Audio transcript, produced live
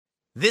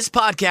This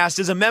podcast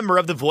is a member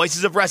of the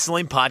Voices of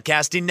Wrestling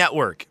Podcasting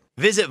Network.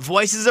 Visit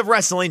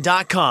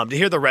voicesofwrestling.com to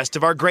hear the rest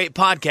of our great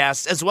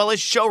podcasts, as well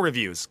as show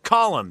reviews,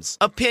 columns,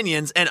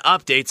 opinions, and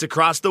updates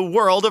across the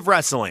world of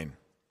wrestling.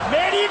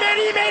 Many,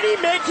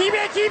 Mickey,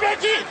 Fishy.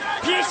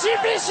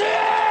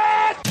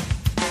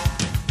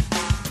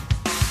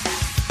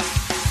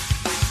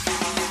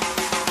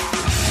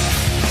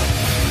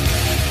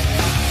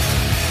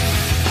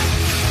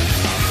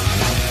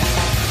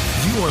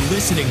 You are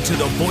listening to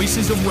the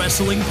Voices of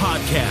Wrestling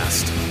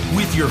podcast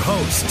with your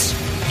hosts,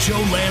 Joe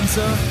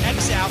Lanza.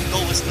 X out and go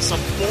listen to some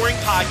boring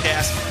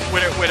podcast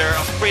where they're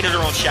afraid of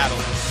their own shadow.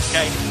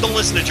 Okay? Don't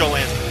listen to Joe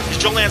Lanza, because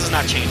Joe Lanza's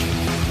not changing.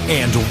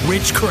 And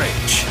Rich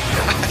Craich.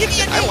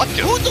 I like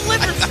him. Who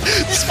delivers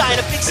this guy in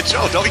a big spot?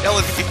 Joe, don't yell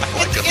at me. I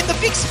like him. In the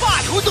big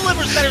spot, who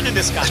delivers better than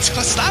this guy?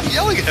 Stop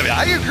yelling at me.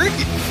 I agree.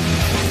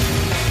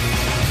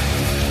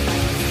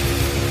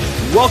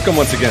 Welcome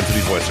once again to the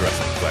Voice of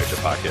Wrestling flagship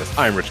podcast.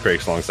 I'm Rich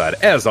Craich, alongside,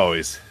 as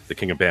always, the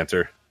King of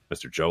Banter,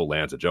 Mr. Joe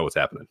Lanza. Joe, what's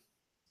happening?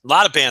 A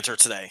lot of banter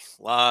today.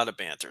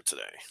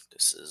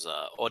 This is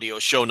audio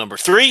show number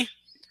 3.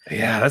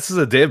 Yeah, this is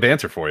a day of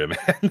banter for you,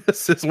 man.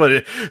 This is what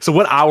it. So,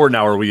 what hour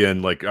now are we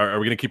in? Like, are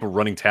we going to keep a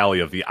running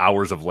tally of the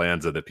hours of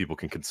Lanza that people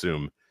can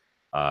consume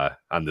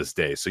on this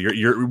day? So,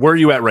 you're where are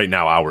you at right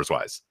now, hours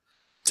wise?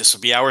 This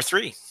will be hour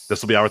 3.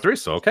 This will be hour 3.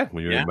 So, okay,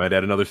 we might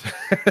add another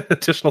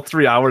additional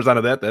 3 hours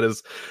onto that. That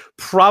is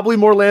probably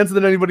more Lanza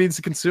than anybody needs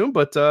to consume,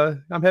 but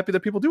I'm happy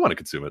that people do want to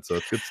consume it. So,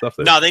 it's good stuff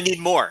there. No, they need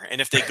more.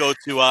 And if they go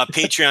to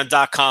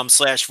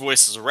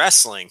patreon.com/voices of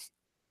wrestling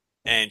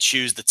and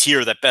choose the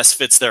tier that best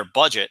fits their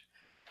budget,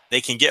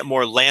 they can get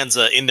more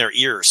Lanza in their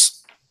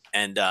ears.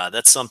 And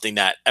that's something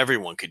that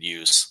everyone could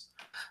use,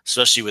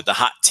 especially with the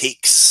hot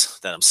takes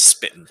that I'm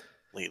spitting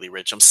lately,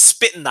 Rich. I'm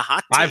spitting the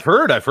hot takes. I've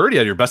heard.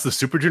 Yeah, your Best of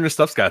Super Junior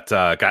stuff's got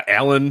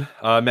Alan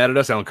mad at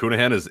us. Alan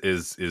Cunahan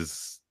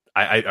is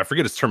I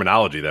forget his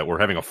terminology, that we're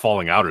having a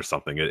falling out or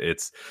something.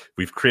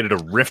 We've created a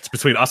rift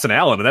between us and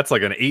Alan, and that's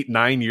like an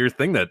 8-9 year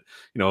thing that,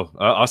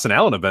 us and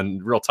Alan have been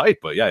real tight.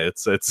 But yeah,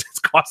 it's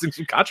causing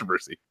some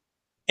controversy.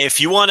 If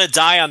you want to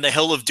die on the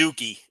hill of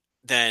Dookie,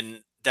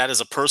 then that is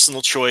a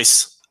personal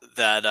choice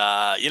that,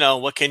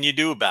 what can you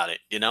do about it?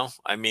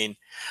 I mean,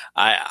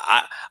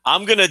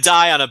 I'm going to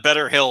die on a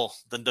better hill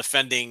than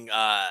defending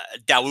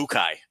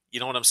Daukai. You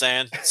know what I'm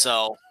saying?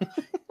 So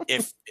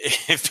if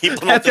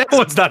people don't that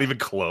one's not even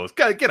close.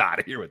 Get out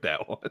of here with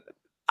that one.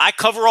 I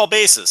cover all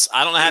bases.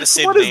 I don't know how to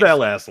say what the is name. That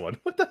last one?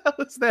 What the hell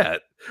is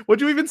that?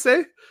 What'd you even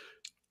say?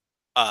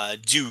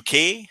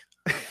 Dookie.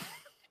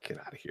 Get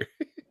out of here.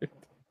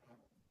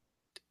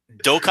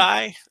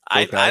 Dokai?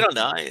 I don't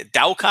know.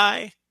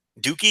 Daukai?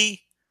 Dookie?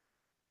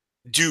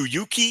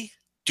 Duyuki?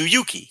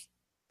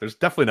 There's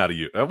definitely not a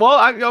U.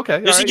 Well, okay.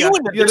 There's right, a U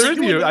in there. Yeah, there is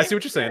a U. I see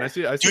what you're saying. I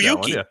see Duyuki. that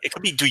one, yeah. It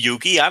could be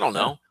Duyuki. I don't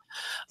know.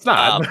 It's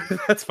not.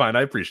 That's fine.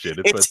 I appreciate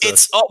it. I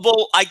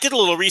did a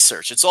little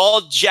research. It's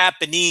all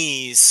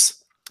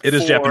Japanese. It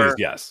is Japanese,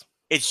 yes.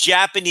 It's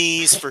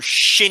Japanese for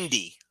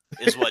Shindy.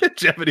 Is what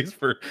Japanese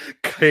for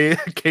K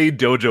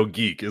Dojo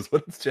Geek is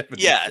what it's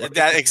Japanese. Yeah, for.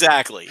 that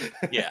exactly.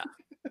 Yeah.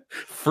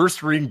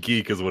 First Ring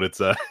Geek is what it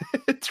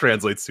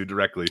translates to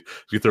directly.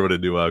 If you throw it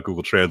into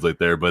Google Translate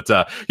there. But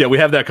yeah, we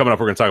have that coming up.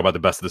 We're going to talk about the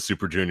Best of the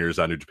Super Juniors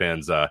on New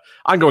Japan's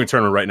ongoing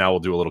tournament right now.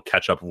 We'll do a little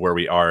catch up of where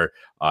we are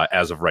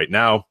as of right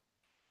now.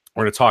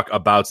 We're going to talk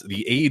about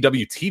the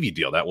AEW TV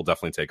deal. That will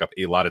definitely take up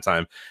a lot of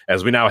time,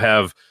 as we now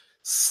have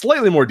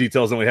slightly more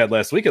details than we had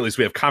last week. At least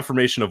we have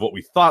confirmation of what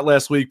we thought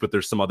last week, but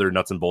there's some other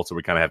nuts and bolts that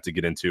we kind of have to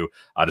get into,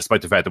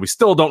 despite the fact that we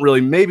still don't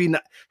really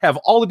have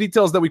all the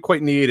details that we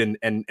quite need,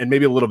 and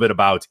maybe a little bit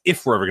about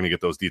if we're ever going to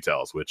get those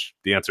details, which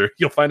the answer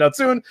you'll find out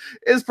soon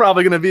is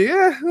probably going to be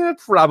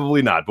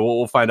probably not, but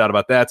we'll find out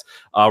about that.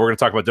 We're going to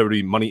talk about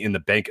WWE Money in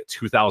the Bank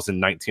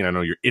 2019. I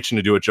know you're itching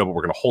to do it, Joe, but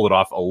we're going to hold it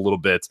off a little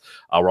bit.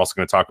 We're also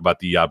going to talk about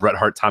the Bret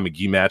Hart Tom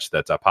McGee match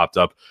that popped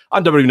up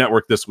on WWE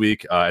Network this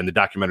week, and the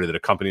documentary that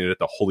accompanied it,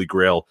 the Holy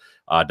Grail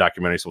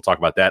documentary. So we'll talk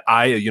about that.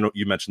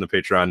 You mentioned the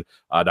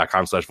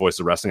patreon.com/voice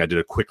of wrestling. I did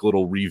a quick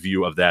little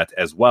review of that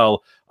as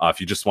well. If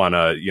you just want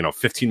a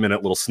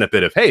 15-minute little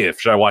snippet of, hey,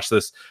 should I watch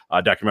this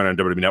documentary on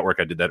WWE Network?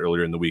 I did that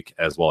earlier in the week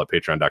as well at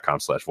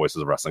patreon.com/voices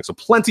of wrestling. So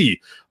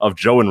plenty of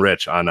Joe and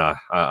Rich on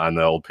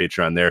the old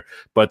Patreon there.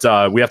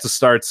 But we have to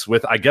start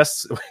with, I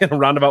guess, in a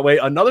roundabout way,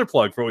 another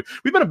plug for.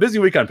 We've been a busy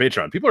week on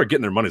Patreon. People are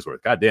getting their money's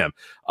worth. God damn.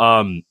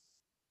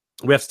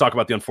 We have to talk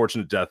about the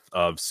unfortunate death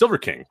of Silver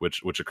King,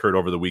 which occurred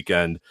over the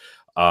weekend.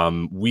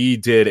 We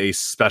did a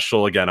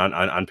special again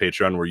on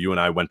Patreon where you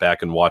and I went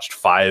back and watched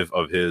 5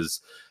 of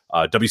his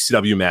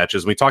WCW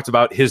matches. We talked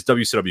about his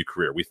WCW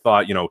career. We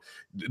thought,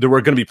 there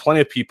were going to be plenty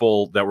of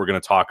people that were going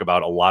to talk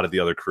about a lot of the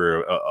other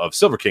career of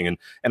Silver King.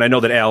 And I know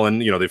that Alan,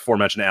 the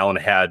aforementioned Alan,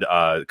 had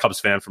Cubs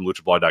fan from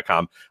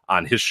LuchaBlog.com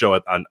on his show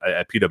at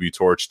PW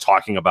Torch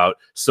talking about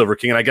Silver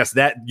King. And I guess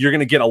that you're going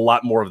to get a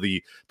lot more of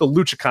the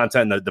Lucha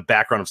content and the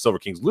background of Silver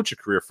King's Lucha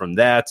career from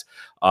that.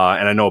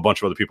 And I know a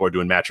bunch of other people are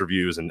doing match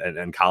reviews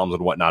and columns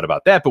and whatnot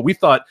about that. But we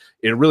thought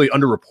a really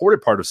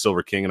underreported part of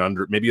Silver King and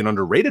maybe an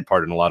underrated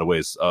part in a lot of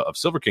ways of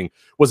Silver King King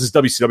was his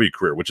WCW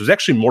career, which was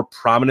actually more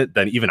prominent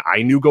than even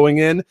I knew going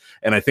in.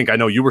 And I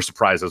know you were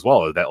surprised as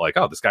well that like,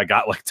 oh, this guy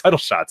got like title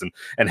shots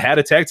and had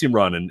a tag team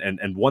run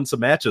and won some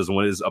matches and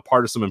was a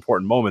part of some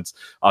important moments.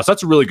 So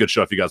that's a really good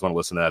show if you guys want to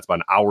listen to that. It's about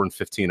an hour and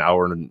 15,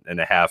 hour and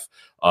a half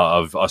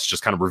of us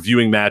just kind of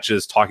reviewing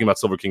matches, talking about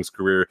Silver King's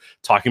career,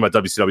 talking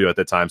about WCW at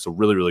that time. So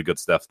really, really good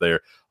stuff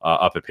there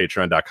up at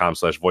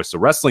patreon.com/voice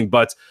of wrestling.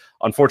 But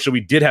unfortunately,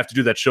 we did have to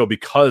do that show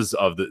because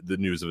of the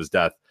news of his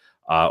death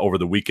over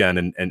the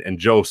weekend. And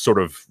Joe sort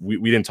of, we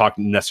didn't talk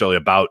necessarily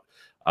about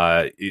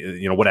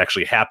what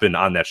actually happened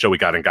on that show. We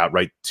got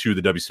right to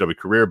the WCW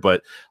career.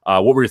 But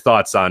what were your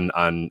thoughts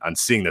on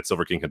seeing that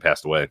Silver King had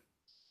passed away?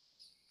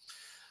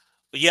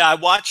 Yeah, I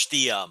watched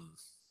the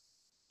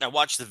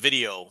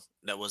video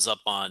that was up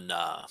on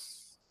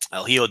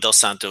El Hijo del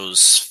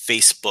Santos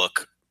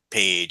Facebook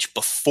page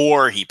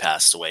before he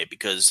passed away,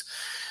 because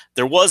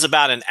there was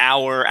about an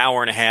hour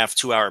and a half,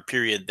 2 hour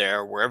period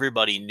there where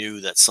everybody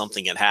knew that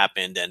something had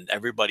happened and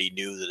everybody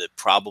knew that it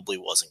probably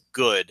wasn't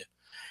good.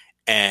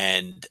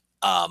 And,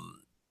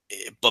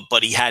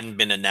 but he hadn't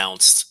been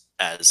announced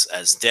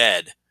as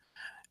dead.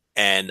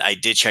 And I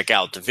did check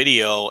out the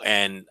video.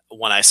 And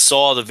when I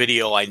saw the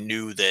video, I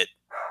knew that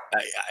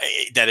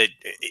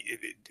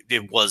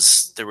there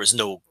was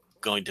no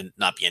going to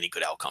not be any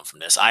good outcome from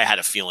this. I had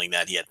a feeling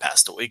that he had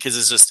passed away because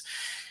it's just,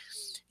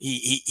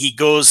 he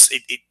goes,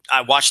 I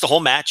watched the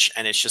whole match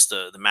and it's just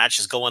the match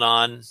is going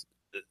on.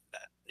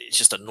 It's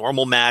just a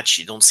normal match.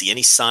 You don't see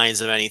any signs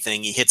of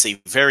anything. He hits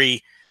a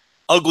very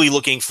ugly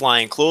looking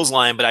flying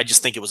clothesline, but I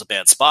just think it was a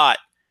bad spot.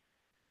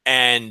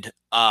 And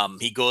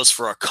he goes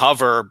for a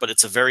cover, but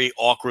it's a very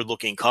awkward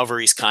looking cover.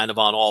 He's kind of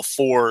on all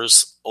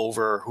fours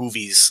over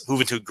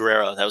Juventud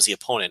Guerrera. That was the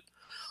opponent,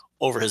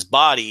 over his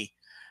body.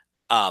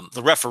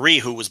 The referee,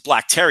 who was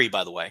Black Terry,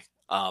 by the way,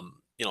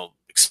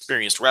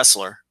 experienced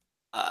wrestler,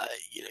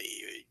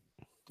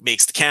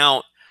 makes the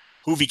count.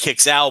 Juvi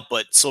kicks out,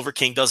 but Silver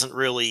King doesn't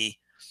really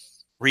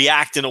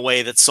react in a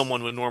way that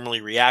someone would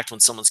normally react when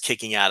someone's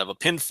kicking out of a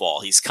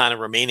pinfall. He's kind of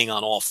remaining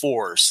on all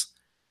fours.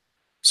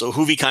 So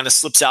Juvi kind of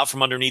slips out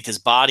from underneath his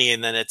body,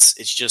 and then it's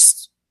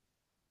just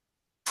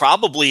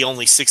probably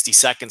only 60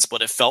 seconds,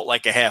 but it felt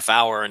like a half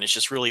hour, and it's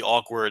just really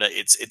awkward.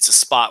 It's a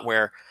spot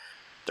where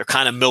they're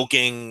kind of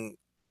milking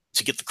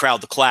to get the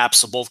crowd to clap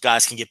so both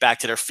guys can get back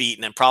to their feet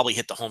and then probably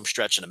hit the home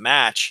stretch in the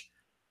match.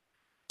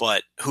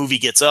 But Juvi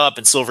gets up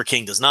and Silver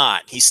King does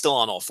not. He's still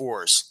on all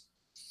fours.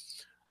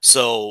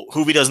 So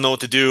Juvi doesn't know what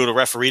to do. The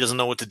referee doesn't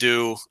know what to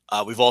do.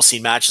 We've all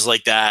seen matches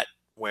like that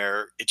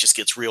where it just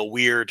gets real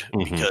weird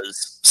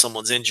because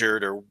someone's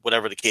injured or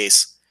whatever the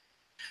case.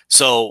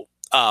 So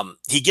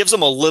he gives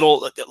him a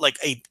little, like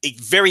a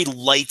very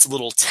light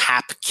little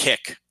tap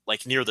kick,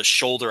 like near the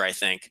shoulder, I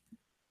think.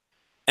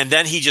 And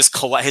then he just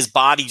his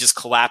body just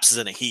collapses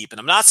in a heap. And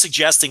I'm not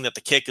suggesting that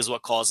the kick is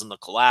what caused him to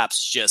collapse.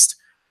 It's just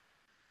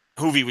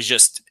Juvi was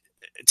just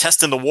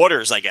testing the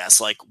waters, I guess.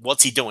 Like,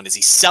 what's he doing? Is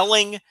he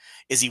selling?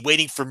 Is he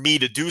waiting for me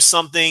to do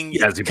something?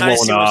 Yeah, is he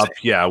blowing up?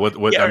 Yeah, I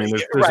mean,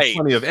 there's right.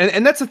 plenty of,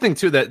 and that's the thing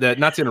too, that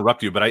not to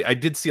interrupt you, but I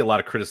did see a lot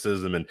of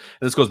criticism, and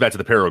this goes back to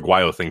the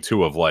Paraguayo thing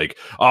too, of like,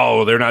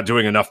 oh, they're not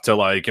doing enough to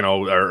like,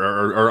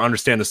 or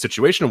understand the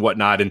situation and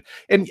whatnot, and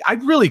I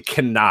really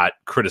cannot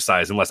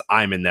criticize unless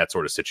I'm in that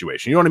sort of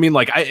situation. You know what I mean?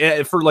 Like,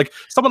 for like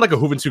someone like a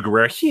Juventud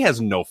Guerrera, he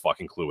has no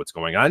fucking clue what's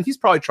going on. He's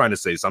probably trying to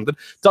say something,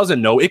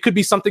 doesn't know. It could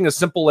be something as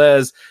simple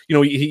as,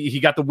 he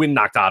got the wind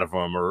knocked out of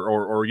him,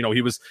 or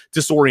he was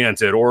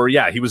disoriented, or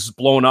he was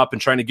blown up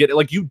and trying to get it.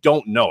 Like, you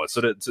don't know it.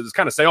 So to just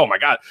kind of say, oh my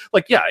God,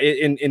 like, yeah,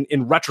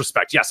 in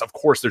retrospect, yes, of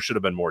course there should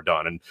have been more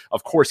done. And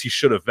of course he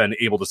should have been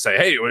able to say,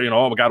 hey,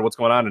 oh my God, what's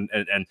going on?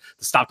 And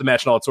to stop the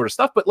match and all that sort of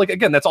stuff. But like,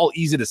 again, that's all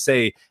easy to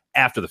say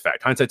after the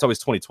fact. Hindsight's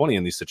always 20/20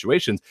 in these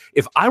situations.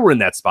 If I were in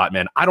that spot,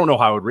 man, I don't know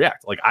how I would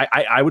react. Like,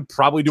 I would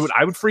probably do it.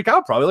 I would freak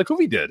out probably like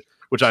Juvi did,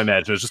 which I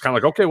imagine is just kind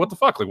of like, okay, what the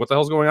fuck? Like, what the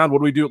hell's going on? What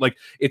do we do? Like,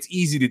 it's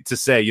easy to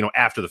say,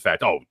 after the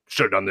fact, oh,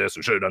 should have done this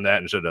and should have done that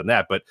and should have done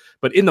that.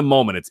 But in the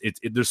moment,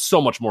 there's so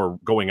much more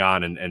going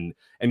on, and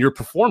you're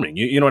performing.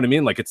 You know what I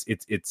mean? Like, it's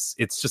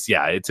just,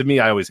 to me,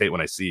 I always hate when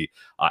I see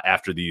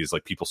after these,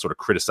 like, people sort of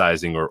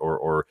criticizing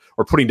or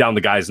putting down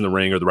the guys in the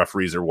ring or the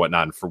referees or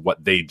whatnot and for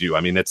what they do.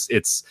 I mean, it's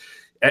just,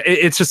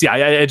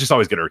 I just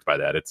always get irked by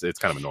that. It's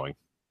kind of annoying.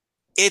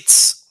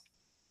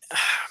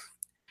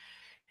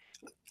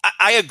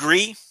 I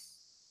agree.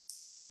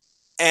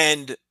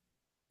 And,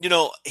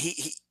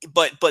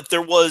 but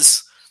there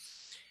was,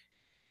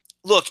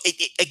 look,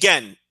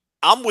 again,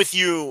 I'm with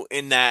you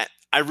in that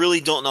I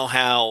really don't know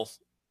how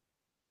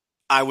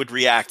I would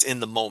react in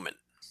the moment.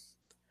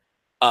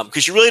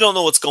 Because you really don't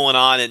know what's going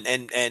on.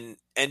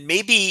 And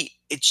maybe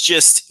it's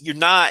just, you're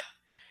not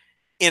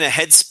in a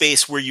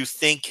headspace where you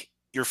think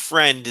your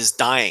friend is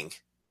dying,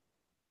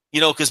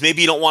 because maybe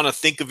you don't want to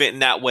think of it in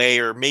that way,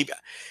 or maybe,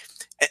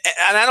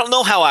 and I don't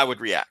know how I would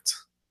react.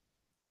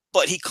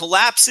 But he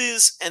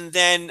collapses, and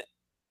then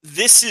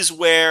this is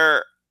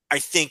where I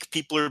think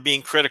people are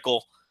being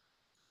critical.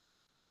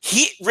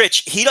 He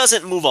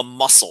doesn't move a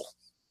muscle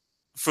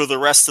for the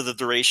rest of the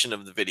duration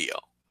of the video.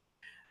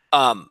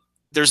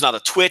 There's not a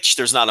twitch.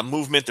 There's not a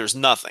movement. There's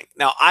nothing.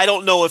 Now, I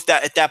don't know if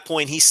that at that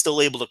point he's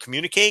still able to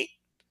communicate,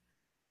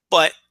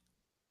 but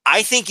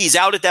I think he's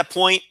out at that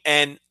point,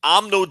 and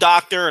I'm no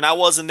doctor, and I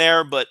wasn't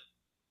there, but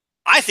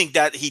I think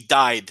that he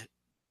died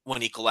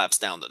when he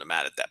collapsed down to the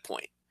mat at that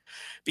point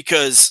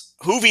because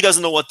Juvi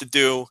doesn't know what to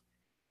do.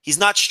 He's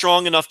not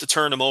strong enough to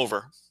turn him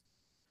over.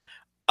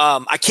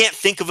 I can't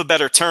think of a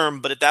better term,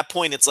 but at that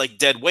point, it's like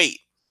dead weight.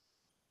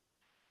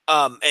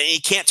 And he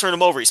can't turn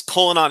him over. He's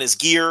pulling on his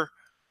gear,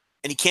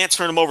 and he can't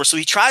turn him over. So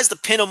he tries to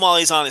pin him while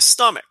he's on his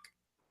stomach.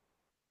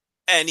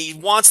 And he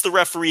wants the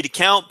referee to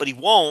count, but he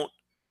won't.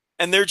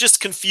 And they're just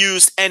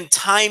confused, and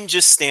time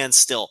just stands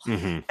still.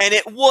 Mm-hmm. And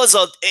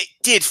it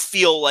did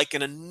feel like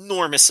an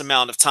enormous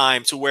amount of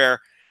time to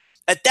where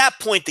at that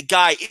point the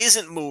guy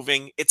isn't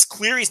moving. It's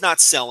clear he's not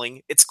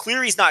selling. It's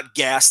clear he's not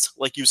gassed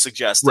like you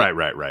suggested.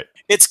 Right.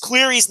 It's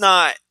clear he's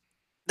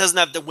doesn't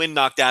have the wind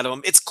knocked out of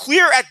him. It's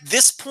clear at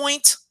this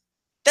point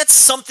that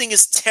something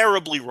is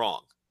terribly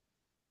wrong.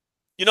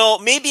 You know,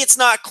 maybe it's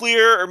not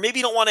clear, or maybe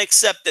you don't want to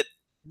accept that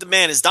the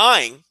man is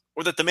dying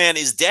or that the man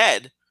is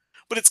dead.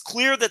 But it's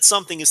clear that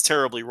something is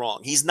terribly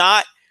wrong. He's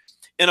not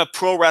in a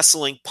pro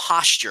wrestling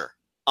posture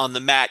on the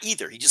mat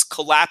either. He just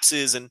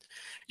collapses, and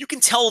you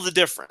can tell the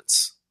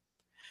difference.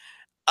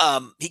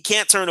 He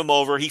can't turn him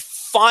over. He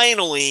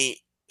finally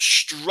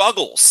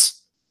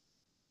struggles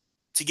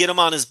to get him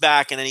on his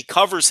back, and then he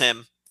covers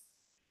him.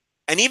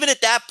 And even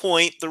at that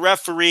point, the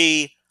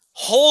referee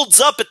holds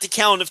up at the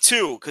count of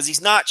 2 because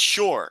he's not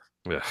sure.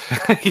 Yeah,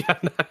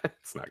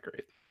 it's not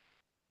great.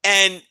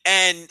 And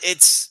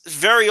it's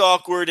very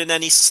awkward, and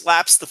then he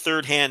slaps the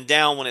third hand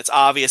down when it's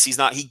obvious he's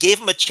not. He gave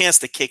him a chance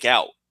to kick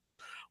out,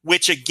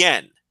 which,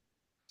 again,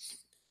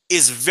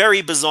 is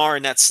very bizarre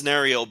in that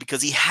scenario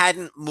because he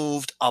hadn't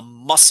moved a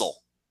muscle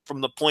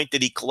from the point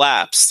that he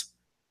collapsed,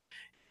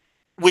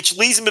 which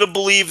leads me to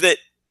believe that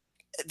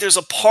there's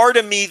a part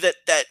of me that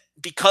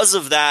because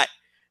of that,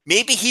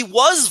 maybe he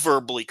was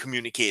verbally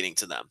communicating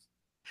to them.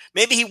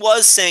 Maybe he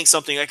was saying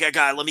something like,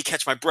 God, let me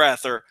catch my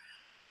breath,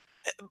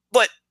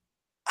 but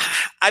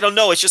I don't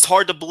know. It's just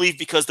hard to believe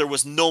because there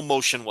was no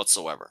motion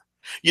whatsoever.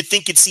 You'd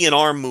think you'd see an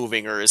arm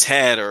moving or his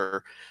head,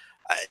 or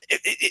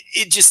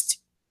it just.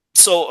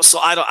 So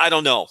I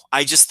don't know.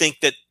 I just think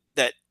that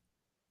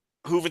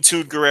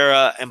Juventud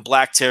Guerrera and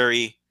Black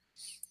Terry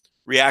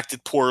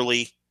reacted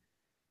poorly,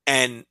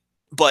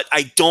 but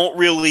I don't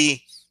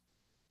really.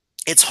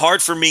 It's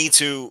hard for me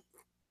to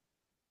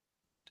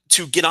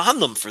get on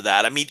them for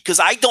that. I mean, because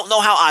I don't know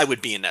how I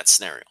would be in that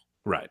scenario.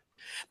 Right.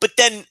 But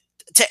then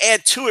to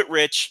add to it,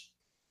 Rich.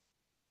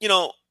 You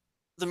know,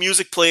 the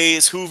music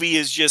plays. Juvi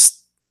is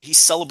he's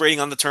celebrating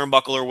on the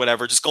turnbuckle or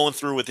whatever, just going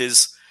through with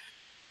his.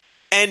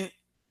 And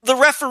the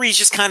referee's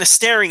just kind of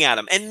staring at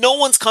him, and no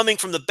one's coming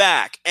from the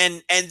back.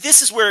 And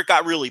this is where it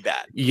got really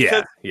bad.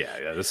 Yeah.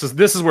 This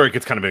is where it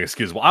gets kind of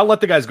inexcusable. I'll let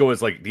the guys go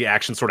as like the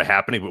action sort of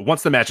happening, but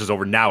once the match is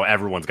over, now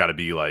everyone's got to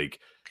be like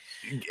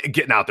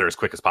getting out there as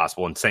quick as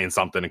possible and saying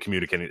something and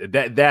communicating.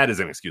 That is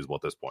inexcusable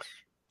at this point.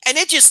 And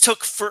it just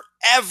took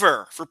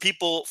forever for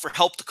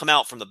help to come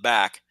out from the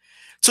back.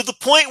 To the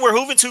point where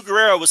Juventud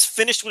Guerrera was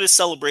finished with his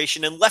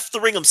celebration and left the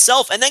ring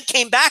himself and then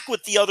came back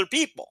with the other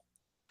people.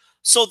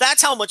 So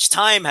that's how much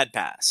time had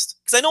passed.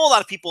 Because I know a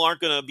lot of people aren't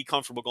going to be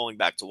comfortable going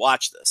back to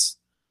watch this.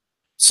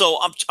 So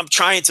I'm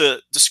trying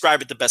to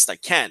describe it the best I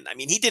can. I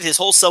mean, he did his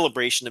whole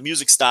celebration. The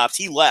music stopped.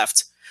 He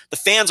left. The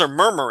fans are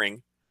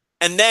murmuring.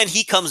 And then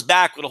he comes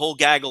back with a whole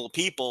gaggle of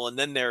people, and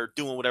then they're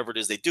doing whatever it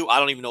is they do. I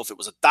don't even know if it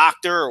was a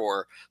doctor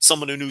or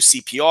someone who knew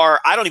CPR.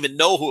 I don't even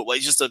know who it was.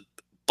 It's just a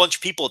bunch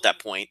of people at that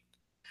point.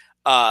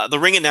 The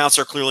ring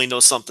announcer clearly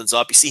knows something's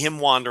up. You see him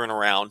wandering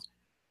around.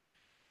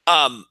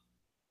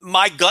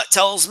 My gut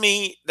tells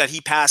me that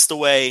he passed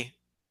away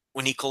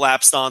when he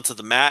collapsed onto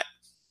the mat.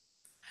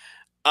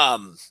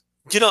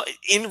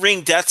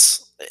 In-ring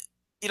deaths,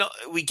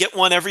 we get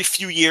one every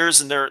few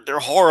years, and they're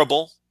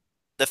horrible.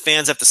 The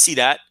fans have to see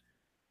that.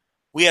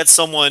 We had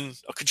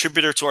a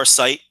contributor to our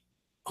site,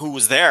 who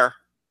was there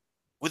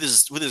with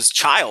his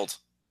child.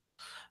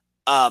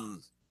 With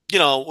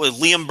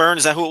Liam Byrne,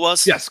 is that who it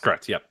was? Yes,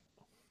 correct. Yep.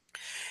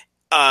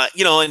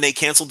 And they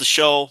canceled the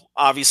show,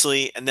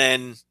 obviously. And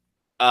then,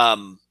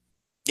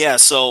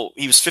 so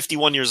he was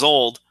 51 years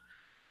old.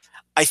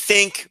 I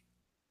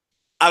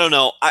don't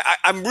know.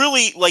 I'm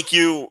really, like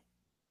you,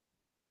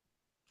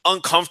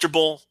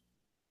 uncomfortable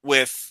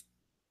with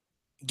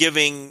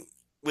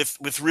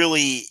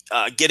really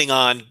getting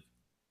on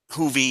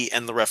Juvi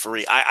and the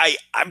referee.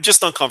 I'm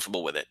just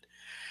uncomfortable with it.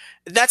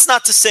 That's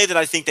not to say that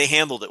I think they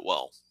handled it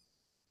well,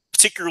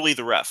 particularly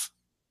the ref.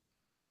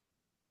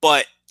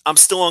 But I'm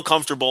still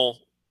uncomfortable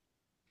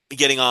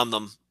getting on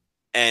them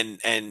and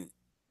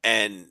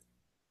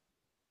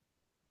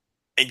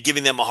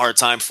giving them a hard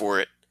time for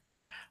it.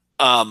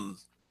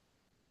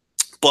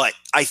 But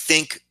I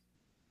think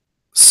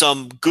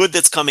some good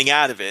that's coming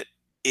out of it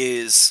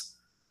is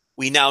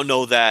we now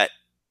know that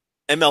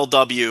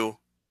MLW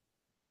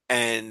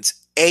and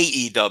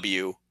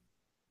AEW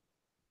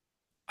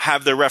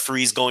have their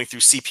referees going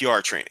through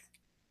CPR training.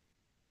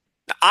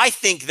 Now, I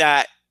think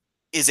that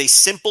is a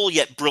simple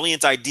yet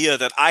brilliant idea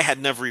that I had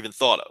never even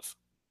thought of.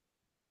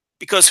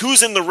 Because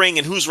who's in the ring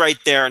and who's right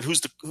there and who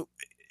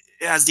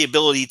has the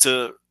ability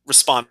to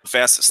respond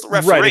fastest? The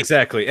referee. Right,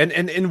 exactly.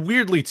 And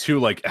weirdly too,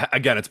 like,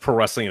 again, it's pro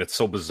wrestling and it's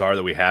so bizarre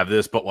that we have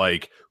this, but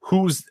like,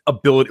 whose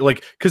ability,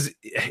 like, because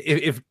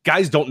if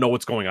guys don't know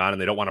what's going on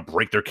and they don't want to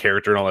break their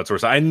character and all that sort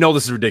of stuff, I know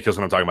this is ridiculous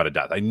when I'm talking about a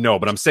death. I know,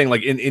 but I'm saying,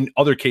 like, in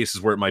other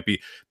cases where it might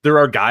be, there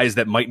are guys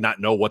that might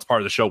not know what's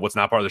part of the show, what's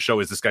not part of the show.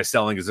 Is this guy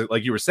selling? Is it,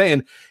 like you were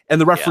saying? And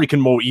the referee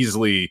can more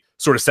easily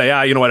sort of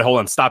say, you know what, hold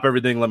on, stop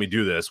everything, let me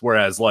do this.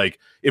 Whereas, like,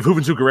 if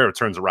Juventud Guerrero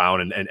turns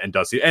around and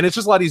does it, and it's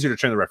just a lot easier to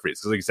train the referees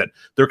because, like you said,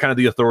 they're kind of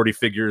the authority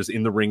figures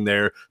in the ring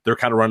there. They're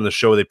kind of running the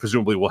show. They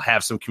presumably will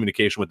have some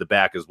communication with the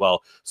back as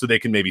well, so they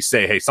can maybe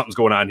say, hey, something's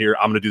going on here.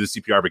 I'm going to do the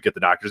CPR, but get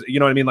the doctors. You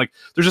know what I mean? Like,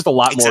 there's just a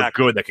lot more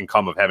good that can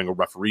come of having a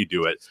referee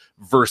do it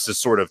versus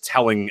sort of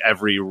telling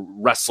every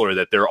wrestler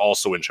that they're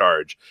also in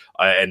charge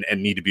and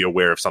need to be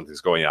aware if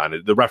something's going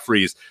on. The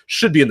referees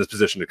should be in this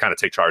position to kind of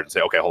take charge and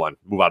say, okay, hold on,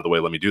 move out of the way,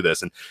 let me do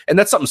this. And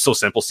that's something so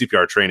simple.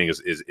 CPR training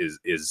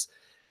is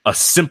a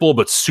simple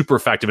but super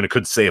effective, and it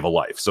could save a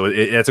life. So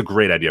it's a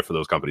great idea for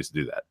those companies to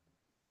do that.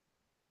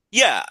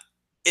 Yeah,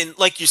 and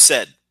like you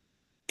said,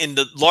 in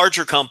the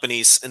larger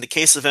companies, in the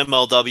case of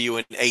MLW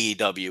and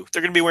AEW,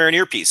 they're going to be wearing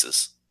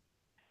earpieces,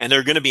 and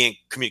they're going to be in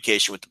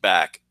communication with the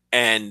back,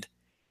 and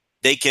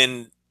they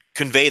can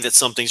convey that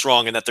something's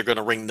wrong and that they're going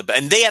to ring the bell,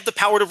 and they have the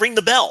power to ring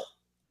the bell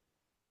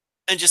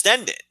and just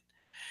end it.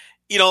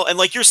 You know, and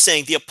like you're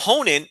saying, the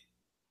opponent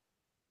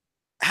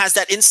has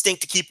that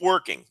instinct to keep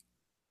working.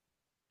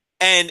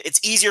 And it's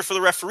easier for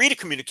the referee to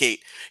communicate.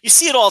 You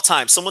see it all the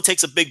time. Someone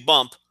takes a big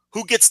bump.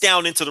 Who gets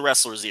down into the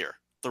wrestler's ear?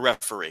 The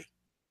referee.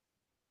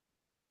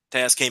 To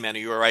ask, hey, man, are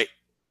you all right?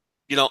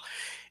 You know,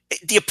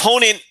 the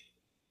opponent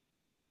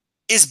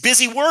is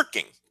busy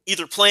working,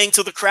 either playing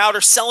to the crowd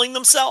or selling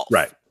themselves.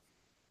 Right.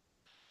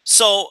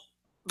 So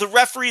the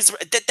referees,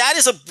 that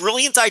is a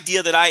brilliant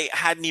idea that I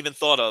hadn't even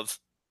thought of.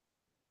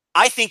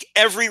 I think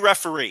every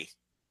referee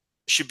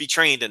should be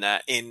trained in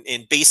that,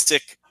 in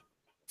basic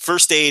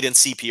first aid and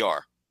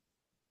CPR.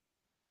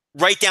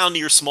 Right down to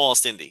your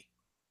smallest indie.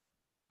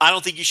 I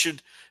don't think you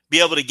should be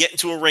able to get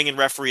into a ring and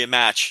referee a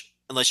match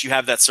unless you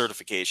have that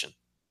certification.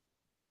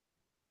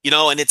 You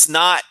know, and it's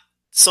not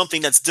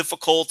something that's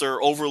difficult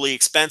or overly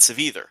expensive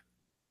either.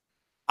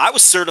 I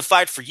was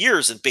certified for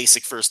years in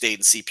basic first aid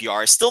and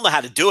CPR. I still know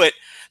how to do it.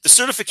 The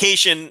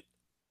certification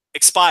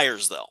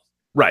expires, though.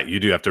 Right, you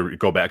do have to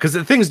go back because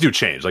things do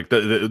change. Like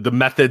the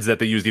methods that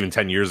they used even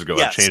 10 years ago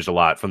have changed a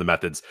lot from the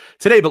methods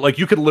today. But like,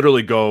 you could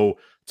literally go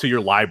to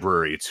your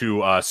library,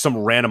 to some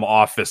random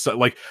office.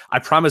 Like, I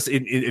promise,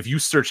 if you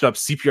searched up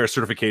CPR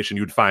certification,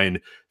 you'd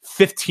find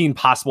 15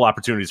 possible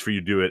opportunities for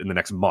you to do it in the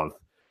next month.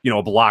 You know,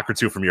 a block or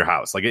two from your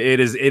house. Like, it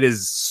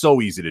is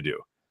so easy to do.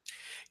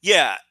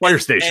 Yeah, fire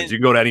stations. You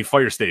can go to any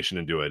fire station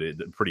and do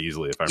it pretty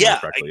easily, if I remember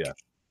correctly. Yeah,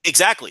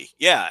 exactly.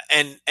 Yeah,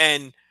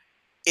 and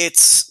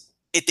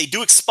if they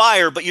do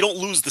expire, but you don't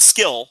lose the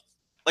skill.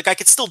 Like, I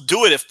could still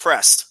do it if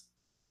pressed,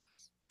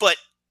 but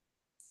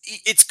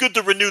it's good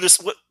to renew this.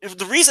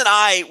 The reason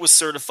I was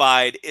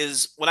certified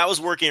is when I was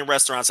working in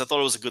restaurants, I thought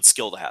it was a good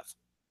skill to have.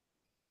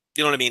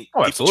 You know what I mean?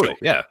 Oh, absolutely.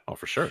 Yeah. Oh,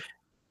 for sure.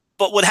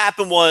 But what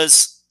happened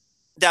was,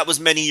 that was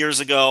many years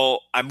ago.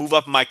 I moved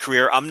up in my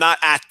career. I'm not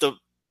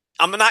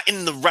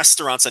in the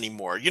restaurants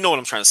anymore. You know what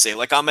I'm trying to say?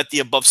 Like, I'm at the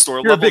above store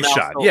level. You're a big now,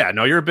 shot. so. Yeah,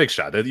 no, you're a big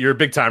shot. You're a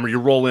big timer. You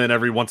roll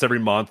in once every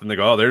month, and they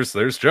go, "Oh, there's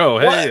Joe."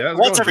 Hey,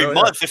 once every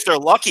month, if they're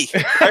lucky.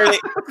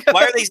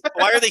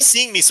 Why are they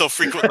seeing me so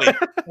frequently?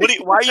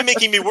 Why are you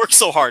making me work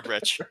so hard,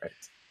 Rich?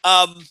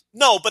 Right.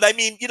 No, but I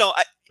mean, you know,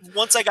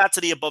 once I got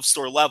to the above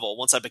store level,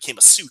 once I became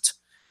a suit,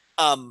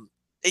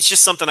 it's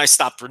just something I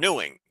stopped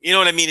renewing. You know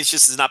what I mean?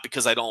 It's not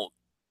because I don't.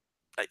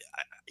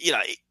 You know,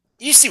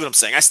 you see what I'm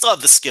saying? I still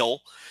have the skill.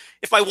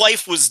 If my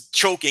wife was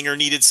choking or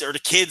the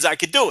kids, I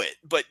could do it.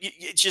 But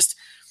it's just,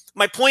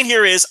 my point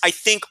here is, I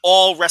think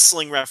all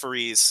wrestling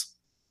referees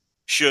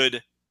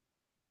should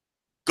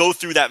go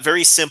through that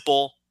very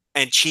simple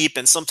and cheap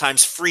and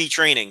sometimes free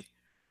training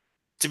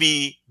to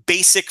be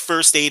basic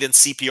first aid and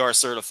CPR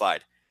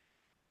certified.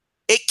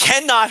 It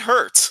cannot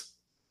hurt.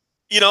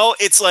 You know,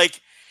 it's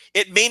like,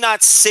 it may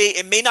not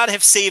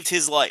have saved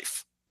his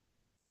life.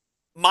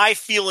 My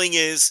feeling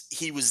is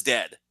he was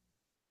dead.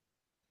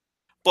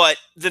 But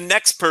the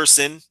next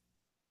person,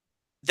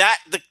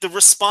 the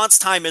response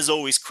time is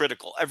always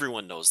critical.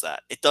 Everyone knows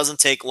that. It doesn't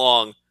take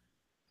long.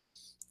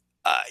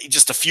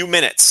 Just a few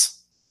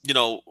minutes, you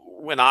know,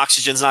 when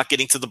oxygen's not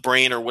getting to the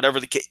brain or whatever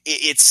the case,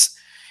 it's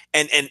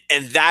and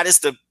that is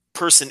the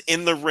person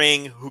in the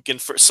ring who can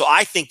first. So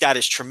I think that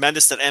is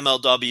tremendous that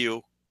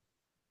MLW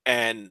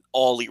and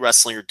All Elite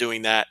Wrestling are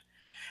doing that.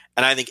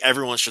 And I think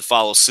everyone should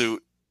follow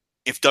suit.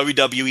 If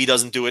WWE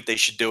doesn't do it, they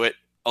should do it.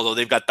 Although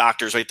they've got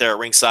doctors right there at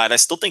ringside, I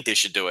still think they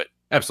should do it.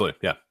 Absolutely,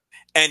 yeah.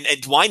 And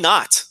why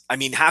not? I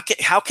mean, how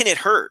can it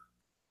hurt?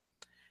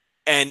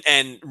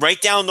 And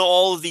right down to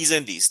all of these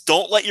indies,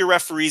 don't let your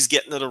referees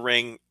get into the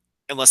ring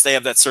unless they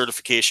have that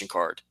certification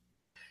card.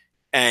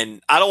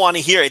 And I don't want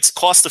to hear it's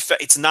cost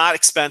effective. It's not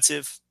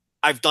expensive.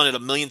 I've done it a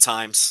million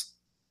times.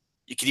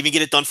 You can even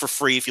get it done for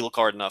free if you look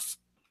hard enough.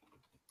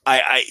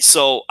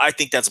 So I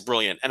think that's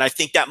brilliant. And I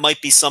think that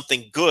might be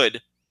something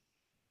good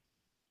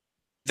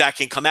that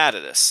can come out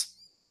of this.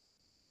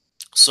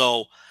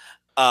 So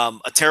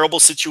a terrible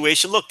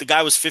situation. Look, the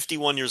guy was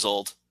 51 years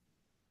old.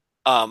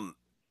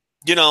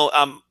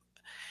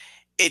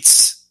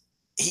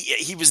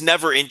 He was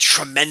never in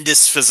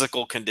tremendous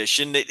physical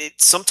condition.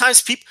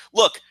 Sometimes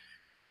people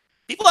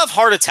have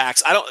heart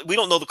attacks. We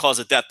don't know the cause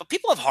of death, but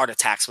people have heart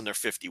attacks when they're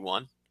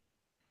 51.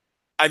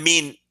 I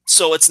mean,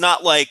 so it's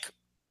not like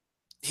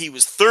he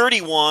was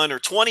 31 or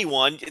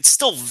 21. It's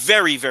still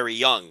very, very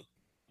young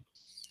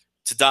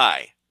to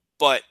die.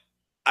 But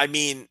I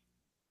mean,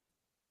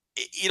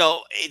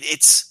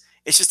 it's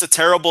just a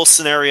terrible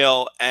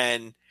scenario.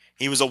 And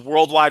he was a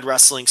worldwide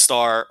wrestling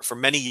star for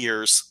many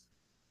years.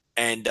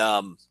 And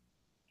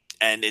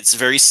it's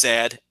very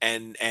sad.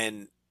 And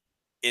in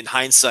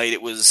hindsight,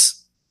 it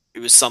was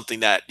something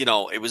that,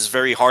 it was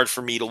very hard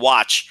for me to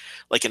watch,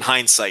 like in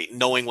hindsight,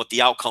 knowing what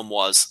the outcome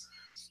was.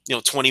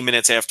 20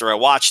 minutes after I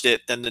watched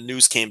it, then the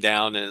news came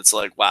down and it's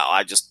like, wow,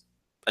 I just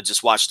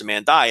watched a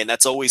man die. And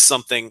that's always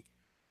something,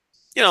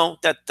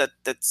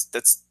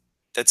 that's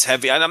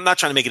heavy. I'm not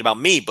trying to make it about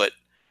me, but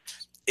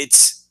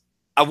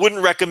I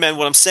wouldn't recommend,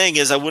 what I'm saying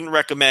is I wouldn't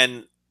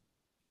recommend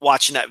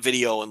watching that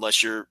video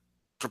unless you're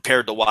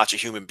prepared to watch a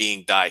human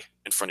being die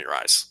in front of your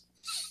eyes.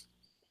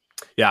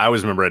 Yeah, I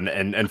always remember it,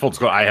 and full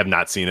disclosure, I have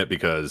not seen it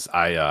because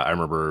I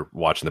remember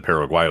watching the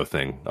Paraguayo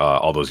thing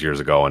all those years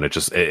ago, and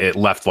it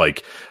left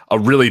like a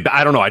really,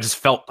 I don't know, I just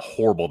felt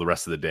horrible the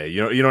rest of the day.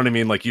 You know what I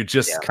mean? Like you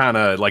just kind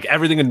of like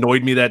everything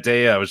annoyed me that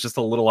day. I was just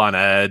a little on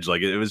edge.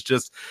 Like it was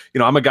just,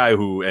 I'm a guy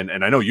who,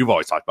 and I know you've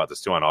always talked about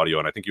this too on audio,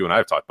 and I think you and I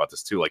have talked about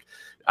this too. Like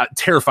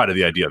terrified of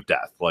the idea of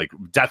death,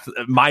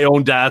 my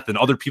own death and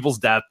other people's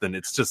death, and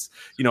it's just,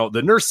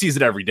 the nurse sees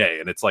it every day,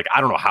 and it's like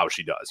I don't know how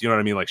she does. You know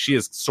what I mean? Like she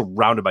is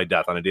surrounded by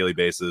death on a daily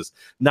basis.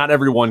 Not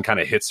everyone kind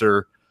of hits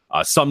her.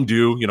 Some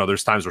do.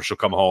 There's times where she'll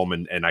come home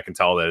and I can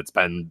tell that it's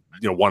been,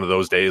 one of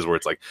those days where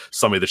it's like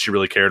somebody that she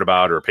really cared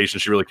about or a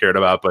patient she really cared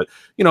about. But,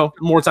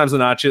 more times than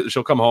not,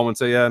 she'll come home and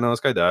say, yeah, no, this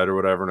guy died or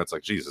whatever. And it's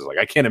like, Jesus, like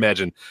I can't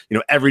imagine,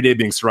 every day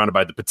being surrounded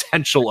by the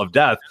potential of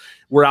death,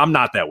 where I'm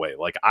not that way.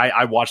 Like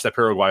I watched that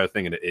Paraguayo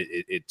thing and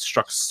it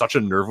struck such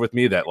a nerve with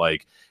me that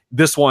like,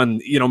 this one,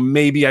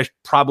 maybe I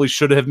probably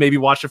should have maybe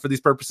watched it for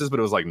these purposes, but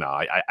it was like, no,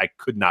 I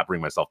could not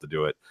bring myself to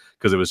do it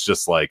because it was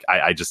just like,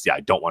 I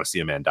don't want to see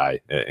a man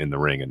die in the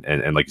ring.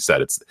 And like you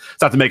said, it's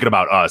not to make it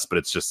about us, but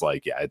it's just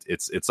like, yeah,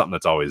 it's something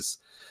that's always,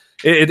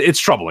 it's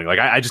troubling. Like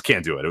I just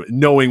can't do it.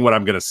 Knowing what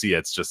I'm going to see,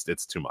 it's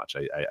too much.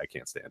 I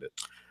can't stand it.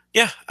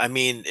 Yeah. I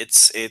mean,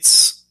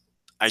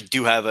 I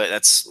do have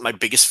that's my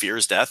biggest fear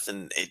is death,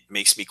 and it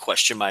makes me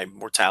question my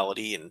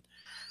mortality and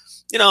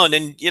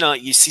then,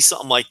 you see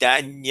something like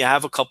that and you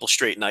have a couple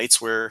straight nights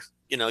where,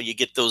 you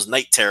get those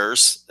night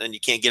terrors and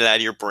you can't get it out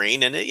of your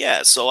brain.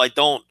 And so I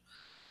don't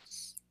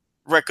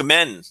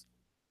recommend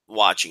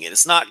watching it.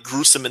 It's not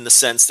gruesome in the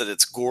sense that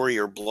it's gory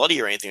or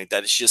bloody or anything like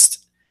that. It's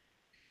just,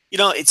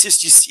 it's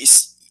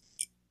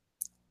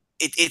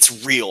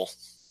real,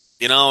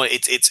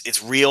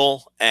 it's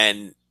real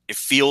and it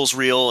feels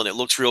real and it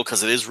looks real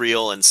because it is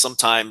real. And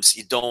sometimes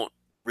you don't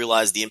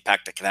realize the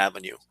impact it can have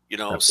on you,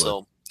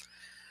 Absolutely.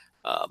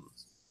 So,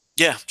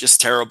 yeah, just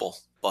terrible.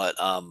 But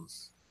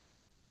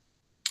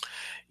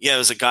it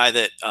was a guy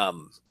that,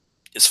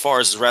 as far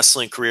as his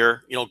wrestling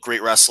career,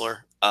 great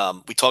wrestler.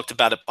 We talked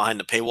about it behind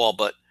the paywall,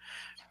 but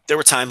there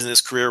were times in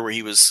his career where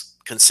he was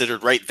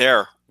considered right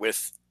there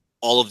with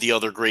all of the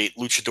other great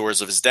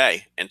luchadors of his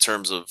day in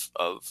terms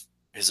of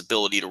his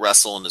ability to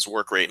wrestle and his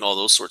work rate and all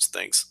those sorts of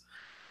things.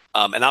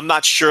 And I'm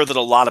not sure that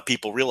a lot of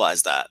people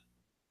realize that.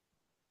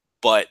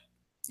 But,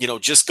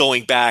 just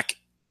going back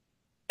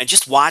and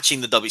just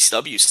watching the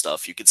WCW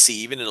stuff, you could see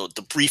even in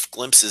the brief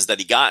glimpses that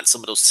he got in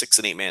some of those 6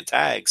 and 8 man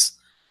tags,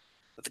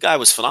 that the guy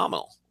was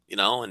phenomenal,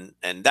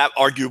 and that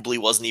arguably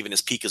wasn't even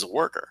his peak as a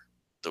worker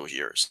those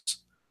years.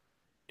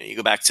 You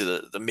go back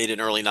to the mid and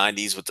early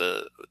 90s with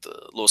the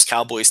Los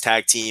Cowboys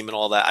tag team and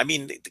all that. I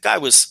mean, the guy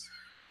was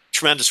a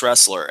tremendous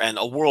wrestler and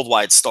a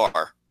worldwide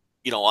star,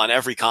 on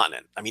every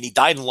continent. I mean, he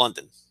died in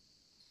London.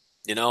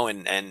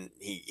 And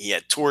he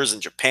had tours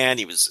in Japan.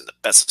 He was in the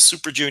Best of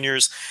Super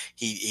Juniors.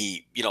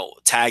 He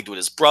tagged with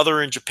his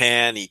brother in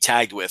Japan. He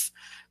tagged with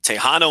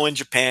Tejano in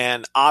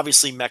Japan,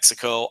 obviously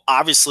Mexico.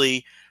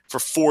 Obviously, for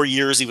 4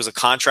 years, he was a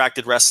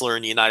contracted wrestler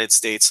in the United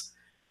States.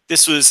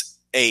 This was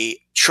a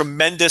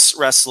tremendous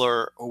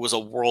wrestler who was a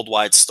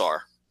worldwide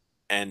star.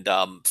 And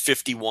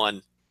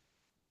 51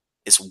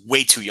 is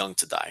way too young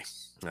to die.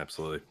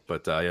 Absolutely.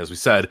 But as we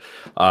said,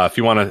 if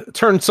you want to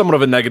turn somewhat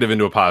of a negative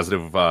into a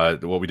positive,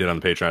 what we did on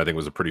the Patreon, I think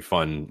was a pretty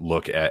fun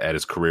look at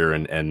his career.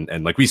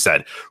 And like we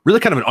said, really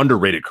kind of an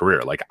underrated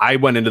career. Like I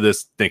went into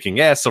this thinking,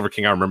 Silver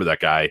King, I remember that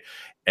guy.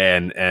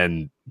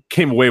 And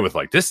came away with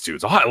like, this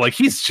dude's like,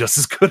 he's just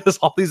as good as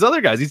all these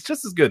other guys. He's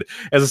just as good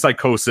as a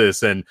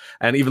Psychosis and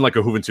even like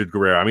a Juventud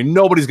Guerrero. I mean,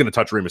 nobody's going to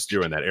touch Rey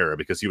Mysterio in that era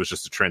because he was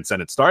just a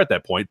transcendent star at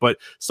that point. But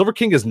Silver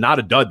King is not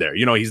a dud there.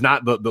 You know, he's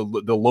not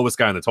the lowest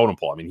guy on the totem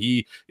pole. I mean,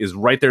 he is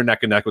right there neck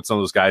and neck with some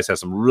of those guys. Has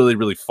some really,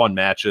 really fun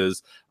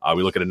matches.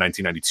 We look at a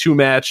 1992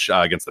 match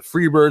against the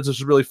Freebirds, which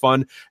is really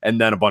fun, and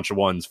then a bunch of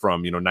ones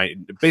from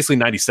basically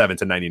 97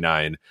 to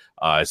 99,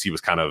 as he was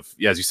kind of,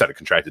 as you said, a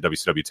contracted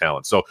WCW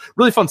talent. So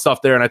really fun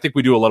stuff there, and I think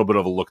we do a little bit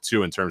of a look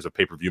too in terms of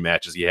pay-per-view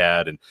matches he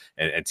had and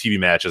TV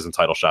matches and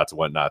title shots and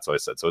whatnot. So I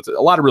said, so it's a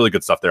lot of really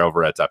good stuff there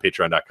over at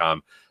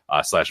patreon.com.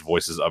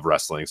 /Voices of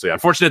Wrestling. So yeah,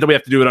 unfortunate that we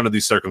have to do it under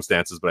these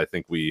circumstances, but I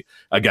think we,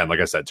 again, like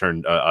I said,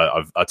 turned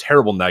a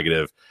terrible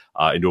negative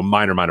into a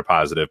minor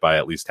positive by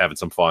at least having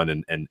some fun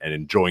and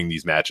enjoying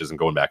these matches and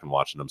going back and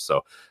watching them.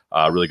 So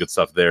really good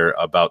stuff there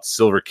about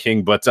Silver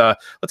King. But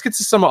let's get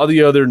to some of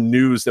the other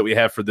news that we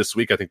have for this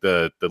week. I think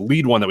the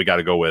lead one that we got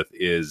to go with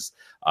is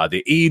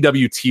the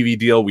AEW TV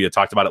deal. We had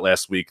talked about it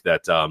last week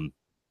that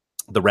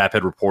the Rap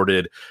had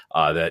reported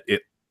that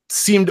it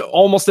seemed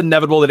almost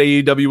inevitable that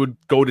AEW would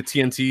go to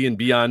TNT and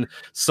be on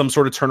some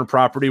sort of Turner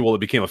property. Well, it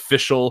became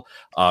official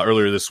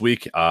earlier this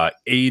week.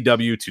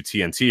 AEW to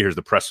TNT. Here's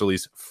the press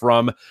release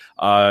from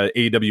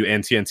AEW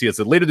and TNT. It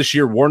said later this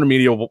year, Warner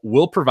Media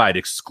will provide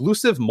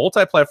exclusive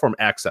multi-platform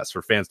access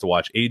for fans to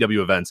watch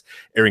AEW events,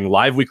 airing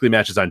live weekly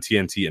matches on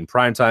TNT in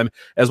primetime,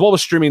 as well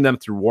as streaming them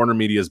through Warner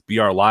Media's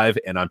BR Live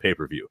and on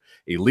pay-per-view.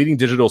 A leading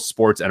digital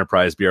sports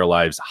enterprise, BR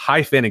Live's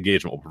high fan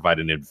engagement will provide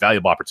an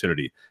invaluable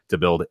opportunity to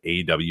build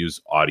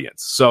AEW's audience.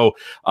 So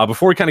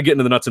before we kind of get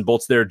into the nuts and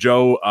bolts there,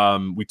 Joe,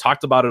 we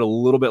talked about it a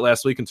little bit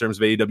last week in terms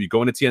of AEW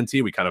going to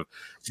TNT. We kind of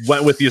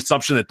went with the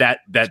assumption that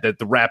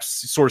the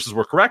Rap's sources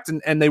were correct,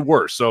 and they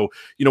were. So,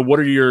 what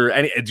are do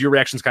your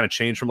reactions kind of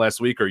change from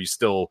last week, or you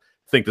still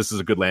think this is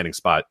a good landing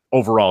spot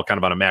overall, kind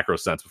of on a macro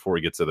sense before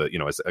we get to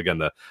the, again,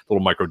 the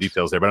little micro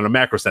details there, but on a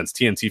macro sense,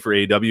 TNT for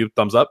AEW,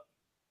 thumbs up?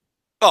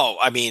 Oh,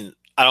 I mean,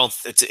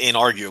 it's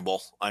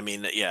inarguable. I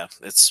mean, yeah,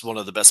 it's one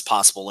of the best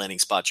possible landing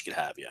spots you could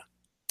have. Yeah.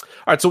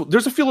 All right, so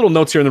there's a few little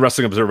notes here in the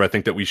Wrestling Observer I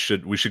think that we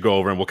should go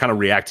over, and we'll kind of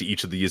react to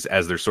each of these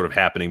as they're sort of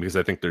happening, because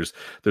I think there's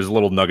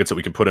little nuggets that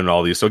we can put in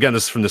all these. So again,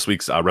 this is from this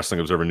week's Wrestling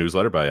Observer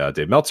newsletter by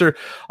Dave Meltzer.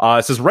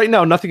 It says, right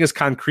now, nothing is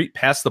concrete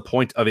past the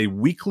point of a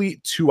weekly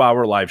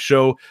 2-hour live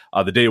show.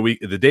 The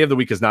day of the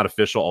week is not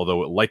official,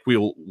 although it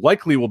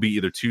likely will be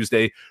either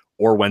Tuesday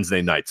or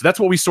Wednesday night. So that's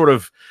what we sort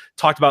of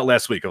talked about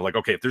last week of like,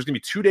 okay, if there's going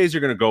to be 2 days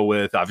you're going to go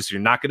with, obviously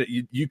you're not going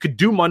to, you could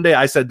do Monday.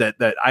 I said that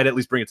I'd at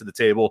least bring it to the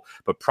table,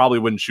 but probably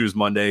wouldn't choose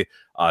Monday.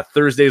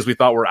 Thursdays we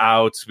thought were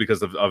out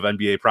because of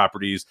NBA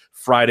properties.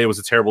 Friday was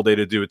a terrible day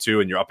to do it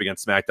too, and you're up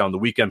against SmackDown. The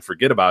weekend,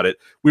 forget about it.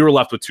 We were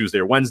left with Tuesday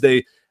or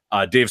Wednesday.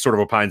 Dave sort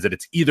of opines that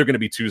it's either going to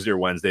be Tuesday or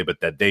Wednesday,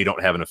 but that they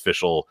don't have an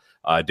official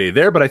day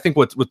there. But I think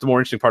what's the more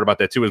interesting part about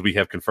that too is we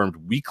have confirmed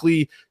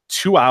weekly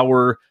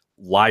 2-hour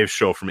live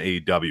show from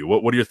AEW.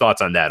 What are your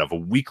thoughts on that, of a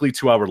weekly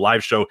 2-hour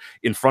live show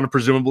in front of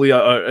presumably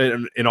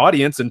an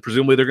audience, and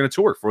presumably they're going to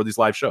tour for these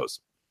live shows?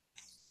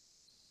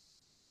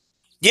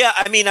 Yeah,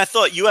 I mean, I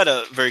thought you had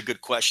a very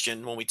good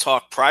question when we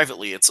talked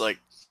privately. It's like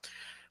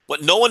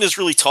what no one is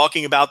really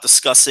talking about,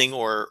 discussing,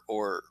 or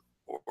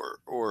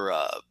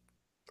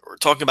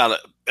talking about it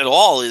at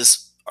all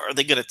is: are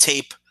they going to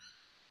tape?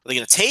 Are they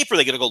going to tape? Are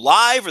they going to go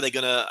live? Are they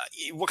going to?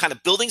 What kind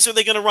of buildings are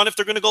they going to run if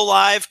they're going to go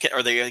live?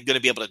 Are they going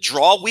to be able to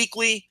draw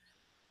weekly?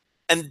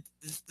 And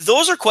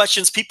those are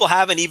questions people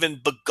haven't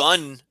even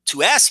begun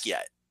to ask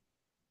yet.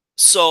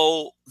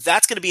 So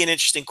that's going to be an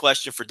interesting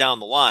question for down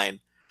the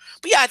line.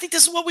 But yeah, I think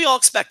this is what we all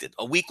expected.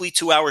 A weekly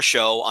 2-hour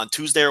show on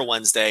Tuesday or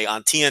Wednesday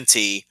on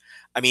TNT.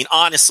 I mean,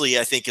 honestly,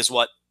 I think is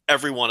what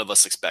every one of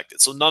us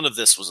expected. So none of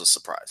this was a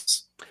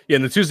surprise. Yeah,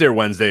 and the Tuesday or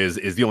Wednesday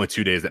is the only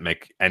 2 days that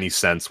make any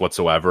sense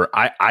whatsoever.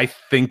 I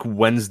think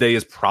Wednesday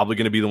is probably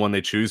going to be the one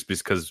they choose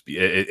because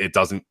it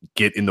doesn't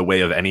get in the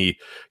way of any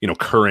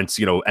current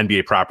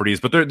NBA properties.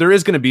 But there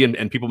is going to be,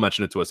 and people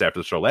mentioned it to us after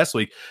the show last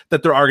week,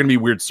 that there are going to be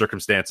weird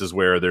circumstances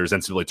where there's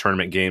NCAA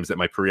tournament games that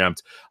might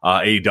preempt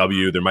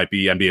AEW. There might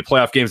be NBA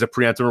playoff games that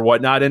preempt them or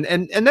whatnot,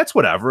 and that's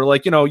whatever.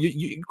 Like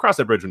you cross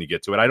that bridge when you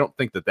get to it. I don't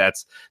think that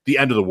that's the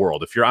end of the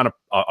world if you're on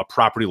a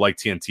property like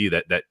TNT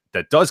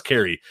that does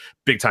carry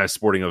big time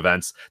sporting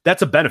events.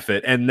 That's a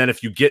benefit. And then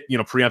if you get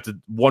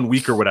preempted 1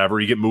 week or whatever,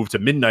 you get moved to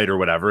midnight or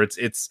whatever,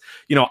 it's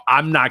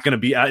I'm not going to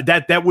be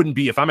that wouldn't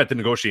be, if I'm at the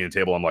negotiating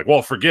table, I'm like,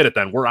 well, forget it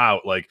then, we're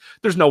out. Like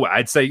there's no way.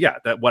 I'd say, yeah,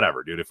 that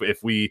whatever, dude.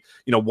 If we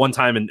one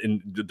time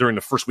in during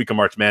the first week of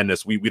March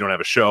Madness we don't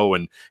have a show,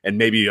 and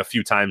maybe a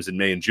few times in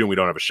May and June we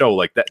don't have a show,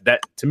 like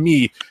that to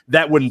me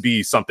that wouldn't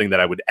be something that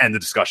I would end the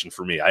discussion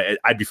for me.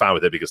 I'd be fine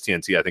with it because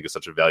TNT I think is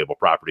such a valuable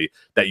property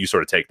that you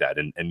sort of take that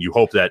and you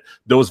hope that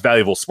those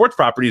valuable sports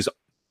properties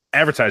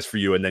advertise for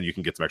you, and then you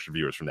can get some extra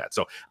viewers from that.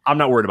 So I'm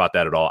not worried about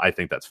that at all. I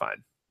think that's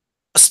fine.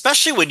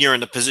 Especially when you're in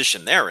the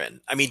position they're in.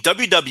 I mean,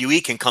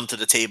 WWE can come to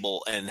the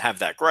table and have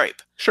that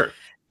gripe. Sure.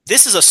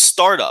 This is a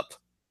startup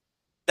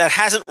that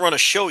hasn't run a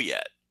show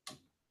yet.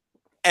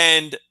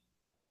 And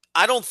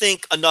I don't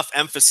think enough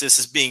emphasis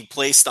is being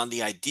placed on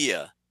the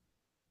idea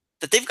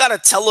that they've got a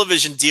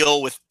television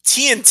deal with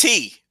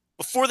TNT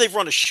before they've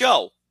run a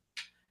show,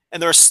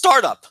 and they're a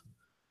startup.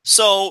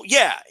 So,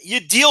 yeah, you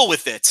deal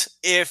with it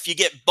if you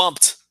get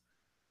bumped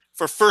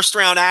for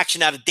first-round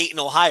action out of Dayton,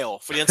 Ohio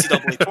for the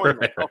NCAA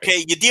tournament. Right.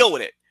 Okay, you deal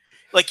with it.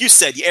 Like you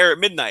said, you air at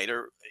midnight.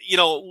 Or,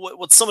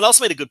 what someone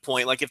else made a good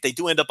point, like if they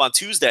do end up on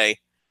Tuesday,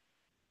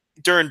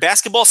 during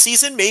basketball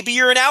season, maybe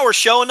you're an hour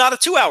show and not a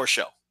 2-hour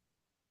show.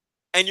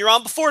 And you're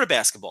on before the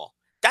basketball.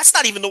 That's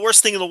not even the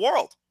worst thing in the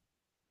world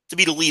to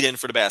be the lead-in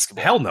for the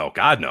basketball. Hell no.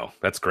 God, no.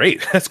 That's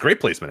great. That's great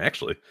placement,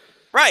 actually.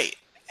 Right.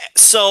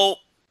 So,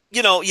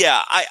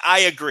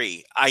 I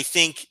agree. I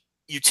think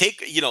you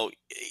take,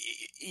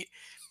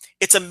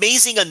 it's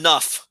amazing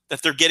enough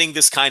that they're getting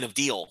this kind of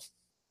deal.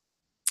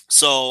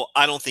 So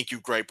I don't think you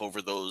gripe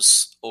over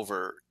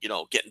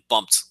getting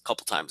bumped a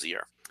couple times a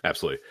year.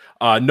 Absolutely.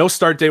 No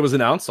start date was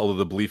announced, although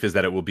the belief is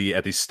that it will be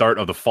at the start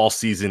of the fall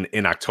season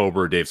in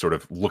October. Dave sort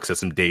of looks at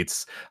some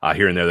dates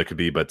here and there that could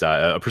be, but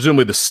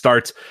presumably the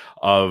start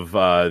of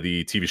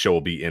the TV show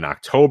will be in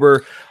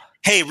October.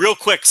 Hey, real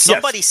quick,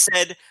 someone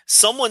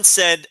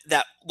said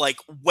that like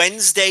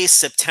Wednesday,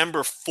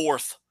 September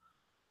 4th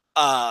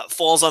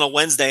falls on a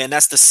Wednesday, and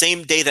that's the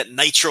same day that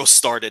Nitro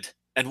started.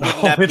 And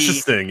wouldn't that be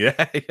interesting?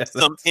 Yeah,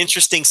 some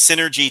interesting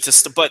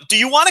synergy but do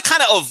you want to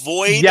kind of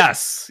avoid?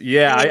 Yes.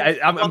 Yeah.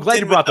 I'm glad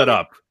you brought that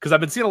up, because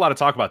I've been seeing a lot of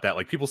talk about that.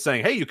 Like people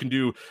saying, hey, you can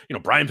do,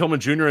 Brian Pillman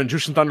Jr. and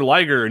Jushin Thunder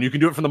Liger, and you can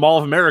do it from the Mall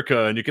of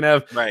America, and you can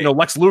have,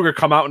 Lex Luger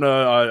come out in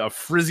a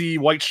frizzy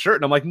white shirt.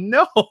 And I'm like,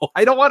 no,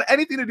 I don't want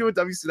anything to do with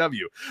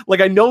WCW.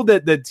 Like, I know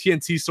that the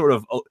TNT sort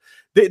of,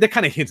 they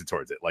kind of hinted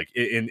towards it, like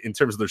in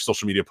terms of their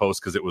social media posts,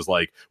 because it was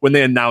like when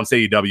they announced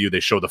AEW, they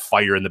show the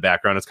fire in the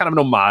background. It's kind of an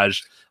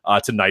homage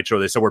to Nitro.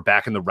 They said we're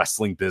back in the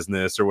wrestling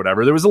business or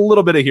whatever. There was a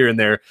little bit of here and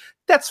there.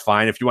 That's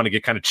fine if you want to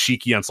get kind of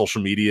cheeky on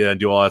social media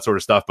and do all that sort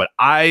of stuff. But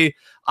I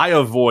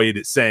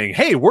avoid saying,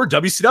 hey, we're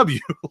WCW.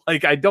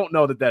 Like, I don't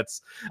know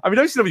that's. I mean,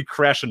 WCW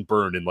crash and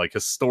burn in like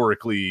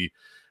historically.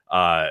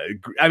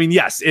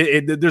 Yes,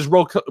 there's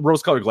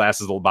rose-colored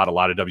glasses about a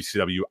lot of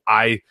WCW.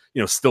 I,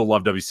 still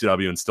love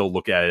WCW and still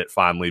look at it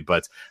fondly.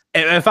 But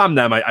if I'm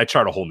them, I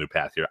chart a whole new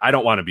path here. I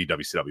don't want to be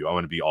WCW. I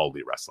want to be All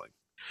Elite Wrestling.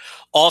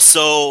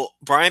 Also,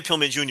 Brian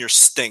Pillman Jr.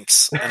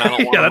 stinks, and I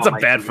don't want yeah, that's a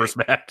bad first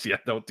match. Yeah,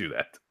 don't do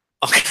that.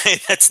 Okay,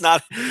 that's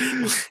not.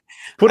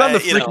 Put on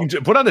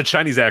put on the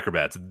Chinese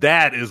acrobats.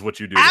 That is what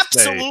you do.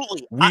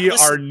 Absolutely, we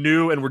are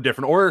new and we're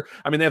different. Or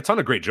I mean, they have a ton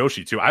of great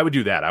Joshi too. I would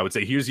do that. I would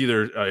say here's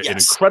either an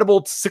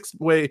incredible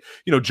 6-way,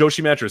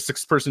 Joshi match or a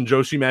 6-person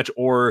Joshi match,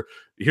 or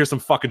here's some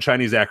fucking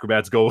Chinese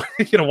acrobats. Go,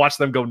 watch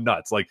them go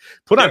nuts. Like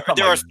put on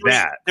something like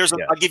that.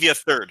 I'll give you a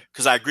third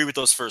because I agree with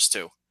those first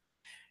two.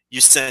 You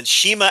send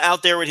Shima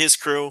out there with his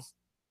crew.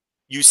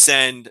 You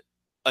send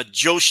a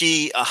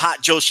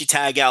hot Joshi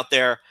tag out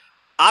there.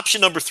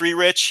 Option number 3,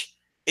 Rich,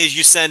 is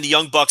you send the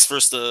Young Bucks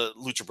versus the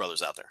Lucha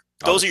Brothers out there.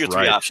 Those are your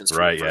 3 options.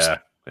 Right,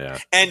 yeah.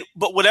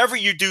 But whatever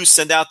you do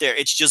send out there,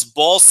 it's just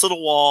balls to the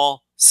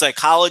wall,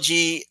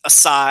 psychology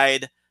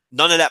aside,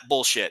 none of that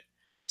bullshit.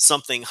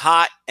 Something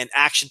hot and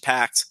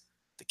action-packed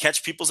to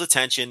catch people's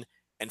attention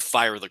and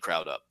fire the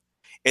crowd up.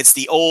 It's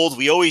the old,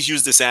 we always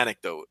use this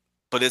anecdote,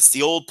 but it's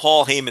the old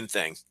Paul Heyman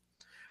thing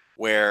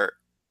where,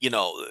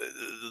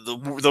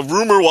 the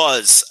rumor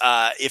was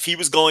if he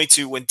was going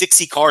to, when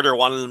Dixie Carter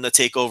wanted him to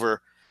take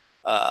over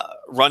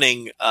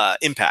running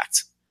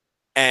Impact,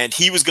 and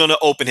he was going to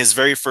open his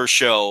very first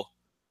show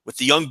with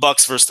the Young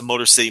Bucks versus the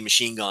Motor City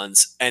Machine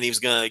Guns, and he was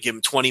going to give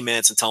them 20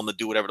 minutes and tell them to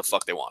do whatever the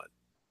fuck they wanted.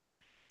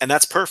 And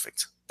that's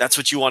perfect. That's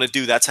what you want to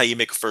do. That's how you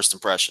make a first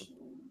impression.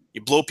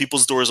 You blow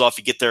people's doors off,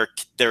 you get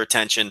their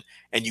attention,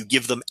 and you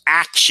give them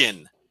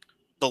action.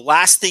 The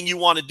last thing you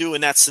want to do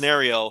in that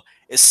scenario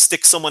is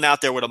stick someone out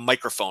there with a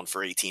microphone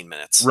for 18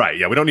 minutes. Right.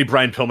 Yeah. We don't need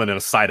Brian Pillman in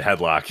a side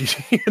headlock.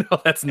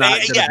 That's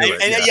not.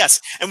 Yes.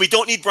 And we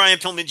don't need Brian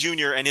Pillman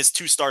Jr. and his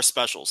 2-star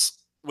specials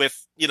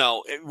with,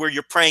 where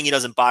you're praying he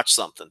doesn't botch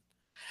something.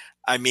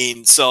 I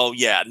mean, so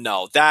yeah,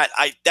 no, that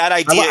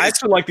idea. I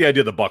actually like the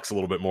idea of the Bucks a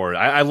little bit more.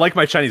 I like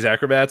my Chinese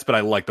acrobats, but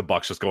I like the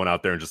Bucks just going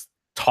out there and just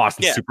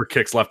tossing super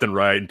kicks left and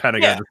right, and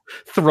Pentagon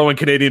just throwing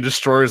Canadian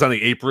destroyers on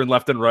the apron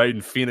left and right,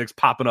 and Phoenix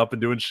popping up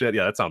and doing shit.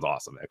 Yeah, that sounds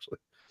awesome, actually.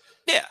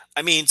 Yeah,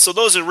 I mean, so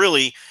those are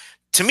really,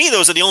 to me,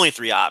 those are the only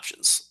 3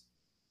 options.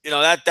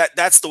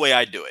 That's the way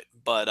I do it.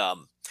 But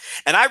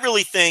and I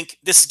really think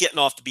this is getting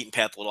off the beaten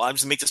path a little. I'm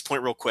just gonna make this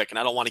point real quick, and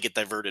I don't want to get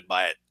diverted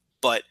by it.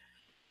 But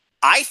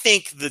I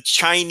think the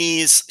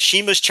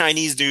Shima's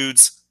Chinese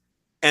dudes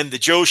and the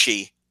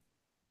Joshi,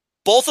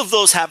 both of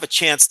those have a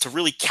chance to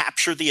really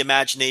capture the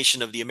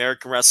imagination of the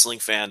American wrestling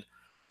fan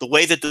the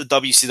way that the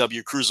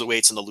WCW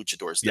Cruiserweights and the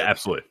Luchadors did. Yeah,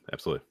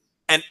 absolutely.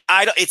 And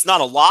it's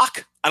not a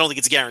lock. I don't think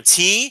it's a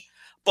guarantee.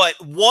 But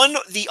one,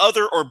 the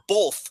other, or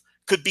both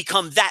could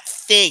become that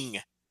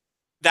thing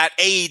that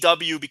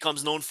AEW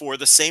becomes known for,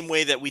 the same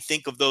way that we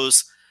think of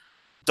those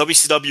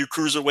WCW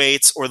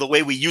Cruiserweights, or the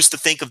way we used to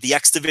think of the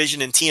X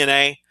Division and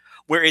TNA,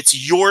 where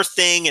it's your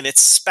thing and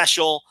it's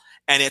special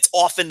and it's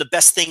often the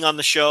best thing on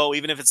the show,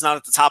 even if it's not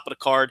at the top of the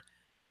card.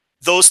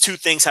 Those 2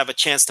 things have a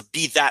chance to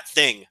be that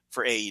thing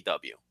for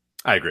AEW.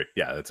 I agree.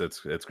 Yeah,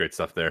 it's great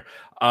stuff there.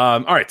 All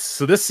right,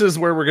 so this is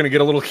where we're going to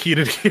get a little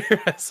heated here.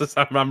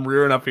 I'm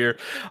rearing up here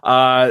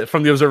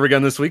from the Observer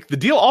again this week. The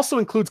deal also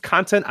includes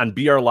content on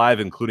BR Live,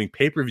 including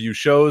pay-per-view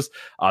shows.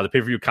 The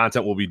pay-per-view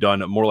content will be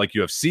done more like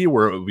UFC,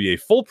 where it will be a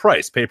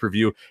full-price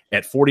pay-per-view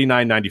at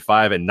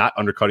 $49.95 and not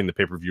undercutting the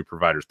pay-per-view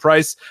provider's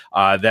price.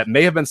 That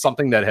may have been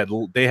something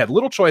that they had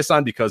little choice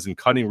on, because in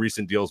cutting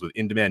recent deals with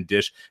in-demand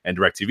Dish and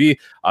DirecTV,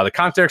 the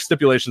contract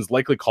stipulations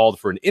likely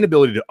called for an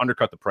inability to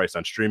undercut the price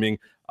on streaming.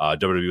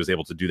 WWE was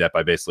able to do that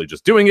by basically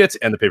just doing it,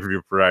 and the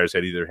pay-per-view providers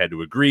had either had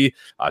to agree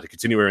to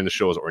continue airing the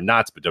shows or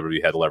not, but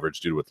WWE had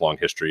leverage due to its long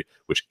history,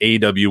 which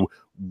AEW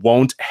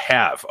won't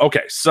have.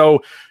 Okay,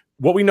 so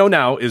what we know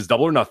now is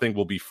Double or Nothing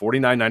will be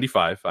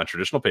 $49.95 on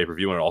traditional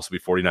pay-per-view, and it'll also be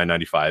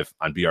 $49.95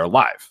 on BR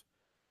Live.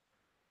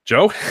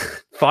 Joe,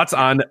 thoughts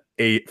on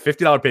a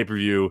 $50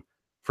 pay-per-view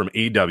from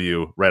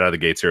AEW right out of the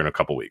gates here in a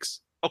couple weeks?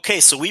 Okay,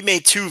 so we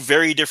made two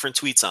very different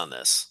tweets on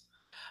this,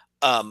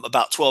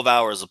 about 12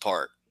 hours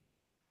apart.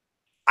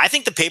 I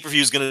think the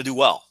pay-per-view is going to do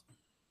well.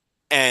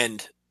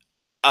 And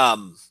I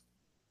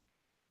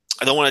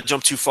don't want to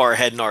jump too far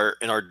ahead in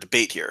our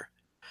debate here.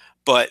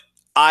 But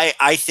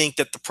I think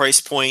that the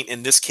price point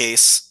in this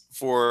case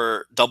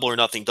for Double or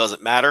Nothing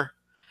doesn't matter.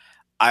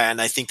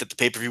 And I think that the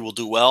pay-per-view will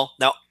do well.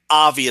 Now,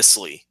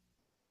 obviously,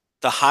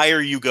 the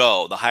higher you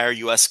go, the higher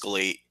you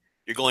escalate,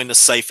 you're going to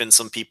siphon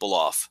some people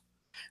off.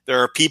 There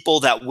are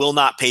people that will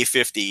not pay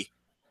 $50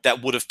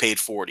 that would have paid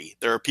 $40.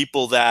 There are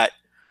people that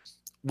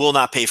will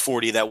not pay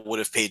 $40 that would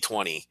have paid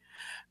 $20.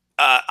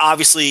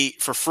 Obviously,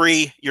 for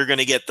free, you're going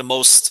to get the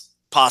most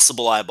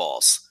possible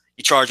eyeballs.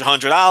 You charge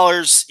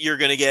 $100, you're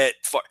going to get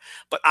far.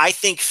 But I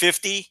think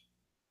 $50,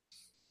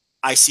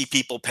 I see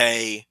people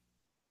pay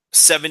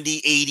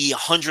 $70, $80,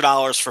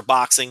 $100 for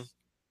boxing.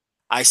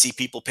 I see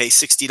people pay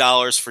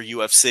 $60 for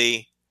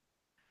UFC.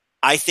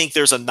 I think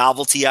there's a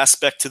novelty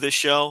aspect to this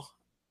show.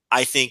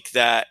 I think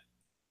that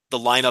the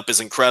lineup is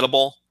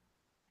incredible.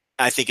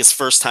 I think it's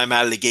first time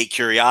out of the gate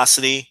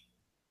curiosity.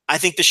 I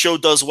think the show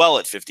does well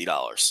at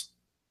 $50.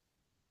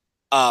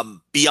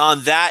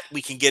 Beyond that,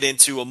 we can get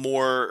into a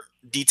more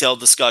detailed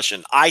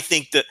discussion. I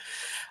think the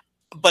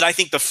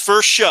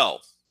first show,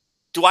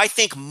 do I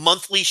think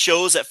monthly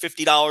shows at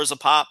 $50 a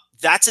pop?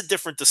 That's a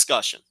different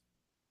discussion,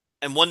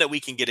 and one that we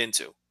can get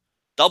into.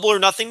 Double or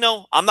Nothing,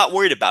 no, I'm not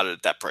worried about it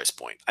at that price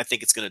point. I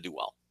think it's going to do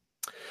well.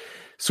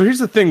 So here's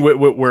the thing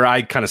where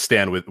I kind of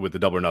stand with the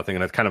Double or Nothing,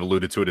 and I've kind of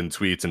alluded to it in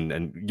tweets,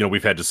 and you know,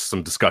 we've had just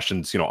some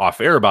discussions, you know,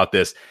 off air about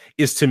this,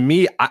 is to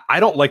me,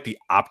 I don't like the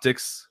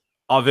optics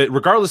of it,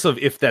 regardless of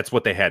if that's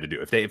what they had to do.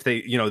 If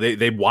they you know,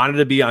 they wanted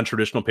to be on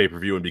traditional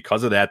pay-per-view, and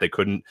because of that, they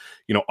couldn't,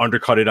 you know,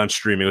 undercut it on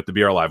streaming with the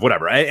BR Live,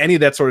 whatever. Any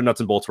of that sort of nuts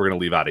and bolts we're going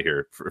to leave out of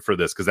here for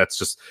this, because that's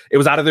just, it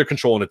was out of their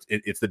control, and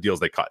it's the deals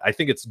they cut. I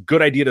think it's a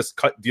good idea to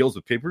cut deals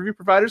with pay-per-view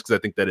providers, because I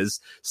think that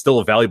is still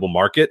a valuable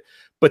market.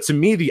 But to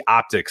me, the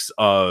optics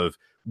of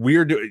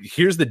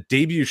here's the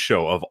debut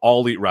show of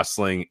All Elite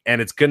Wrestling, and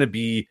it's going to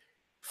be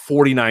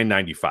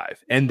 $49.95,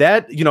 and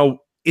that, you know,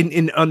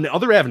 in on the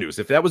other avenues,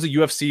 if that was a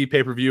UFC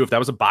pay-per-view, if that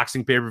was a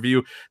boxing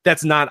pay-per-view,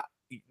 that's not,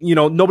 you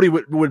know, nobody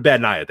would bat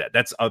an eye at that.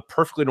 That's a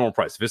perfectly normal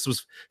price. If this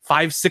was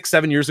 5, 6,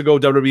 7 years ago,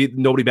 WWE,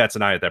 nobody bats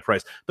an eye at that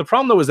price. The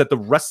problem, though, is that the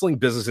wrestling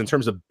business, in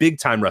terms of big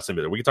time wrestling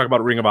business, we can talk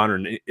about Ring of Honor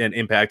and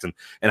Impact and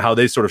how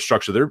they sort of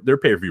structure their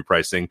pay-per-view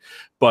pricing,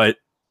 but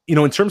you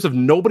know, in terms of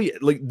nobody,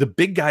 like the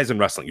big guys in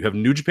wrestling, you have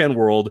New Japan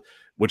World,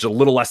 which is a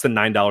little less than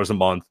 $9 a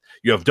month.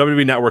 You have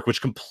WWE Network,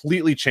 which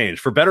completely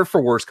changed, for better, for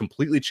worse,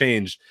 completely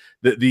changed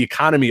the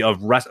economy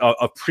of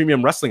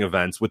premium wrestling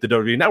events with the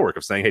WWE Network,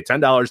 of saying, hey,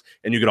 $10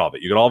 and you get all of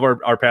it. You get all of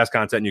our past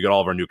content and you get all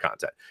of our new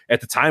content.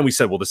 At the time, we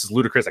said, well, this is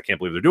ludicrous. I can't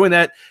believe they're doing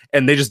that.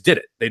 And they just did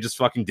it. They just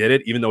fucking did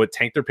it, even though it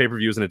tanked their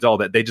pay-per-views and it's all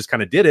that. They just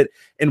kind of did it.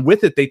 And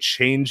with it, they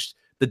changed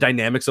the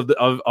dynamics of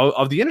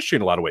the industry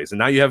in a lot of ways. And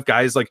now you have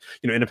guys like,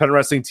 you know, Independent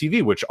Wrestling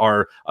TV, which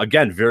are,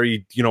 again,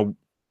 very, you know,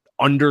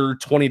 under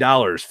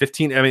 $20,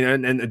 15. I mean,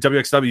 and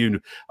WXW,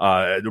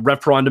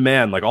 Rev Pro On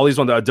Demand, like all these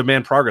ones,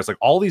 Demand Progress, like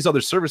all these other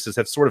services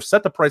have sort of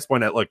set the price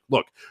point at, like,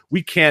 look,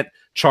 we can't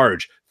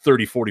charge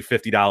 $30,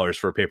 $40, $50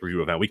 for a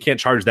pay-per-view event. We can't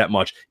charge that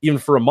much even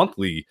for a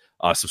monthly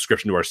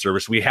subscription to our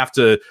service. We have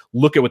to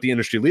look at what the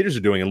industry leaders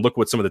are doing and look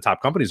what some of the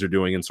top companies are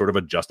doing and sort of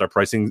adjust our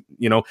pricing,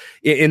 you know,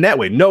 in that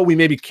way. No, we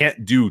maybe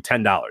can't do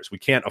 $10. We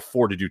can't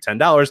afford to do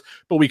 $10,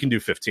 but we can do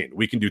 $15.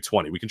 We can do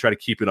 $20. We can try to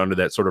keep it under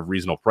that sort of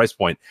reasonable price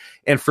point.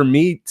 And for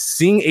me,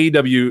 seeing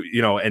AEW,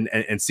 you know,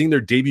 and seeing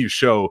their debut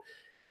show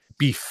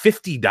be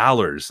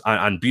 $50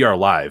 on BR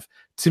Live,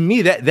 to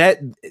me,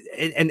 that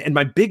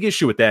my big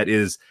issue with that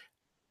is,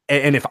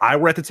 and if I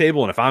were at the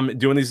table and if I'm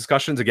doing these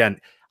discussions, again,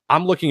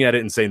 I'm looking at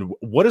it and saying,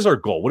 what is our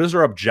goal? What is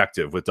our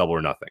objective with Double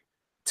or Nothing?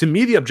 To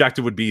me, the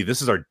objective would be,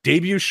 this is our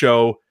debut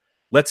show.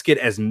 Let's get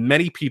as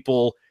many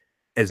people,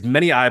 as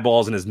many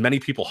eyeballs, and as many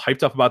people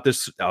hyped up about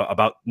this,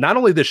 about not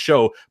only this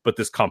show, but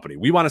this company.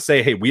 We want to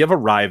say, hey, we have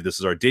arrived. This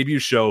is our debut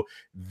show.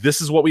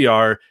 This is what we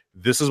are.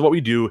 This is what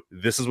we do.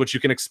 This is what you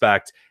can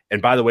expect.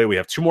 And by the way, we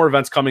have 2 more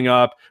events coming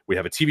up. We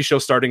have a TV show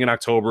starting in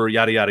October,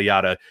 yada, yada,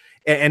 yada.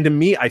 And to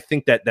me, I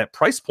think that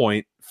price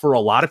point for a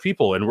lot of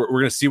people, and we're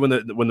going to see when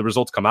the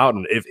results come out,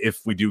 and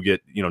if we do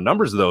get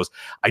numbers of those,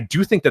 I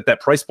do think that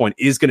price point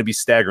is going to be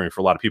staggering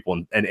for a lot of people,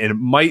 and it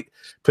might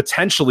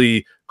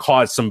potentially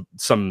cause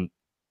some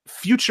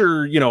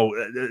future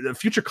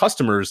future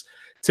customers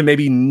to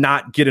maybe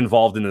not get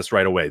involved in this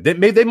right away.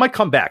 They might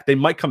come back.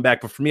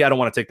 But for me, I don't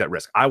want to take that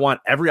risk. I want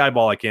every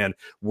eyeball I can.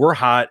 We're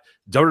hot.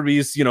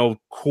 WWE's,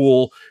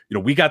 cool.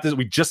 We got this.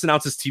 We just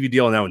announced this TV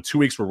deal, and now in 2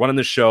 weeks we're running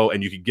this show,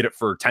 and you can get it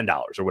for $10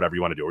 or whatever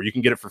you want to do, or you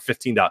can get it for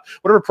 $15,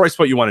 whatever price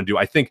point you want to do.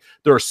 I think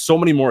there are so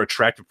many more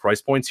attractive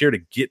price points here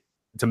to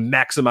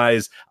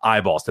maximize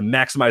eyeballs, to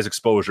maximize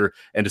exposure,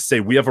 and to say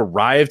we have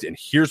arrived, and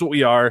here's what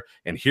we are,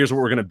 and here's what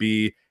we're going to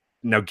be.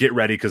 Now get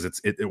ready, because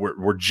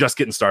we're just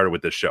getting started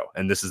with this show,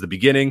 and this is the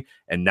beginning,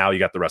 and now you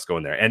got the rest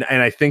going there. And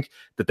I think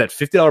that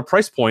 $50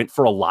 price point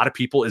for a lot of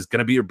people is going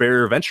to be a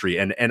barrier of entry.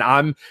 And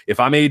if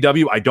I'm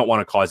AEW, I don't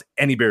want to cause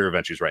any barrier of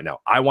entries right now.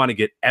 I want to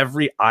get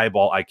every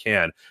eyeball I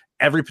can,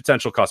 every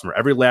potential customer,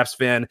 every lapsed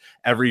fan,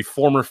 every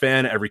former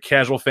fan, every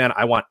casual fan.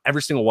 I want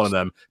every single one of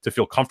them to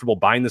feel comfortable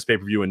buying this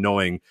pay-per-view and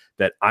knowing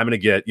that I'm going to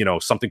get,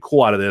 something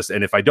cool out of this.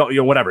 And if I don't,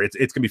 whatever, it's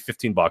going to be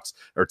 $15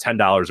 or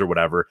 $10 or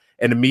whatever.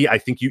 And to me, I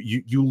think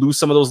you lose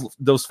some of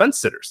those fence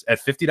sitters at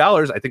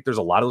 $50. I think there's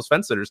a lot of those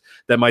fence sitters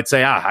that might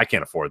say, I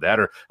can't afford that,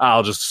 or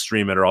I'll just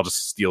stream it, or I'll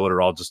just steal it,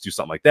 or I'll just do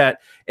something like that.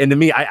 And to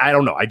me, I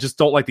don't know. I just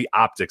don't like the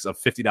optics of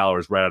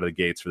 $50 right out of the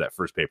gates for that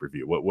first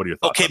pay-per-view. What are your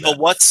thoughts? Okay, but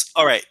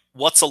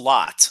what's a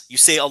lot? You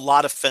say a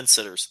lot of fence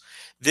sitters.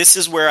 This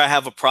is where I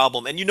have a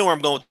problem. And you know where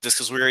I'm going with this,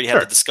 because we already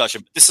had the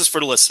discussion. But this is for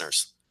the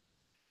listeners.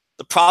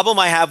 The problem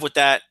I have with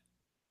that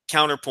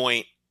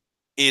counterpoint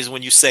is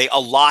when you say a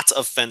lot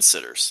of fence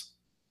sitters.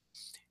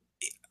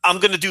 I'm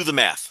going to do the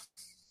math.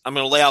 I'm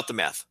going to lay out the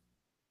math.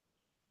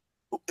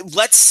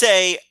 Let's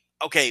say,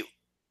 okay,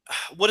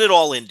 what did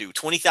All In do?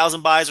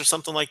 20,000 buys or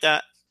something like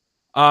that?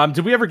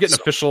 Did we ever get an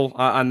official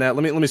on that?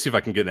 Let me see if I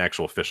can get an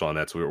actual official on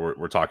that. So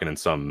we're talking in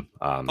some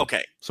real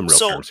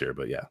terms here,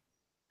 but yeah.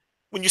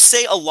 When you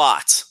say a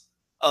lot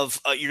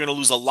of you're going to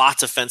lose a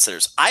lot of fence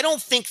sitters, I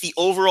don't think the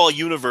overall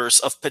universe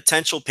of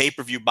potential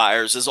pay-per-view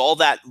buyers is all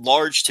that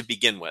large to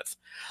begin with.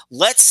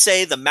 Let's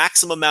say the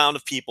maximum amount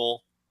of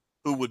people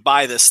who would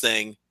buy this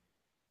thing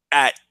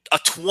at a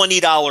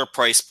 $20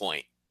 price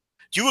point.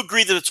 Do you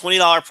agree that a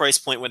 $20 price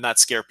point would not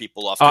scare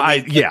people off? I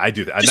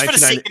do that. Just for the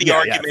sake of the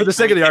argument. For the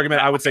sake of the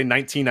argument, I would say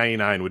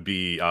 $19.99 would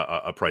be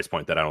a price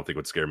point that I don't think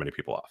would scare many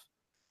people off.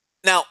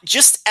 Now,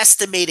 just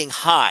estimating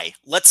high,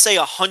 let's say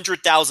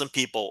 100,000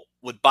 people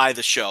would buy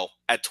the show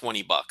at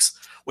 $20,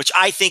 which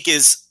I think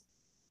is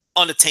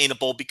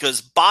unattainable, because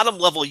bottom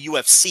level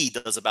UFC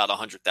does about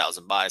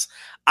 100,000 buys.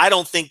 I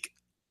don't think,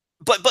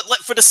 but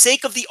for the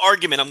sake of the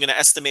argument, I'm going to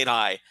estimate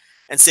high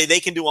and say they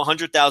can do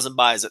 100,000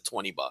 buys at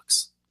 $20.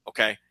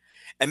 Okay.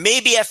 And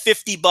maybe at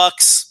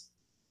 $50,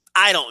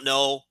 I don't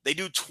know, they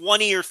do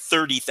 20 or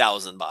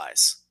 30,000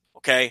 buys.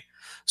 Okay.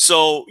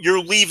 So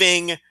you're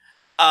leaving,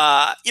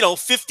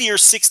 50 or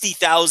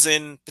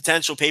 60,000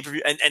 potential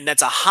pay-per-view. And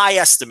that's a high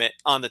estimate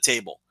on the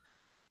table.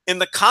 In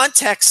the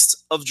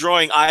context of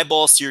drawing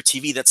eyeballs to your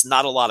TV, that's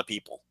not a lot of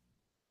people.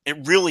 It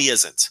really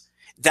isn't.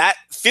 That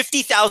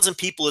 50,000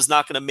 people is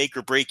not going to make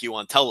or break you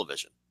on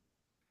television.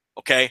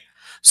 Okay.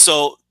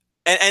 So,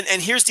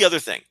 and here's the other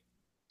thing.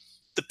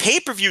 The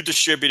pay-per-view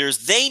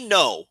distributors, they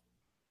know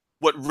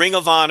what Ring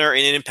of Honor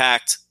and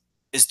Impact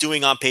is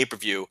doing on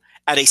pay-per-view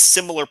at a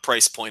similar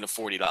price point of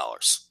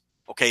 $40.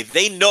 Okay,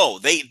 they know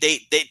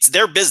it's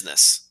their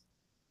business.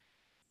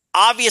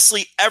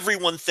 Obviously,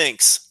 everyone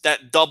thinks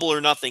that Double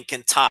or Nothing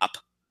can top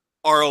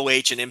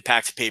ROH and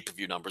Impact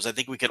pay-per-view numbers. I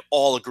think we could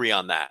all agree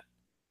on that.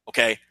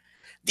 Okay,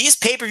 these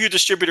pay-per-view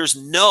distributors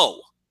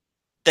know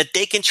that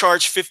they can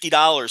charge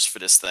 $50 for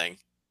this thing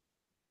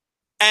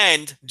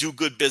and do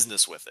good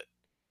business with it,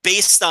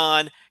 based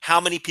on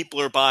how many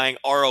people are buying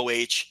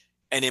ROH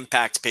and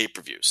Impact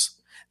pay-per-views.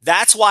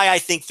 That's why I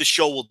think the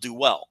show will do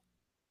well.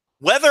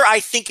 Whether I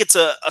think it's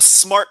a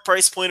smart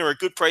price point or a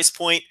good price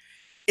point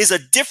is a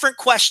different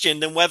question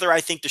than whether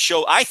I think the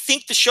show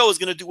is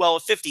going to do well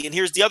at 50. And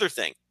here's the other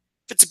thing.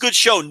 If it's a good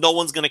show, no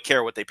one's going to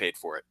care what they paid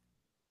for it.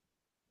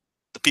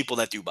 The people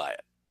that do buy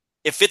it.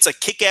 If it's a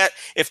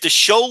if the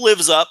show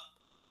lives up,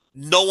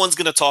 no one's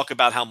going to talk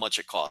about how much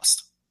it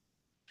cost.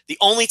 The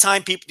only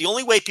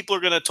way people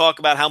are going to talk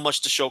about how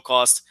much the show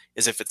cost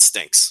is if it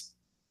stinks.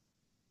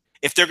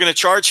 If they're going to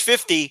charge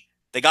 50,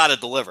 they got to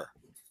deliver.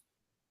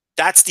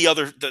 That's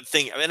the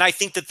thing. And I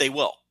think that they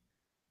will.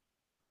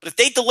 But if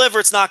they deliver,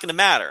 it's not going to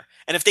matter.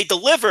 And if they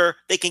deliver,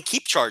 they can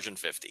keep charging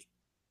 50.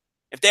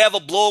 If they have a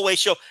blowaway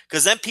show,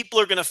 because then people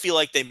are going to feel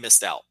like they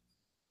missed out.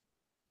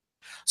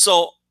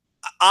 So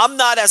I'm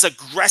not as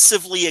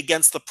aggressively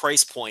against the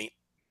price point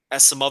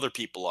as some other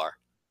people are.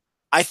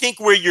 I think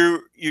where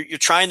you're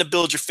trying to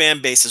build your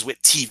fan base is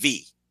with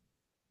TV.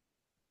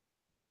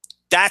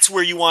 That's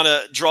where you want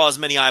to draw as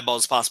many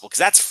eyeballs as possible, because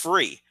that's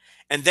free.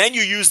 And then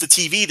you use the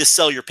TV to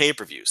sell your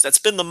pay-per-views. That's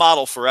been the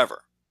model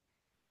forever.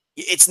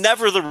 It's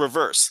never the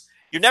reverse.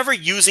 You're never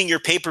using your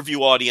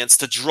pay-per-view audience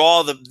to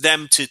draw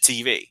them to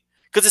TV,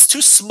 because it's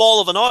too small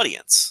of an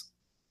audience.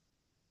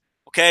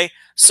 Okay,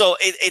 so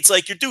it's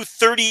like you do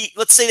 30.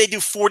 Let's say they do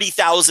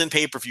 40,000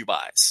 pay-per-view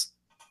buys.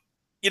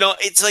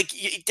 It's like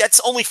that's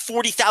only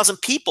 40,000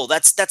 people.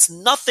 That's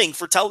nothing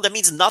for that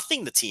means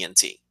nothing to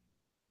TNT.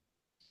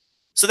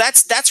 So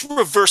that's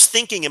reverse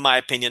thinking, in my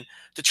opinion,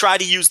 to try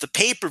to use the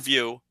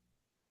pay-per-view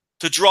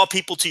to draw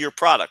people to your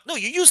product. No,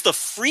 you use the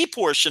free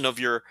portion of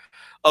your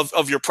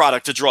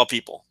product to draw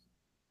people.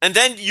 And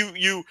then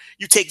you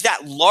take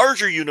that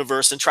larger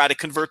universe and try to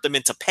convert them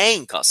into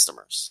paying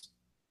customers.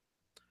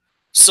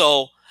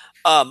 So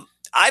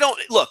I don't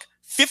look,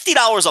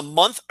 $50 a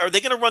month. Are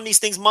they going to run these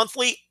things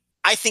monthly?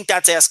 I think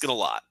that's asking a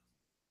lot.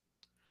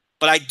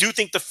 But I do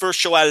think the first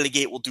show out of the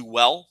gate will do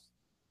well.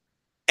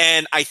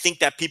 And I think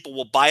that people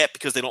will buy it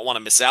because they don't want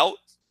to miss out.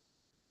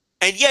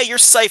 And yeah, you're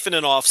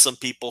siphoning off some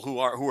people who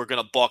are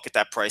going to balk at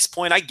that price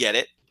point. I get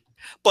it.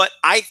 But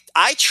I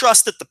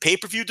trust that the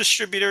pay-per-view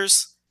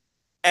distributors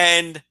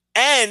and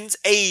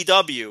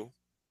AEW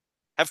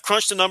have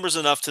crunched the numbers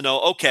enough to know,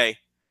 okay,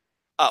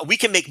 we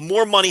can make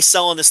more money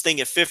selling this thing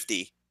at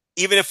 50,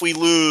 even if we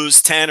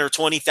lose 10 or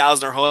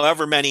 20,000 or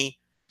however many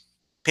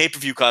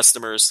pay-per-view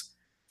customers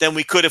than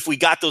we could if we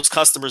got those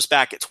customers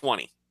back at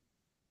 20.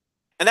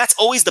 And that's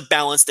always the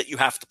balance that you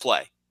have to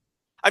play.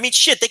 I mean,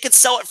 shit, they could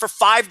sell it for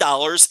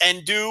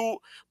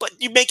 $5 but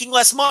you're making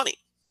less money.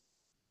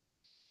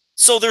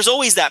 So there's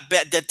always that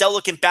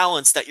delicate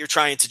balance that you're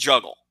trying to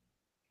juggle.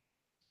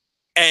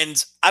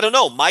 And I don't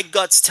know, my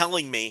gut's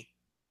telling me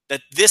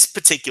that this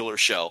particular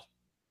show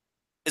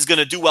is going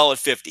to do well at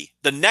 50.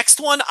 The next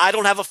one, I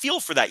don't have a feel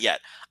for that yet.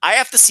 I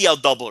have to see how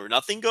Double or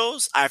Nothing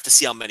goes. I have to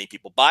see how many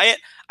people buy it.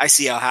 I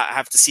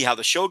have to see how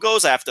the show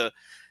goes. I have to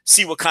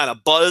see what kind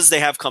of buzz they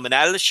have coming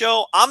out of the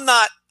show. I'm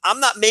not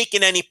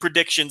making any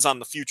predictions on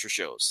the future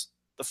shows.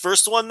 The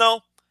first one,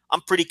 though,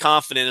 I'm pretty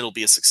confident it'll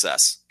be a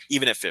success,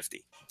 even at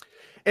 50.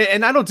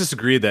 And I don't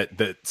disagree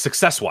that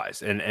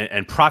success-wise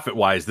and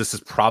profit-wise, this is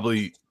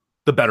probably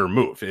the better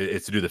move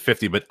is to do the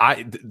 50. But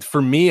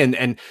for me,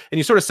 and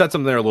you sort of said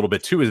something there a little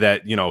bit too, is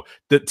that,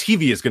 the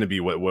TV is going to be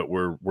where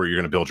you're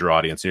going to build your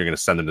audience and you're going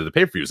to send them to the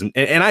pay-per-views.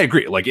 And I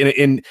agree, like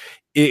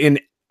in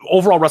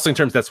overall wrestling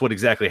terms, that's what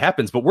exactly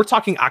happens. But we're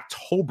talking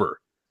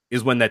October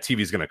is when that TV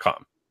is going to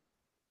come.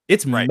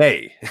 It's right.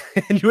 May,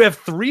 and you have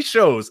 3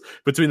 shows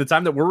between the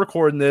time that we're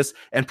recording this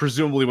and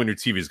presumably when your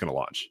TV is going to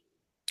launch.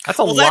 That's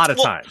a lot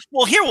of time.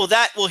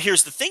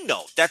 Here's the thing,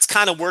 though. That's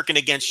kind of working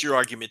against your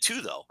argument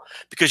too, though,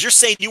 because you're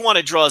saying you want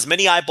to draw as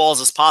many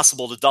eyeballs as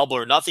possible to Double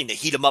or Nothing to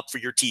heat them up for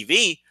your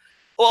TV.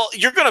 Well,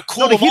 you're going to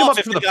cool them off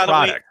for the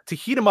product. To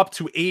heat them up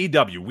to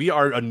AEW. We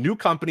are a new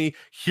company.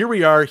 Here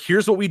we are.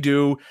 Here's what we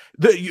do.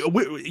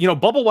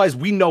 Bubble wise,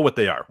 we know what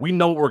they are. We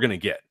know what we're going to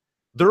get.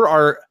 There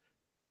are.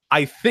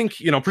 I think,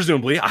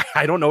 presumably,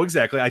 I don't know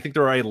exactly. I think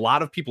there are a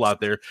lot of people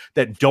out there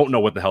that don't know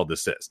what the hell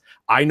this is.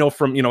 I know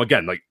from,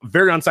 again, like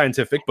very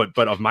unscientific,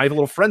 but of my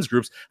little friends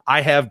groups,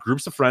 I have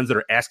groups of friends that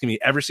are asking me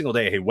every single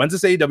day, hey, when's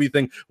this AEW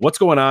thing? What's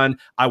going on?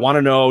 I want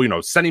to know,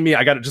 sending me,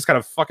 I got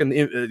a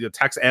fucking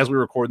text as we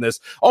were recording this.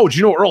 Oh, do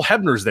you know Earl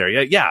Hebner's there?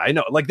 Yeah, I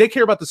know. Like they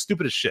care about the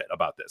stupidest shit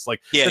about this.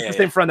 Like the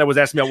same friend that was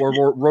asking me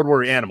about Road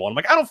Warrior Animal. I'm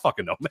like, I don't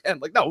fucking know, man.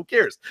 Like, no, who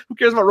cares? Who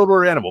cares about Road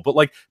Warrior Animal? But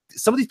like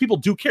some of these people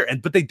do care,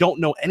 but they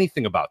don't know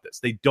anything about this.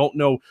 They don't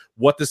know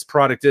what this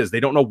product is. They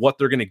don't know what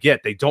they're going to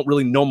get. They don't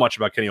really know much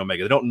about Kenny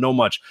Omega. They don't know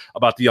much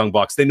about the Young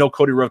Bucks. They know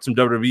Cody Rhodes from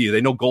WWE. They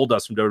know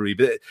Goldust from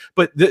WWE.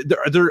 But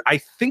there, I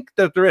think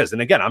that there is.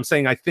 And again, I'm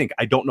saying I think.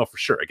 I don't know for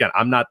sure. Again,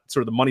 I'm not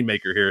sort of the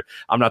moneymaker here.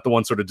 I'm not the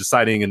one sort of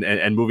deciding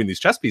and moving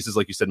these chess pieces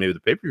like you said maybe the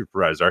pay-per-view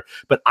providers are.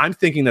 But I'm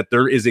thinking that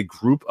there is a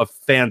group of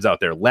fans out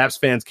there, lapsed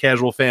fans,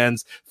 casual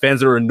fans, fans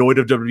that are annoyed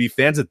of WWE,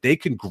 fans that they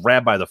can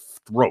grab by the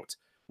throat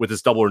with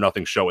this Double or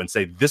Nothing show and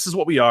say, this is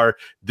what we are,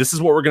 this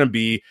is what we're going to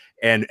be,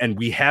 and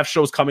we have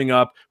shows coming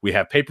up, we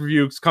have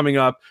pay-per-views coming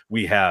up,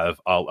 we have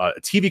a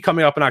TV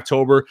coming up in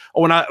October.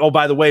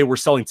 By the way, we're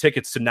selling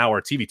tickets to now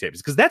our TV tapes,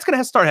 because that's going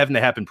to start having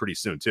to happen pretty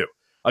soon too.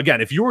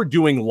 Again, if you were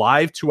doing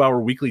live 2-hour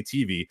weekly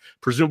TV,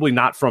 presumably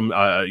not from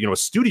a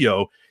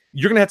studio,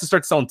 you're going to have to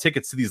start selling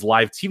tickets to these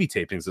live TV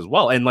tapings as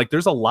well. And like,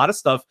 there's a lot of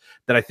stuff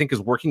that I think is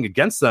working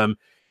against them,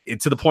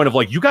 to the point of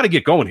like, you got to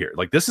get going here.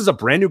 Like, this is a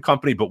brand new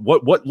company, but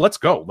what let's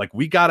go. Like,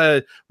 we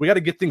gotta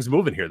get things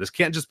moving here. This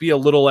can't just be a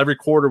little every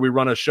quarter we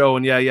run a show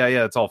and yeah,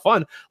 it's all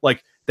fun.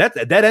 Like that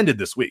ended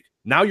this week.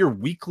 Now you're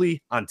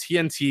weekly on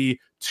TNT,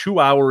 2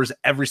 hours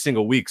every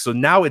single week. So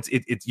now it's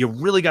you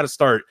really got to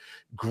start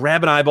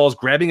grabbing eyeballs,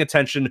 grabbing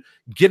attention,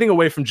 getting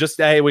away from just,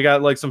 hey, we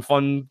got like some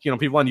fun,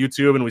 people on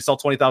YouTube and we sell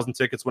 20,000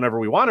 tickets whenever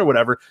we want or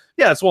whatever.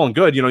 Yeah, it's well and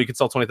good. You can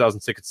sell 20,000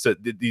 tickets to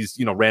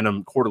these,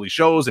 random quarterly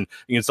shows, and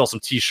you can sell some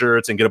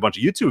t-shirts and get a bunch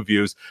of YouTube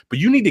views, but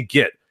you need to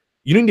get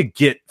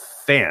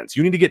fans.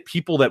 You need to get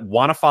people that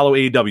want to follow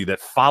AEW, that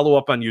follow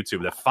up on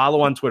YouTube, that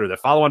follow on Twitter, that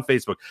follow on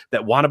Facebook,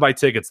 that want to buy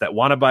tickets, that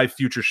want to buy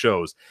future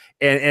shows.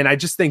 And I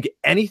just think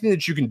anything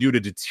that you can do to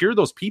deter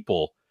those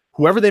people,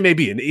 whoever they may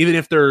be, and even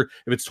if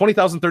it's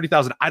 20,000,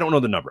 30,000, I don't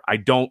know the number. I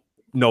don't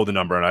know the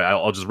number, and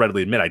I'll just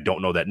readily admit I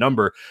don't know that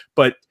number.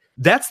 But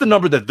That's the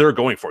number that they're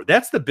going for.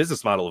 That's the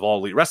business model of All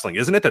Elite Wrestling,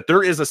 isn't it? That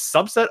there is a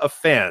subset of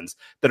fans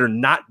that are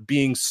not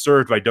being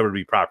served by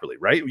WWE properly,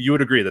 right? You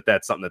would agree that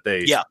that's something that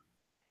they,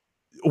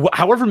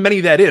 however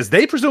many that is,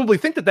 they presumably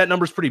think that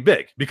number is pretty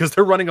big because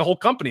they're running a whole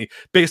company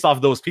based off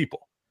of those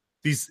people.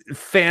 These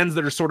fans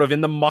that are sort of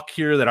in the muck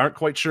here that aren't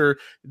quite sure,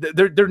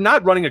 they're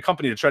not running a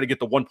company to try to get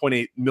the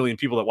 1.8 million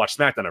people that watch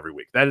SmackDown every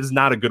week. That is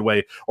not a good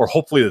way, or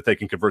hopefully that they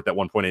can convert that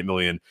 1.8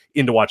 million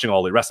into watching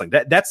All Elite Wrestling.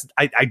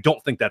 I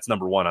don't think that's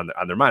number one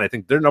on their mind. I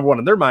think their number one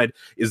on their mind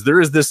is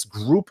there is this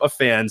group of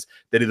fans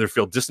that either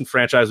feel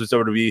disenfranchised with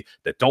WWE,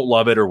 that don't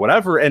love it or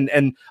whatever. And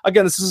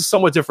again, this is a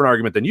somewhat different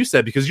argument than you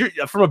said, because you're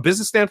from a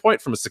business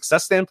standpoint, from a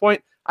success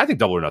standpoint, I think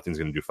Double or Nothing's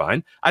going to do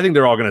fine. I think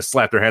they're all going to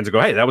slap their hands and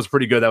go, hey, that was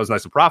pretty good. That was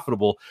nice and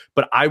profitable.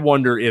 But I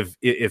wonder if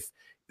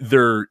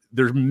they're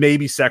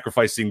maybe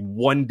sacrificing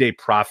one-day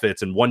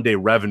profits and one-day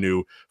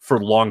revenue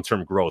for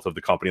long-term growth of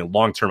the company and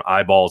long-term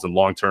eyeballs and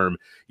long-term,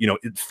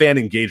 fan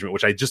engagement,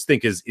 which I just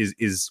think is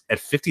at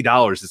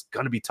 $50 is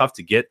going to be tough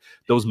to get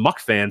those muck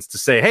fans to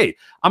say, hey,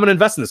 I'm going to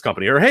invest in this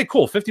company, or hey,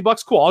 cool,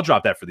 $50, cool, I'll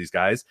drop that for these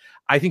guys.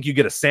 I think you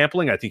get a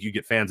sampling. I think you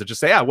get fans that just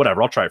say,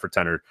 whatever, I'll try it for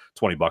 10 or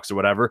 $20 or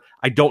whatever.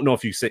 I don't know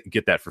if you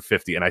get that for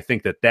 50. And I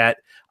think that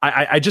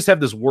I just have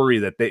this worry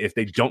that if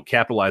they don't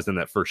capitalize on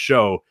that first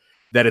show,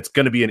 that it's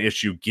going to be an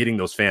issue getting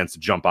those fans to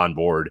jump on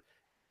board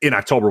in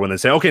October when they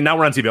say, okay, now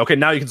we're on TV. Okay,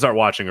 now you can start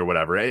watching or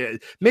whatever.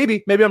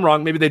 Maybe I'm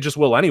wrong. Maybe they just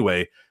will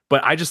anyway.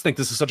 But I just think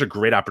this is such a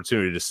great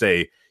opportunity to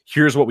say,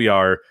 here's what we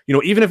are.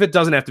 Even if it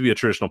doesn't have to be a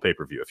traditional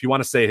pay-per-view. If you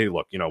want to say, hey,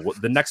 look,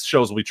 the next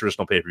shows will be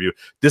traditional pay-per-view.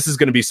 This is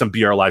going to be some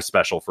BR Live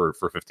special for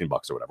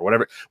 $15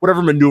 or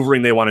whatever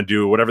maneuvering they want to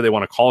do, whatever they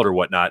want to call it or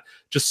whatnot.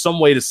 Just some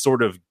way to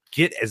sort of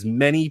get as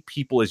many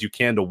people as you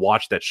can to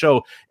watch that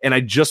show. And I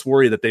just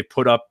worry that they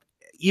put up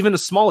even the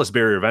smallest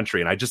barrier of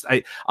entry. And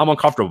I'm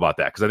uncomfortable about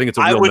that because I think it's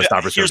a real missed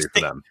opportunity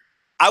for them.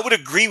 I would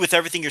agree with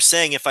everything you're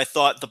saying if I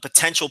thought the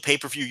potential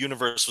pay-per-view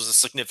universe was a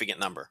significant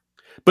number.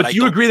 But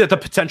you agree that the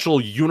potential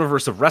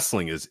universe of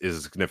wrestling is a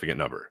significant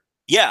number.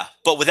 Yeah,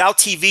 but without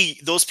TV,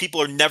 those people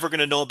are never going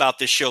to know about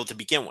this show to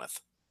begin with.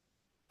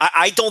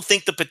 I don't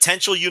think the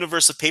potential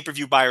universe of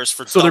pay-per-view buyers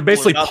for so they're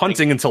basically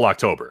punting until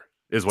October.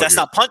 That's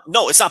not punt.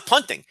 No, it's not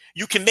punting.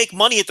 You can make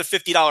money at the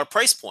 $50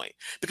 price point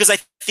because I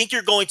think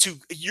you're going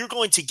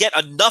to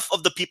get enough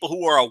of the people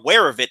who are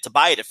aware of it to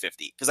buy it at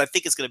 50 because I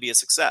think it's going to be a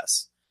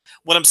success.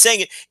 What I'm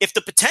saying, if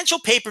the potential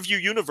pay-per-view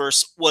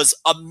universe was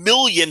 1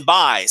 million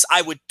buys,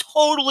 I would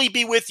totally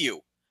be with you.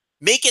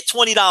 Make it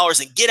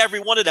 $20 and get every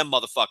one of them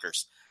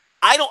motherfuckers.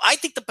 I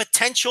think the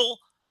potential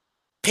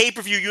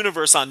pay-per-view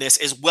universe on this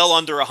is well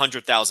under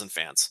 100,000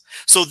 fans.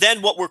 So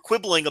then what we're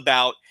quibbling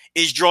about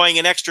is drawing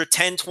an extra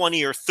 10,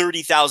 20, or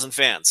 30,000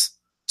 fans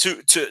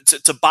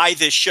to buy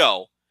this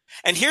show.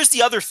 And here's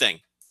the other thing.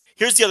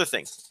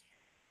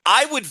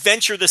 I would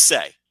venture to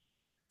say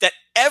that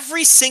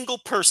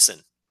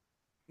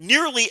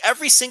nearly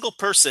every single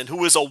person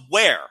who is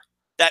aware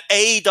that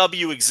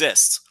AEW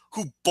exists,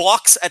 who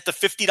balks at the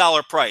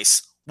 $50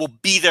 price, will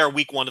be there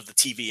week one of the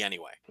TV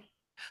anyway.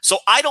 So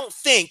I don't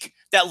think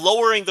that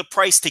lowering the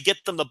price to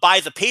get them to buy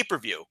the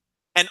pay-per-view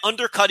and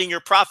undercutting your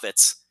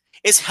profits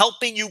is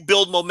helping you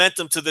build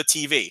momentum to the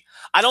TV.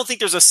 I don't think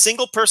there's a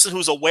single person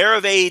who's aware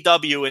of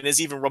AEW and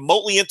is even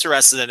remotely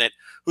interested in it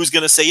who's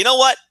going to say, you know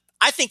what?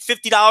 I think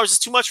 $50 is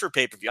too much for a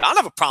pay-per-view. I don't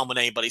have a problem with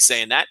anybody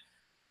saying that.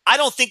 I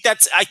think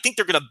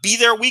they're going to be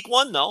there week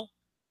one, though.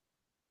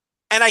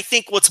 And I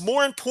think what's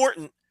more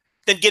important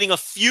than getting a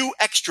few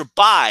extra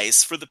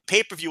buys for the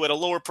pay-per-view at a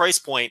lower price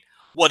point,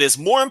 what is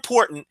more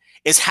important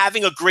is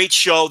having a great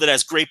show that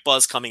has great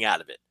buzz coming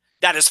out of it.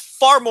 That is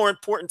far more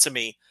important to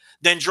me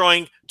than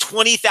drawing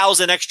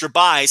 20,000 extra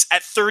buys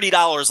at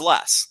 $30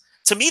 less.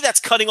 To me, that's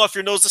cutting off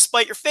your nose to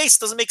spite your face. It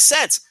doesn't make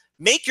sense.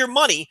 Make your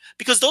money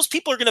because those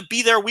people are going to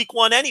be there week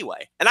one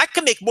anyway. And I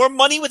can make more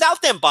money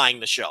without them buying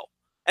the show.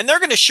 And they're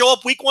going to show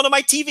up week one on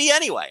my TV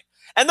anyway.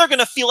 And they're going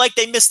to feel like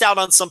they missed out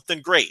on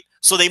something great.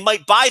 So they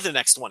might buy the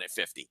next one at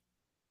 50.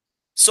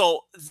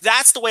 So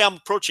that's the way I'm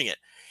approaching it.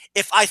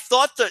 If I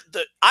thought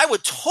I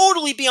would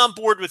totally be on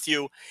board with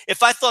you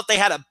if I thought they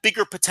had a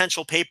bigger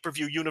potential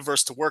pay-per-view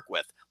universe to work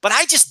with. But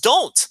I just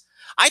don't.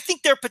 I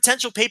think their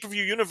potential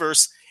pay-per-view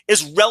universe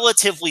is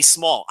relatively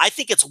small. I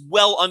think it's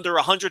well under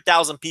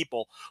 100,000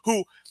 people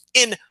who,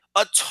 in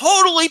a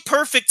totally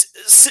perfect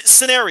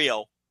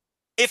scenario,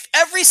 if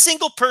every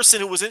single person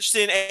who was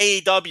interested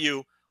in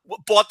AEW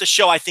bought the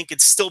show, I think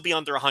it'd still be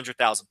under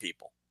 100,000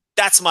 people.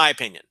 That's my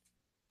opinion.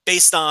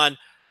 Based on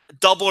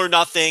Double or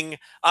Nothing,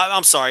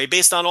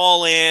 based on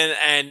All In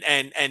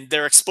and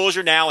their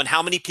exposure now and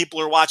how many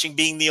people are watching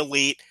Being the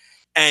Elite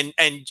and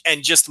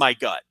just my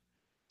gut.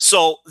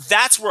 So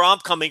that's where I'm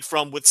coming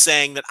from with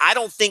saying that I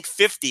don't think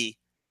 50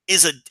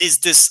 is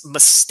this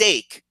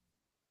mistake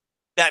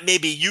that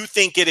maybe you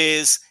think it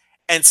is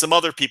and some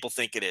other people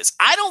think it is.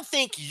 I don't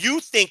think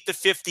you think the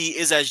 50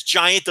 is as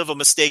giant of a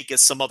mistake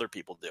as some other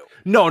people do.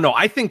 No.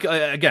 I think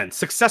again,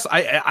 success.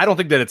 I don't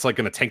think that it's like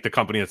going to tank the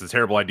company. It's a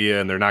terrible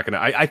idea, and they're not going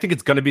to. I think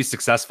it's going to be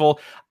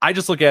successful. I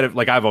just look at it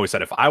like I've always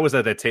said. If I was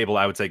at that table,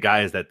 I would say,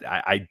 guys, that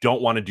I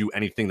don't want to do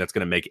anything that's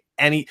going to make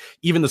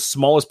even the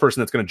smallest person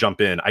that's going to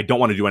jump in. I don't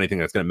want to do anything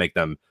that's going to make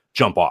them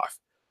jump off.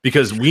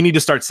 Because we need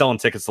to start selling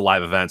tickets to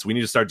live events. We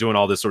need to start doing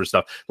all this sort of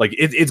stuff. Like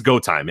it's go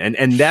time,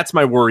 and that's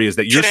my worry is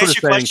that you're sort of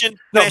saying. Question?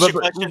 No,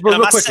 but I'm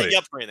not setting you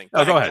up for anything.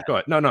 Go ahead.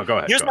 No, go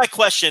ahead. Here's my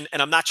question,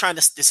 and I'm not trying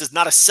to. This is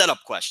not a setup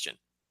question.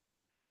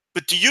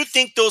 But do you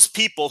think those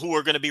people who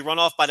are going to be run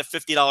off by the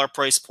 $50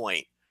 price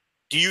point?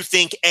 Do you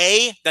think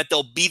A, that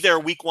they'll be there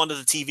week 1 of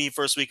the TV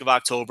first week of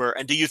October,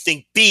 and do you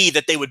think B,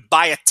 that they would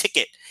buy a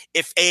ticket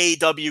if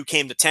AEW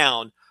came to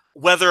town?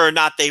 Whether or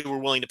not they were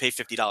willing to pay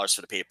 $50 for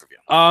the pay-per-view.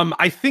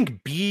 I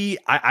think B,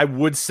 I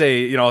would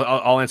say,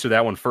 I'll answer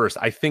that one first.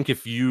 I think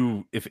if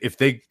whoever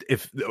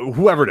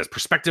it is,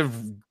 prospective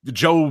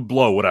Joe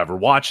Blow, whatever,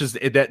 watches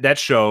that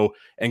show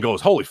and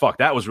goes, holy fuck,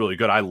 that was really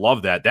good. I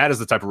love that. That is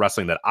the type of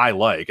wrestling that I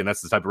like. And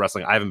that's the type of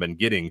wrestling I haven't been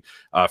getting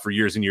for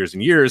years and years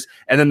and years.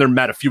 And then they're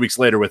met a few weeks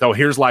later with, oh,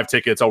 here's live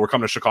tickets. Oh, we're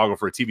coming to Chicago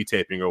for a TV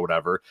taping or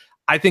whatever.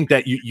 I think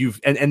that you've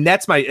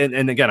that's my,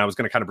 and again, I was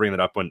going to kind of bring that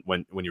up when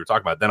you were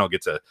talking about it. Then I'll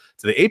get to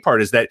the A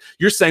part is that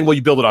you're saying, well,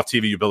 you build it off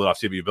TV, you build it off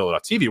TV, you build it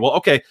off TV. Well,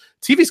 okay,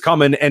 TV's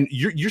coming and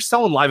you're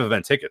selling live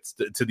event tickets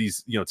to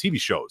these, TV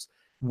shows.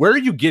 Where are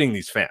you getting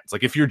these fans?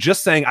 Like if you're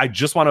just saying, I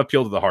just want to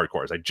appeal to the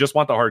hardcores. I just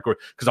want the hardcore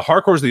because the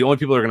hardcores are the only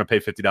people that are going to pay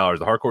 $50.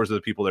 The hardcores are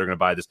the people that are going to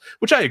buy this,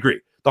 which I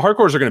agree. The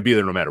hardcores are going to be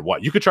there no matter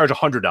what. You could charge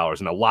 $100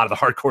 and a lot of the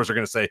hardcores are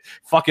going to say,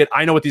 fuck it.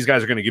 I know what these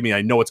guys are going to give me.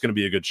 I know it's going to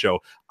be a good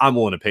show. I'm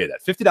willing to pay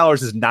that.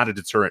 $50 is not a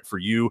deterrent for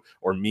you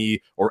or me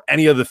or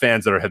any of the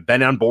fans that have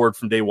been on board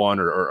from day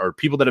one or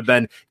people that have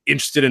been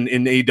interested in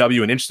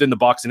AEW and interested in the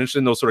Bucks and interested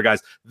in those sort of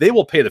guys. They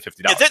will pay the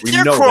 $50. Yeah,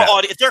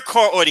 their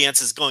core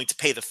audience is going to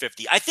pay the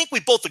 $50. I think we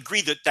both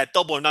agree that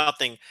Double or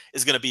Nothing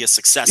is going to be a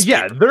success.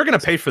 Yeah, they're going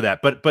to pay for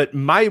that. But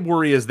my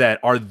worry is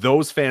that are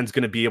those fans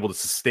going to be able to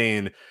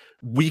sustain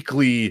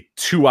weekly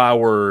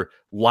 2-hour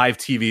live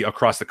TV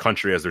across the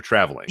country as they're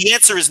traveling? The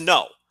answer is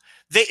no.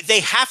 They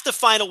have to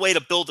find a way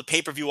to build a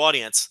pay-per-view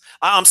audience.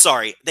 I'm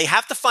sorry. They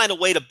have to find a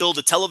way to build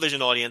a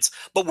television audience.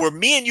 But where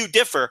me and you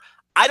differ,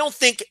 I don't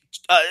think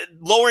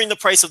lowering the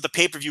price of the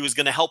pay-per-view is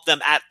going to help them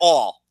at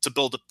all to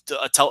build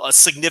a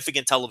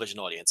significant television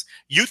audience.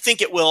 You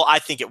think it will. I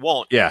think it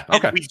won't. Yeah.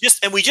 Okay.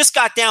 And we just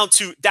got down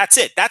to that's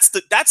it. That's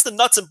the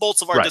nuts and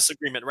bolts of our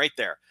disagreement right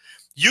there.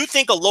 You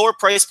think a lower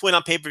price point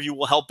on pay-per-view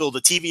will help build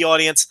a TV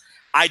audience?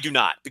 I do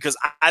not, because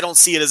I don't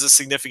see it as a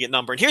significant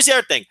number. And here's the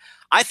other thing.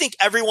 I think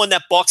everyone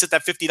that balks at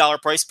that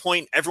 $50 price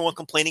point, everyone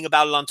complaining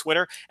about it on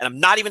Twitter, and I'm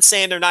not even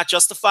saying they're not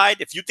justified.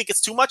 If you think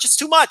it's too much, it's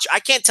too much. I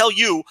can't tell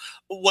you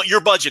what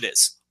your budget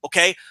is,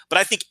 okay? But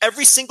I think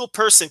every single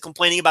person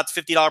complaining about the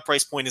 $50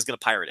 price point is going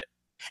to pirate it.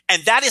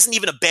 And that isn't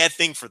even a bad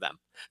thing for them,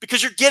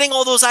 because you're getting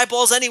all those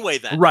eyeballs anyway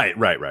then. Right.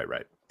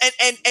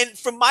 And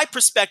from my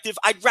perspective,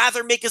 I'd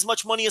rather make as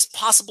much money as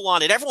possible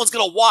on it. Everyone's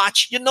going to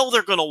watch. You know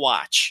they're going to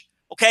watch.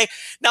 Okay?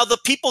 Now, the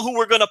people who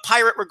were going to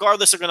pirate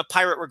regardless are going to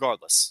pirate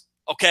regardless.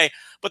 Okay?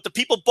 But the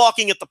people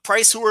balking at the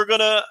price who are going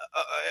to,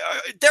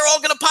 they're all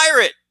going to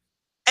pirate.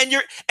 And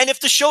if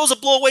the show's a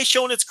blowaway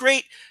show and it's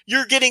great,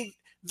 you're getting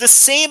the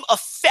same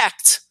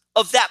effect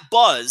of that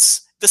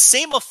buzz, the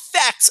same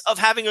effects of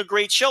having a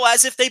great show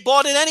as if they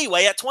bought it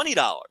anyway at $20.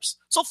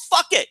 So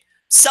fuck it.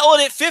 Sell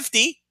it at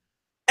 $50.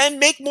 And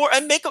make more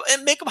and make them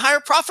higher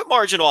profit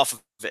margin off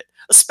of it,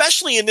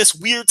 especially in this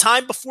weird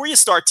time before you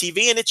start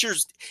TV, and it's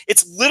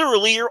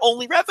literally your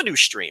only revenue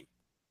stream.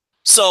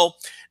 So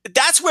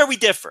that's where we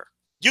differ.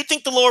 You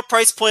think the lower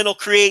price point will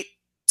create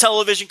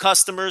television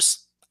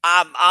customers?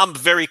 I'm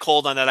very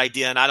cold on that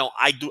idea, and I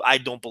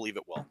don't believe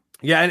it will.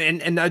 Yeah,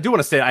 and I do want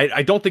to say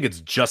I don't think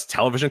it's just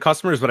television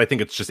customers, but I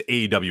think it's just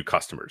AEW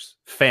customers,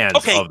 fans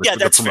of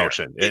the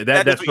promotion.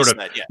 That's sort of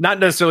not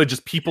necessarily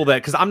just people that,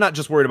 because I'm not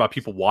just worried about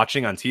people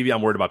watching on TV.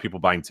 I'm worried about people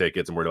buying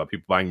tickets. I'm worried about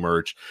people buying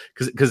merch,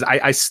 because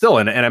I still,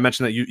 and I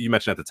mentioned that you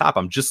mentioned at the top,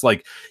 I'm just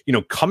like,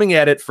 coming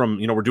at it from,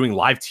 we're doing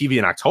live TV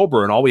in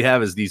October, and all we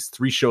have is these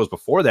 3 shows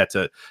before that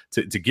to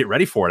get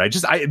ready for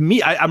it.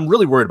 I'm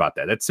really worried about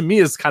that. That to me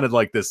is kind of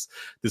like this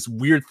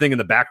weird thing in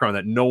the background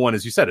that no one,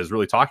 as you said, is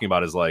really talking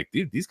about, is like,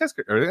 dude, these guys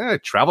are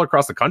travel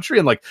across the country,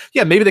 and like,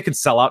 yeah, maybe they can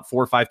sell out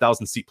 4,000 or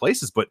 5,000 seat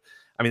places, but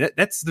I mean,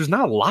 there's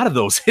not a lot of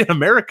those in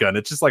America, and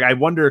it's just like, I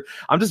wonder.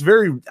 I'm just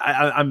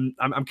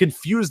I'm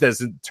confused as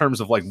in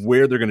terms of like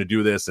where they're going to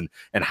do this and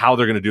how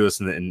they're going to do this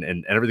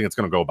and everything that's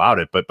going to go about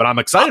it. But I'm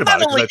excited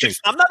about it.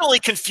 I'm not only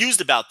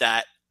confused about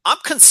that, I'm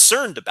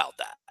concerned about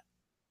that.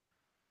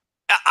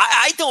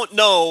 I don't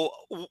know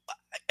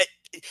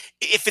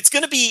if it's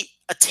going to be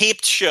a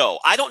taped show.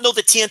 I don't know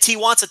that TNT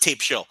wants a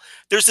taped show.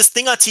 There's this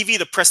thing on TV,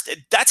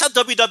 that's how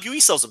WWE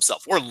sells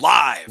themselves. We're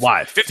live.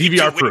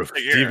 DVR proof.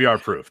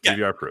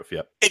 DVR proof.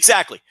 Yep.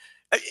 Exactly.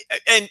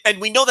 And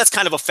we know that's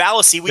kind of a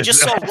fallacy. We just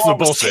saw Raw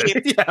was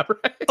taped. Yeah,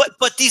 right.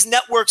 But these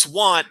networks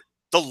want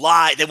the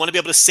live. They want to be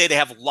able to say they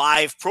have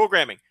live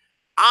programming.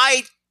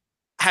 I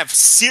have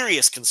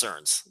serious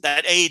concerns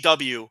that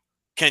AEW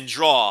can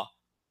draw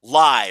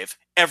live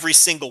every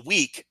single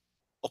week,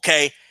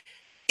 okay,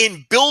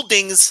 in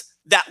buildings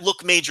that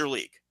look major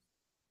league.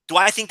 Do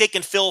I think they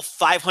can fill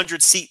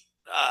 500-seat,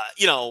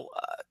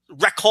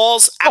 rec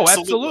halls?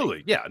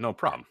 Absolutely. Yeah, no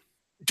problem.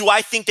 Do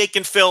I think they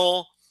can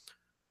fill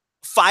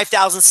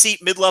 5,000-seat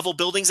mid-level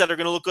buildings that are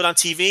going to look good on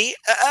TV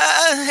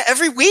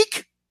every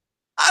week?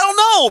 I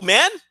don't know,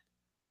 man.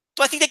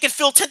 Do I think they can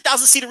fill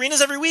 10,000-seat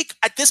arenas every week?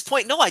 At this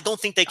point, no, I don't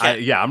think they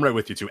can. I'm right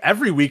with you too.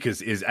 Every week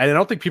is I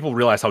don't think people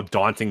realize how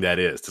daunting that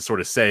is to sort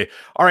of say,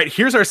 all right,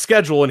 here's our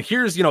schedule. And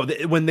here's,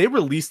 when they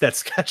release that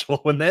schedule,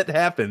 when that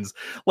happens,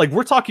 like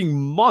we're talking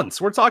months,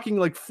 we're talking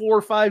like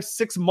 4, 5,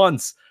 6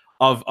 months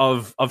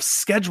of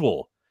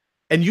schedule.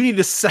 And you need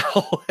to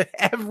sell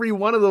every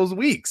one of those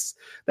weeks.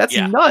 That's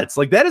nuts.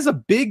 Like that is a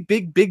big,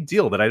 big, big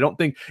deal that I don't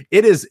think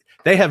it is.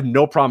 They have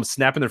no problem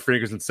snapping their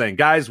fingers and saying,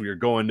 guys, we are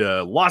going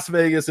to Las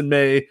Vegas in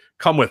May.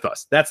 Come with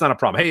us. That's not a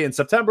problem. Hey, in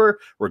September,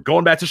 we're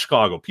going back to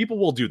Chicago. People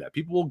will do that.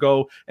 People will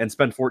go and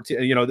spend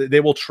 14, they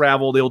will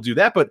travel. They'll do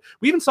that. But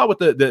we even saw with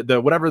what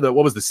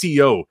was the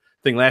CEO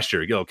thing last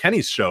year,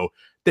 Kenny's show,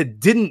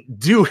 that didn't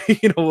do,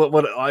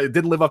 what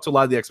didn't live up to a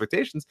lot of the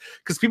expectations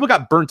because people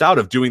got burnt out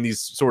of doing these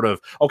sort of,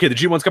 okay, the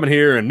G1's coming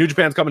here and New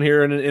Japan's coming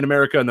here in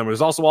America. And then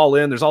there's also All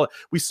In.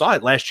 We saw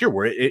it last year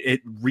where it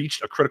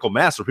reached a critical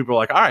mass where people are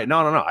like, all right, no.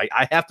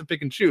 I have to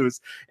pick and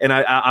choose. And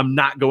I'm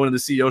not going to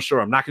the CEO show.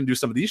 Or I'm not going to do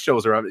some of these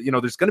shows or,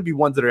 there's going to be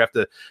ones that have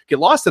to get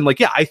lost. And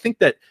I think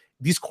that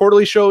these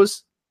quarterly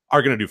shows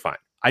are going to do fine.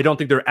 I don't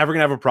think they're ever going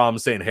to have a problem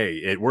saying,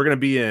 hey, we're going to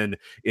be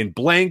in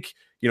blank,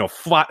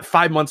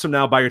 5 months from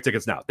now, buy your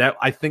tickets now.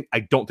 I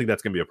don't think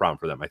that's going to be a problem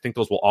for them. I think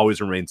those will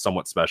always remain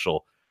somewhat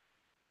special.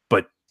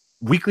 But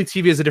weekly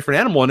TV is a different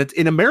animal, and it's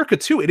in America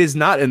too. It is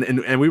not,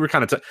 and we were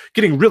kind of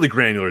getting really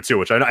granular too,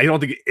 which I don't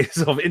think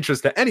is of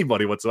interest to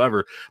anybody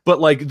whatsoever.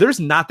 But there's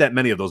not that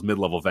many of those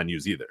mid-level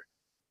venues either,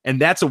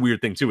 and that's a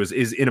weird thing too.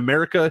 Is in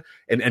America,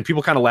 and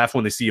people kind of laugh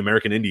when they see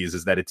American indies,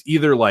 is that it's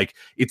either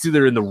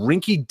in the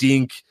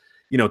rinky-dink,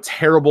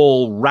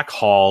 terrible rec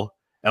hall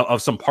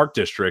of some park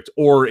district,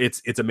 or it's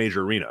a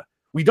major arena.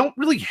 We don't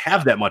really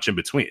have that much in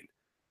between.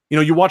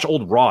 You watch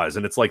old Raws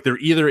and it's like they're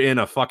either in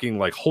a fucking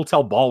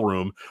hotel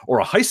ballroom or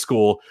a high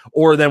school,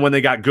 or then when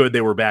they got good, they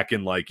were back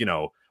in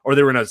or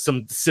they were in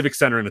some civic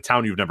center in a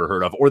town you've never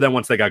heard of, or then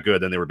once they got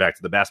good, then they were back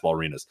to the basketball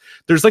arenas.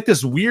 There's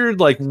this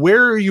weird,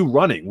 where are you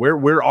running?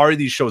 Where are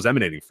these shows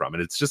emanating from?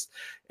 And it's just,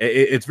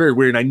 it's very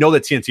weird. And I know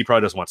that TNT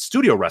probably doesn't want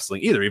studio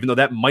wrestling either, even though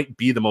that might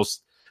be the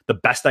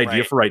best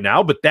idea for right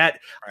now, but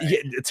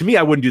to me,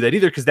 I wouldn't do that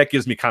either because that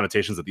gives me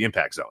connotations of the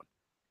Impact Zone.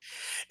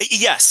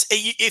 Yes,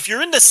 if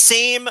you're in the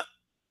same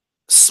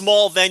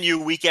small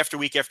venue week after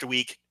week after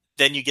week,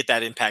 then you get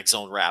that Impact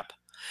Zone rap.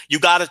 You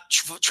got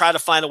to try to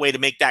find a way to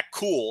make that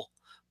cool,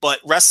 but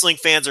wrestling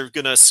fans are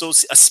going to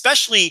associate,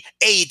 especially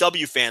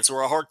AEW fans who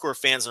are hardcore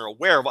fans and are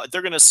aware of it,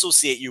 they're going to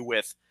associate you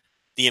with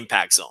the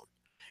Impact Zone.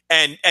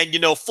 And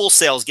Full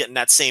Sail's getting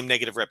that same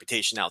negative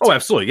reputation out. Oh,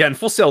 absolutely. Yeah, and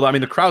Full Sail, I mean,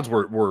 the crowds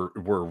were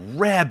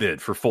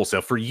rabid for Full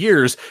Sail for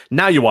years.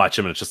 Now you watch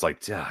them and it's just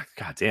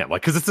God damn.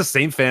 Because it's the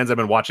same fans I've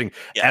been watching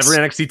every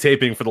NXT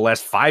taping for the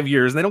last 5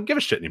 years, and they don't give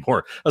a shit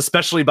anymore.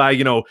 Especially by,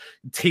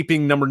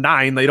 taping number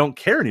 9, they don't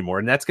care anymore.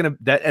 And that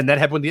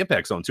happened with the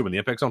Impact Zone too. When the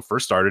Impact Zone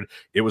first started,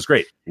 it was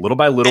great. Little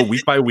by little,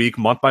 week by week,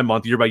 month by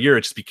month, year by year,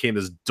 it just became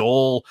these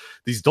dull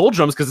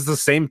drums because it's the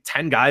same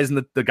 10 guys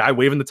and the guy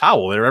waving the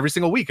towel there every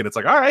single week. And it's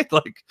all right,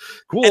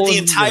 cool. And the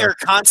entire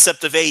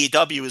concept of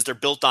AEW is they're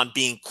built on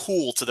being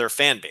cool to their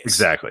fan base.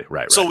 Exactly.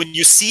 Right. So when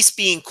you cease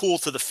being cool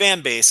to the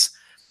fan base,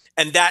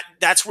 and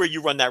that's where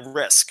you run that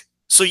risk.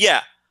 So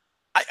yeah,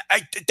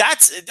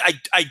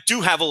 I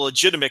do have a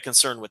legitimate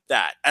concern with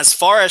that. As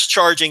far as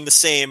charging the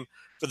same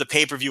for the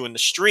pay-per-view and the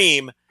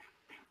stream,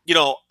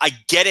 I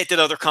get it that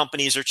other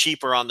companies are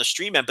cheaper on the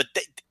stream end, but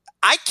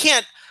I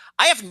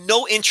have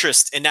no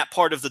interest in that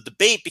part of the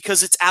debate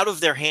because it's out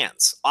of their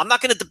hands. I'm not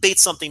going to debate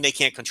something they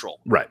can't control.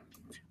 Right.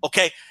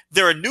 Okay,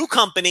 they're a new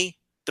company,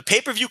 the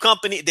pay-per-view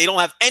company. They don't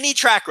have any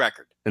track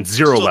record and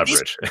zero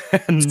leverage,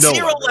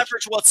 zero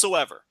leverage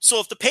whatsoever. So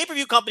if the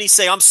pay-per-view companies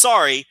say, "I'm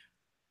sorry,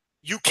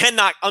 you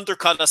cannot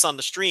undercut us on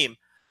the stream,"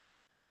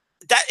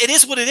 that it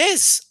is what it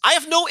is. I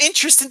have no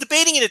interest in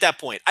debating it at that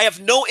point. I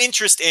have no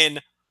interest in,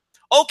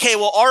 okay,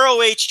 well,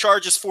 ROH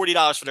charges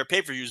 $40 for their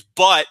pay-per-views,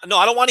 but no,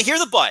 I don't want to hear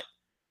the but.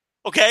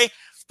 Okay,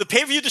 the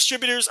pay-per-view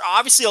distributors are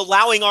obviously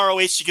allowing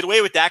ROH to get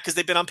away with that because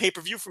they've been on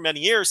pay-per-view for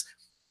many years.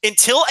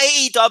 Until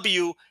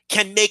AEW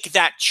can make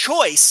that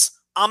choice,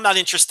 I'm not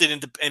interested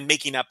in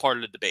making that part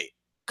of the debate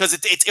because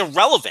it's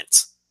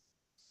irrelevant.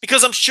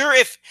 Because I'm sure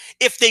if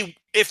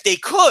they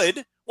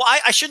could, well,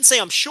 I shouldn't say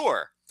I'm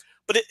sure,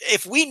 but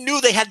if we knew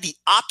they had the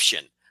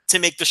option to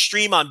make the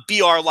stream on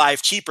BR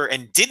Live cheaper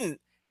and didn't,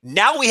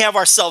 now we have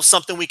ourselves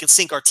something we can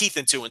sink our teeth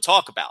into and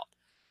talk about.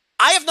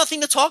 I have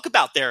nothing to talk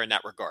about there in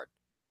that regard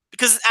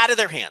because it's out of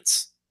their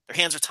hands. Their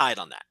hands are tied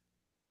on that.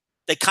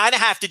 They kind of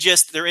have to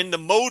they're in the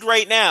mode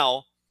right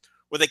now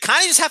where they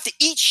kind of just have to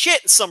eat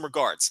shit in some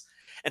regards.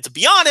 And to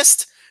be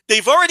honest,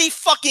 they've already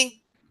fucking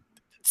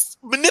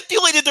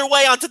manipulated their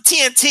way onto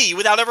TNT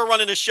without ever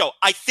running a show.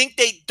 I think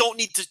they don't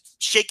need to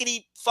shake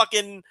any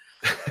fucking,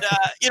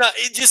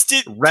 it just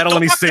did rattle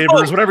any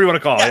sabers, whatever you want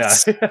to call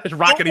it. Yeah,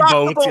 rock any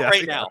boats.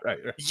 Right now. Right.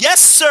 Yes,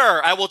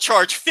 sir. I will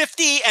charge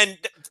 $50, and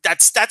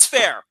that's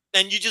fair.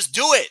 And you just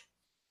do it.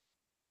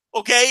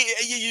 Okay,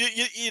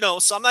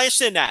 So I'm not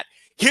interested in that.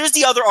 Here's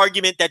the other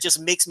argument that just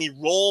makes me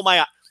roll my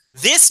eyes.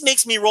 This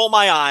makes me roll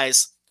my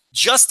eyes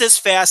just as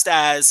fast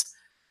as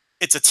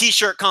it's a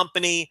T-shirt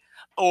company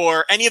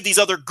or any of these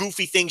other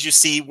goofy things you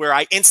see where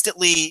I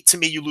instantly, to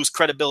me, you lose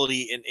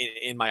credibility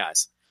in my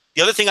eyes.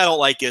 The other thing I don't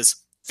like is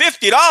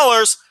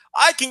 $50.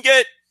 I can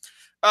get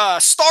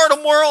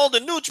Stardom World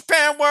and New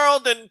Japan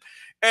World and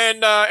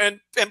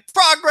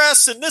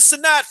Progress and this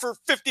and that for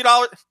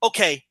 $50.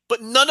 Okay,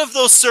 but none of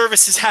those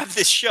services have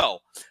this show.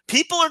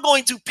 People are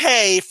going to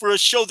pay for a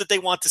show that they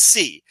want to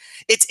see.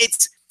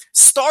 It's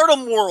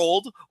Stardom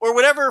World or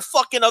whatever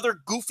fucking other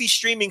goofy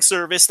streaming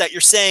service that you're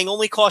saying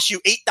only costs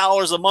you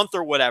 $8 a month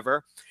or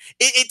whatever.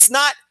 It's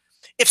not.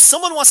 If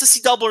someone wants to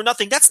see Double or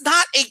Nothing, that's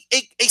not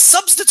a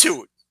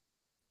substitute.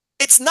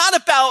 It's not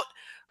about,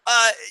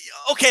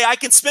 okay, I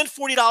can spend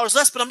 $40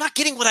 less, but I'm not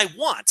getting what I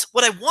want.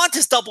 What I want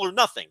is Double or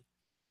Nothing.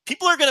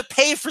 People are going to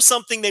pay for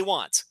something they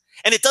want.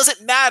 And it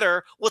doesn't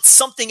matter what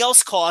something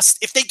else costs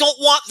if they don't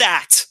want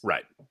that.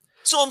 Right.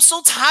 So I'm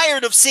so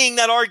tired of seeing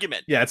that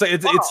argument. Yeah,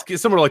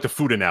 it's similar like the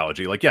food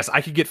analogy. Like, yes, I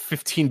could get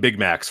 15 Big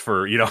Macs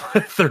for,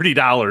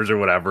 $30 or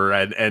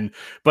whatever,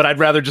 but I'd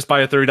rather just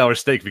buy a $30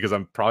 steak because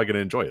I'm probably going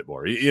to enjoy it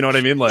more. You know what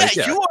I mean? Like,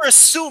 you are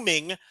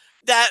assuming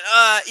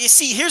that you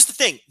see, here's the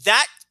thing.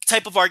 That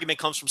type of argument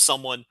comes from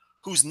someone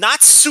who's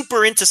not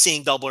super into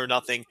seeing Double or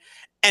Nothing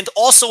and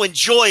also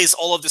enjoys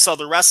all of this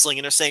other wrestling,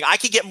 and they're saying, I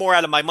could get more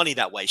out of my money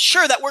that way.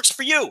 Sure, that works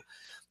for you.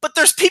 But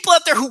there's people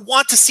out there who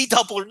want to see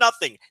Double or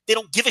Nothing. They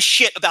don't give a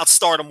shit about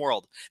Stardom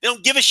World. They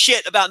don't give a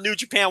shit about New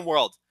Japan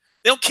World.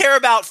 They don't care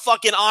about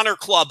fucking Honor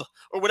Club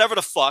or whatever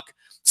the fuck.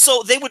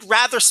 So they would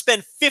rather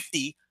spend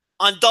 $50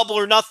 on Double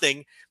or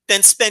Nothing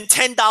than spend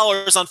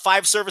 $10 on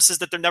 5 services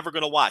that they're never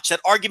going to watch.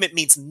 That argument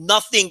means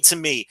nothing to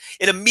me.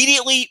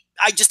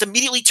 I just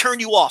immediately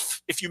turn you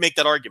off if you make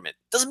that argument.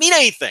 It doesn't mean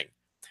anything.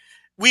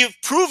 We have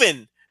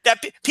proven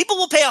that people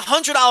will pay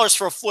 $100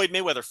 for a Floyd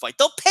Mayweather fight.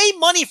 They'll pay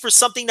money for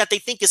something that they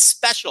think is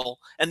special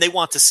and they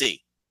want to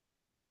see.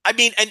 I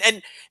mean,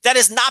 and that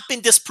has not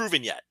been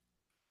disproven yet.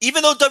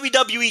 Even though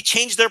WWE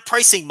changed their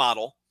pricing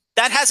model,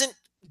 that hasn't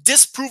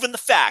disproven the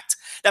fact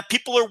that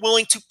people are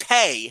willing to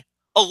pay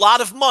a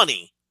lot of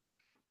money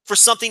for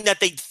something that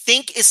they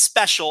think is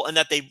special and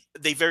that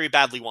they very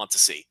badly want to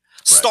see.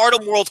 Right.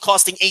 Stardom World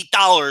costing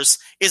 $8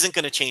 isn't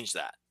going to change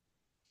that.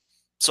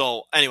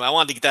 So anyway, I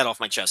wanted to get that off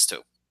my chest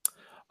too.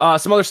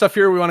 Some other stuff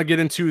here we want to get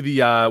into.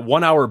 The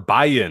 1 hour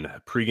buy-in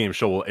pregame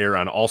show will air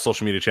on all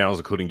social media channels,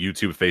 including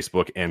YouTube,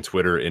 Facebook, and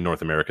Twitter in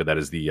North America. That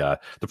is the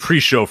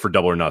pre-show for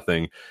Double or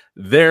Nothing.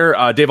 There,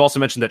 Dave also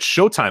mentioned that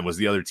Showtime was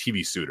the other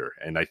TV suitor,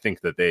 and I think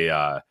that they,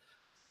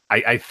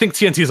 I think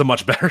TNT is a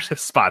much better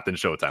spot than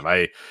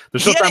Showtime. The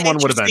Showtime one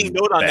would have been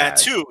note on bad. that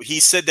too. He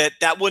said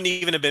that wouldn't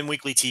even have been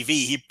weekly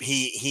TV.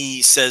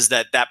 He says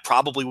that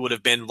probably would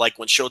have been like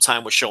when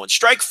Showtime was showing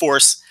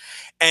Strikeforce,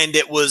 and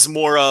it was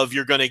more of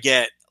you're going to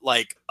get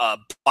like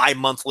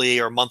bi-monthly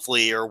or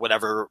monthly or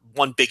whatever,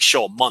 one big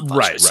show a month.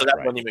 Right. So that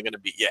wasn't even going to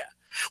be,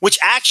 which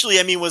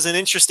actually, I mean, was an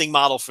interesting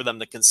model for them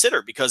to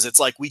consider because it's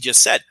like we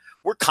just said,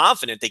 we're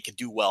confident they could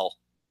do well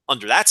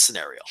under that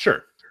scenario.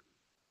 Sure.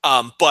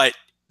 But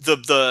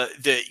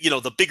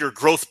the bigger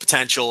growth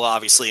potential,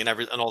 obviously, and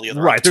all the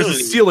other right. There's a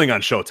ceiling on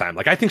Showtime.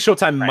 Like I think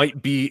Showtime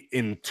might be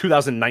in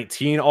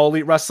 2019. All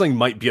Elite Wrestling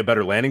might be a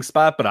better landing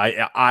spot, but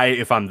I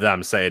if I'm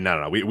them, say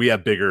no. We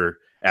have bigger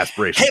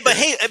aspirations. But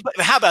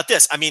how about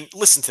this? I mean,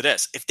 listen to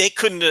this. If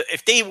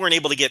they weren't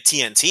able to get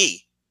TNT,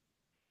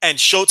 and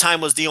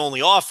Showtime was the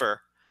only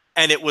offer,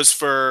 and it was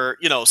for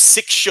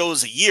 6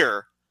 shows a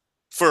year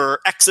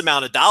for X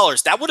amount of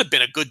dollars, that would have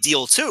been a good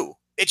deal too.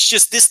 It's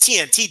just this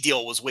TNT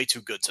deal was way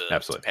too good to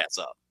pass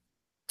up.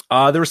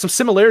 There were some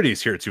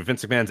similarities here to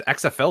Vince McMahon's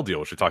XFL deal,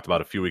 which we talked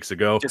about a few weeks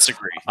ago.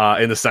 Disagree.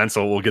 In the sense,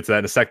 so we'll get to that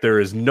in a sec. There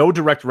is no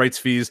direct rights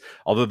fees,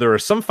 although there are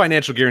some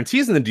financial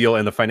guarantees in the deal,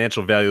 and the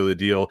financial value of the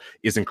deal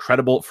is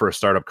incredible for a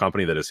startup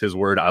company. That is his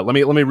word. Let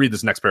me read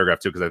this next paragraph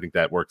too, because I think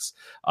that works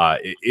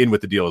in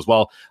with the deal as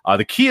well.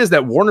 The key is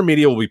that Warner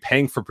Media will be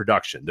paying for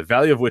production, the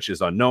value of which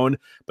is unknown,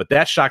 but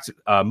that shocks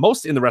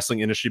most in the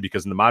wrestling industry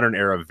because in the modern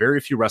era, very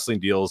few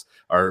wrestling deals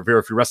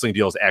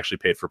actually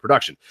paid for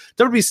production.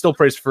 WWE still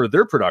pays for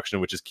their production,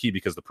 which is key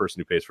because the person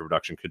who pays for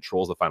production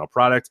controls the final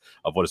product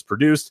of what is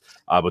produced.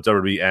 But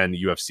WWE and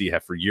UFC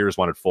have for years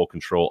wanted full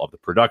control of the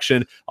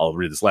production. I'll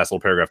read this last little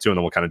paragraph too, and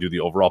then we'll kind of do the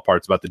overall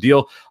parts about the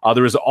deal.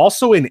 There is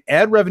also an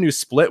ad revenue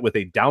split with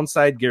a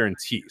downside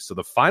guarantee. So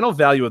the final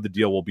value of the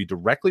deal will be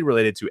directly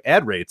related to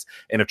ad rates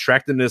and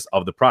attractiveness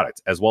of the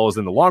product, as well as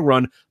in the long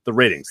run, the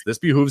ratings. This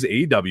behooves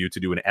AEW to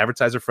do an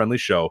advertiser-friendly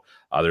show.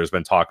 There's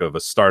been talk of a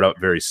startup,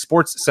 very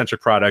sports-centric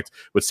product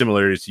with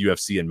similarities to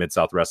UFC and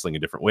Mid-South Wrestling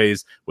in different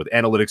ways, with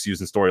analytics used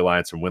in story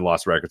storylines from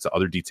win-loss records to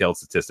other detailed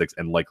statistics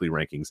and likely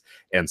rankings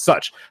and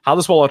such. How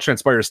this will all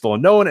transpire is still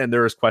unknown, and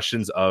there is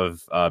questions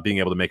of being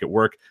able to make it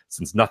work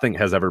since nothing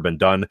has ever been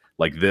done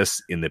like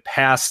this in the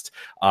past.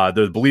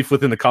 The belief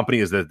within the company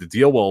is that the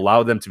deal will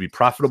allow them to be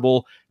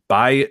profitable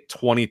by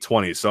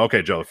 2020. So,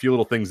 okay, Joe, a few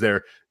little things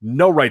there.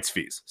 No rights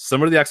fees.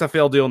 Similar to the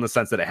XFL deal in the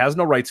sense that it has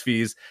no rights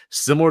fees.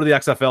 Similar to the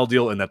XFL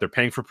deal in that they're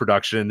paying for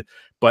production.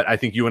 But I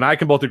think you and I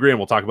can both agree, and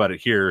we'll talk about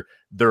it here,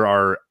 there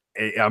are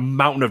a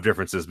mountain of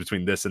differences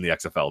between this and the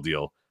XFL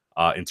deal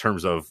in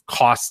terms of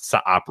costs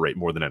to operate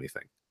more than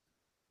anything.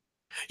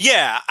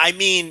 Yeah, I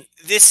mean,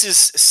 this is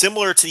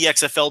similar to the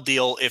XFL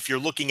deal if you're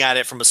looking at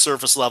it from a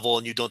surface level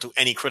and you don't do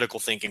any critical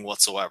thinking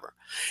whatsoever.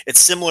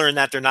 It's similar in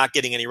that they're not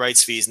getting any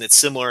rights fees, and it's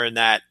similar in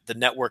that the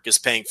network is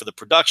paying for the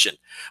production.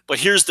 But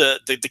here's the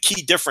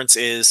key difference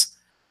is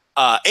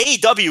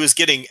AEW is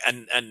getting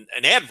an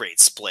ad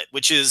rate split,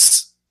 which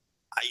is,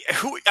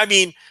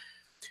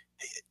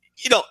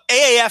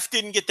 AAF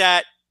didn't get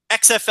that.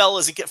 XFL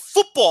isn't get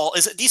football.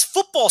 These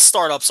football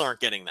startups aren't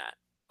getting that.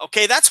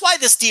 Okay, that's why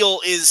this deal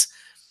is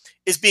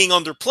being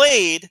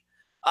underplayed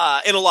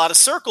in a lot of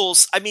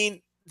circles. I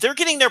mean, they're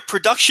getting their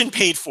production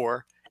paid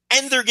for,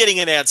 and they're getting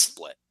an ad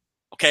split.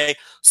 Okay,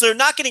 so they're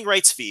not getting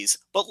rights fees.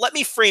 But let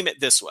me frame it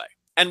this way.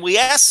 And we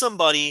asked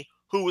somebody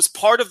who was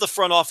part of the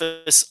front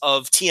office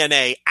of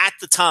TNA at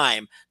the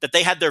time that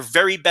they had their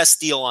very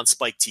best deal on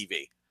Spike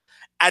TV.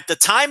 At the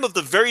time of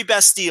the very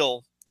best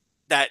deal,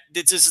 that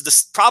this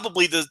is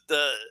probably the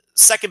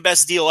second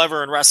best deal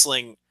ever in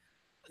wrestling,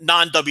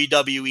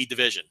 non-WWE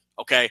division.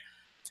 Okay.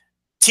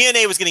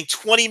 TNA was getting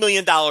 $20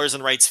 million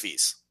in rights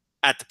fees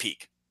at the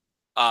peak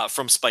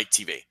from Spike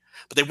TV.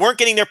 But they weren't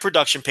getting their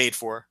production paid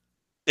for.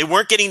 They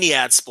weren't getting the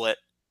ad split.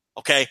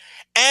 Okay.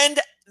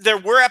 And there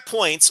were at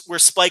points where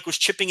Spike was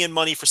chipping in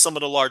money for some of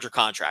the larger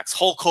contracts.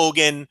 Hulk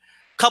Hogan, a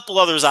couple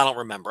others I don't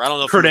remember. I don't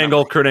know. Kurt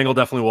Angle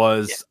definitely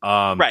was.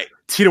 Yeah. Right.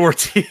 Tito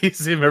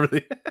Ortiz. You remember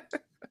the...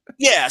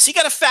 Yeah, so you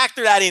got to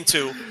factor that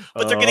into.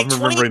 But they're getting.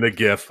 I'm remembering the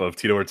GIF of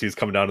Tito Ortiz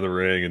coming down to the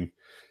ring and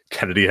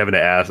Kennedy having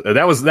to ask.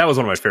 That was one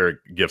of my favorite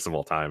GIFs of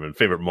all time and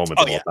favorite moments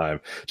of all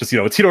time. Just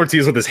Tito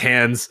Ortiz with his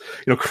hands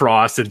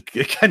crossed and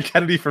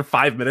Kennedy for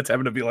 5 minutes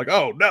having to be like,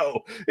 "Oh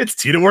no, it's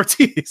Tito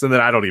Ortiz," and then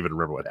I don't even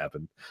remember what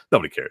happened.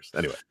 Nobody cares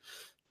anyway.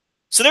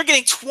 So they're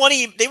getting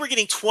 20. They were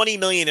getting $20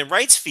 million in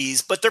rights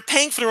fees, but they're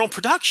paying for their own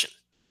production.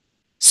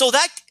 So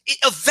that it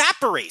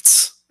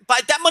evaporates.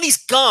 But that money's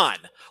gone.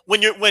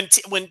 When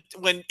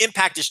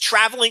Impact is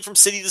traveling from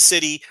city to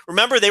city,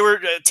 remember they were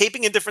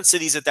taping in different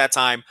cities at that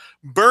time,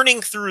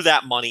 burning through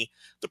that money.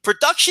 The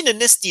production in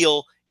this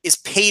deal is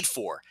paid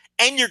for,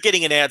 and you're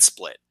getting an ad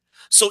split.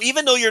 So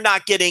even though you're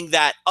not getting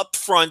that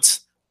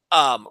upfront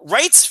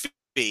rights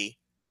fee,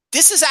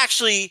 this is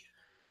actually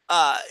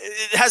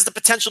it has the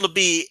potential to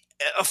be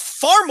a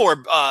far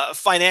more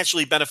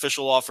financially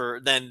beneficial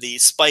offer than the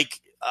Spike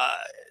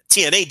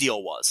TNA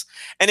deal was.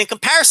 And in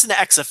comparison to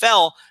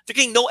XFL, they're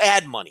getting no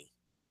ad money.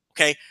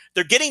 Okay,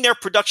 they're getting their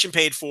production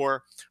paid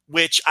for,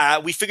 which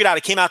we figured out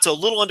it came out to a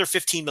little under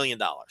 $15 million.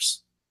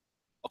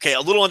 Okay, a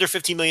little under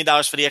 $15 million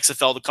for the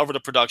XFL to cover the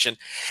production.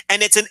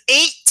 And it's an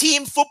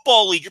 8-team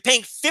football league. You're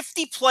paying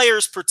 50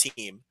 players per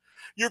team.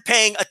 You're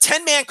paying a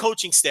 10-man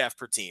coaching staff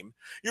per team.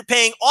 You're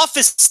paying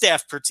office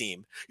staff per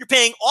team. You're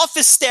paying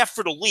office staff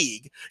for the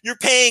league. You're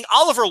paying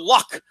Oliver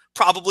Luck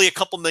probably a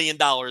couple $1 million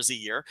a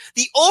year.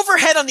 The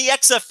overhead on the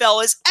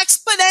XFL is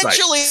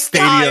exponentially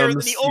higher than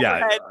the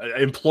overhead. Yeah.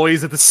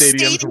 Employees at the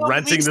stadiums,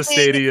 renting the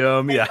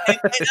stadium. And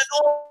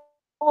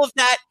all of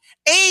that.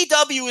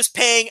 AEW is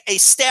paying a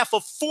staff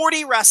of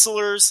 40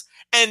 wrestlers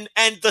and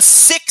the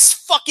 6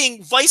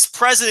 fucking vice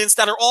presidents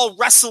that are all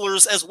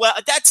wrestlers as well.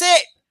 That's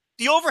it.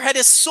 The overhead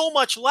is so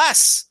much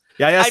less.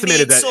 Yeah, I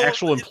estimated that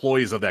actual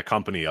employees of that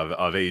company of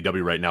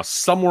AEW right now,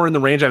 somewhere in the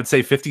range, I would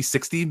say 50,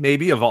 60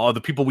 maybe of all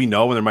the people we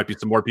know, and there might be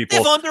some more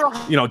people.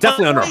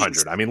 Definitely under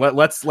 100. I mean,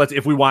 let's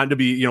if we want to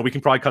be, we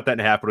can probably cut that in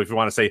half, but if we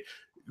want to say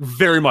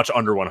very much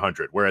under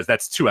 100, whereas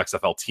that's 2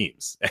 XFL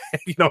teams.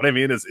 You know what I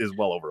mean? Is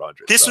well over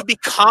 100. This would be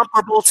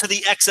comparable to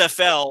the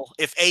XFL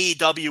if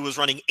AEW was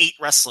running 8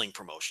 wrestling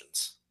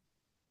promotions.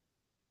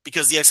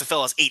 Because the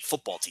XFL has 8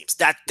 football teams.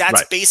 That's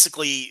right.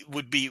 Basically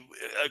would be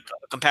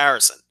a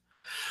comparison.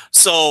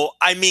 So,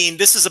 I mean,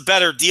 this is a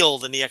better deal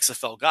than the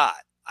XFL got.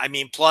 I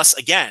mean, plus,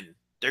 again,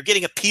 they're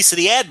getting a piece of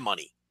the ad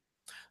money.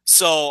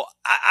 So,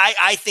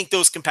 I think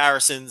those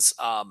comparisons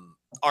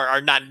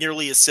are not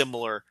nearly as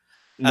similar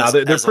as,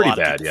 they're as pretty a lot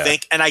bad, of people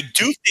think. And I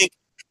do think,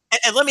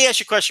 and let me ask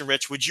you a question,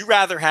 Rich. Would you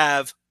rather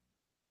have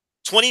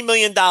 $20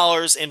 million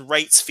in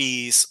rights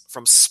fees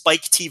from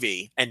Spike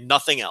TV and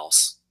nothing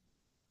else?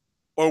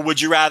 Or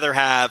would you rather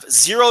have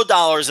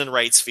 $0 in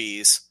rights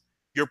fees,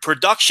 your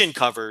production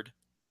covered,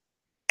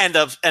 and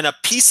a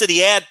piece of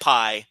the ad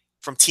pie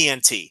from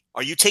TNT?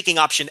 Are you taking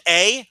option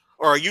A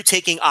or are you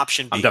taking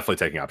option B? I'm definitely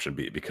taking option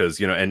B because,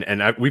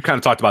 we've kind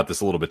of talked about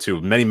this a little bit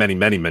too. Many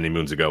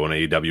moons ago when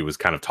AEW was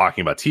kind of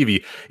talking about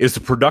TV is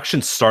the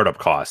production startup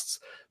costs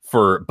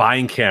for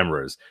buying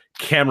cameras,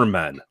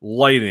 cameramen,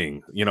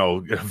 lighting,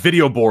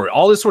 video board,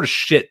 all this sort of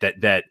shit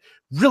that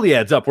really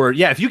adds up. Where,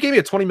 if you gave me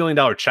a $20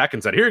 million check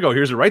and said, here you go,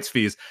 here's your rights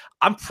fees,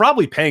 I'm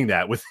probably paying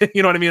that with,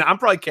 you know what I mean? I'm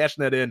probably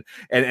cashing that in.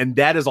 And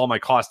that is all my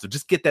cost to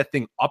just get that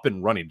thing up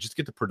and running, just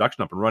get the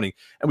production up and running.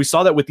 And we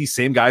saw that with these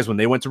same guys when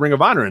they went to Ring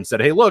of Honor and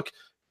said, hey, look,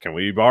 can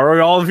we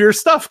borrow all of your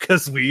stuff?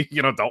 Because we,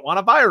 don't want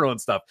to buy our own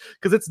stuff.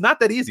 Because it's not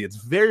that easy. It's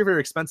very, very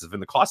expensive,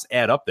 and the costs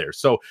add up there.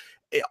 So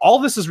all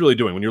this is really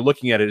doing when you're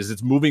looking at it is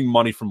it's moving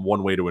money from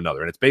one way to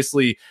another. And it's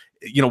basically,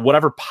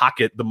 whatever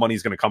pocket the money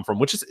is going to come from,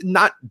 which is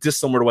not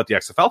dissimilar to what the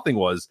XFL thing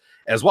was,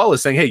 as well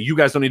as saying, hey, you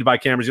guys don't need to buy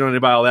cameras. You don't need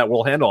to buy all that.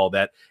 We'll handle all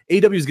that.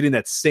 AEW is getting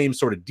that same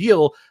sort of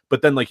deal.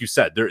 But then, like you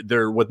said,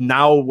 they're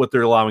what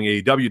they're allowing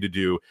AEW to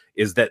do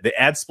is that the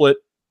ad split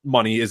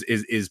money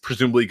is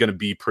presumably going to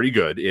be pretty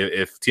good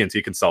if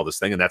TNT can sell this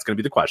thing, and that's going to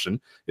be the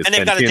question: is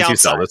can TNT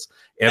sell this?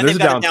 And there's a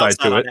downside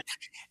to it.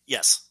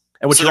 Yes.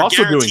 And what you're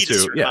also doing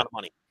too,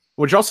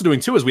 what you're also doing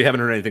too is we haven't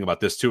heard anything about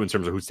this too in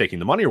terms of who's taking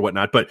the money or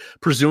whatnot. But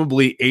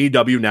presumably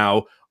AEW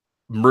now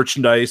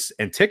merchandise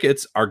and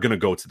tickets are going to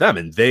go to them,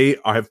 and they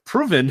have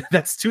proven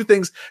that's two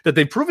things that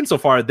they've proven so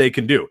far they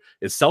can do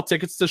is sell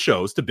tickets to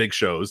shows, to big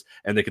shows,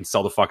 and they can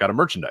sell the fuck out of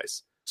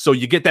merchandise. So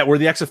you get that where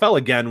the XFL,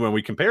 again, when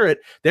we compare it,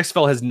 the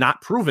XFL has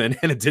not proven,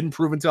 and it didn't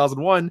prove in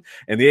 2001.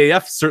 And the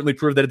AF certainly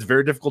proved that it's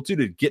very difficult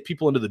to get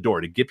people into the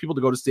door, to get people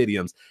to go to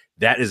stadiums.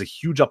 That is a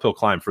huge uphill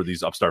climb for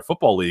these upstart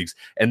football leagues.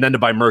 And then to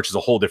buy merch is a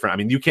whole different. I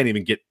mean, you can't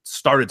even get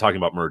started talking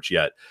about merch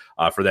yet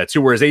for that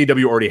too. Whereas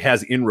AEW already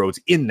has inroads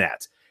in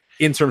that,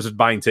 in terms of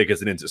buying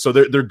tickets and into. So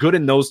they're good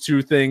in those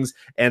two things,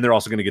 and they're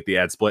also going to get the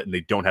ad split, and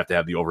they don't have to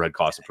have the overhead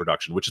cost of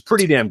production, which is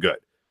pretty damn good.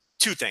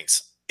 Two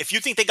things. If you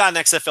think they got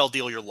an XFL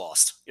deal, you're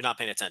lost. You're not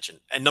paying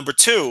attention. And number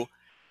two,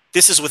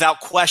 this is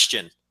without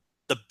question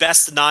the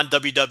best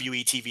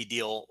non-WWE TV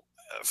deal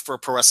for a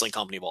pro wrestling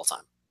company of all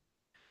time.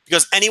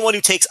 Because anyone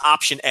who takes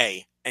option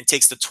A and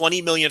takes the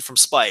 $20 million from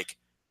Spike,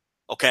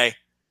 okay,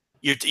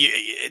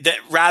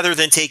 rather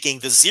than taking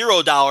the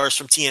 $0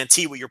 from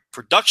TNT with your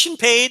production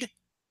paid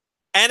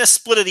and a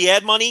split of the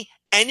ad money,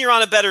 and you're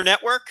on a better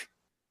network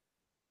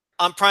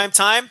on prime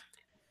time,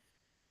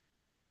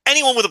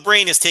 anyone with a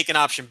brain has taken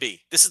option B.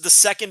 This is the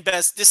second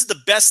best. This is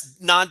the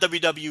best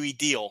non-WWE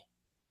deal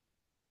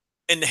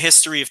in the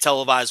history of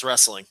televised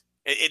wrestling.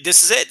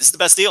 This is it. This is the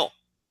best deal.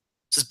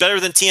 This is better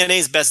than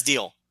TNA's best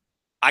deal.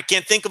 I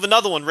can't think of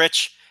another one,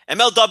 Rich.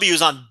 MLW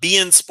is on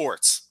beIN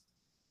Sports.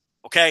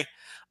 Okay?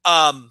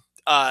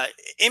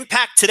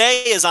 Impact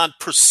Today is on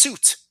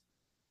Pursuit.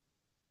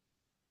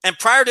 And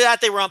prior to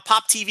that, they were on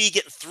Pop TV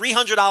getting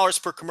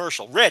 $300 per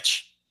commercial.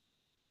 Rich,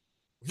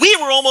 we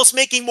were almost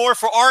making more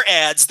for our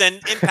ads than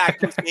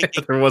Impact was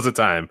making. There was a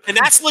time. And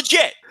that's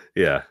legit.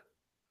 Yeah.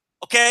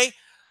 Okay?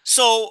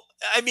 So,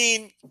 I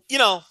mean,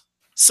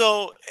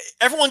 so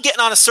everyone getting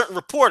on a certain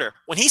reporter,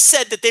 when he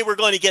said that they were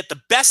going to get the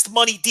best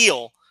money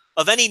deal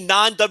of any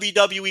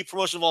non-WWE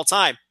promotion of all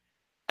time,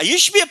 you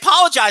should be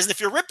apologizing if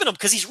you're ripping him,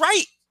 because he's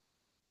right.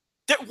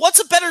 What's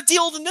a better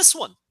deal than this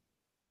one?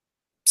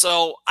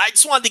 So I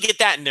just wanted to get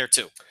that in there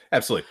too.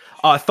 Absolutely.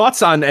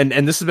 Thoughts on,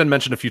 and this has been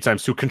mentioned a few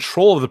times too,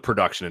 control of the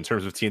production in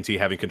terms of TNT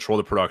having control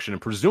of the production.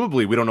 And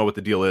presumably, we don't know what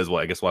the deal is.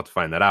 Well, I guess we'll have to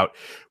find that out.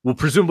 Will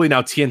presumably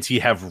now TNT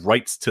have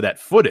rights to that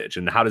footage?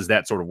 And how does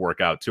that sort of work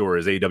out too? Or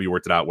has AEW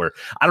worked it out where,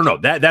 I don't know,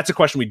 that's a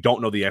question we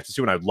don't know the answer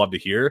to. And I'd love to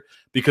hear,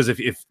 because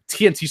if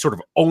TNT sort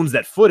of owns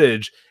that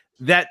footage,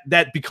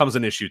 that becomes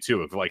an issue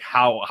too, of like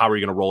how are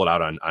you going to roll it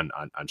out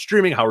on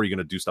streaming? How are you going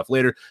to do stuff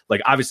later?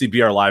 Like, obviously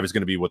BR Live is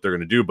going to be what they're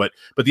going to do, but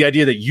the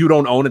idea that you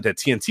don't own it, that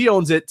TNT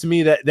owns it, to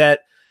me that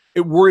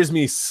it worries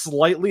me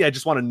slightly. I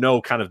just want to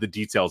know kind of the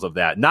details of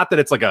that. Not that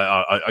it's like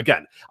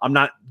again, I'm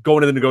not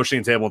going to the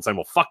negotiating table and saying,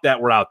 well, fuck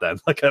that, we're out then.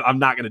 Like, I'm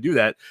not going to do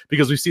that,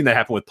 because we've seen that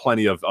happen with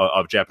plenty of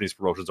Japanese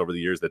promotions over the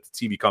years, that the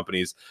TV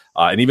companies,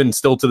 and even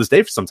still to this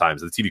day,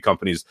 sometimes the TV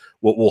companies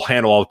will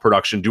handle all the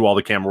production, do all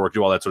the camera work,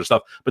 do all that sort of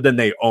stuff, but then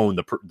they own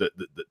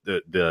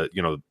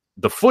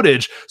the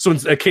footage. So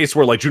in a case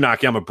where like Jun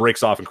Akiyama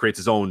breaks off and creates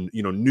his own,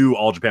 new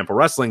All Japan Pro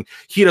Wrestling,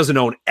 he doesn't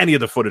own any of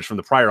the footage from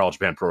the prior All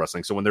Japan Pro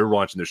Wrestling. So when they're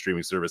launching their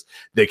streaming service,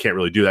 they can't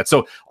really do that.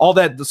 So all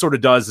that sort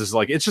of does is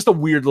like, it's just a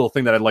weird little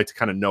thing that I'd like to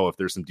kind of know if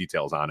there's some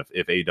details on,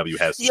 if AEW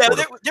has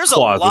there's a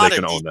lot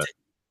of own that.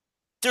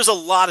 There's a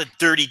lot of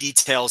dirty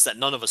details that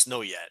none of us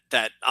know yet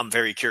that I'm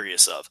very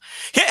curious of.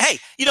 Hey,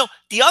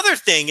 the other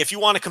thing, if you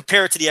want to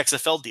compare it to the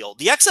XFL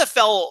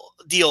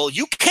deal,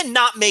 you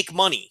cannot make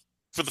money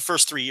for the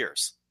first 3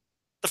 years.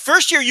 The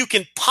first year you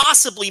can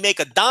possibly make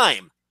a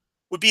dime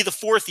would be the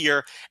fourth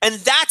year, and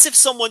that's if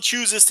someone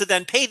chooses to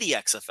then pay the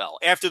XFL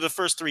after the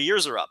first 3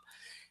 years are up.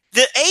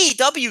 The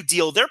AEW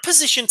deal, they're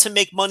positioned to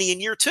make money in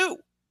year two,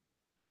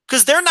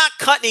 because they're not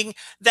cutting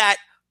that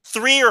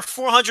 $300,000 or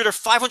 $400,000 or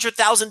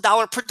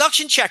 $500,000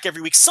 production check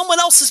every week. Someone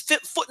else is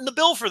footing the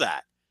bill for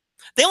that.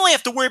 They only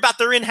have to worry about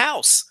their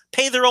in-house,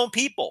 pay their own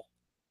people.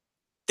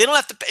 They don't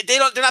have to pay,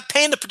 they're not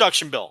paying the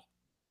production bill.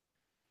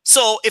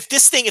 So if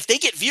they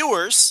get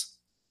viewers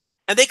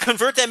and they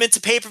convert them into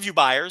pay-per-view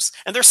buyers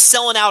and they're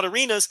selling out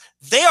arenas,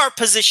 they are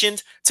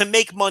positioned to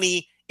make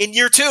money in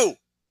year two.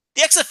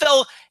 The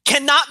XFL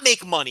cannot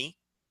make money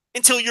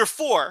until year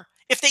four,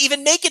 if they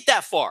even make it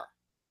that far.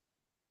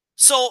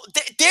 So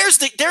there's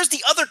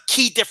the other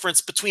key difference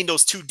between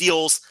those two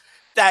deals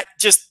that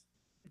just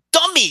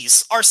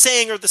dummies are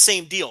saying are the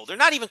same deal. They're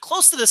not even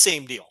close to the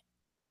same deal.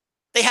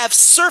 They have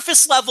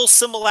surface level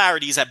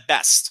similarities at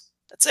best.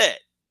 That's it.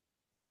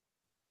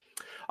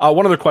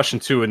 One other question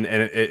too, and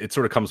it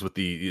sort of comes with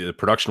the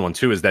production one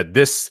too, is that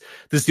this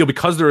deal,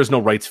 because there is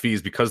no rights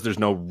fees, because there's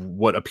no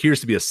what appears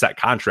to be a set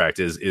contract,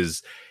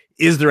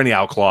 is there any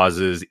out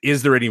clauses?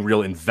 Is there any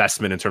real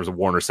investment in terms of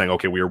Warner saying,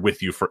 okay, we are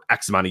with you for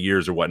X amount of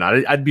years or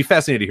whatnot? I'd be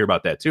fascinated to hear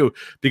about that too,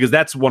 because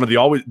that's one of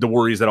the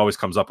worries that always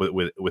comes up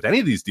with any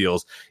of these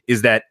deals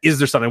is there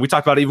something we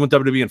talked about even with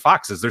WWE and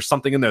Fox? Is there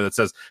something in there that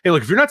says, hey,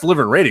 look, if you're not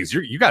delivering ratings,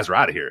 you guys are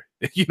out of here.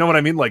 You know what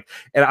I mean? Like,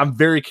 and I'm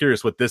very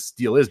curious what this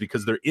deal is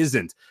because there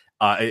isn't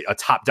a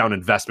top-down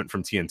investment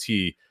from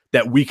TNT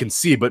that we can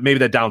see, but maybe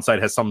that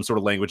downside has some sort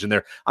of language in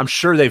there. I'm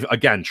sure they've,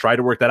 again, tried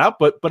to work that out,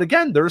 but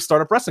again, they're a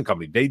startup wrestling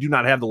company. They do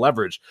not have the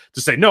leverage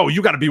to say, no,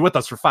 you got to be with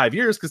us for 5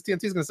 years, because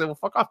TNT is going to say, well,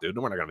 fuck off, dude.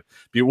 No, we're not going to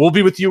be. We'll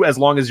be with you as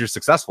long as you're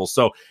successful.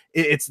 So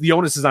it's the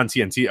onus is on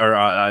TNT or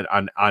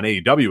on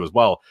AEW as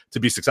well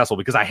to be successful,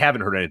 because I haven't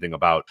heard anything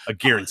about a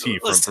guarantee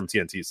from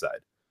TNT's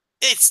side.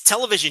 It's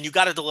television. You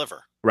got to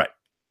deliver. Right.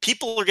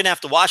 People are going to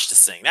have to watch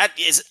this thing. That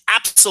is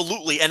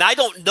absolutely, and I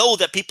don't know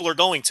that people are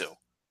going to.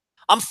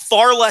 I'm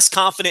far less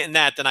confident in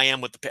that than I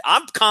am with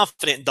I'm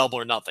confident in Double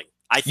or Nothing.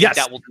 I think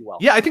that will do well.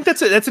 Yeah, I think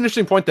that's an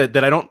interesting point that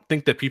I don't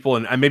think that people,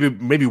 and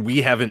maybe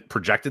we haven't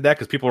projected that,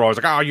 because people are always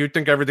like, oh, you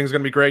think everything's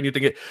going to be great, and you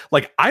think it,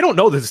 like, I don't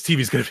know that this TV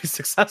is going to be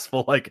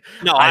successful. Like,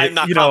 no, I'm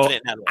not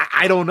confident in that.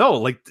 I don't know.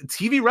 Like,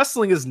 TV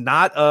wrestling is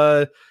not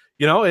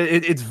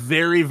it's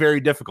very, very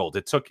difficult.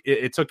 It took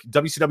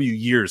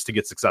WCW years to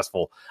get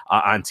successful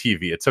on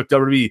TV. It took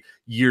WWE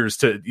years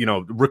to,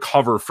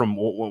 recover from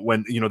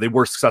when, they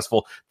were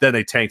successful, then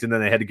they tanked, and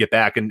then they had to get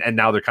back. And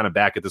now they're kind of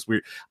back at this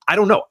weird, I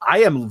don't know. I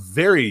am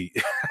very,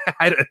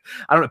 I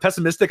don't know,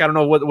 pessimistic. I don't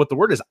know what the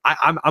word is.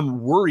 I'm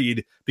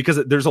worried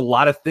because there's a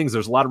lot of things.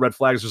 There's a lot of red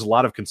flags. There's a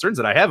lot of concerns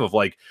that I have of,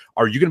 like,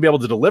 are you going to be able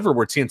to deliver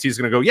where TNT is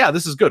going to go, yeah,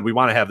 this is good. We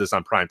want to have this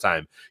on prime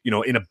time,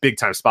 in a big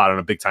time spot on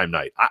a big time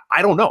night.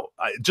 I don't know.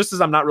 Just as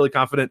I'm not really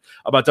confident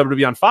about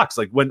WWE on Fox.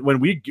 Like when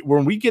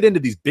we get into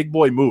these big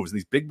boy moves,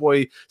 these big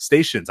boy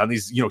stations on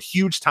these,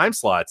 huge time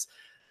slots,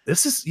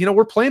 this is,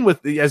 we're playing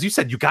with, as you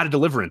said, you got to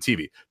deliver in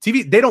TV.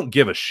 They don't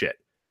give a shit.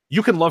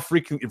 You can love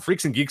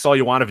Freaks and Geeks all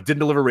you want. If it didn't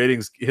deliver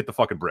ratings, hit the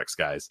fucking bricks,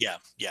 guys. Yeah.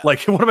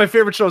 Like, one of my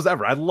favorite shows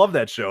ever. I love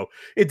that show.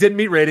 It didn't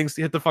meet ratings,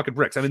 hit the fucking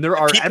bricks. I mean, there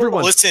are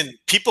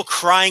people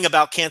crying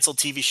about canceled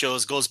TV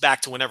shows goes back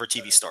to whenever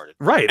TV started.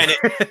 Right. And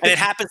it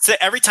happens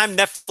to every time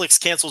Netflix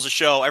cancels a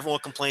show,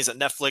 everyone complains that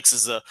Netflix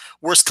is the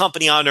worst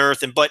company on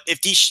earth. But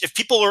if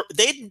people are,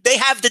 they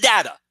have the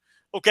data,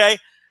 okay?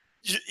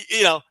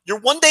 Your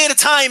One Day at a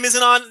Time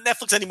isn't on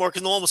Netflix anymore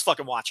because no one was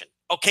fucking watching.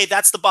 Okay,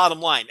 that's the bottom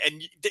line.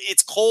 And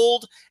it's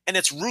cold and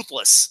it's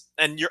ruthless.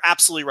 And you're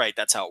absolutely right.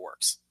 That's how it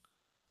works.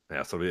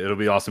 Yeah, so it'll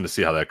be awesome to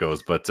see how that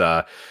goes. But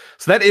so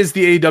that is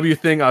the AEW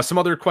thing. Some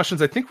other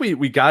questions. I think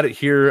we got it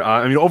here.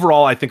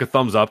 Overall, I think a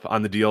thumbs up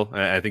on the deal.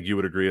 I think you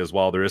would agree as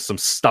well. There is some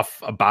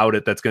stuff about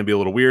it that's going to be a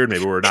little weird.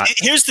 Maybe we're not.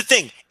 Here's the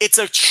thing. It's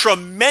a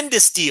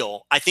tremendous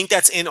deal. I think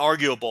that's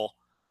inarguable.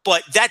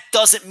 But that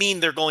doesn't mean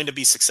they're going to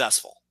be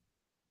successful.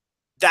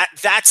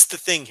 That's the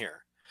thing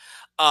here.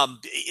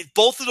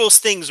 Both of those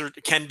things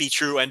can be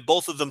true, and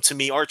both of them to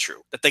me are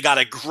true. That they got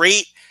a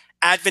great,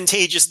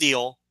 advantageous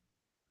deal,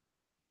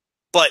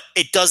 but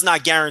it does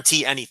not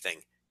guarantee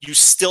anything. You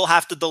still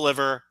have to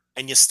deliver,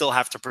 and you still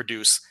have to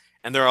produce.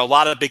 And there are a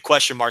lot of big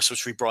question marks,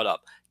 which we brought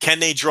up. Can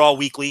they draw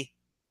weekly?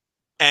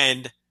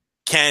 And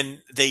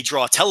can they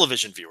draw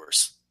television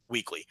viewers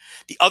weekly?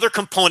 The other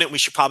component we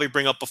should probably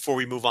bring up before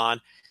we move on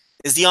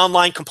is the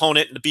online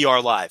component in the BR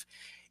Live.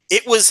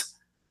 It was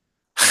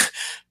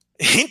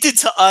hinted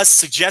to us,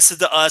 suggested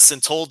to us,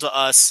 and told to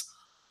us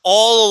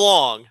all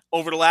along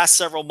over the last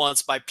several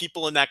months by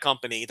people in that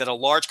company that a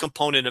large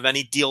component of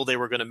any deal they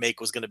were going to make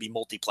was going to be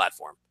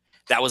multi-platform.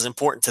 That was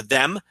important to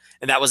them,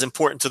 and that was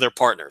important to their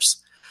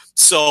partners.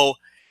 So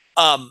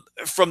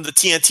from the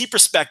TNT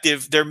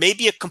perspective, there may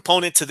be a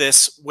component to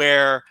this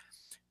where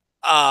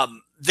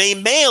they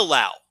may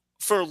allow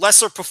for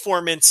lesser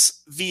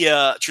performance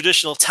via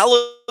traditional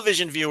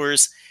television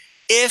viewers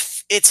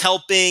if it's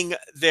helping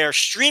their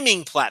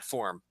streaming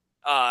platform,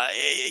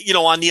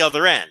 on the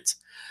other end.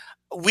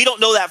 We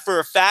don't know that for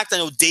a fact. I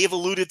know Dave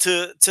alluded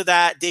to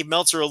that. Dave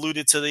Meltzer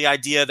alluded to the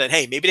idea that,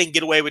 hey, maybe they can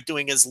get away with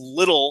doing as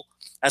little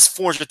as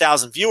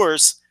 400,000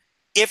 viewers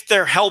if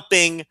they're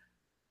helping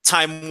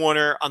Time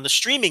Warner on the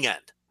streaming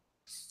end.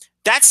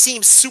 That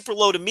seems super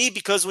low to me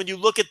because when you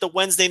look at the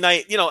Wednesday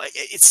night,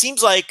 it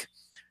seems like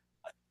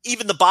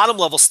even the bottom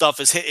level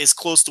stuff is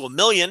close to 1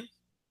 million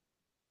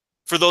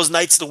for those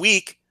nights of the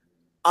week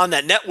on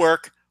that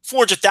network.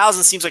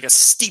 400,000 seems like a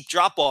steep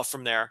drop off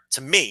from there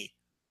to me.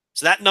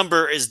 So that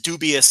number is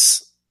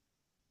dubious,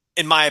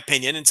 in my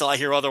opinion, until I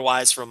hear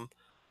otherwise from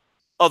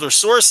other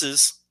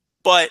sources.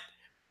 But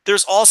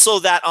there's also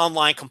that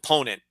online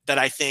component that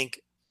I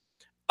think,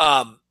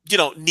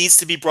 needs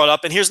to be brought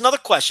up. And here's another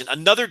question,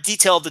 another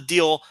detail of the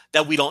deal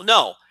that we don't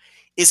know.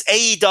 Is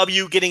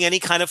AEW getting any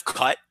kind of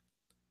cut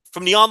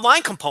from the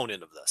online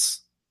component of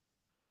this?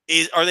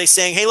 Are they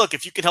saying, hey, look,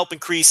 if you can help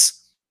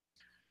increase,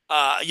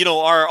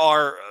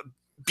 our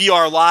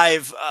BR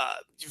Live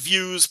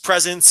views,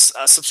 presence,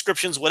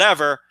 subscriptions,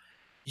 whatever,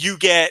 you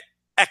get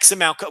X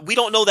amount. We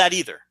don't know that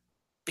either,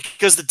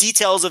 because the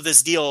details of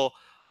this deal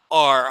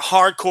are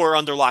hardcore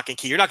under lock and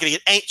key. You're not going to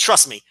get,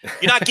 trust me,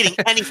 you're not getting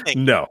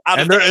anything. No,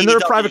 and they're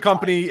a private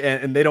company,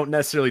 and they don't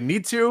necessarily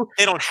need to.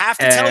 They don't have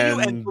to tell you,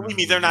 and believe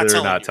me, they're not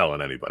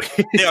telling anybody.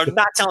 They are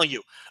not telling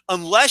you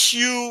unless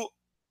you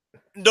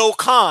know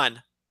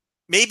Khan.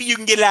 Maybe you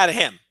can get it out of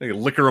him.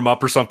 Liquor him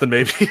up or something.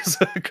 Maybe is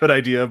a good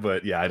idea,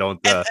 but yeah, I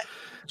don't.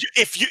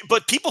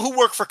 But people who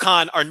work for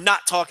Khan are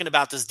not talking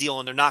about this deal,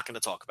 and they're not going to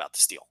talk about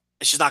this deal.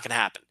 It's just not going to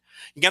happen.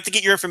 You have to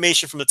get your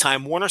information from the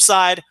Time Warner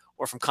side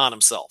or from Khan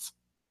himself.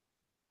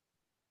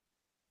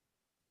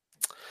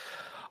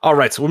 All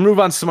right, so we'll move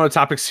on to some other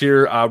topics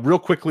here. Real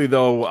quickly,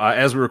 though,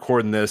 as we're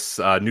recording this,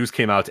 news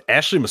came out.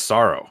 Ashley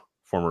Massaro,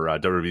 former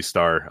WWE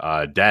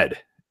star, dead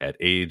at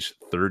age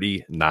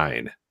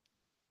 39.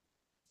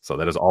 So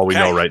that is all we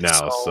know right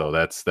now. So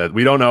that's that.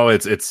 We don't know.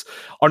 It's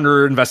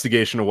under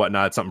investigation or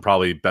whatnot. It's something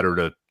probably better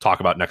to talk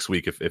about next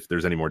week if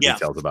there's any more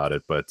details about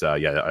it. But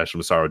Ashley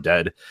Massaro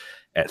dead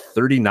at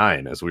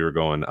 39 as we were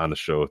going on the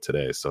show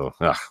today. So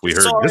we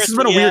heard this has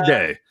been a weird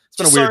day. It's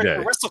been a weird day.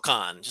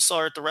 WrestleCon. Just saw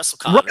her at the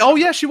WrestleCon. Right. Oh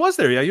yeah, she was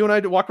there. Yeah, you and I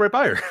walked right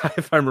by her,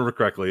 if I remember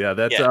correctly. Yeah,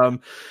 that's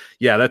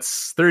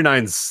that's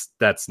 39's.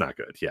 That's not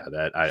good. Yeah,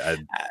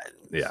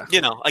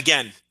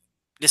 again,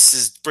 this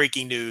is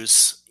breaking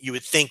news. You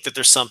would think that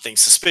there's something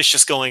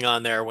suspicious going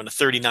on there when a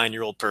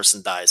 39-year-old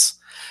person dies.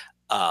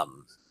 I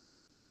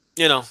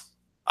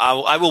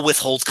will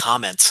withhold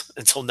comment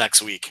until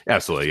next week.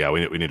 Absolutely. Yeah,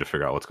 we need to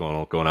figure out what's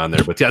going on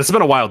there. But yeah, this has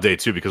been a wild day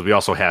too, because we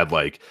also had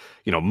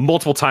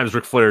multiple times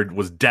Ric Flair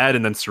was dead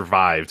and then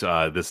survived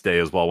this day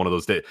as well. One of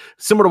those days,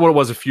 similar to what it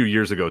was a few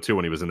years ago too,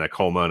 when he was in that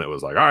coma, and it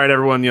was like, all right,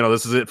 everyone,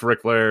 this is it for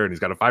Ric Flair, and he's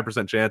got a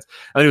 5% chance.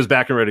 And then he was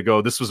back and ready to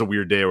go. This was a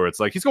weird day where it's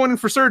like, he's going in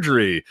for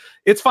surgery.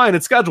 It's fine.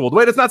 It's scheduled.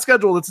 Wait, it's not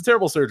scheduled. It's a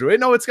terrible surgery. Wait,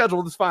 no, it's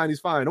scheduled. It's fine. He's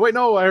fine. Wait,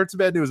 no, I heard some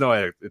bad news. No,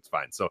 it's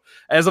fine. So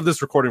as of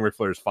this recording, Ric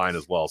Flair is fine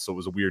as well. So it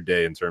was a weird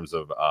day in terms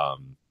of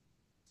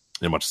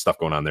much stuff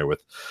going on there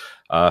with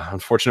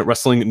unfortunate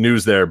wrestling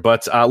news there.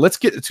 But let's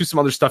get to some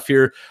other stuff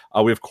here.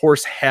 We, of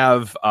course,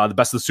 have the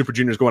Best of the Super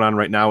Juniors going on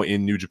right now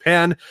in New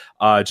Japan.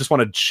 Just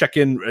want to check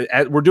in.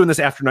 We're doing this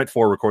after Night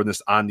 4, recording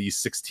this on the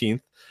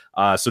 16th.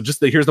 So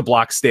here's the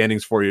block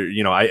standings for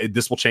you.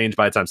 This will change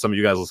by the time some of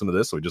you guys listen to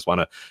this. So we just want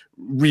to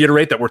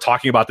reiterate that we're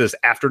talking about this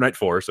after Night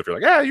 4. So if you're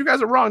like, you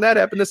guys are wrong, that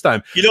happened this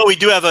time. We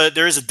do have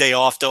there is a day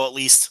off though, at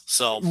least.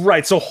 So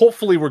right. So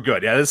hopefully we're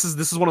good. Yeah, this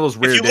is one of those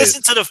rare days.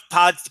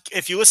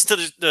 If you listen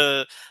to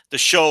the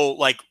show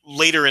like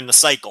later in the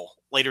cycle,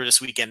 later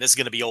this weekend, this is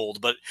going to be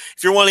old. But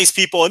if you're one of these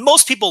people, and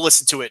most people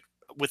listen to it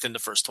within the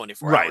first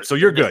 24 hours. Right. So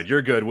you're good.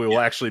 We will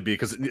actually be,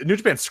 because New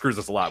Japan screws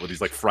us a lot with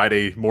these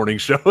Friday morning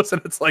shows.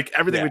 And it's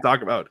everything we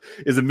talk about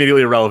is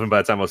immediately irrelevant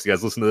by the time most of you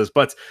guys listen to this.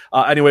 But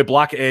anyway,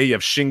 Block A, you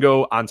have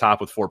Shingo on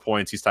top with 4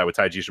 points. He's tied with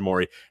Taiji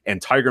Ishimori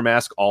and Tiger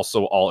Mask,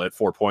 also all at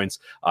 4 points.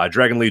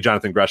 Dragon Lee,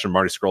 Jonathan Gresham,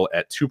 Marty Scurll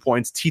at 2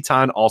 points.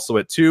 Teton also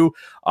at 2.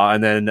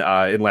 And then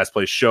in last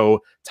place,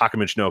 Sho, Taka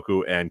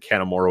Michinoku, and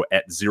Kanemaru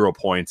at 0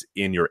 points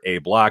in your A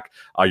block.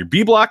 Your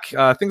B block,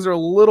 things are a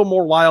little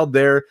more wild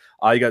there.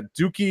 You got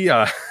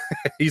Dookie.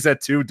 He's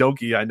at 2.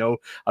 Doki, I know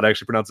how to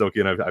actually pronounce Doki,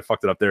 and I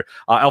fucked it up there.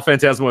 El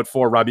Phantasmo at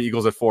 4. Robbie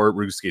Eagles at 4.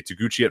 Ryusuke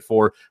Taguchi at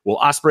 4. Will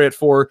Ospreay at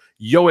 4.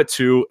 Yo at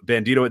 2.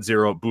 Bandito at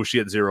 0.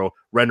 Bushi at 0.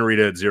 Ren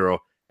Narita at 0.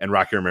 And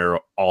Rocky Romero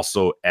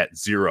also at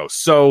 0.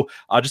 So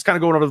just kind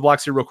of going over the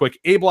blocks here real quick.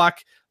 A block,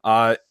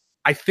 I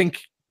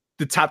think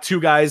the top 2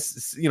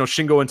 guys,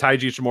 Shingo and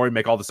Taiji Ishimori,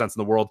 make all the sense in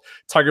the world.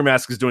 Tiger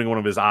Mask is doing one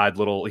of his odd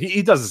little,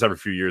 he does this every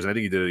few years. And I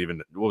think he did it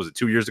even,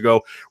 2 years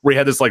ago, where he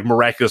had this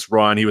miraculous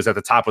run. He was at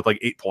the top with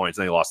 8 points,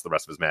 and then he lost the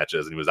rest of his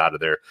matches, and he was out of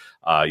there,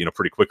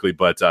 pretty quickly.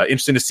 But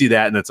interesting to see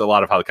that. And it's a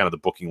lot of how kind of the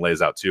booking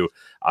lays out too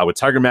with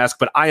Tiger Mask.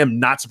 But I am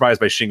not surprised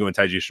by Shingo and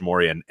Taiji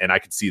Ishimori. And I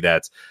could see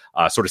that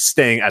sort of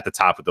staying at the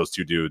top with those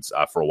 2 dudes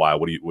for a while.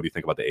 What do you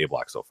think about the A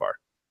block so far?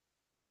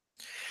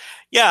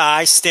 Yeah,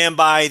 I stand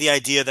by the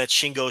idea that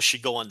Shingo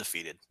should go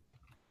undefeated.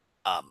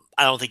 I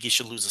don't think he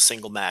should lose a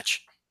single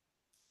match,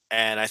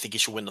 and I think he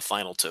should win the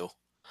final 2.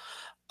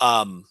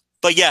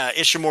 But yeah,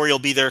 Ishimori will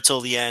be there till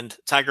the end.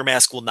 Tiger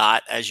Mask will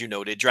not, as you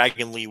noted.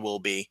 Dragon Lee will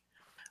be.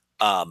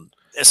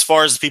 As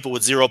far as the people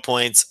with 0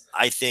 points,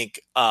 I think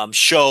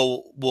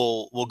Sho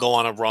will go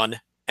on a run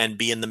and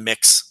be in the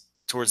mix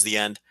towards the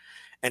end,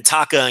 and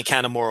Taka and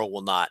Kanemaru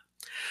will not.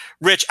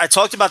 Rich, I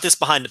talked about this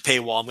behind the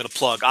paywall. I'm going to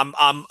plug.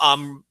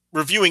 I'm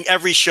reviewing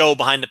every show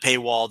behind the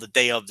paywall the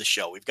day of the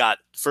show. We've got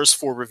the first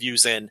 4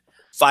 reviews in,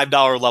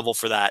 $5 level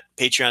for that,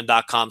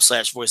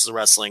 patreon.com/Voices of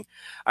Wrestling.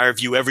 I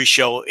review every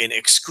show in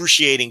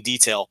excruciating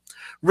detail.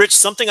 Rich,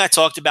 something I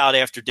talked about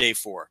after day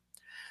 4.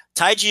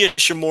 Not Taiji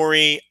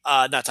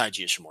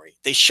Ishimori.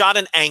 They shot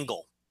an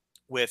angle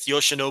with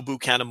Yoshinobu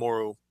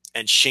Kanemaru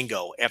and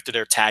Shingo after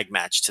their tag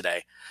match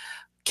today.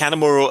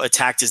 Kanemaru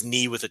attacked his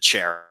knee with a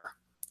chair.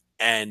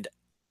 And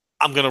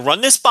I'm going to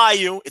run this by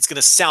you. It's going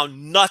to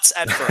sound nuts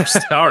at first.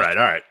 All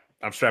right.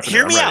 I'm strapping.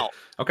 Hear me out.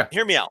 Okay.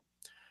 Hear me out.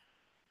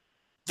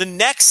 The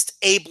next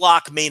A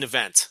block main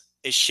event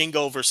is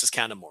Shingo versus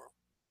Kanemaru.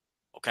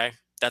 Okay,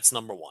 that's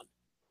number one.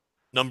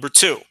 Number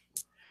two,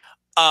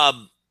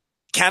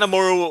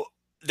 Kanemaru.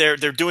 They're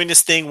doing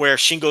this thing where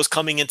Shingo's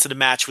coming into the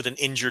match with an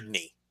injured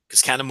knee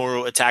because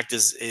Kanemaru attacked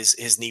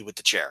his knee with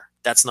the chair.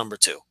 That's number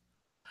two.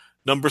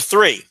 Number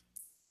three,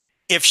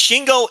 if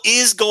Shingo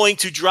is going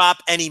to drop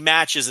any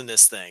matches in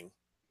this thing,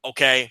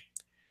 okay,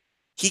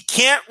 he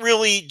can't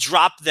really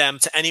drop them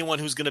to anyone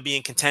who's going to be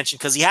in contention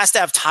because he has to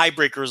have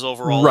tiebreakers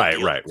over all of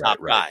the top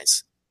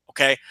guys.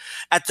 Okay.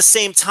 At the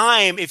same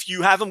time, if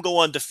you have him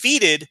go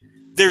undefeated,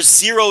 there's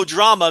zero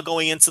drama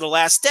going into the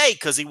last day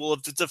because he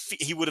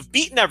would have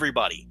beaten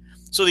everybody.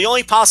 So the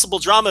only possible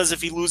drama is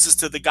if he loses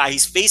to the guy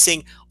he's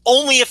facing,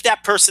 only if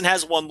that person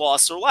has one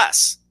loss or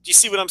less. Do you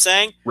see what I'm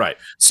saying? Right.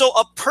 So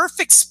a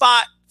perfect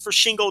spot for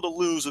Shingo to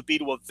lose would be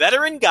to a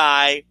veteran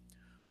guy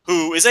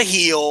who is a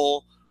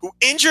heel, who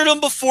injured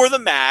him before the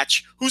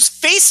match, who's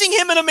facing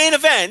him in a main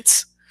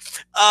event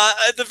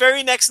the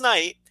very next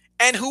night,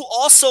 and who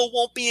also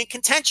won't be in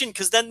contention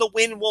because then the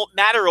win won't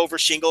matter over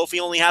Shingo if he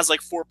only has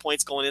like 4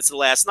 points going into the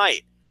last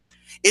night.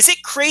 Is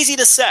it crazy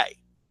to say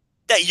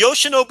that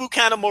Yoshinobu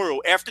Kanemaru,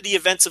 after the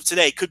events of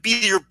today, could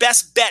be your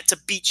best bet to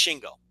beat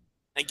Shingo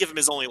and give him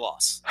his only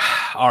loss?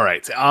 All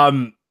right.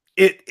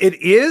 It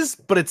is,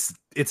 but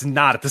it's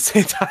not at the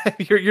same time.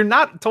 You're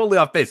not totally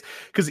off base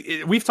because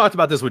we've talked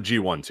about this with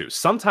G1 too.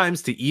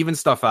 Sometimes to even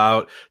stuff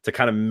out, to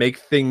kind of make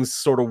things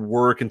sort of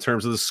work in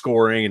terms of the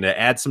scoring and to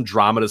add some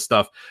drama to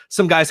stuff,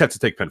 some guys have to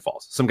take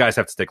pinfalls. Some guys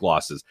have to take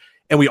losses.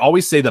 And we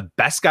always say the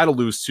best guy to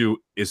lose to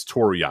is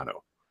Toru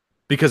Yano.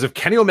 Because if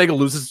Kenny Omega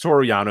loses to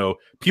Toru Yano,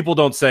 people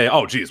don't say,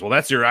 oh, geez, well,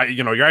 that's your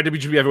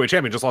IWGP Heavyweight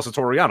Champion just lost to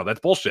Toru Yano.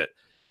 That's bullshit.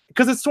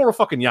 Because it's Toru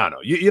fucking Yano.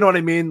 You know what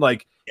I mean?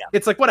 Like, yeah.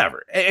 It's like,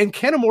 whatever. And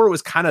Kanemaru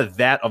was kind of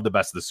that of the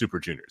best of the Super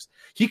Juniors.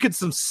 He could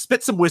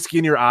spit some whiskey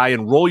in your eye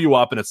and roll you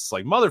up, and it's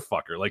like,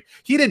 motherfucker. Like,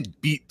 he didn't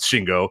beat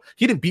Shingo.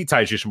 He didn't beat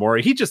Taiji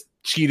Ishimori. He just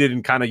cheated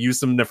and kind of used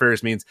some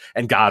nefarious means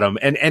and got him.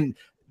 And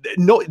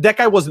no, that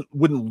guy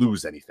wouldn't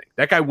lose anything.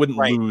 That guy wouldn't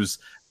lose.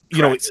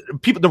 Correct.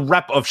 The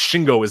rep of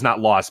Shingo is not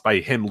lost by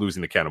him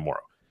losing to Kanemaru.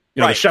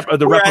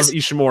 The rep of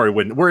Ishimori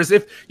wouldn't. Whereas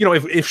if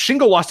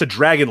Shingo lost to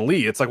Dragon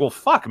Lee, it's like, well,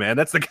 fuck, man,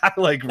 that's the guy.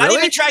 Like, really? Not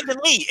even Dragon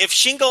Lee. If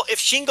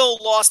Shingo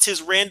lost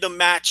his random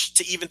match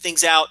to even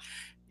things out,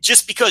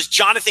 just because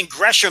Jonathan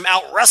Gresham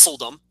out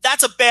wrestled him,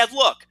 that's a bad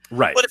look.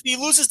 Right. But if he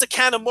loses to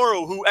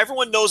Kanemaru, who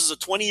everyone knows is a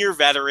 20-year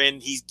veteran,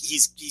 he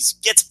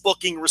gets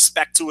booking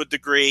respect to a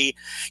degree.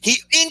 He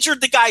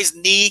injured the guy's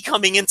knee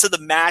coming into the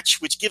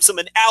match, which gives him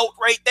an out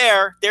right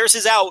there. There's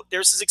his out.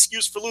 There's his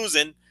excuse for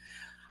losing.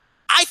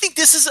 I think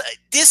this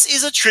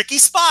is a tricky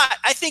spot.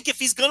 I think if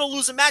he's going to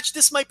lose a match,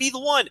 this might be the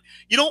one.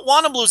 You don't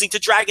want him losing to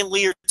Dragon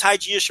Lee or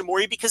Taiji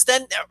Ishimori because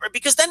then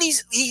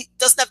he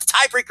doesn't have the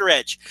tiebreaker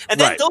edge, and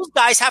then those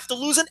guys have to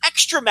lose an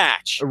extra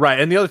match. Right,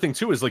 and the other thing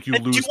too is like you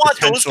lose. Do you want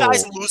those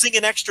guys losing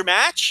an extra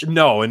match?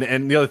 No,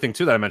 and the other thing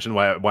too that I mentioned,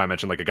 why I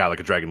mentioned like a guy like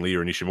a Dragon Lee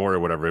or an Ishimori or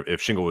whatever,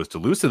 if Shingo was to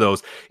lose to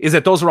those, is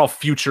that those are all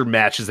future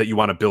matches that you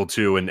want to build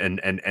to and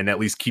at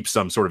least keep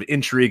some sort of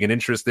intrigue and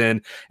interest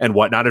in and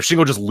whatnot. If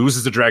Shingo just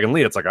loses to Dragon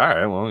Lee, it's like, all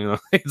right. Well,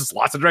 he just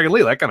lost to Dragon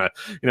Lee. That kind of,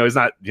 he's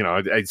not,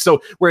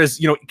 so whereas,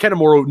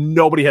 Kanemaru,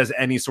 nobody has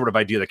any sort of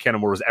idea that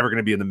Kanemaru is ever going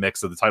to be in the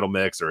mix of the title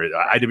mix or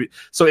IW.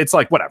 So it's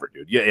like, whatever,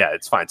 dude. Yeah,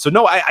 it's fine. So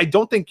no, I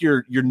don't think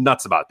you're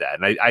nuts about that.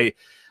 And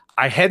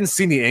I hadn't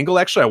seen the angle.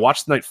 Actually, I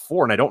watched Night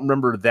 4 and I don't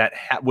remember that.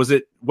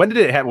 When did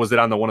it happen? Was it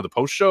on one of the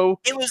post show?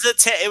 It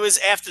was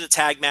after the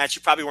tag match.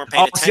 You probably weren't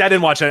paying attention. See, I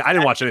didn't watch any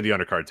of the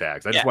undercard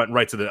tags. I just went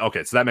right to the,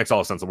 okay. So that makes all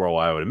the sense in the world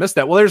why I would have missed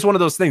that. Well, there's one of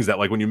those things that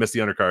like when you miss the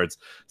undercards,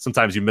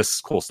 sometimes you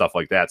miss cool stuff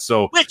like that.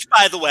 So, which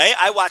by the way,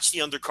 I watch the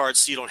undercards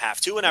so you don't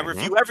have to. And I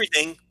review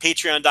everything.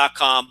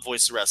 Patreon.com,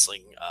 Voice of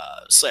Wrestling,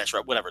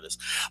 / whatever it is.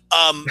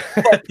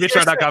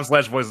 Patreon.com /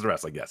 Voice of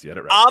Wrestling. Yes, you had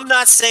it right. I'm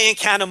not saying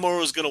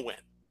Kanemaru is going to win.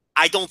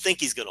 I don't think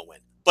he's going to win.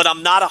 But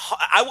I'm not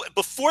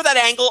before that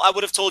angle, I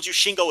would have told you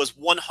Shingo is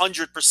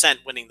 100%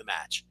 winning the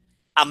match.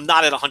 I'm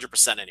not at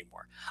 100%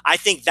 anymore. I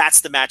think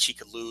that's the match he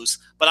could lose,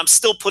 but I'm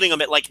still putting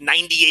him at like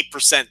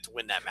 98% to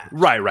win that match.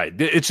 Right.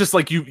 It's just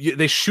like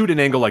they shoot an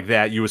angle like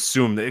that, you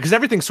assume that because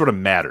everything sort of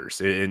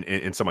matters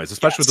in some ways,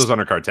 especially with those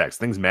undercard tags.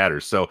 Things matter.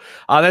 So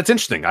that's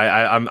interesting.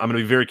 I'm going to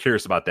be very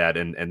curious about that,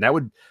 and that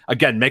would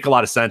again make a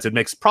lot of sense. It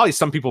makes probably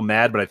some people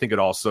mad, but I think it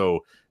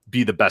also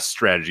be the best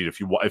strategy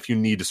if you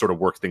need to sort of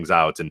work things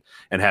out and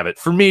have it.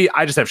 For me,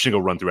 I just have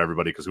Shingo run through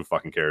everybody because who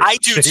fucking cares? I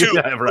do too.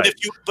 Yeah, right.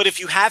 But if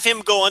you have him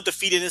go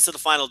undefeated into the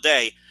final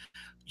day,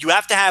 you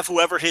have to have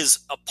whoever his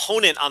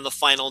opponent on the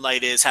final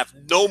night is have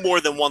no more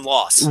than one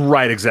loss.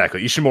 Right,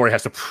 exactly. Ishimori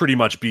has to pretty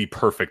much be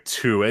perfect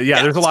too.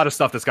 Yeah, there's a lot of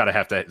stuff that's got to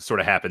have to sort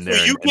of happen there.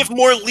 So you give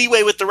more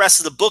leeway with the rest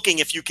of the booking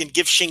if you can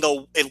give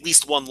Shingo at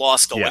least one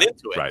loss going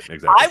into it. Right,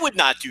 exactly. I would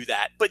not do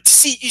that. But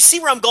you see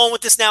where I'm going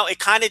with this now? It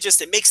kind of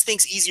it makes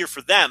things easier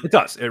for them. It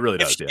does. It really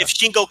does. If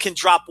Shingo can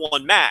drop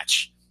one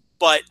match.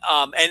 But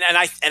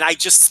and I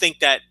just think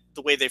that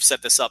the way they've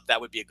set this up,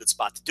 that would be a good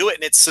spot to do it.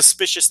 And it's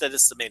suspicious that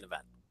it's the main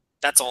event.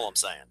 That's all I'm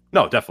saying.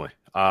 No, definitely.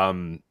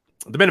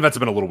 The main events have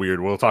been a little weird.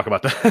 We'll talk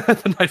about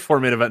the night 4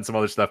 main event and some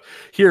other stuff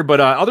here. But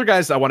other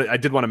guys I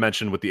did want to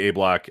mention with the A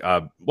block.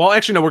 Well,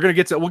 actually, no, we'll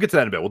get to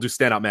that in a bit. We'll do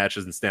standout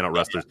matches and standout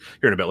wrestlers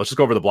here in a bit. Let's just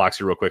go over the blocks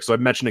here real quick. So I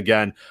mentioned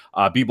again,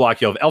 B block,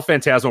 you have El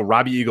Phantasmo,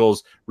 Robbie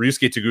Eagles,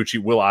 Ryusuke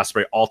Taguchi, Will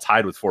Ospreay, all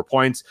tied with 4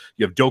 points.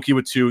 You have Doki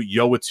with 2,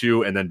 Yo with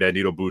 2, and then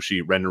Bandito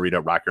Bushi, Ren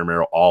Narita, Rocky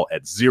Romero, all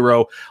at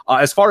 0.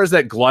 As far as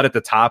that glut at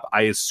the top,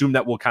 I assume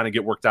that will kind of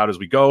get worked out as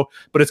we go.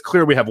 But it's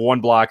clear we have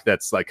one block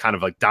that's like kind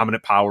of like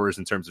dominant powers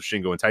in terms of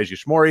Shingo and Taiji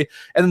Ishimori.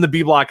 And then the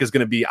B block is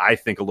going to be, I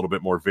think, a little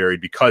bit more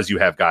varied because you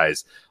have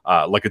guys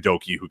like a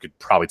Doki who could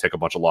probably take a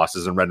bunch of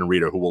losses, and Ren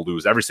Narita who will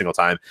lose every single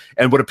time.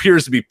 And what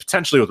appears to be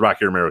potentially with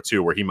Rocky Romero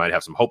too, where he might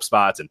have some hope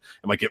spots and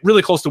might get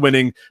really close to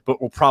winning,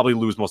 but will probably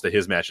lose most of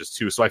his matches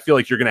too. So I feel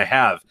like you're going to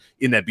have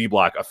in that B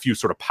block a few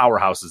sort of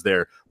powerhouses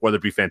there, whether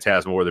it be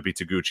Phantasmo, whether it be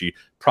Taguchi,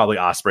 probably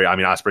Ospreay. I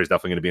mean, Ospreay is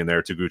definitely going to be in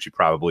there. Taguchi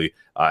probably,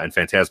 and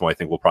Phantasmo I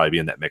think will probably be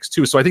in that mix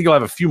too. So I think you'll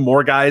have a few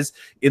more guys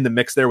in the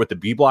mix there with the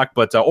B block.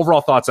 But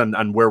overall thoughts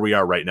on where we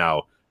are right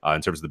now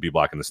in terms of the B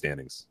block and the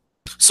standings.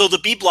 So the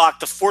B block,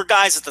 the 4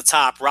 guys at the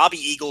top, Robbie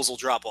Eagles will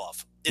drop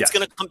off. It's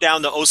going to come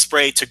down to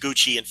Ospreay,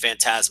 Taguchi, and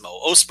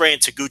Phantasmo. Ospreay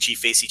and Taguchi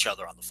face each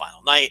other on the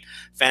final night.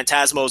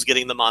 Phantasmo is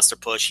getting the monster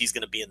push. He's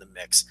going to be in the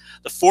mix.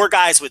 The 4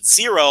 guys with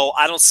 0,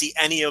 I don't see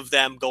any of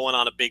them going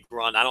on a big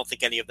run. I don't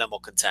think any of them will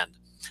contend.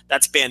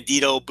 That's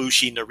Bandito,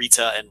 Bushi,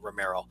 Narita, and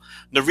Romero.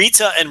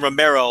 Narita and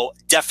Romero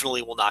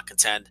definitely will not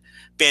contend.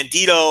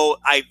 Bandito,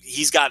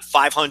 he's got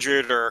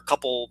 500 or a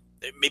couple,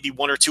 maybe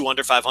 1 or 2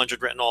 under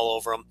 500 written all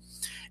over him.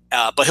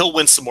 But he'll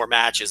win some more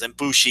matches, and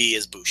Bushi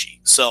is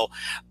Bushi. So,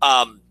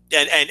 and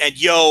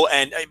Yo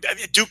and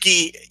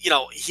Dookie,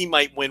 he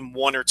might win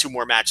 1 or 2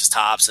 more matches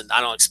tops, and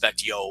I don't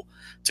expect Yo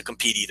to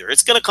compete either.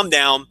 It's going to come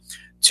down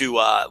to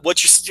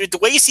the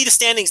way you see the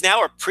standings now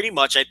are pretty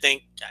much, I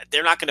think,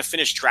 they're not going to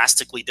finish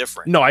drastically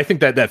different. No, I think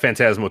that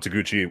Phantasmo,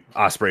 Taguchi,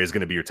 Ospreay is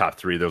going to be your top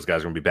 3. Those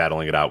guys are going to be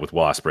battling it out with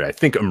Will Ospreay, I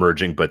think,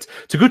 emerging. But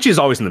Taguchi is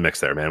always in the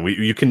mix there, man.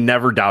 You can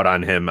never doubt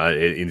on him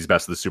in these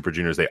best of the Super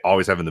Juniors. They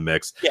always have in the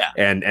mix. Yeah.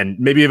 And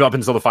maybe even up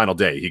until the final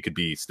day, he could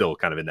be still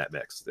kind of in that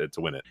mix to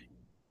win it.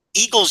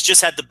 Eagles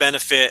just had the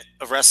benefit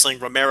of wrestling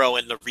Romero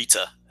and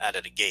Narita out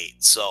of the gate.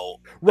 So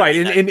right.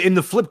 In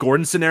the Flip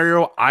Gordon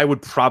scenario, I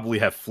would probably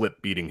have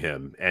Flip beating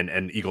him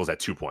and Eagles at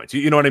 2 points.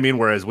 You know what I mean?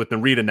 Whereas with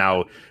Narita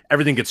now,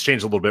 everything gets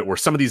changed a little bit where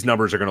some of these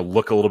numbers are going to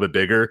look a little bit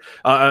bigger.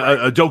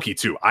 Doki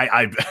too.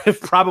 I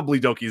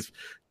probably Doki's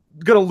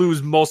going to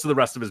lose most of the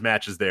rest of his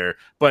matches there,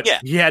 but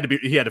he had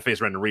to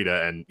face Ren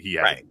Narita, and he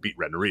had to beat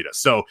Ren Narita.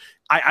 So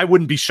I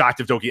wouldn't be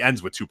shocked if Doki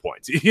ends with 2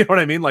 points. You know what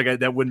I mean? Like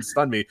that wouldn't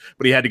stun me,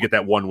 but he had to get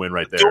that 1 win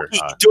right there.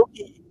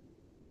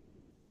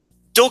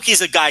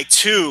 Doki's a guy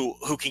too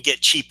who can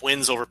get cheap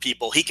wins over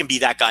people. He can be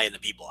that guy in the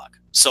B block.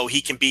 So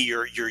he can be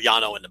your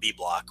Yano in the B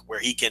block, where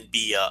he can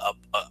be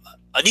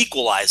an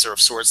equalizer of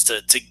sorts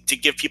to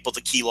give people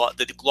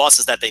the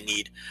losses that they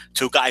need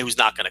to a guy who's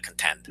not going to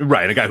contend.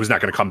 Right, a guy who's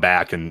not going to come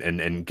back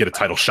and get a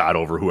title shot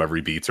over whoever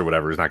he beats or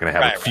whatever. He's not going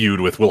to have a feud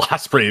with Will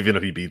Ospreay even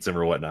if he beats him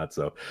or whatnot.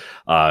 So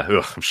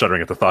I'm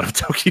shuddering at the thought of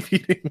Doki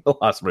beating Will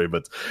Ospreay,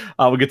 but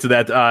we'll get to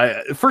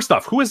that. First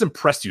off, who has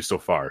impressed you so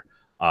far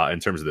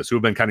in terms of this? Who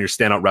have been kind of your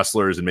standout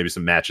wrestlers and maybe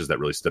some matches that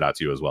really stood out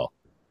to you as well?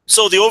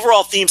 So the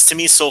overall themes to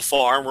me so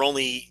far, and we're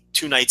only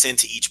 2 nights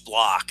into each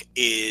block,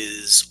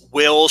 is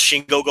will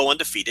Shingo go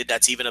undefeated?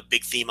 That's even a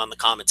big theme on the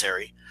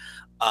commentary.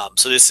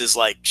 So this is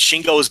like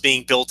Shingo is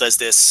being built as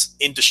this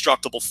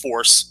indestructible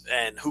force,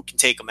 and who can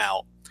take him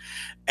out?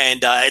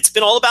 And it's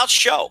been all about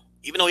show.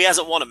 Even though he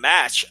hasn't won a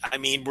match, I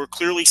mean, we're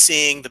clearly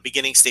seeing the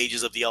beginning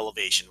stages of the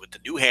elevation with the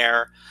new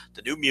hair,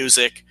 the new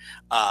music,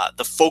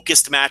 the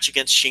focused match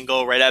against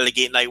Shingo right out of the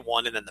gate night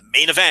 1, and then the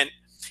main event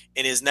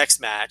in his next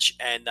match.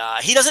 And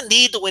he doesn't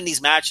need to win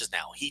these matches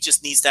now. He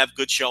just needs to have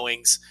good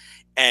showings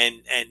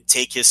and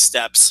take his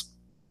steps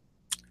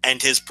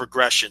and his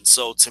progression.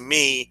 So to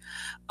me,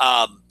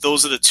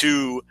 those are the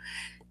 2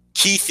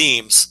 key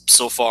themes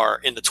so far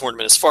in the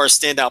tournament. As far as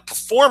standout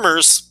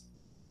performers,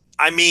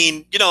 I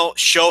mean,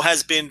 Sho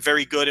has been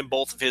very good in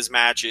both of his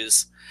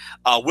matches.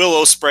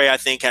 Will Ospreay, I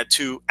think, had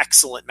 2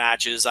 excellent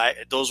matches.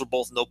 Those were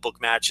both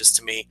notebook matches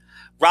to me.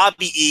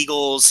 Robbie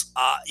Eagles,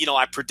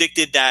 I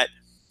predicted that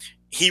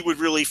he would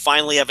really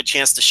finally have a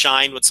chance to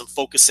shine with some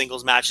focus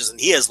singles matches, and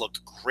he has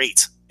looked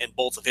great in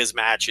both of his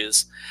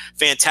matches.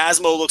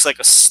 Phantasmo looks like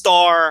a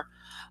star.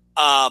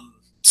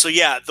 So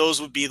yeah,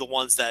 those would be the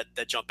ones that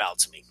jump out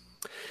to me.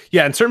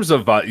 Yeah, in terms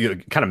of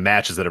kind of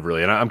matches that have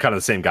really, and I'm kind of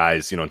the same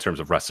guys, in terms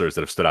of wrestlers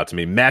that have stood out to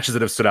me, matches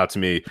that have stood out to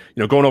me,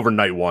 going over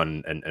night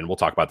 1, and we'll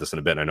talk about this in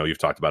a bit. And I know you've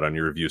talked about it on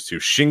your reviews too.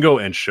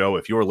 Shingo and Sho.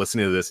 If you are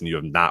listening to this and you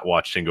have not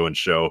watched Shingo and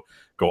Sho,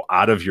 go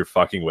out of your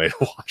fucking way to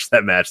watch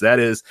that match. That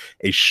is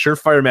a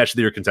surefire match of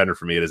the year contender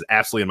for me. It is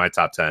absolutely in my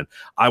top 10.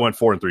 I went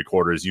 4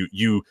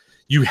 3/4.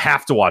 You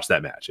have to watch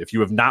that match. If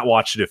you have not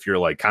watched it, if you're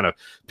like kind of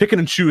picking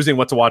and choosing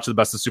what to watch of the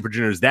best of Super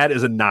Juniors, that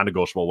is a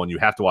non-negotiable one. You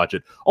have to watch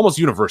it. Almost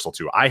universal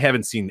too. I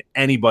haven't seen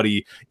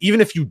anybody,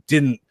 even if you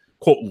didn't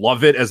quote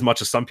love it as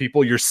much as some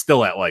people, you're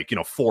still at like,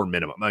 4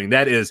 minimum. I mean,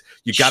 that is,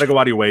 you got to go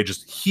out of your way,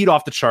 just heat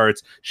off the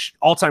charts,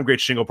 all-time great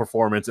Shingo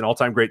performance, and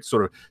all-time great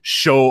sort of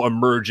show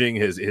emerging,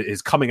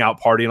 his coming out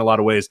party in a lot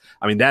of ways.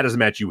 I mean, that is a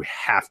match you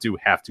have to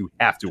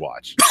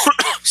watch.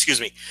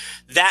 Excuse me.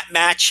 That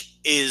match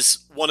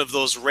is one of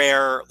those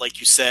rare, like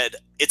you said,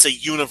 it's a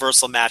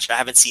universal match. I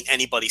haven't seen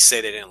anybody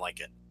say they didn't like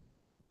it.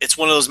 It's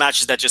one of those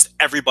matches that just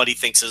everybody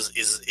thinks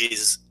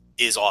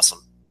is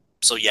awesome.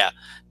 So yeah,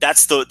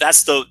 that's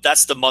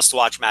the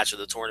must-watch match of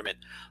the tournament,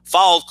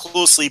 followed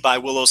closely by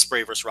Will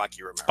Ospreay versus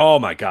Rocky Romero. Oh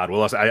my God,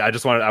 Will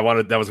Ospreay! I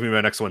wanted that was gonna be my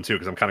next one too,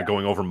 because I'm kind of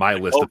going over my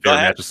list of favorite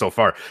matches so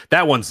far.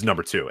 That one's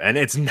number 2, and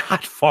it's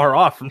not far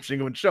off from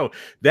Shingo and Show.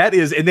 That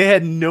is, and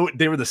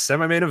they were the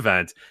semi-main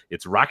event.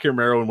 It's Rocky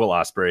Romero and Will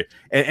Ospreay,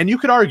 and you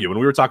could argue, and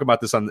we were talking about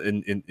this in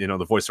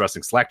the Voice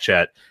Wrestling Slack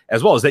chat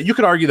as well, is that you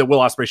could argue that Will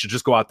Ospreay should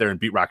just go out there and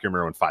beat Rocky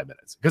Romero in 5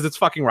 minutes, because it's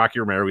fucking Rocky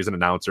Romero. He's an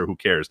announcer. Who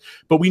cares?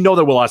 But we know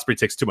that Will Ospreay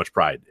takes too much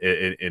pride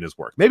in his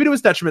work, maybe to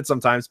his detriment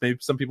sometimes. Maybe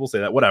some people say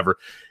that, whatever.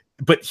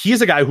 But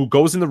he's a guy who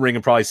goes in the ring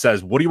and probably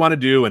says, what do you want to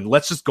do? And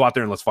let's just go out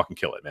there and let's fucking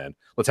kill it, man.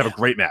 Let's have a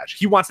great match.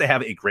 He wants to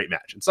have a great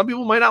match. And some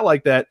people might not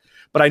like that,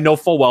 but I know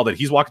full well that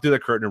he's walking through the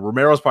curtain and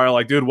Romero's probably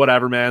like, dude,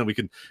 whatever, man.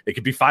 It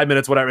could be 5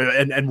 minutes, whatever.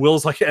 And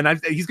Will's like,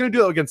 he's going to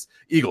do it against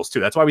Eagles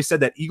too. That's why we said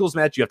that Eagles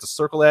match, you have to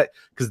circle that,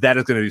 because that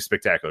is going to be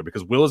spectacular,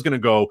 because Will is going to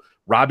go,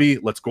 Robbie,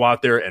 let's go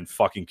out there and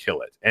fucking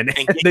kill it. And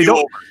they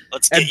don't,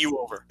 get you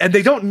over. And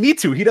they don't need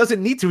to. He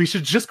doesn't need to. He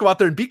should just go out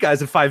there and beat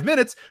guys in 5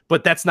 minutes,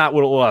 but that's not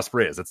what Will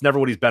Ospreay is. That's never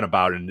what he's been about.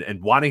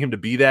 And wanting him to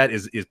be that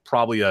is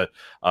probably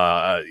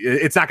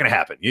it's not going to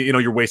happen.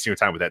 You're wasting your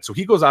time with that. So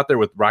he goes out there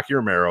with Rocky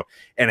Romero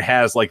and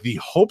has like the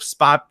hope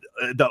spot,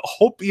 the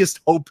hopiest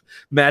hope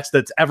match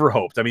that's ever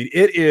hoped. I mean,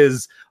 it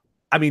is.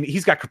 I mean,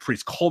 he's got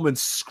Caprice Coleman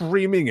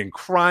screaming and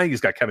crying. He's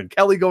got Kevin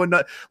Kelly going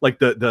nuts. Like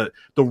the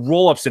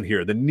roll ups in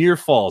here, the near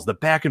falls, the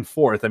back and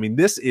forth. I mean,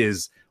 this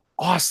is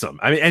awesome.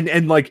 I mean,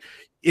 and like,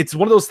 it's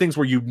one of those things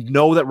where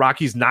that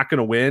Rocky's not going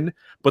to win,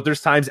 but there's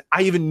times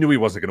I even knew he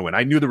wasn't going to win.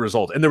 I knew the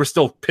result, and there were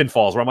still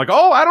pinfalls where I'm like,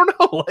 oh, I don't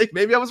know. Like,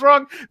 maybe I was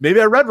wrong.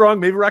 Maybe I read wrong.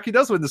 Maybe Rocky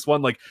does win this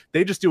one. Like,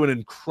 they just do an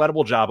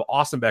incredible job.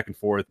 Awesome back and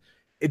forth.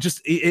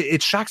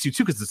 It shocks you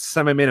too, because it's a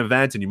semi-main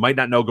event and you might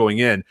not know going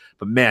in,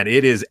 but man,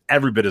 it is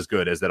every bit as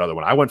good as that other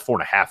one. I went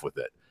 4.5 with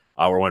it.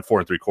 Or went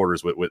 4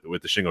 3/4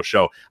 with the Shingo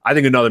Show. I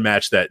think another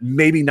match that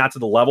maybe not to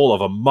the level of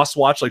a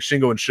must-watch like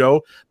Shingo and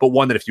Show, but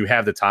one that if you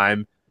have the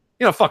time,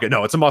 fuck it.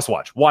 No, it's a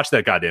must-watch. Watch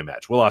that goddamn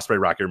match. Will Ospreay,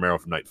 Rocky Romero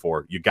from night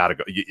 4. You got to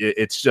go.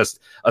 It's just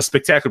a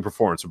spectacular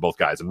performance from both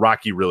guys. And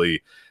Rocky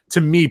really,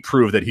 to me,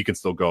 proved that he can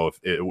still go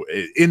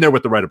in there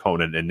with the right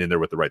opponent and in there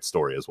with the right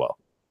story as well.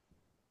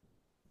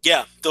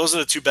 Yeah, those are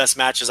the two best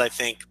matches, I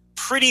think,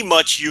 pretty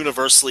much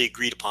universally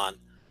agreed upon.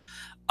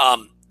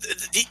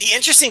 The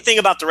interesting thing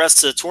about the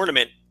rest of the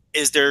tournament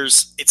is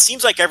it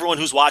seems like everyone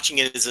who's watching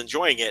it is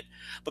enjoying it,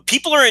 but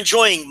people are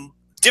enjoying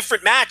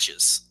different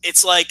matches.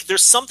 It's like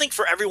there's something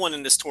for everyone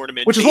in this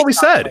tournament. Which is what we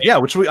said. Yeah,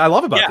 which I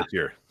love about this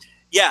year.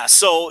 Yeah,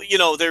 so,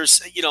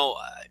 there's,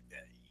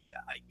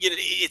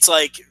 it's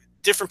like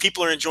different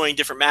people are enjoying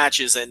different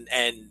matches and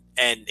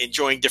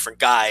enjoying different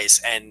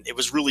guys, and it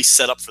was really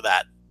set up for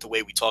that, the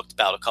way we talked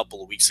about a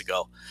couple of weeks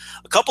ago.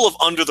 A couple of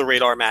under the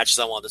radar matches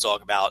I wanted to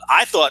talk about.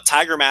 I thought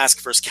Tiger Mask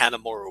versus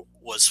Kanemaru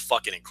was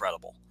fucking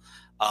incredible,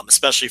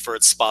 especially for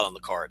its spot on the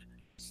card.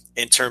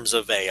 In terms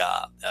of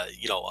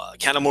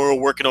Kanemaru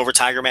working over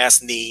Tiger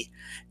Mask's knee,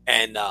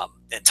 and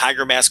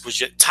Tiger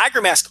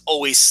Mask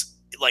always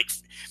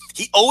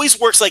he always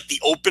works like the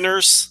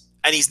openers,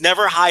 and he's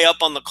never high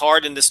up on the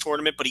card in this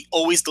tournament, but he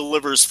always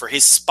delivers for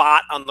his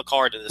spot on the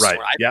card in this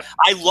tournament. Yep.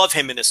 I love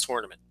him in this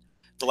tournament.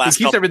 He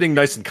keeps everything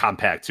nice and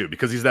compact too,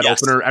 because he's that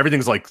opener.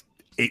 Everything's like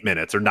 8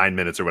 minutes or 9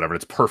 minutes or whatever.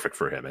 It's perfect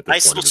for him. At this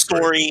nice point little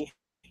story.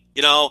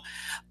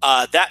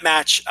 That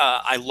match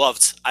I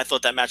loved. I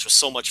thought that match was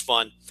so much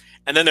fun.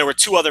 And then there were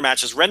two other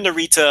matches: Ren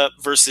Narita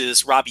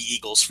versus Robbie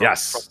Eagles from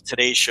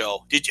today's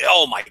show.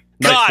 Oh my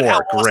God!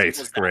 Night 4.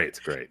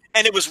 Great.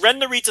 And it was Ren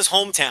Narita's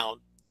hometown,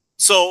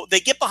 so they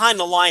get behind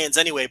the Lions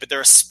anyway, but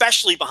they're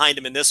especially behind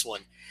him in this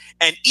one.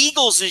 And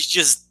Eagles is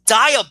just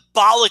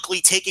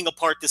diabolically taking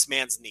apart this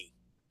man's knee.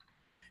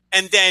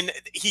 And then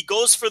he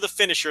goes for the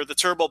finisher, the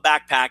turbo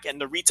backpack,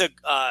 and Narita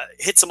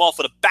hits him off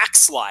with a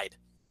backslide.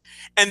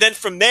 And then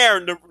from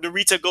there,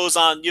 Narita goes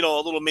on,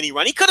 a little mini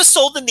run. He could have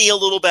sold the knee a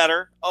little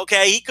better.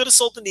 Okay, he could have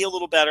sold the knee a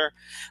little better.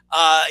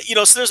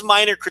 So there's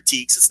minor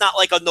critiques. It's not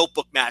like a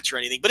notebook match or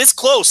anything, but it's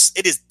close.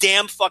 It is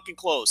damn fucking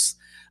close.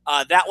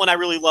 That one I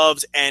really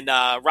loved. And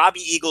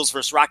Robbie Eagles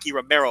versus Rocky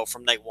Romero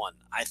from night 1,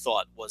 I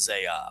thought was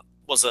a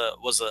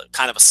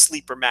kind of a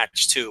sleeper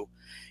match too.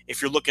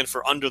 if you're looking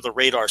for under the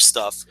radar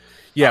stuff.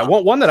 Yeah,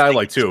 one that I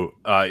like too.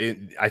 I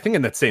think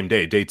in that same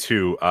day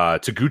 2,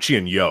 Taguchi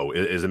and Yo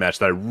is a match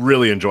that I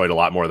really enjoyed a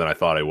lot more than I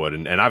thought I would,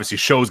 and obviously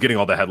Sho's getting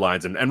all the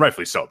headlines, and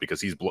rightfully so,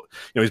 because he's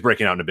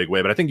breaking out in a big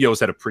way. But I think Yo's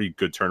had a pretty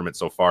good tournament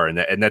so far, and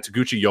that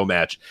Taguchi Yo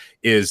match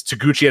is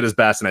Taguchi at his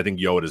best, and I think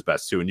Yo at his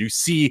best too. And you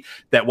see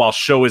that while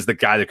Sho is the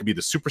guy that could be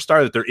the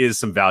superstar, that there is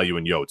some value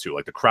in Yo too.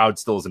 Like the crowd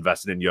still is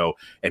invested in Yo,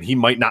 and he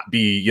might not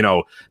be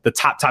the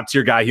top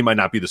tier guy. He might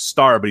not be the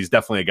star, but he's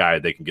definitely a guy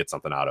they can get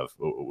something out of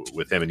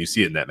with him, and you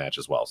see it in that match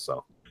as well.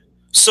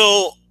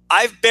 So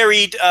I've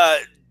buried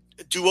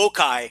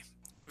Duokai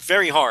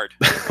very hard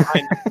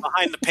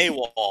behind the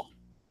paywall.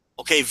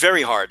 Okay,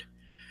 very hard.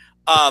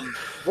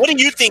 What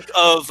do you think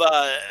of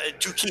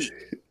Duki?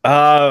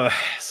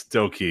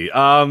 Stoki.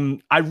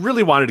 I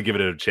really wanted to give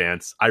it a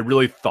chance. I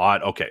really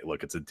thought, okay,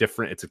 look, it's a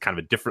kind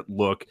of a different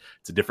look.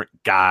 It's a different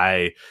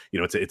guy.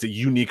 It's a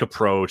unique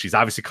approach. He's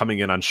obviously coming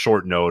in on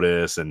short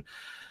notice, and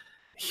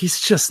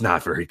he's just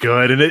not very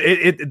good. And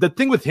the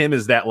thing with him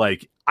is that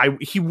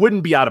he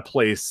wouldn't be out of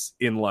place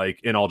in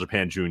All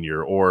Japan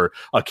Junior or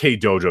a K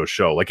Dojo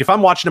show. Like if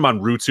I'm watching him on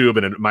RooTube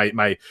and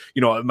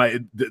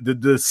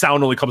the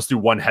sound only comes through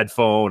one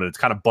headphone and it's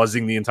kind of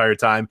buzzing the entire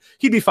time,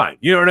 he'd be fine.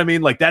 You know what I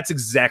mean? Like that's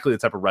exactly the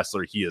type of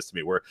wrestler he is to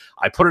me, where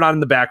I put it on in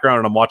the background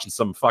and I'm watching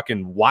some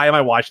fucking, why am I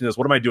watching this?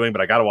 What am I doing?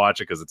 But I got to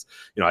watch it because it's,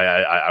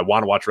 I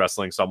want to watch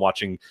wrestling. So I'm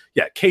watching,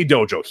 K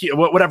Dojo,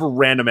 whatever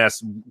random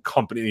ass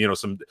company,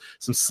 some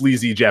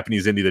sleazy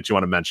Japanese indie that you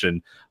want to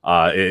mention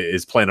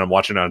is planning on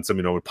watching on some,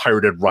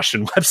 pirated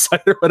Russian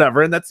website or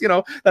whatever. And that's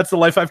the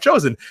life I've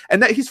chosen.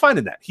 And that he's fine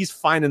in that. He's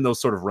fine in those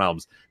sort of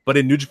realms. But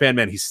in New Japan,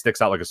 man, he sticks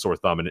out like a sore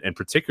thumb. And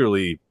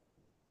particularly,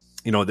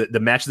 the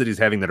matches that he's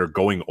having that are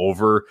going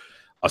over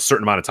a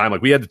certain amount of time.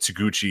 Like we had the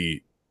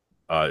Taguchi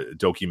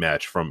Doki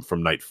match from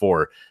night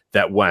 4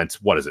 that went,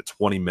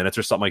 20 minutes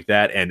or something like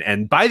that.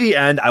 And by the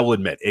end, I will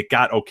admit, it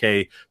got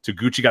okay.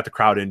 Taguchi got the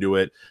crowd into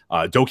it.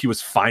 Doki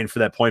was fine for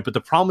that point. But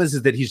the problem is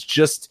that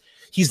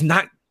he's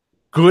not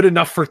good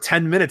enough for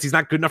 10 minutes. He's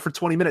not good enough for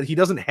 20 minutes. He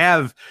doesn't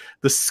have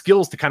the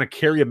skills to kind of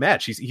carry a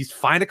match. He's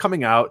fine at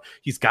coming out.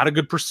 He's got a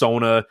good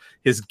persona.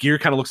 His gear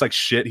kind of looks like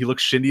shit. He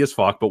looks shindy as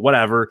fuck, but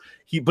whatever.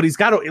 He's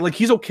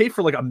okay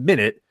for a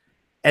minute.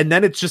 And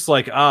then it's just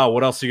what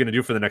else are you going to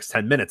do for the next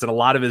 10 minutes? And a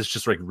lot of it is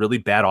just really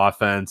bad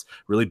offense,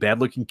 really bad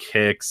looking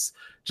kicks,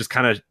 just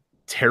kind of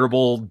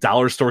terrible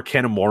dollar store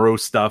Kanemaru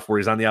stuff where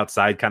he's on the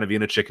outside kind of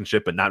being a chicken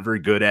shit, but not very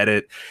good at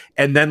it.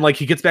 And then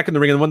he gets back in the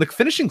ring, and when the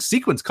finishing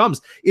sequence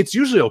comes, it's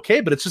usually okay,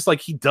 but it's just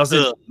he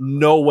doesn't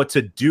know what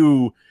to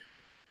do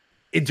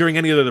during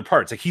any of the other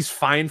parts. He's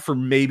fine for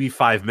maybe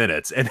 5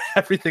 minutes, and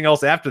everything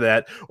else after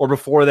that or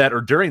before that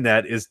or during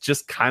that is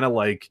just kind of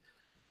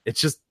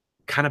it's just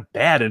kind of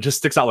bad and just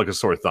sticks out like a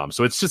sore thumb.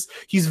 So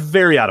he's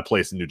very out of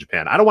place in New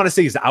Japan. I don't want to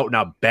say he's out and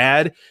out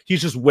bad.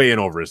 He's just way in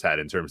over his head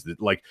in terms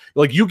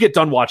of you get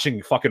done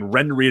watching fucking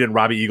Ren Reed and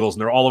Robbie Eagles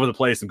and they're all over the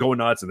place and going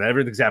nuts and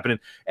everything's happening.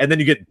 And then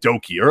you get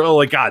Doki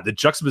or God, the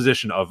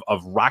juxtaposition of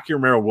Rocky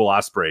Romero, Will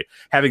Ospreay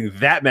having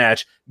that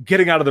match,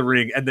 getting out of the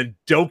ring, and then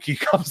Doki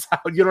comes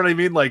out. You know what I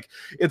mean?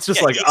 It's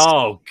just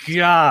oh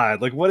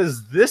God, what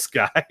is this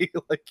guy?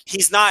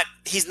 He's not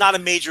a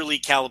major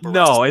league caliber.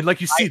 No. And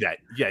you see that.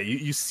 Yeah.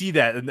 You see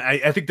that. And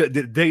I think that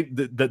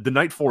the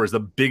night 4 is the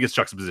biggest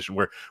juxtaposition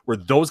where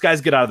those guys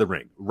get out of the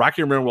ring.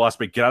 Rocky Romero and Will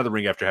Ospreay get out of the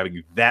ring after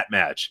having that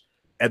match,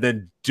 and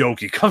then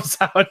Doki comes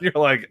out, and you're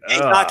like, he's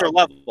not their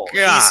level.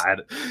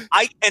 God,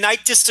 I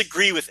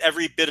disagree with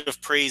every bit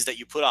of praise that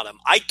you put on him.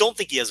 I don't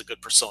think he has a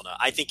good persona.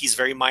 I think he's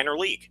very minor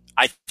league.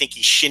 I think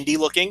he's shindy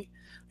looking.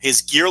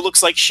 His gear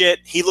looks like shit.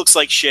 He looks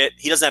like shit.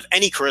 He doesn't have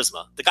any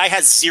charisma. The guy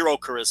has zero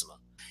charisma.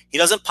 He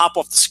doesn't pop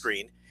off the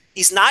screen.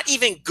 He's not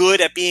even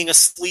good at being a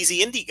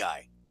sleazy indie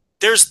guy.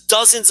 There's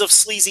dozens of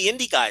sleazy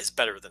indie guys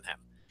better than him.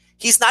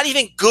 He's not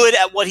even good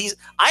at what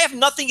I have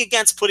nothing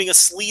against putting a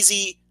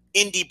sleazy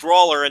indie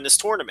brawler in this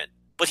tournament,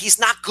 but he's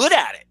not good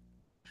at it.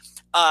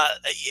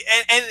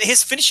 And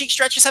his finishing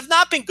stretches have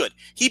not been good.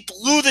 He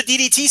blew the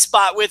DDT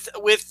spot with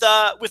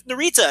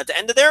Narita at the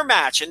end of their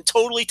match and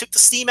totally took the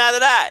steam out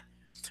of that,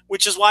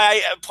 which is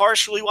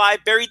partially why I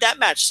buried that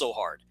match so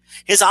hard.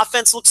 His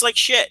offense looks like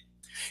shit.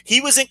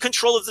 He was in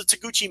control of the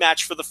Taguchi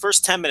match for the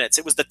first 10 minutes.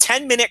 It was the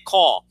 10-minute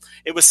call.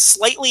 It was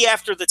slightly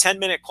after the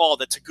 10-minute call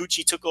that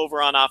Taguchi took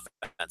over on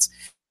offense.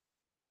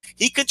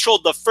 He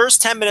controlled the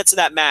first 10 minutes of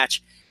that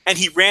match, and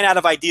he ran out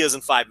of ideas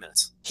in 5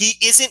 minutes. He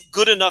isn't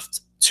good enough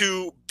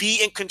to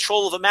be in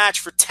control of a match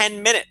for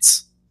 10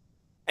 minutes,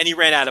 and he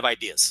ran out of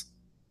ideas.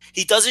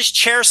 He does his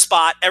chair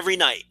spot every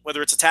night,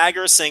 whether it's a tag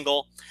or a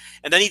single,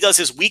 and then he does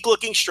his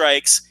weak-looking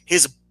strikes,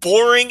 his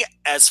boring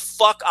as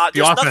fuck. The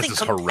offense is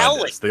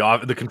horrendous.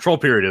 The control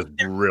period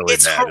is really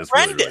bad. It's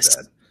horrendous. It's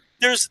really,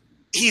 really bad.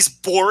 He's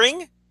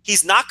boring.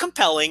 He's not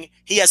compelling.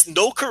 He has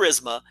no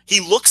charisma. He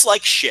looks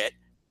like shit.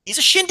 He's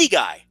a shindy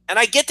guy. And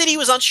I get that he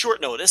was on short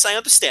notice. I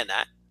understand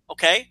that.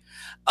 Okay?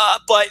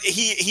 But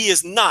he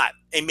is not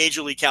a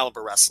major league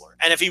caliber wrestler.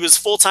 And if he was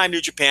full-time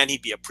New Japan,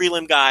 he'd be a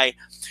prelim guy.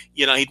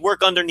 He'd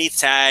work underneath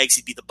tags.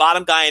 He'd be the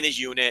bottom guy in his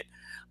unit.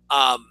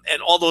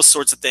 and all those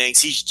sorts of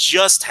things. He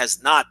just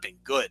has not been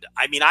good.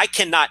 I mean,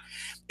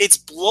 it's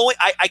blowing.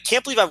 I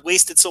can't believe I've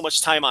wasted so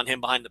much time on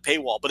him behind the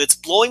paywall, but it's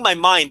blowing my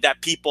mind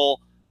that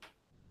people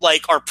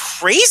like are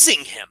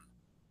praising him.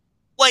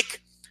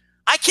 Like,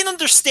 I can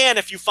understand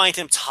if you find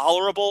him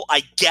tolerable,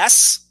 I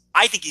guess.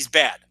 I think he's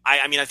bad.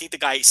 I mean, I think the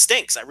guy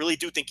stinks. I really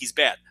do think he's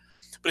bad.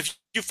 But if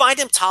you find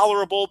him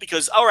tolerable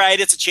because, all right,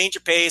 it's a change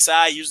of pace,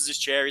 he uses his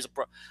chair, he's a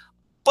pro.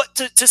 But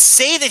to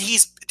say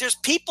that there's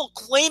people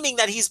claiming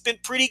that he's been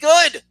pretty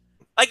good.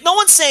 Like, no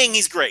one's saying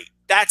he's great.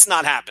 That's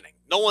not happening.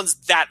 No one's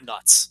that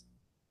nuts.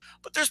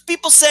 But there's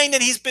people saying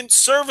that he's been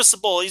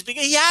serviceable.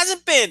 He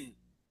hasn't been.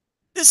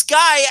 This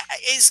guy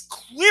is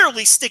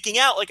clearly sticking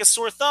out like a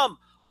sore thumb.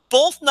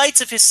 Both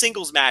nights of his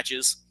singles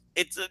matches,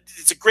 it's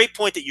a great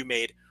point that you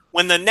made.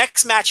 When the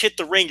next match hit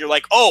the ring, you're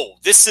like, oh,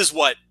 this is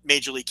what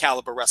Major League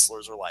caliber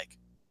wrestlers are like.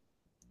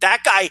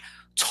 That guy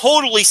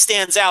totally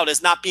stands out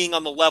as not being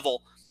on the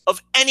level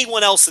of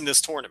anyone else in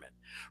this tournament.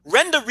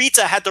 Ren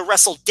Narita had to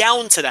wrestle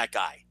down to that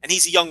guy, and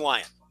he's a young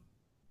lion.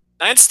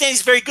 I understand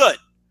he's very good,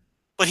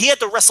 but he had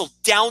to wrestle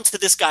down to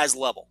this guy's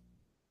level.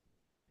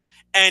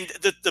 And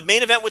the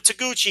main event with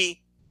Taguchi,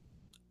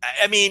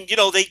 I mean, you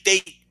know, they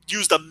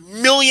used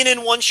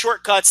 1,000,001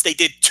 shortcuts. They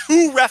did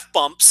 2 ref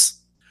bumps,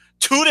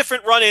 2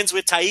 different run-ins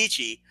with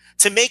Taichi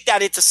to make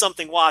that into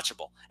something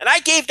watchable. And I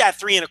gave that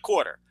 3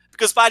 1/4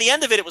 because by the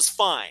end of it, it was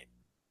fine.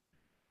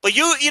 But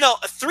you know,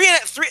 3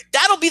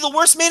 that'll be the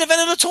worst main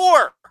event of the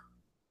tour.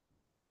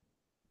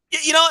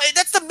 You know,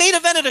 that's the main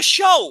event of the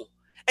show.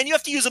 And you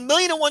have to use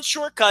 1,000,001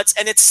 shortcuts,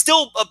 and it's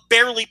still a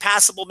barely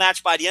passable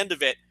match by the end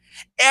of it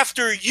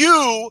after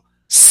you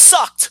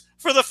sucked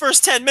for the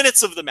first 10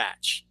 minutes of the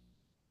match.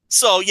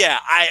 So, yeah,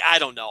 I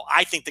don't know.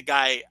 I think the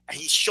guy,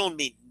 he's shown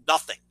me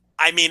nothing.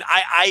 I mean,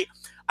 I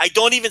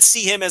don't even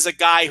see him as a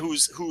guy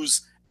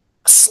who's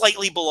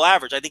slightly below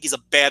average. I think he's a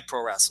bad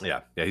pro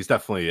wrestler. Yeah, he's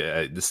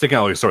definitely sticking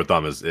out like a sore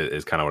thumb is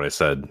kind of what I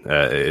said.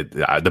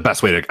 The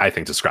best way to, I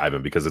think, describe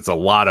him, because it's a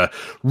lot of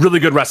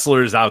really good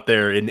wrestlers out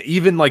there, and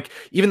even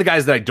the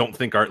guys that I don't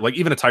think are, like,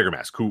 even a Tiger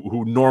Mask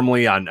who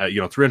normally on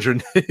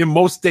 300 in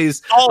most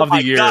days of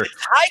the year. God,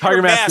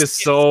 Tiger Mask is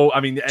so,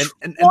 I mean,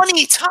 and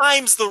 20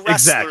 times the wrestler.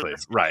 Exactly,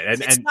 right,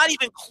 and it's not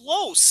even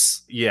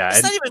close.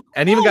 Yeah,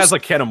 and even guys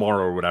like Kanemaru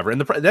or whatever.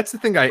 And that's the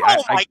thing. My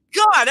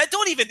God, I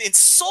don't even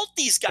insult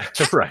these guys.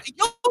 Right.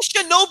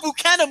 Yoshinobu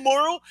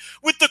Kanemaru,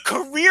 with the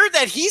career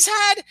that he's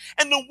had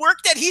and the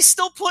work that he's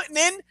still putting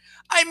in,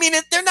 I mean,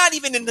 they're not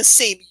even in the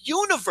same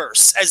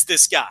universe as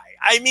this guy.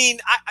 I mean,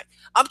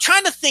 I'm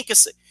trying to think.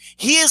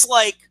 He is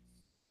like,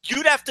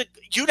 you'd have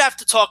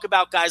to talk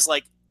about guys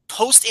like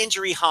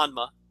post-injury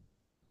Hanma.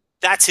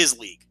 That's his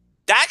league.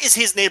 That is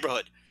his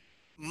neighborhood.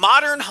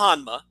 Modern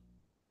Hanma,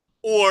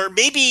 or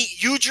maybe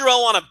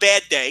Yujiro on a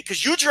bad day,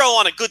 because Yujiro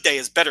on a good day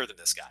is better than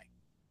this guy.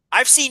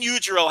 I've seen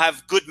Yujiro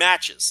have good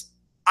matches.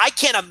 I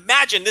can't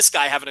imagine this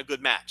guy having a good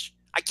match.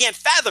 I can't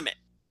fathom it.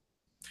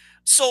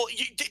 So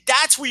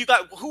that's where you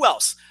got, who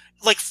else?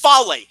 Like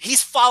Fale.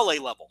 He's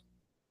Fale level.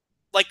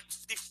 Like,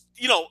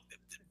 you know,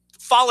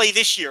 Fale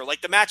this year,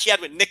 like the match he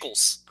had with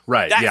Nichols.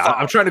 Right, yeah.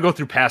 I'm trying to go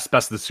through past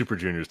Best of the Super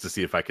Juniors to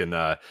see if I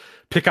can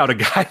pick out a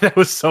guy that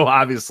was so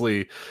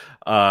obviously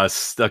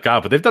stuck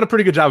out. But they've done a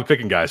pretty good job of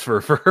picking guys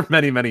for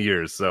many, many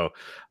years. So,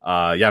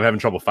 I'm having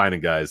trouble finding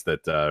guys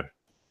that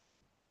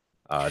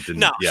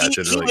didn't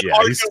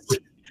really.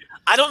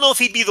 I don't know if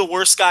he'd be the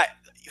worst guy.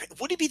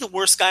 Would he be the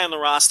worst guy on the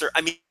roster?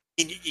 I mean,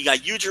 you got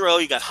Yujiro,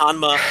 you got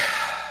Hanma,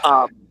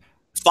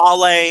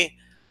 Fale,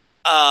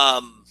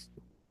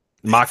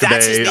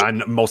 Makabe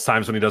on most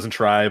times when he doesn't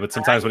try, but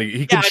sometimes when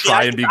he can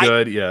try and be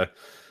good. Yeah.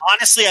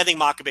 Honestly, I think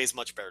Makabe is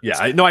much better. Yeah,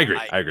 I agree.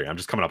 I agree. I'm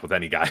just coming up with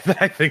any guy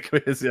that I think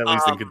is at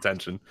least in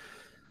contention.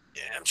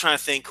 Yeah, I'm trying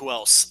to think who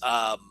else.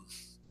 I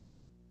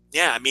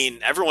mean,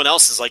 everyone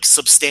else is like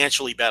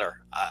substantially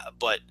better,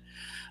 but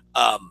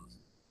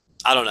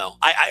I don't know.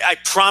 I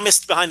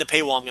promised behind the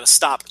paywall I'm going to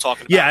stop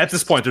talking about at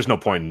this point, there's no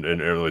point in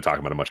really talking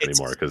about it much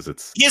anymore, because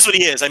he is what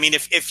he is. I mean,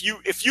 if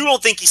you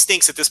don't think he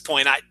stinks at this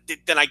point,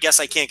 then I guess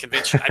I can't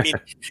convince you. I mean,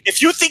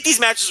 if you think these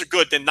matches are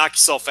good, then knock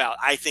yourself out.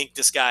 I think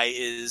this guy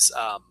is,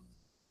 I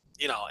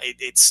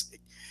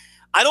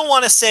don't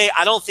want to say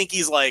I don't think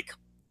he's like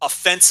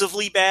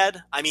offensively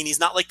bad. I mean, he's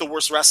not like the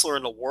worst wrestler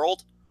in the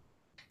world.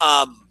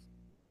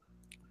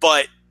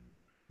 But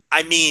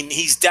I mean,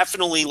 he's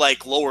definitely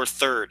like lower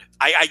third.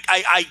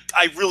 I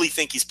really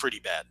think he's pretty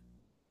bad.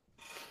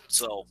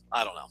 So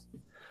I don't know.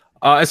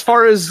 As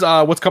far as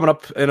what's coming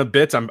up in a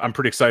bit, I'm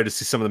pretty excited to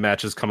see some of the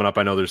matches coming up.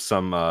 I know there's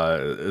some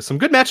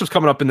good matchups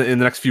coming up in the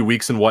next few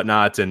weeks and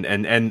whatnot.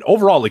 And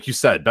overall, like you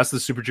said, Best of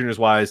the Super Juniors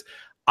wise,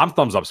 I'm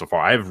thumbs up so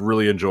far. I've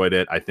really enjoyed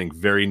it. I think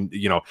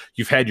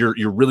you've had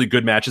your really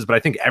good matches, but I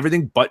think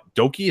everything but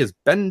Doki has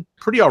been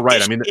pretty all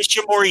right. I mean,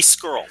 Ishimori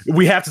Skrull.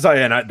 We have to talk,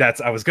 and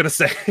I was going to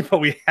say, but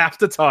we have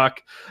to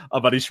talk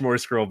about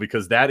Ishimori Skrull,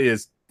 because that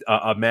is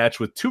a match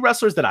with 2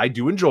 wrestlers that I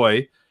do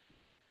enjoy.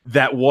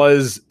 That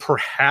was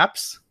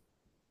perhaps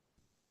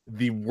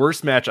the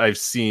worst match I've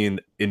seen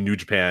in New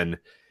Japan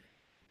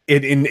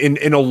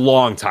in a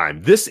long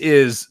time. This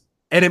is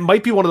And it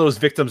might be one of those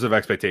victims of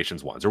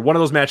expectations ones, or one of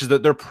those matches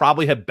that there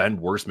probably have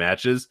been worse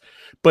matches.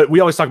 But we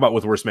always talk about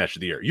with worst match of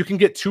the year. You can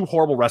get two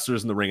horrible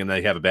wrestlers in the ring and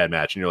they have a bad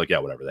match, and you're like, yeah,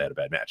 whatever, they had a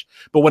bad match.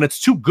 But when it's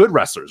two good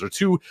wrestlers or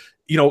two,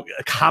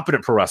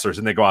 competent pro wrestlers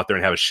and they go out there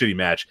and have a shitty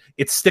match,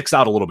 it sticks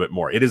out a little bit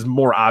more. It is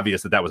more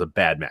obvious that was a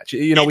bad match.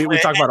 We talk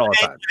about it all the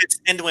time.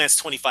 And when it's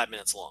 25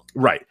 minutes long.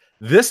 Right.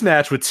 This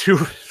match with two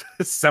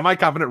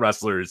semi-competent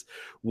wrestlers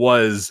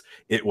was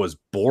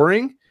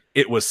boring.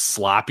 It was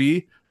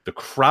sloppy. The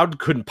crowd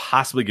couldn't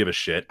possibly give a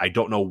shit. I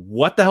don't know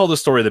what the hell the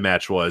story of the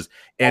match was,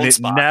 and it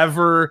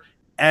never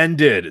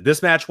ended.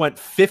 This match went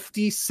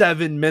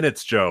 57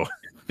 minutes, Joe.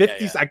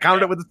 50. I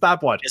counted it with the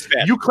stopwatch.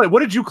 You claim. What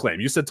did you claim?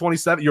 You said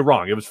 27. You're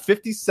wrong. It was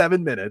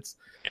 57 minutes.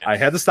 Yeah. I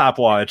had the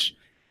stopwatch.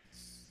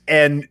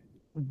 And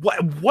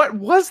what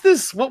was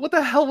this? What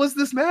the hell was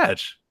this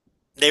match?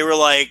 They were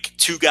like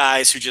two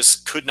guys who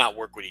just could not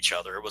work with each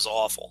other. It was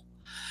awful.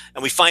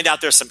 And we find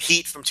out there's some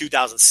heat from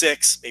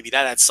 2006. Maybe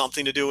that had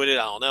something to do with it.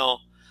 I don't know.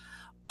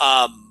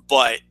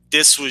 But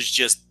this was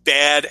just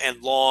bad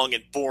and long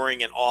and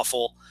boring and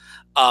awful.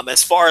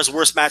 As far as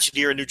worst match of the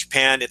year in New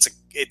Japan,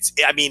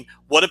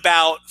 what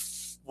about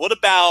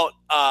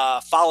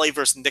Fale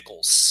versus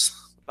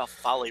Nichols? What about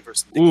Fale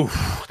versus Nichols?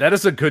 Ooh, that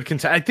is a good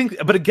contest. I think,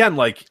 but again,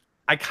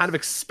 I kind of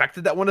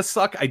expected that one to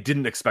suck. I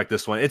didn't expect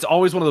this one. It's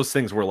always one of those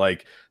things where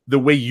the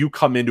way you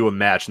come into a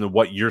match and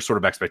what you're sort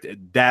of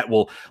expected, that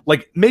will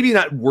maybe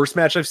not worst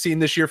match I've seen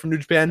this year from New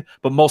Japan,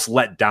 but most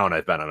let down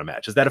I've been on a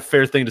match. Is that a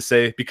fair thing to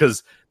say?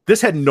 Because this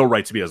had no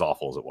right to be as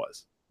awful as it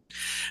was.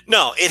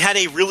 No, it had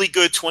a really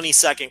good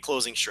 20-second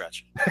closing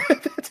stretch.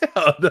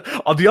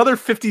 The other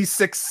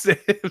 56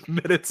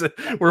 minutes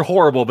were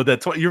horrible,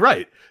 but you're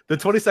right. The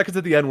 20 seconds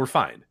at the end were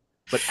fine,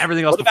 but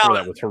everything else before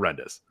that was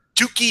horrendous.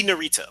 Dookie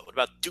Narita. What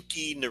about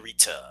Dookie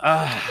Narita?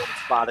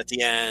 Spot at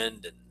the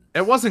end.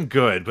 It wasn't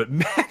good, but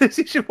man, this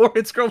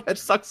Ishimori Scroll match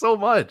sucks so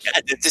much.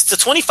 Yeah, it's the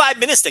 25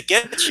 minutes that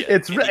gets you.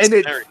 It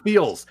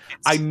feels.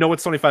 I know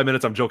it's 25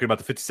 minutes. I'm joking about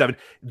the 57.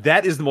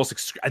 That is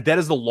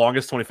the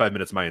longest 25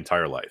 minutes of my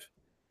entire life.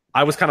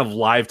 I was kind of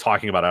live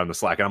talking about it on the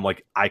Slack, and I'm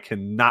like, I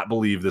cannot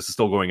believe this is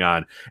still going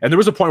on. And there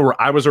was a point where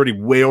I was already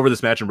way over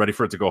this match and ready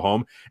for it to go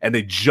home, and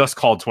they just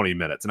called 20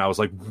 minutes. And I was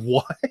like,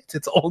 what?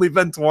 It's only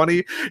been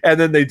 20? And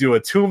then they do a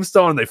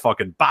tombstone, and they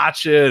fucking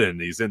botch it, and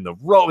he's in the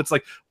row. It's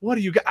like, what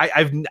do you got?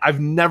 I've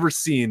never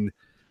seen...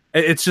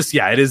 It's just,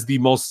 it is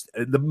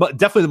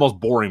definitely the most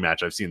boring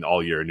match I've seen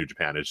all year in New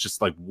Japan. It's just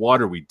like,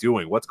 what are we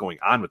doing? What's going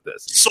on with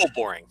this? So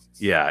boring.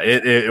 Yeah,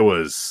 it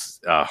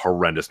was a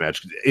horrendous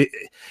match.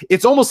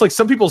 It's almost like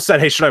some people said,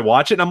 hey, should I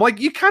watch it? And I'm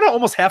like, you kind of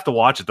almost have to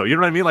watch it, though. You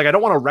know what I mean? I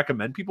don't want to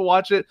recommend people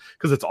watch it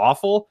because it's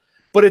awful,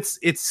 but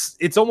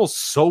it's almost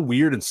so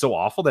weird and so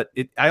awful that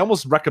I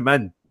almost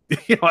recommend.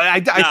 I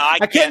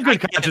can't in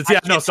good conscience.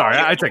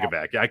 I take it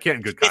back. Yeah, I can't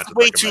in good conscience. It's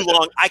way too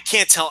long. I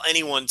can't tell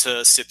anyone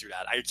to sit through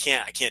that. I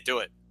can't do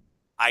it.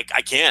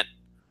 I can't.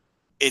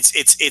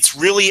 It's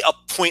really a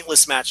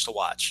pointless match to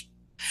watch.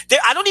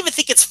 I don't even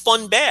think it's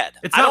fun bad.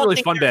 It's not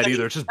really fun bad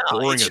either. It's just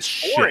boring as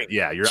shit.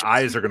 Yeah, your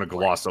eyes are going to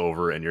gloss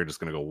over, and you're just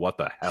going to go, "What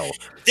the hell?"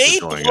 They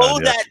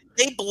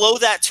blow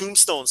that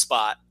tombstone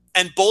spot,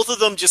 and both of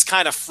them just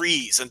kind of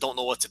freeze and don't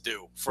know what to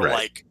do for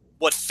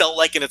what felt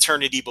like an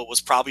eternity, but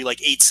was probably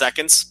 8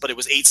 seconds. But it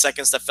was 8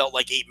 seconds that felt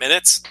like 8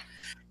 minutes.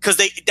 Because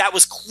that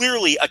was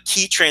clearly a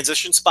key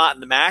transition spot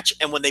in the match,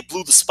 and when they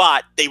blew the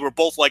spot, they were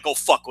both like, "Oh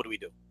fuck, what do we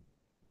do?"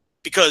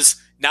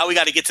 Because now we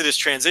got to get to this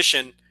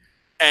transition,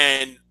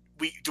 and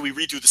we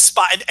redo the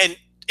spot, and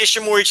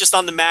Ishimori's just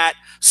on the mat,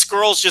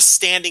 Skrull's just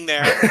standing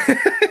there, and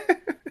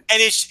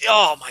it's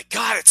oh my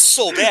god, it's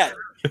so bad.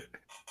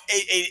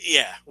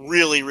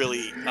 Really.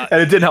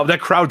 And it didn't help. That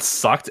crowd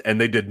sucked,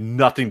 and they did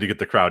nothing to get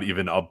the crowd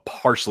even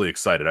partially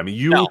excited. I mean,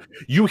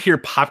 you hear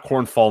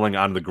popcorn falling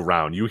on the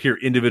ground. You hear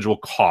individual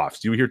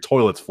coughs. You hear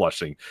toilets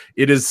flushing.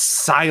 It is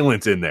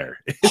silent in there.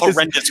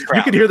 Horrendous crowd.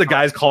 You can hear the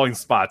guys calling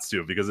spots,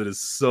 too, because it is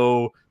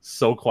so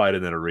quiet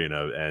in that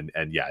arena. And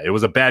it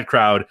was a bad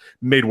crowd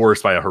made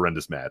worse by a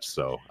horrendous match.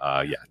 So,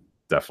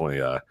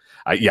 definitely.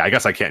 I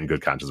guess I can't in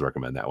good conscience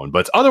recommend that one.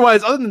 But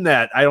otherwise, other than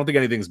that, I don't think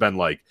anything's been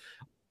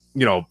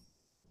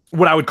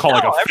what I would call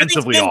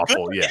offensively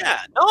awful. Good. Yeah.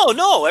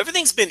 No.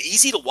 Everything's been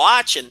easy to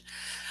watch and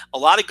a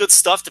lot of good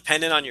stuff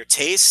depending on your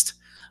taste.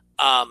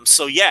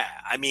 So yeah,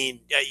 I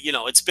mean,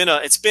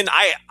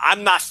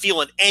 I'm not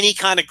feeling any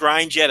kind of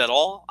grind yet at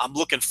all. I'm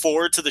looking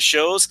forward to the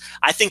shows.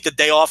 I think the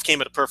day off came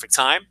at a perfect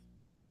time.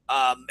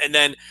 And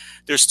then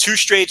there's 2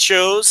 straight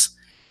shows,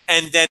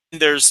 and then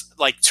there's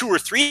 2 or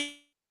 3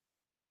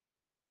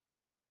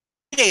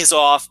 days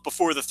off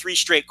before the 3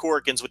 straight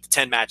Korakuens with the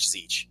 10 matches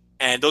each.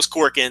 And those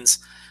Korakuens,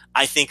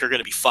 I think, are going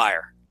to be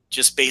fire,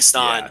 just based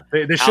on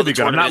they how should the be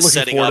good. I'm not is looking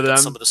setting forward up to them.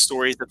 and some of the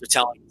stories that they're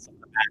telling, some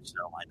of the matches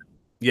they're lining up.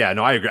 Yeah,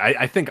 no, I agree.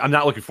 I think I'm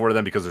not looking forward to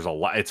them because there's a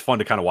lot. It's fun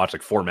to kind of watch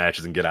 4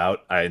 matches and get out.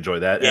 I enjoy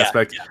that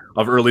aspect. Yeah.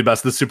 of early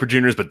Best of the Super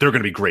Juniors, but they're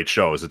going to be great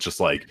shows. It's just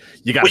like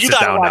you got to sit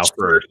down now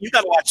for you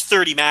got to watch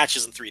 30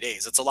 matches in 3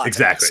 days. It's a lot.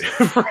 Exactly.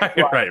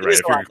 right.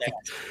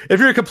 If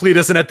you're a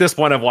completist, and at this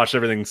point I've watched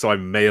everything, so I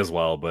may as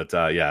well. But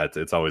yeah,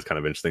 it's always kind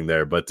of interesting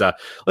there. But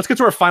let's get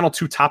to our final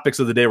two topics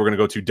of the day. We're going to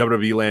go to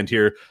WWE land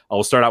here.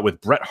 We'll start out with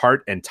Bret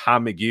Hart and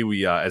Tom McGee.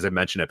 We, as I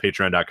mentioned, at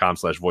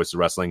patreon.com/voices of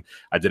wrestling,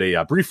 I did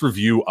a brief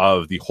review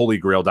of the Holy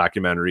Grail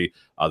documentary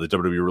that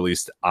WWE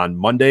released on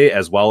Monday,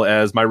 as well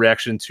as my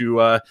reaction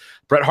to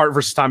Bret Hart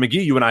versus Tom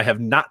McGee. You and I have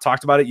not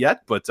talked about it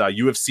yet, but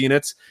you have seen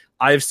it.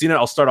 I have seen it.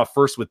 I'll start off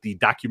first with the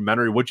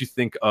documentary. What'd you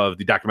think of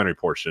the documentary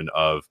portion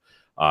of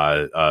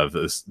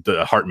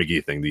the Hart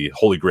McGee thing, the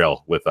Holy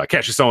Grail with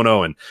Cassius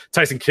Ohno and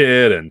Tyson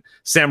Kidd and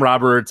Sam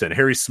Roberts and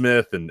Harry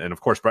Smith and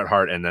of course Bret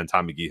Hart and then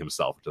Tom McGee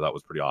himself, which I thought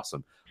was pretty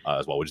awesome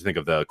as well. What'd you think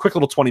of the quick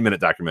little 20-minute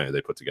documentary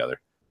they put together?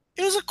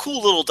 It was a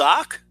cool little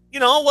doc. You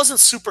know, it wasn't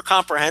super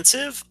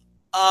comprehensive.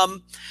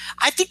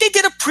 I think they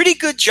did a pretty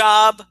good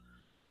job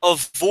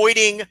of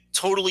avoiding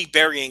totally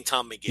burying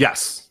Tom McGee.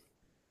 Yes.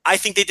 I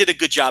think they did a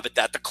good job at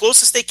that. The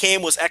closest they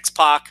came was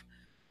X-Pac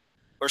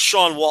or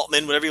Sean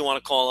Waltman, whatever you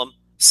want to call him,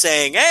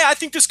 saying, hey, I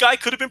think this guy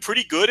could have been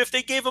pretty good if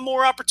they gave him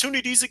more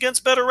opportunities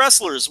against better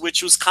wrestlers,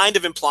 which was kind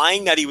of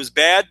implying that he was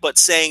bad, but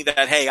saying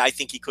that, hey, I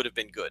think he could have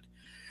been good.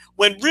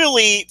 When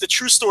really the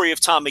true story of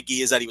Tom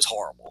McGee is that he was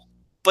horrible.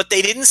 But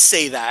they didn't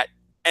say that,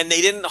 and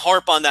they didn't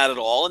harp on that at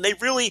all. And they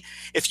really,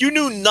 if you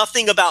knew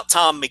nothing about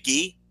Tom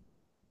McGee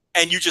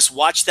and you just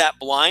watched that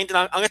blind, and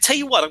I'm going to tell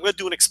you what, I'm going to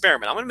do an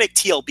experiment. I'm going to make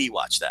TLB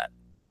watch that.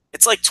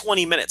 It's like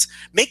 20 minutes.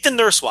 Make the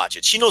nurse watch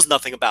it. She knows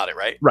nothing about it,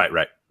 right? Right.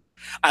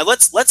 All right,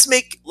 let's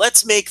make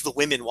the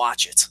women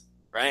watch it,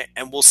 right?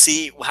 And we'll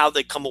see how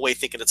they come away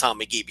thinking of Tom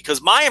McGee.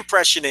 Because my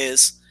impression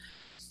is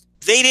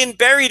they didn't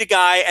bury the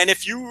guy, and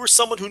if you were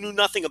someone who knew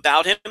nothing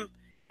about him,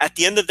 at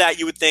the end of that,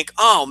 you would think,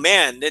 oh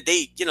man,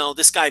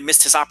 this guy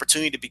missed his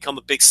opportunity to become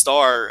a big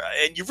star,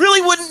 and you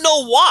really wouldn't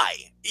know why,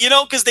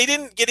 because they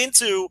didn't get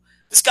into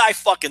this guy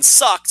fucking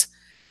sucked,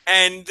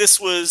 and this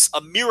was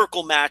a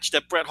miracle match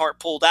that Bret Hart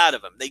pulled out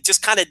of him. They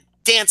just kind of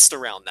danced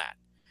around that.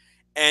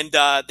 And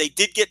they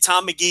did get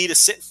Tom McGee to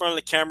sit in front of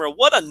the camera.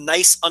 What a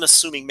nice,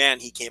 unassuming man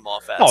he came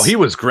off as. Oh, he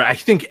was great. I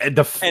think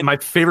my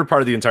favorite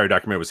part of the entire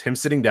documentary was him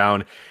sitting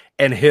down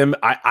and him.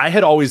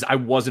 I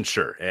wasn't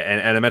sure.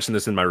 And I mentioned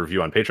this in my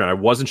review on Patreon. I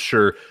wasn't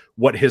sure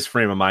what his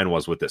frame of mind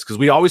was with this, because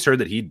we always heard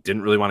that he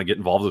didn't really want to get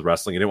involved with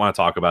wrestling. He didn't want to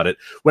talk about it.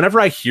 Whenever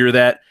I hear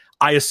that,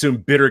 I assume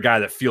bitter guy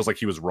that feels like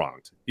he was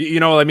wronged. You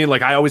know what I mean?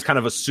 Like, I always kind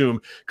of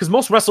assume, because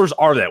most wrestlers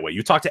are that way.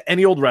 You talk to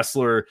any old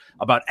wrestler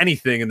about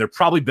anything, and they're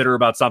probably bitter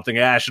about something.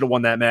 I should have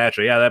won that match,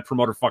 or that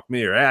promoter fucked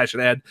me, or I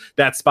should have had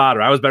that spot,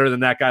 or I was better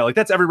than that guy. Like,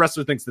 that's every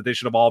wrestler thinks that they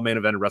should have all main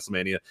evented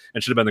WrestleMania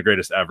and should have been the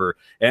greatest ever,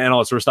 and all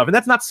that sort of stuff. And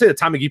that's not to say that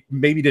Tom McGee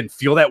maybe didn't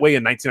feel that way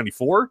in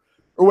 1994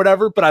 or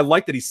whatever, but I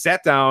like that he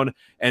sat down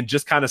and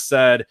just kind of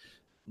said,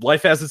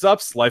 life has its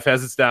ups, life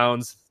has its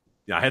downs.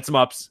 I had some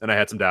ups and I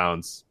had some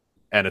downs,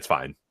 and it's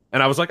fine.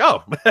 And I was like,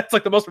 oh, that's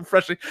like the most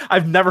refreshing.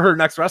 I've never heard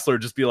an ex-wrestler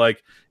just be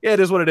like, yeah, it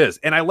is what it is.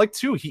 And I like,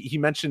 too, he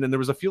mentioned, and there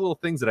was a few little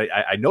things that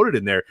I noted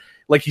in there.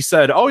 Like, he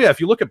said, oh, yeah,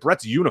 if you look at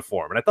Bret's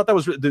uniform. And I thought that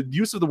was the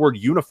use of the word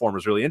uniform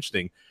was really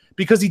interesting,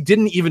 because he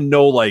didn't even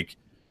know, like,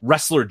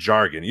 wrestler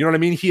jargon. You know what I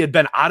mean? He had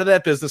been out of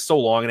that business so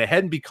long, and it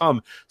hadn't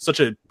become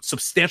such a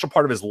substantial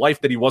part of his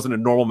life that he wasn't a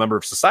normal member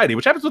of society,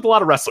 which happens with a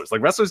lot of wrestlers.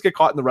 Like, wrestlers get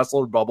caught in the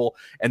wrestler bubble,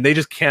 and they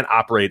just can't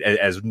operate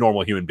as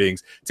normal human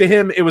beings. To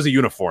him, it was a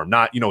uniform,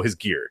 not, his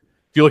gear.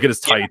 If you look at his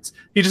tights,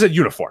 he just said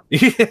uniform.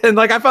 And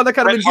like, I found that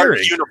kind of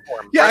endearing.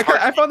 Yeah,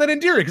 I found that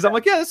endearing, because I'm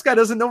like, yeah, this guy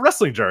doesn't know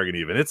wrestling jargon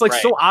even. It's like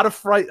so out of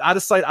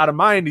sight, out of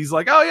mind. He's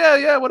like, oh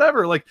yeah,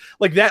 whatever. Like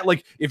that.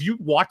 Like, if you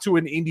walked to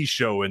an indie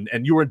show and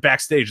you were in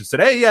backstage and said,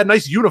 hey, yeah,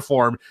 nice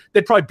uniform,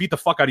 they'd probably beat the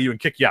fuck out of you and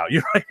kick you out.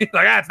 You know what I mean?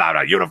 Like, it's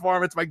not a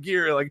uniform, it's my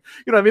gear. Like,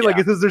 you know what I mean? Like,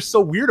 because they're so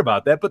weird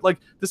about that. But like,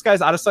 this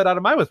guy's out of sight, out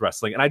of mind with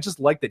wrestling. And I just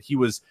like that he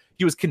was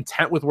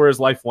content with where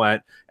his life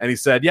went. And he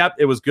said, yep,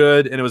 it was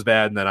good and it was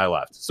bad, and then I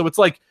left. So it's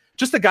like,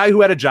 just a guy who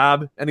had a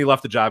job and he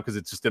left the job because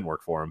it just didn't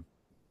work for him.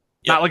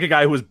 Yep. Not like a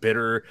guy who was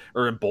bitter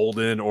or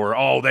emboldened or,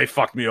 oh, they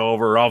fucked me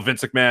over. Or, oh,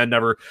 Vince McMahon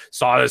never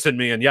saw this in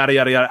me and yada,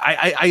 yada, yada.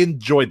 I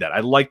enjoyed that.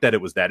 I liked that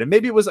it was that. And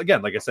maybe it was,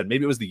 again, like I said,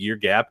 maybe it was the years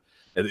gap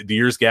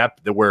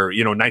that where,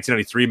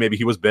 1993, maybe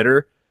he was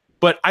bitter.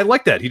 But I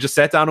like that. He just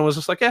sat down and was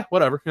just like, yeah,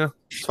 whatever. Yeah,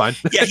 it's fine.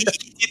 Yeah,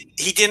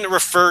 he didn't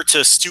refer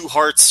to Stu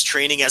Hart's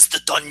training as the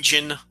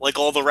dungeon like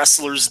all the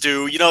wrestlers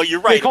do. You're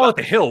right. They call it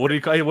the hill. What do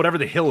you call it? Whatever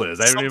the hill is.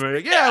 I don't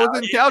even. Yeah, I was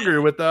in Calgary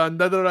with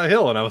the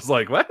hill, and I was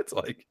like, what? It's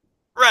like,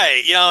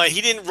 right.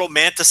 He didn't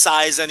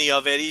romanticize any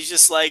of it. He's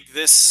just like,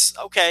 this.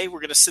 Okay,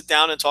 we're gonna sit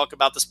down and talk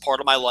about this part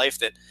of my life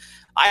that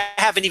I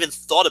haven't even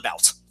thought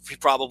about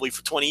probably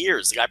for 20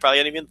 years. The guy probably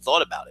hadn't even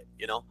thought about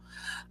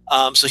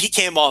it. So he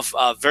came off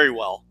very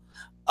well.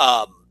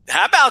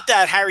 How about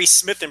that Harry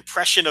Smith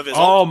impression of his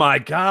Oh my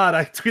God.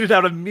 I tweeted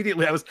out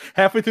immediately. I was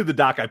halfway through the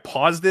doc. I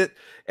paused it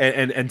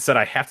and said,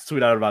 I have to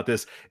tweet out about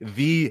this.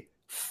 The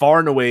far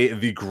and away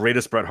the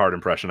greatest Bret Hart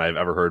impression I've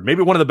ever heard.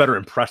 Maybe one of the better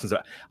impressions.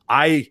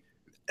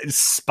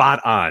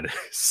 Spot on.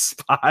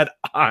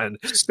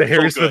 The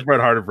Harry Smith Bret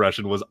Hart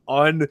impression was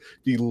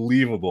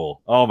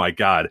unbelievable. Oh my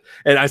God.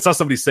 And I saw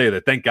somebody say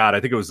that, thank God, I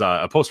think it was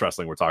a Post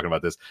Wrestling we're talking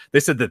about this. They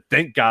said that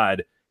thank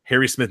God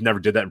Harry Smith never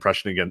did that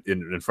impression again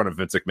in front of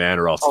Vince McMahon,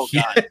 or else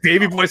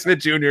Davey Boy Smith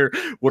Jr.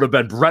 would have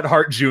been Bret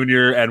Hart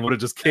Jr. and would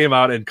have just came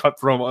out and cut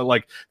promo.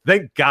 Like,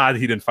 thank God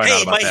he didn't find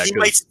out about that.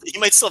 He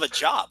might still have a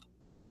job.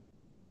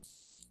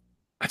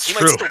 That's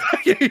true.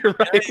 You're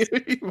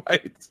right. He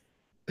might.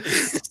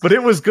 But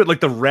it was good, like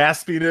the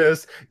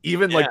raspiness,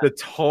 even like the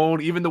tone,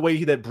 even the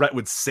way that Bret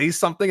would say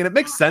something, and it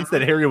makes sense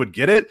that Harry would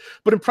get it.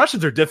 But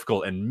impressions are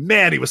difficult, and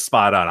man, he was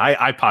spot on.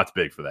 I popped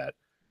big for that.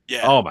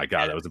 Yeah. Oh my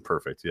God, that was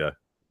perfect. Yeah.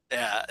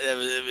 Yeah,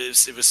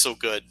 it was so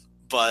good.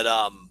 But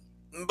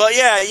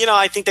yeah, you know,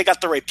 I think they got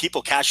the right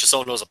people. Cassius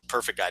Ohno is a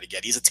perfect guy to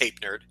get. He's a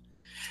tape nerd,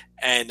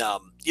 and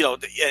you know,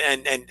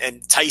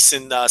 and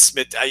Tyson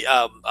Smith,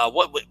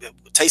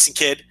 Tyson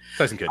Kidd.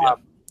 Tyson Kidd. Yeah.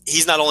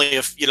 He's not only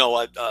a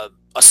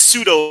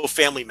pseudo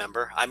family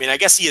member. I mean, I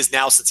guess he is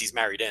now since he's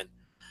married in,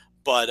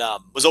 but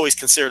was always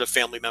considered a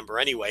family member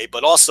anyway.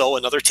 But also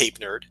another tape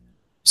nerd.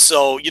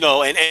 So you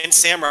know, and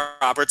Sam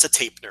Roberts, a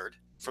tape nerd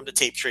from the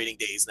tape trading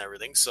days and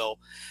everything. So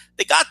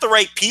they got the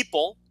right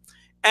people,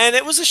 and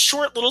it was a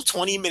short little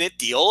 20-minute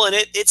deal, and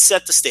it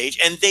set the stage.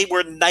 And they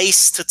were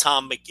nice to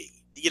Tom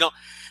McGee. You know,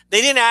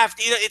 they didn't have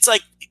to. You know, it's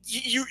like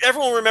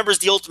everyone remembers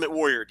the Ultimate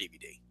Warrior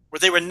DVD, where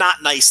they were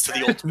not nice to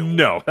the Ultimate Warrior.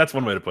 No, that's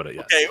one way to put it.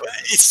 Yeah. Okay,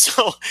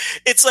 so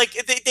it's like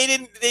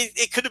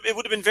it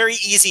would have been very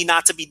easy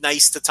not to be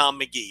nice to Tom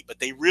McGee, but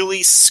they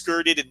really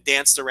skirted and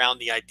danced around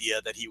the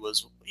idea that he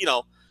was, you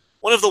know,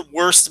 one of the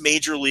worst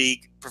major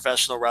league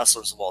professional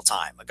wrestlers of all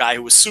time. A guy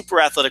who was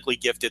super athletically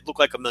gifted, looked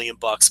like $1 million,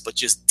 but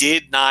just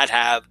did not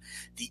have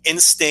the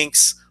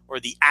instincts or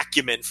the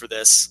acumen for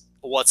this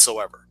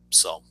whatsoever.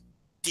 So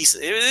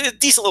decent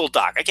little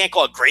doc. I can't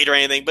call it great or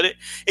anything, but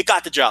it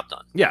got the job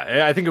done.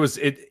 Yeah, I think it was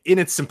in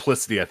its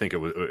simplicity. I think it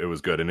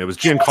was good, and it was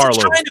Giancarlo. It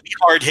wasn't trying to be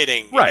hard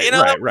hitting, right? You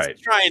know, right.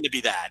 Trying to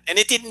be that, and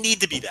it didn't need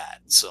to be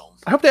that. So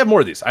I hope they have more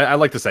of these. I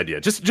like this idea.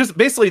 Just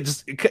basically,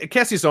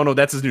 Cassius Ohno.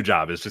 That's his new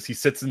job. Is just he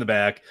sits in the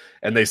back,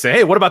 and they say,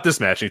 "Hey, what about this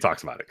match?" And he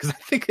talks about it, because I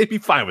think they'd be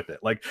fine with it.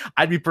 Like,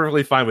 I'd be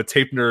perfectly fine with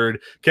tape nerd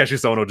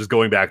Cassius Ohno just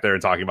going back there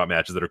and talking about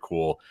matches that are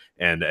cool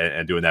and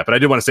doing that. But I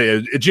did want to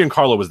say,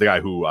 Giancarlo was the guy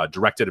who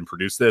directed and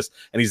produced this,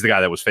 and he's the guy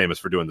that was famous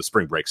for doing the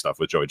spring break stuff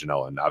with Joey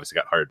Janela, and obviously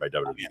got hired by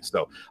WWE.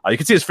 So you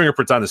can see his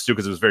fingerprints on this too,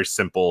 because it was very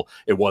simple.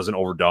 It wasn't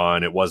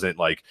overdone. It wasn't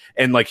like,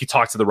 and like he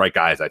talked to the right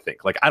guys. I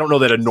think, like, I don't know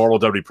that a normal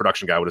WWE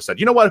production guy would have said,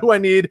 you know what, who I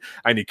need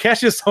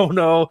Cassius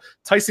Ohno,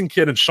 Tyson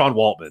Kidd, and Sean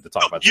Waltman to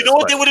talk about. You know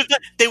what they would have done?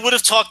 They would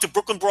have talked to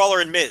Brooklyn Brawler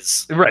and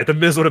Miz. Right, the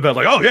Miz would have been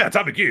like, oh yeah,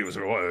 Tom McGee was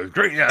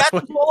great. Yeah, that's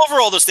all over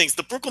all those things.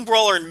 The Brooklyn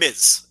Brawler and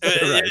Miz.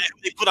 Right.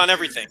 They put on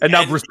everything. And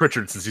now Bruce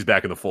Pritchard, since he's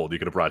back in the fold, you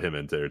could have brought him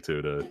in there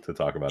too to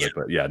talk about it.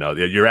 But yeah, no,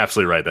 you're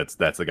absolutely right. That's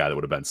the guy that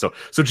would have been. So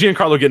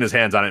Giancarlo getting his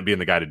hands on it and being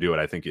the guy to do it,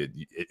 I think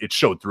it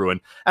showed through.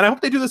 And I hope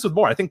they do this with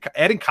more. I think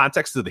adding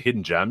context to the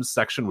hidden gems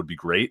section would be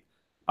great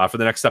for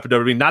the next step of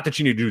WWE. Not that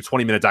you need to do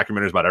 20-minute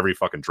documentaries about every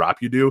fucking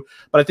drop you do,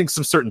 but I think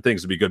some certain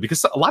things would be good,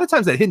 because a lot of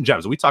times that hidden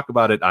gems, we talk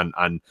about it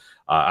on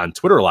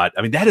Twitter a lot.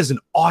 I mean, that is an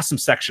awesome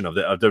section of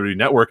WWE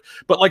Network,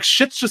 but like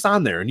shit's just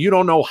on there and you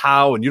don't know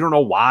how and you don't know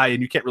why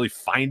and you can't really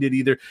find it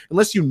either.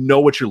 Unless you know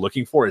what you're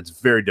looking for, it's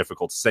very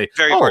difficult to say.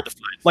 Very hard to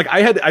find. Like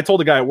I told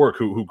a guy at work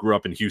who grew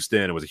up in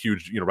Houston and was a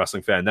huge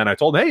wrestling fan. Then I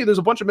told him, hey, there's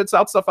a bunch of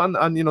Mid-South stuff on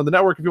the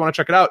network if you want to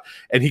check it out.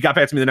 And he got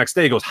back to me the next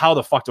day. He goes, how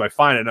the fuck do I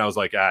find it? And I was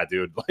like,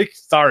 dude, like,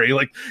 sorry.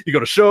 Like, you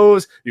go to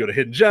shows, you go to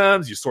hidden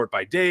gems, you sort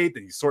by date,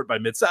 then you sort by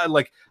Mid-South.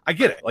 Like, I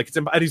get it. Like, it's,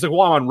 and he's like,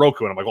 well, I'm on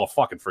Roku. And I'm like, well,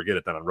 fucking forget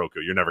it then on Roku.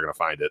 You're never going to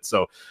find it.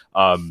 So,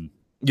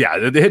 yeah,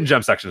 the hidden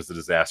gem section is a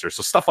disaster.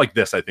 So stuff like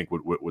this, I think,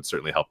 would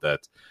certainly help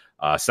that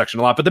section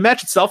a lot. But the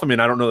match itself, I mean,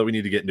 I don't know that we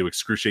need to get into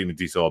excruciating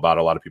detail about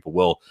it. A lot of people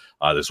will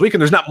this week,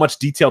 and there's not much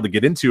detail to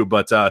get into.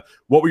 But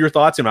what were your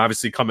thoughts? And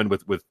obviously coming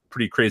with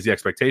pretty crazy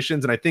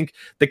expectations, and I think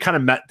they kind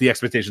of met the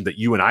expectations that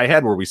you and I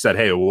had, where we said,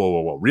 hey,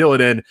 whoa, reel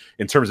it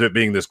in terms of it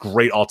being this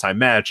great all-time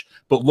match,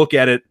 but look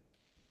at it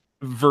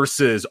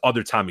versus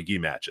other Tom McGee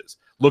matches.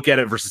 Look at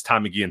it versus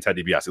Tom McGee and Ted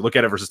DiBiase. Look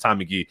at it versus Tom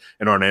McGee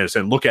and Arn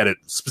Anderson. Look at it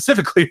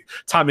specifically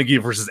Tom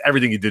McGee versus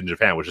everything he did in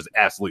Japan, which is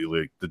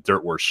absolutely the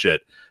dirt worst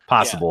shit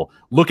possible. Yeah.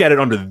 Look at it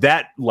under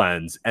that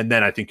lens, and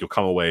then I think you'll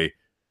come away,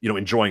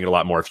 enjoying it a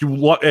lot more. If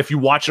you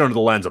watch it under the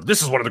lens of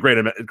this is one of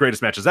the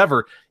greatest matches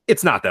ever,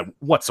 it's not that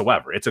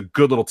whatsoever. It's a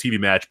good little TV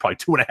match, probably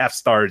 2.5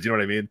 stars. You know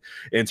what I mean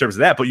in terms of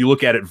that. But you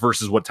look at it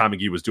versus what Tom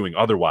McGee was doing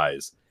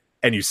otherwise,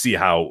 and you see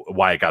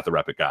why it got the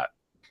rep it got.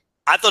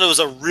 I thought it was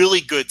a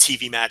really good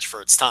TV match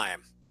for its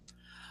time.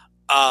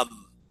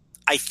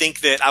 I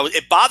think that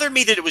it bothered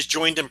me that it was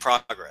joined in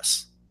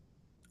progress.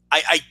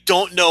 I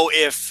don't know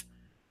if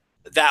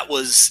that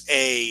was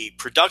a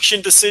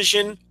production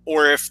decision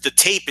or if the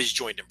tape is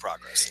joined in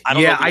progress.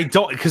 I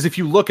don't, because if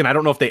you look, and I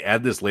don't know if they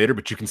add this later,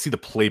 but you can see the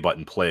play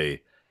button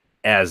play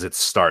as it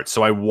starts.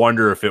 So I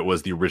wonder if it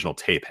was the original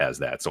tape has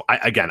that. So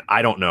I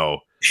don't know.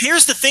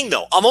 Here's the thing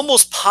though. I'm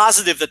almost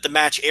positive that the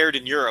match aired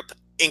in Europe,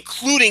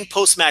 including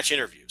post-match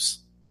interviews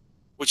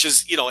which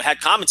is, it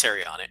had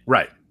commentary on it.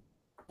 Right.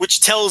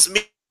 Which tells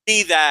me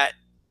that,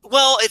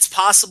 well, it's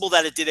possible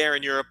that it did air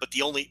in Europe,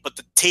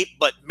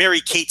 but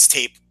Mary Kate's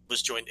tape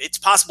was joined. It's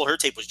possible her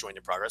tape was joined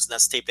in progress, and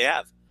that's the tape they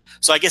have.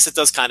 So I guess it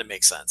does kind of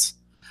make sense.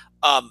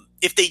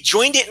 If they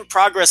joined it in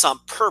progress on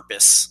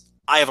purpose,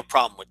 I have a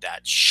problem with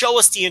that. Show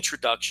us the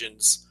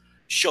introductions.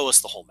 Show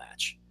us the whole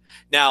match.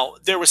 Now,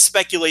 there was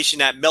speculation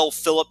that Mel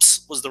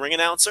Phillips was the ring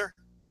announcer,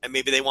 and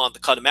maybe they wanted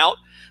to cut him out.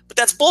 But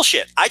that's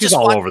bullshit. He's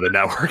all over the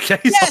network.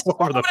 He's all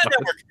over the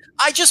network.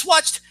 I just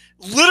watched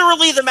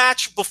literally the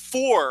match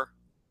before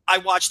I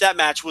watched that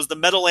match was the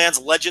Meadowlands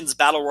Legends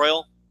Battle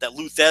Royal that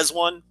Lou Thez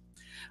won,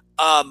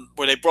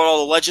 where they brought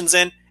all the legends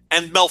in,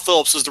 and Mel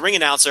Phillips was the ring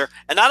announcer.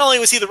 And not only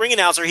was he the ring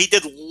announcer, he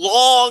did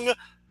long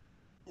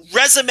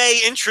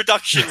resume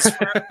introductions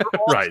for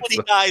all 20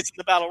 guys in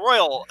the Battle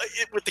Royal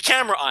with the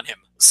camera on him.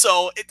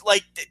 So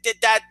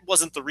that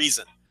wasn't the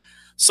reason.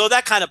 So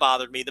that kind of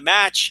bothered me. The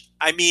match,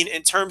 I mean,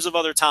 in terms of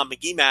other Tom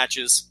Magee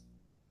matches,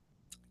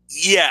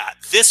 yeah,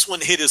 this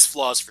one hit his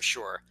flaws for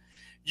sure.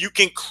 You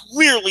can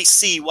clearly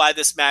see why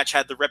this match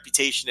had the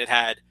reputation it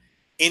had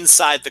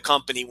inside the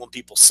company when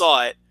people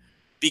saw it.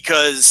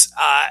 Because,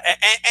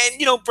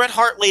 Bret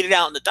Hart laid it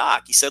out in the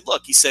doc. He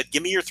said,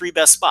 give me your 3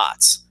 best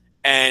spots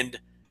and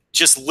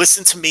just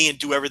listen to me and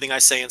do everything I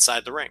say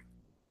inside the ring.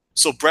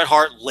 So Bret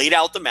Hart laid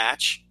out the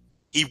match.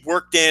 He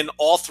worked in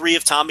all 3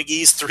 of Tom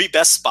Magee's 3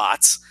 best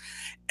spots.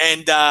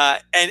 And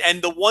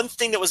the one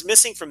thing that was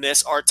missing from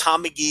this are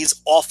Tom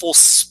Magee's awful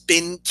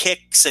spin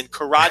kicks and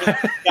karate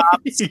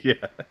chops.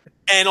 Yeah.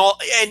 And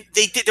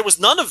there was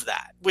none of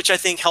that, which I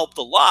think helped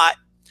a lot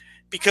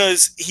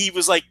because he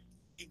was like,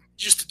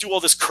 used to do all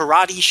this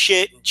karate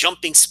shit and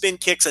jumping spin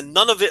kicks, and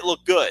none of it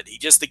looked good. He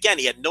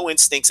had no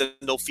instincts and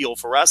no feel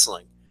for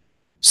wrestling.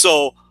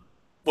 So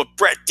what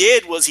Bret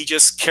did was he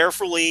just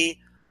carefully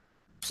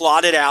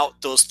plotted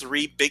out those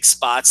 3 big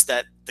spots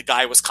that the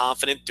guy was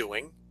confident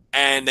doing,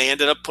 and they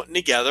ended up putting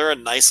together a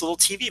nice little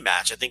TV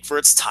match. I think for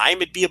its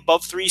time, it'd be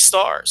above 3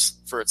 stars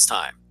for its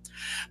time.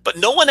 But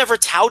no one ever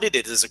touted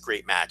it as a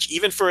great match.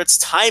 Even for its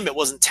time, it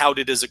wasn't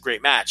touted as a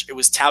great match. It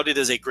was touted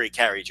as a great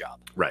carry job.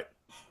 Right.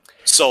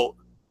 So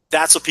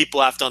that's what people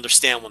have to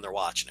understand when they're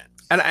watching it.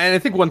 And I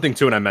think one thing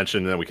too, and I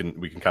mentioned that we can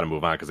kind of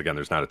move on because again,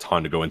 there's not a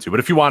ton to go into. But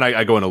if you want,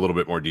 I go in a little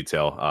bit more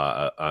detail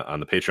on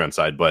the Patreon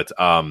side. But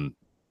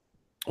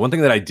one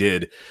thing that I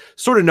did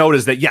sort of note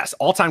is that yes,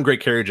 all-time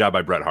great carry job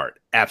by Bret Hart,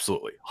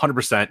 absolutely,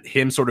 100%.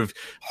 Him sort of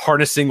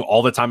harnessing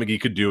all that Tom Magee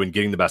could do and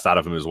getting the best out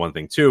of him is one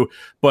thing too.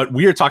 But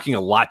we are talking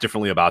a lot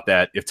differently about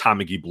that if Tom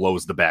Magee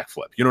blows the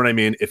backflip. You know what I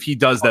mean? If he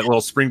does that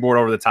little springboard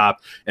over the top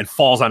and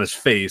falls on his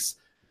face,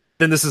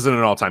 then this isn't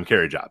an all-time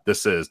carry job.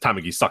 This is Tom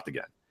Magee sucked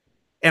again.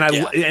 And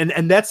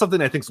and that's something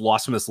I think's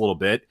lost from this a little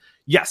bit.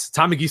 Yes,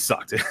 Tom Magee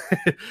sucked.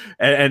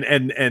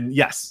 and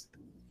yes,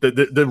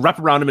 the rep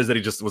around him is that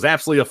he just was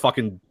absolutely a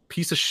fucking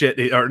piece of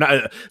shit, or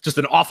not, just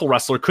an awful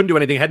wrestler, couldn't do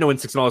anything, had no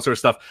instincts and all that sort of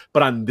stuff.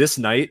 But on this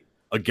night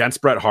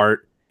against Bret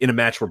Hart, in a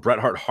match where Bret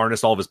Hart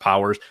harnessed all of his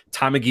powers,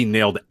 Tom Magee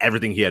nailed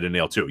everything he had to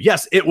nail too.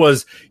 Yes, it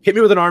was hit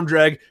me with an arm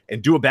drag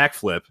and do a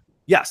backflip.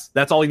 Yes,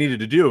 that's all he needed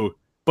to do.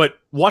 But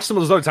watch some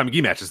of those other Tom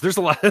Magee matches. There's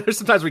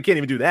sometimes we can't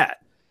even do that.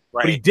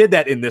 Right. But he did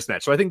that in this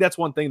match. So I think that's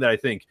one thing that I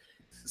think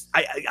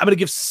I'm going to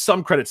give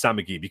some credit to Tom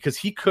Magee because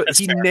he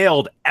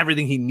nailed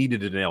everything he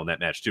needed to nail in that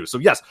match too. So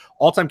yes,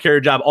 all-time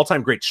carry job,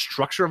 all-time great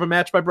structure of a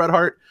match by Bret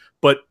Hart,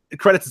 but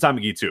credit to Tom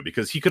Magee too,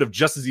 because he could have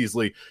just as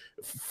easily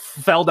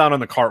fell down on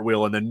the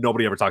cartwheel and then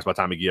nobody ever talks about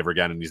Tom Magee ever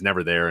again. And he's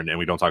never there. And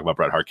we don't talk about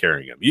Bret Hart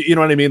carrying him. You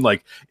know what I mean?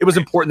 Like it was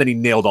important that he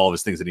nailed all of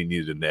his things that he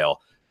needed to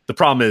nail. The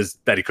problem is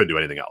that he couldn't do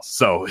anything else.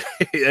 So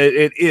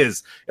it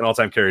is an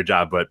all-time carry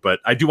job, but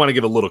I do want to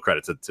give a little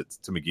credit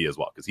to Magee as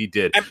well, because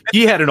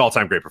he had an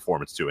all-time great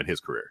performance too in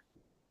his career.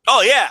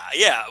 Oh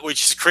yeah,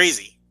 which is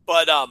crazy.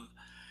 But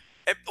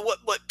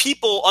what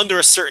people under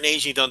a certain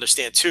age need to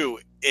understand too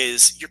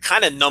is you're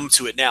kind of numb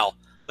to it now.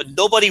 But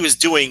nobody was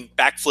doing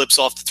backflips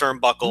off the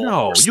turnbuckle.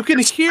 No, you can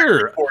hear.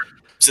 It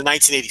was in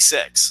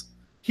 1986.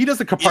 He does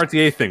the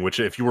Carpentier thing, which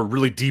if you were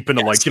really deep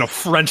into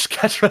French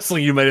catch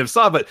wrestling, you might have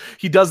saw, but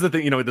he does the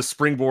thing, the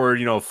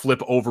springboard,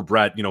 flip over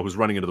Bret, who's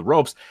running into the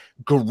ropes.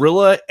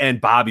 Gorilla and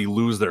Bobby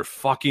lose their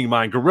fucking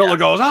mind. Gorilla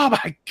goes, oh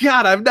my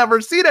God, I've never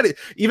seen any.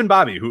 Even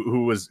Bobby,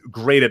 who was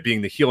great at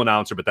being the heel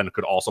announcer, but then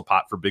could also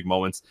pop for big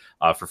moments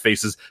for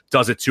faces,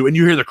 does it too. And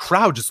you hear the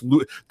crowd just,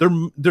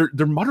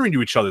 they're muttering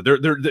to each other.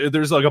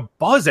 There's like a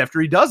buzz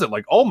after he does it.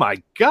 Like, oh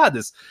my God,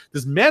 this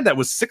man that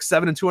was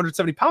 6'7" and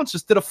 270 pounds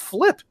just did a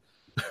flip.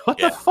 What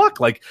the fuck?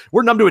 Like,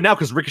 we're numb to it now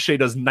because Ricochet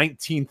does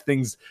 19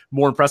 things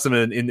more impressive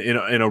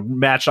in a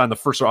match on the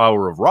first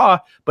hour of Raw.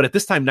 But at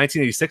this time,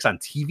 1986 on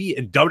TV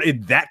and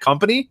in that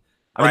company,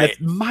 I mean, that's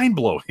mind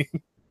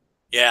blowing.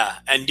 Yeah,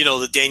 and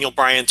the Daniel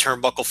Bryan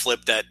turnbuckle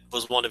flip that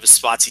was one of his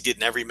spots he did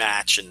in every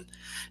match, and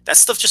that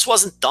stuff just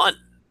wasn't done,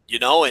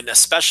 and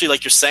especially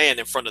like you're saying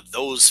in front of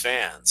those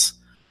fans.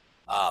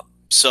 I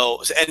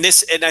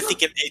think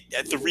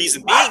the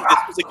reason being, this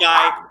was a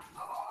guy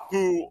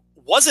who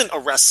wasn't a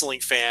wrestling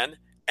fan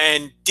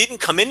and didn't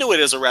come into it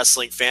as a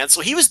wrestling fan.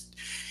 So he was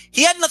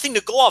he had nothing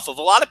to go off of.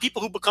 A lot of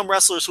people who become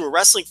wrestlers who are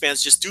wrestling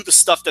fans just do the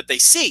stuff that they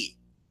see.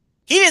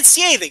 He didn't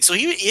see anything, so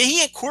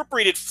he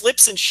incorporated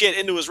flips and shit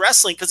into his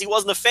wrestling because he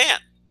wasn't a fan.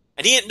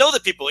 And he didn't know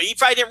that he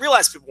probably didn't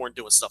realize people weren't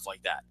doing stuff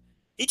like that.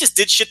 He just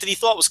did shit that he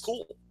thought was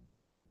cool.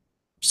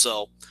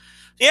 So,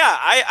 yeah,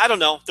 I don't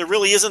know. There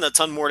really isn't a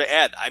ton more to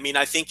add. I mean,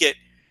 I think it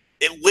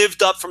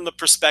lived up from the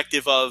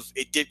perspective of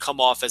it did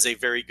come off as a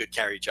very good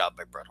carry job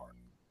by Bret Hart.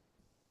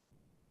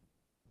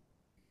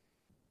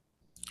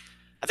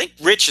 I think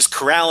Rich is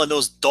corralling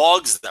those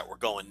dogs that were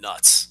going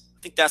nuts.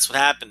 I think that's what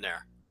happened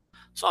there.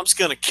 So I'm just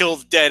going to kill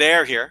the dead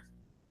air here.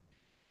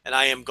 And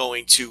I am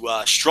going to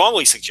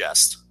strongly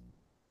suggest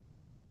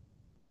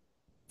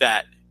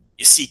that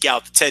you seek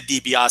out the Ted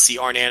DiBiase,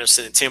 Arn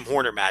Anderson, and Tim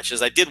Horner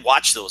matches. I did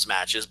watch those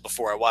matches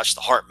before I watched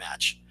the Hart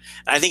match.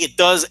 And I think it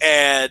does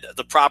add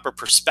the proper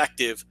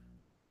perspective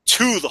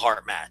to the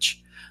Hart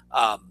match.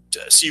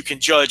 So you can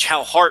judge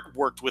how Hart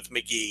worked with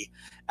McGee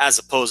as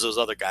opposed to those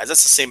other guys.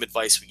 That's the same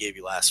advice we gave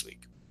you last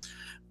week.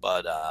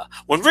 But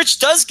when Rich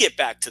does get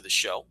back to the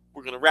show,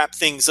 we're going to wrap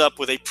things up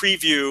with a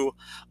preview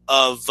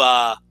of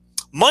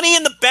Money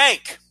in the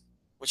Bank,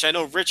 which I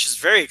know Rich is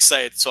very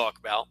excited to talk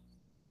about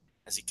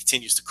as he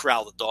continues to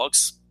corral the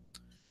dogs.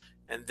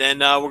 And then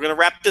we're going to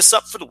wrap this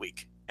up for the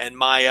week and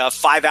my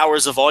 5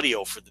 hours of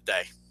audio for the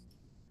day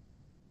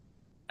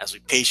as we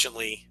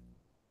patiently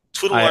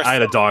twiddle our I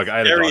had a dog. I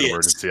had a dog There he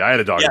emergency. is. I had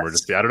a dog Yes.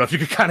 emergency. I don't know if you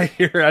could kind of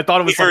hear it. I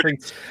thought it was We heard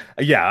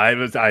something. Yeah,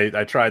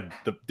 I tried.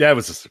 It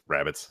was just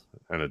rabbits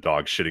and a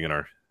dog shitting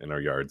in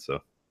our yard. So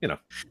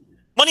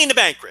Money in the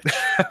Bank, Rich.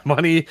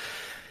 money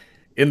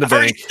in the I've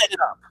already bank. set it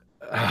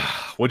up.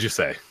 What'd you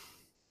say?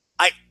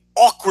 I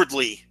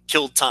awkwardly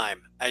killed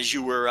time as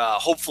you were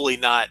hopefully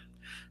not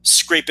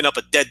scraping up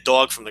a dead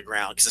dog from the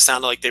ground because it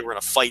sounded like they were in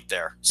a fight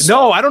there. So,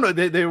 No, I don't know.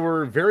 They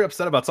were very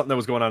upset about something that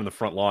was going on in the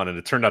front lawn, and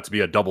it turned out to be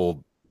a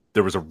double.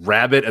 There was a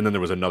rabbit, and then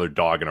there was another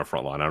dog in our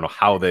front lawn. I don't know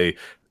how they,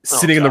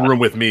 sitting in the room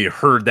with me,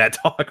 heard that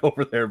dog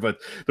over there, but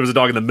there was a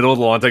dog in the middle of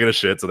the lawn taking a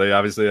shit. So they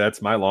obviously,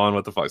 that's my lawn.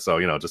 What the fuck? So,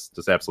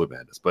 just absolute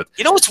madness. But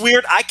you know what's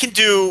weird? I can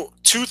do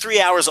 2-3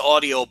 hours of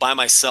audio by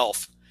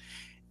myself.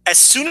 As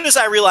soon as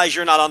I realize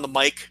you're not on the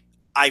mic,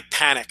 I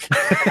panic.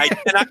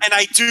 and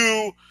I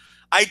do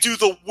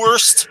the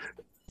worst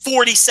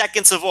 40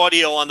 seconds of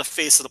audio on the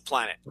face of the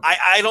planet.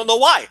 I don't know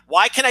why.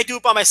 Why can I do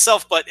it by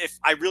myself? But if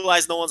I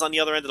realize no one's on the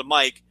other end of the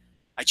mic,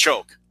 I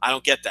choke. I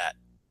don't get that.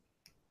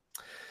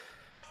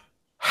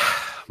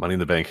 Money in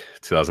the Bank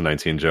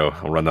 2019, Joe.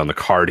 I'll run down the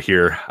card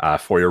here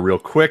for you real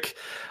quick.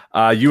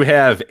 You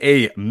have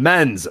a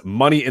men's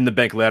Money in the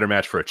Bank ladder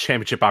match for a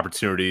championship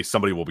opportunity.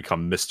 Somebody will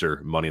become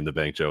Mr. Money in the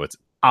Bank, Joe. It's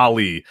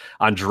Ali,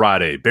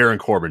 Andrade, Baron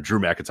Corbin, Drew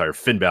McIntyre,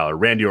 Finn Balor,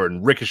 Randy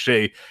Orton,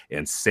 Ricochet,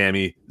 and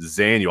Sami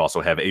Zayn. You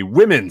also have a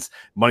women's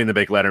Money in the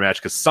Bank ladder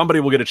match because somebody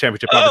will get a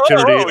championship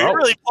opportunity. You're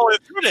really blowing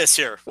through this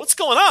here. What's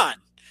going on?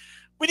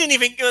 We didn't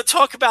even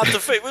talk about the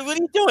 – what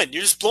are you doing?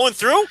 You're just blowing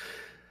through?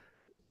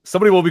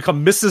 Somebody will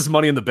become Mrs.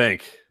 Money in the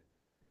Bank.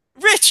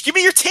 Rich, give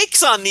me your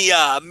takes on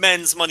the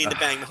men's Money in the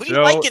Bank. Who do you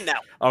Joe, like in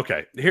that?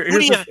 Okay. Who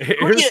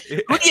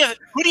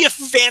do you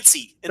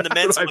fancy in the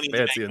men's Money in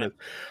the Bank?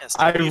 Yes,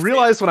 I who do you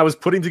realized when I was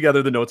putting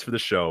together the notes for the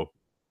show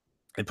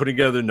and putting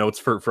together the notes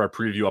for our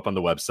preview up on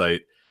the website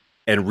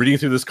and reading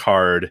through this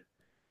card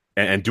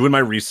and doing my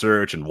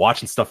research and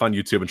watching stuff on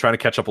YouTube and trying to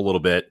catch up a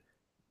little bit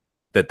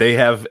that they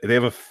have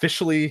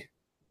officially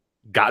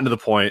gotten to the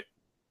point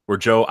where,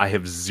 Joe, I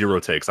have zero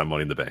takes on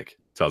Money in the Bank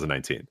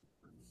 2019.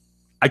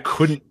 I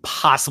couldn't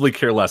possibly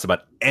care less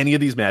about any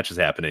of these matches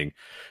happening.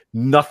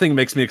 Nothing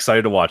makes me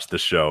excited to watch this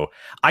show.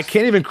 I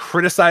can't even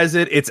criticize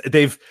it.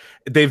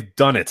 They've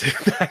done it.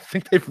 I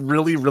think they've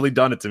really, really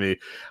done it to me.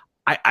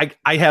 I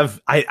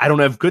don't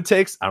have good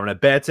takes. I don't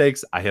have bad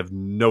takes. I have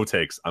no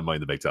takes on Money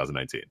in the Bank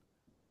 2019.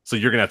 So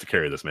you're gonna have to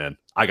carry this, man.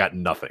 I got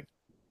nothing.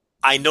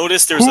 I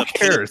noticed there's Who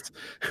cares?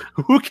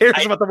 Who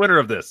cares about the winner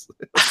of this?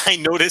 I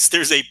noticed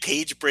there's a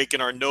page break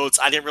in our notes.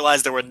 I didn't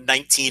realize there were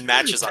 19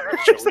 matches on the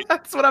show.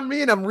 That's what I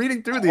mean. I'm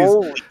reading through these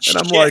Holy and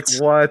I'm shit. like,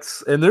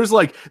 what? And there's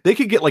they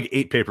could get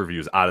 8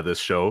 pay-per-views out of this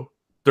show.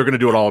 They're going to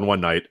do it all in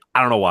one night.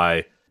 I don't know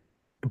why.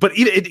 But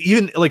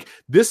even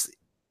this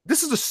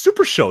is a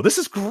super show. This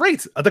is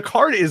great. The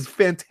card is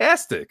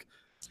fantastic.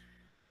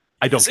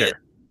 I don't care.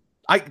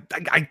 I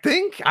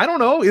think, I don't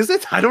know. Is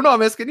it? I don't know.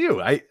 I'm asking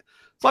you.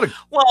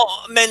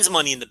 Well, men's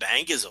Money in the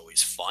Bank is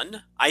always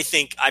fun.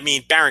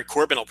 Baron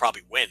Corbin will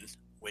probably win,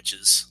 which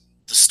is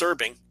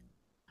disturbing.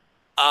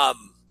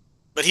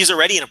 But he's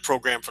already in a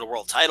program for the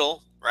world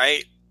title,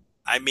 right?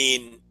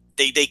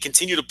 They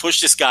continue to push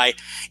this guy,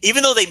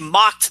 even though they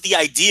mocked the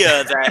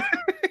idea that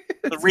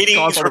the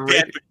ratings were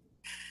bad.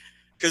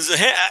 Because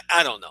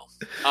I don't know.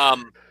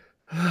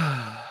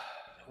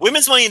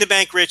 Women's Money in the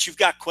Bank, Rich, you've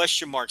got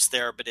question marks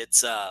there, but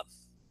it's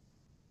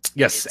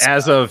yes.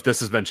 As of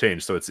this has been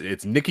changed, so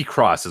it's Nikki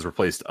Cross has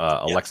replaced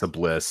Alexa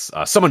Bliss.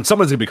 Someone's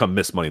going to become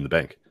Miss Money in the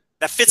Bank.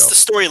 That fits the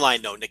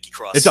storyline, though, Nikki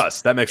Cross. It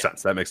does. That makes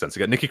sense. That makes sense. You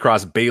got Nikki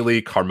Cross,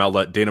 Bayley,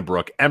 Carmella, Dana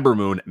Brooke, Ember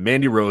Moon,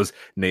 Mandy Rose,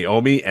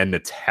 Naomi, and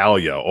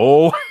Natalya.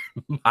 Oh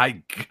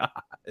my God.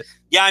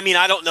 Yeah, I mean,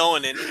 I don't know,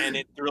 and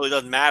it really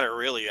doesn't matter,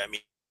 really. I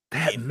mean,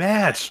 that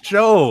match,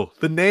 Joe.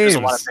 The names.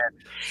 There's a lot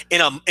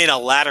of in a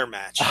ladder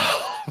match.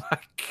 Oh my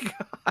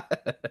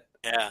God.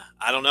 Yeah,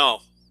 I don't know.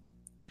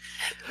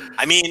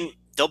 I mean,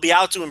 they'll be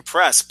out to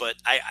impress, but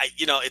I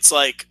it's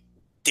like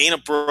Dana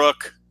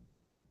Brooke,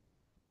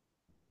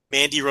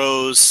 Mandy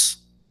Rose.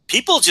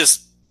 People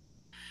just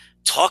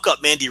talk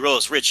up Mandy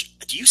Rose. Rich,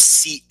 do you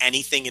see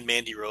anything in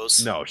Mandy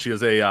Rose? No, she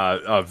is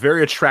a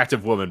very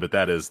attractive woman, but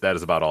that is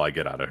about all I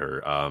get out of her.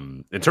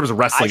 In terms of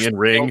wrestling in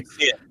ring,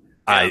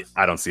 I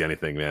don't see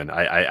anything, man.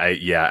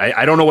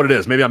 I don't know what it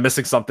is. Maybe I'm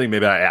missing something.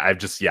 Maybe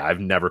I've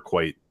never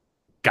quite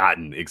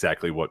gotten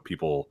exactly what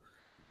people.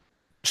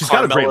 She's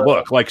got a great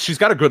look. Like, she's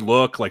got a good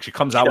look. Like, she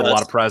comes out with a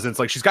lot of presence.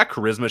 Like, she's got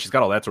charisma. She's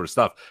got all that sort of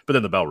stuff. But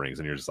then the bell rings,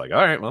 and you're just like,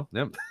 all right, well,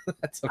 yeah.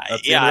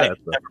 I've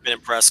never been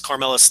impressed.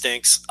 Carmella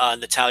stinks.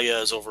 Natalya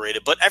is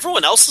overrated. But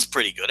everyone else is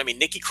pretty good. I mean,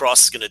 Nikki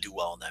Cross is going to do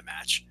well in that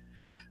match.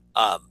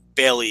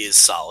 Bayley is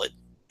solid.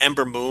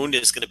 Ember Moon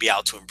is going to be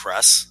out to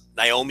impress.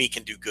 Naomi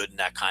can do good in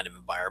that kind of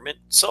environment.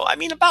 So, I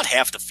mean, about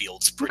half the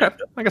field's pretty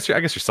good. I guess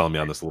you're selling me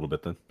on this a little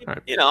bit then. All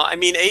right. I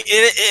mean,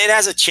 it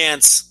has a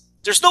chance.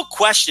 There's no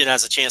question it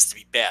has a chance to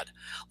be bad.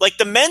 Like,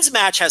 the men's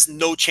match has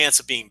no chance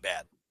of being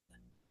bad.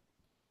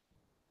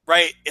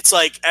 Right? It's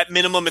like, at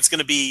minimum, it's going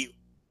to be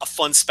a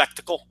fun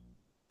spectacle.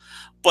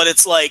 But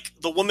it's like,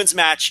 the women's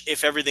match,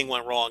 if everything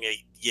went wrong,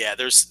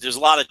 there's a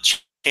lot of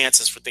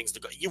chances for things to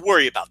go. You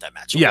worry about that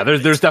match. Yeah,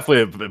 there's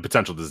definitely a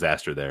potential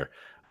disaster there.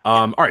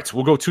 All right, so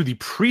we'll go to the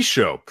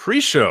pre-show.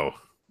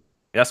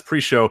 Yes,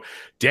 pre-show.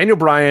 Daniel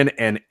Bryan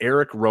and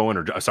Eric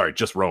Rowan,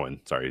 just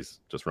Rowan. Sorry, he's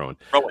just Rowan.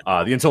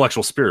 The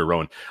intellectual spirit,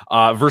 Rowan,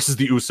 versus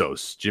the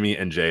Usos. Jimmy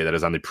and Jay, that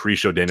is on the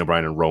pre-show. Daniel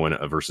Bryan and Rowan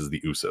versus the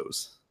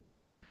Usos.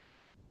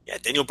 Yeah,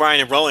 Daniel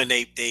Bryan and Rowan,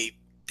 they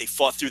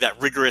fought through that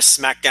rigorous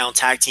SmackDown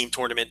tag team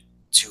tournament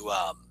to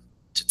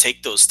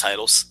take those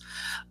titles.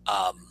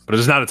 But it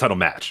is not a title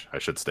match, I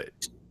should state.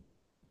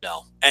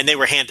 No, and they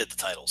were handed the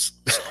titles,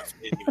 so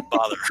they didn't even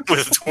bother with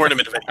a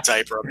tournament of any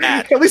type or a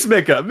match. At least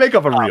make up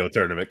a Rio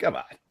tournament. Come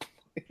on.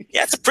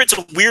 Yeah, it's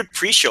a weird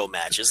pre-show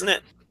match, isn't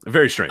it?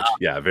 Very strange.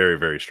 Yeah, very,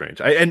 very strange.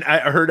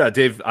 I heard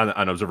Dave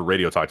on Observer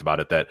Radio talked about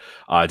it, that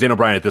Daniel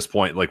Bryan at this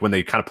point, like when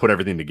they kind of put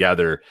everything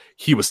together,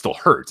 he was still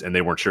hurt and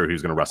they weren't sure he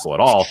was going to wrestle at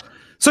all.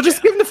 So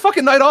just give him the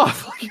fucking night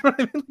off. Like, you know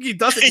what I mean? He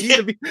doesn't need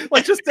to be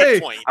like, just say,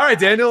 all right,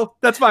 Daniel,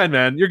 that's fine,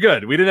 man. You're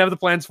good. We didn't have the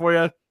plans for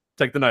you.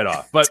 Take the night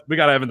off, but we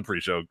got to have in the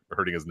pre-show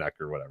hurting his neck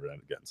or whatever.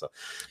 And again, so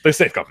they're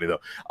safe company though.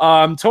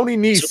 Tony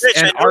Nese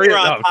and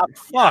Arya.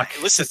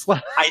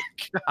 Listen,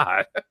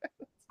 God.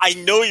 I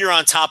know you're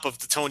on top of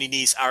the Tony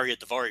Nese Arya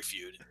Daivari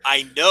feud.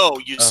 I know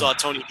you saw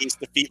Tony Nese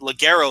defeat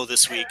Ligero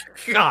this week.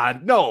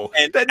 God, no,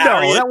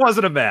 that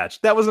wasn't a match.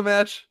 That was a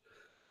match.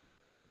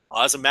 Oh,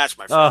 that was a match,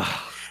 my friend.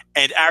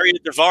 And Arya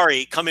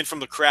Daivari come in from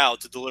the crowd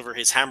to deliver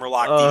his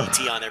hammerlock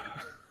DDT on every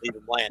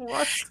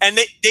land. And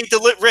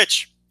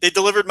they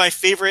delivered my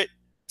favorite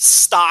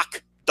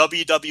stock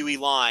WWE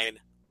line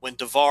when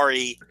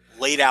Daivari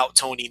laid out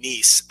Tony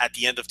Nese at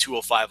the end of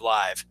 205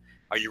 Live.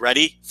 Are you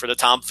ready for the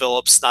Tom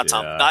Phillips?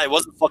 It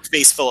wasn't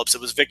Fuckface Phillips. It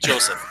was Vic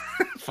Joseph.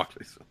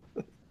 Fuckface.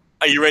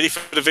 Are you ready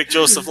for the Vic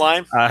Joseph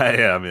line? I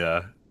am,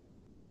 yeah.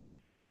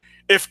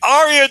 If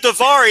Arya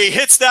Daivari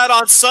hits that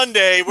on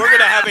Sunday, we're going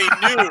to have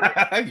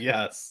a new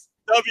yes.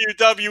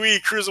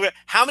 WWE Cruiserweight.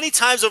 How many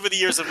times over the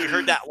years have we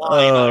heard that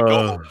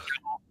line?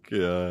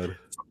 God.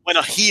 When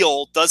a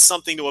heel does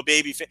something to a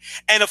baby face.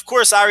 And of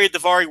course, Arya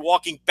Daivari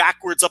walking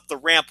backwards up the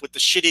ramp with the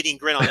shit-eating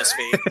grin on his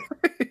face.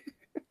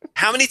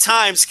 How many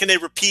times can they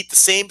repeat the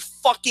same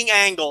fucking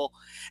angle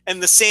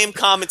and the same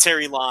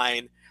commentary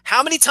line?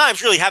 How many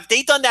times, really? Have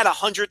they done that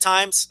 100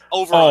 times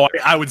over? Oh,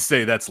 I would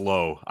say that's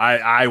low.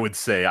 I would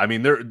say. I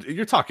mean,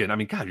 you're talking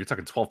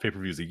 12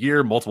 pay-per-views a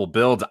year, multiple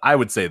builds. I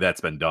would say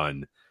that's been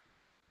done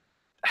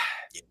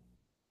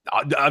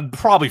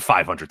probably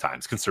 500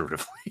 times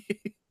conservatively.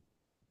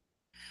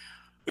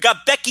 We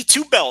got Becky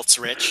Two Belts,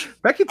 Rich.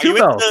 Becky Two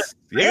Belts.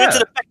 Are you into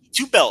the Becky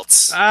Two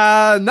Belts?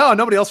 No,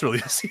 nobody else really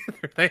is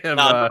either. They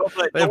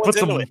have put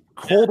some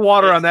cold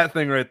water on that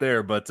thing right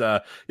there.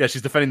 But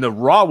she's defending the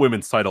Raw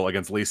Women's title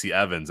against Lacey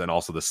Evans and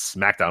also the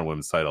SmackDown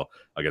Women's title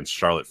against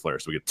Charlotte Flair.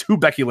 So we get 2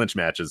 Becky Lynch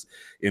matches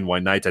in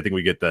one night. I think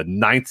we get the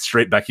 9th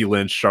straight Becky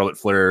Lynch Charlotte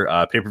Flair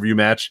pay-per-view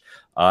match.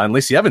 And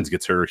Lacey Evans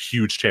gets her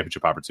huge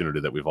championship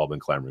opportunity that we've all been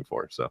clamoring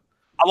for. So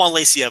I want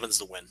Lacey Evans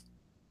to win.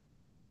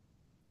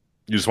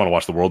 You just want to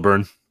watch the world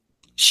burn?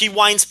 She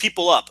winds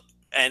people up,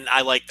 and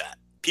I like that.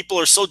 People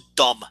are so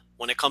dumb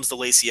when it comes to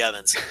Lacey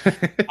Evans.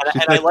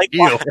 And I like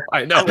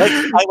I know.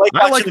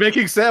 I like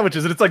making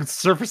sandwiches, and it's like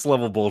surface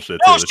level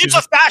bullshit. No, she's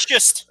a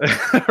fascist.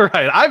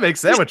 Right. I make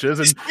sandwiches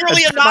and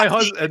really a my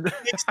Nazi. husband.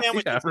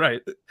 Yeah,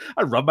 right.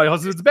 I rub my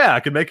husband's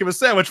back and make him a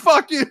sandwich.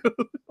 Fuck you.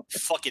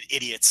 Fucking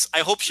idiots. I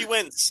hope she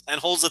wins and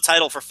holds the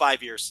title for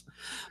 5 years.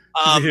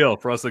 Heel.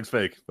 Wrestling's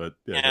fake, but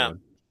yeah.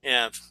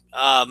 Yeah.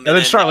 And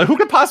then Charlotte. Who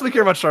could possibly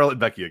care about Charlotte and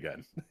Becky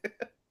again?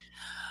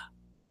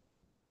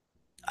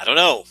 I don't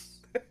know.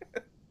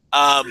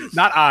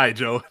 Not I,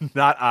 Joe.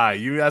 Not I.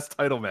 U.S.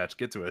 title match.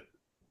 Get to it.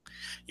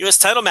 U.S.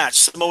 title match.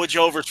 Samoa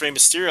Joe versus Rey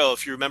Mysterio.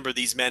 If you remember,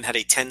 these men had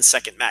a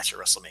 10-second match at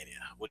WrestleMania.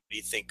 What do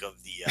you think of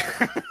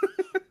the...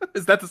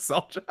 Is that the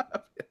sell job?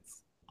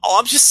 Yes. Oh,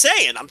 I'm just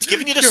saying. I'm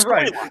giving you the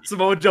storyline. Right.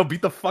 Samoa Joe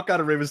beat the fuck out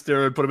of Rey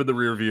Mysterio and put him in the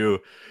rear view.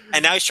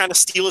 And now he's trying to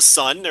steal his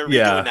son. They're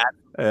redoing that.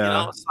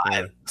 Yeah.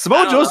 You know,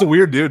 Samoa Joe's a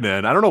weird dude,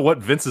 man. I don't know what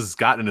Vince has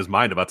got in his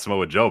mind about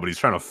Samoa Joe, but he's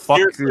trying to fuck,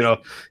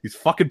 he's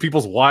fucking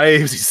people's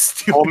wives. He's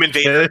stealing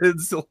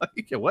kids.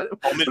 Like, what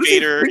does he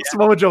think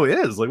Samoa Joe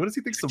is? Like, what does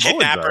he think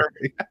Samoans are?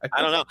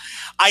 I don't know.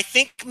 I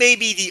think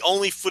maybe the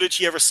only footage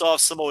he ever saw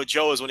of Samoa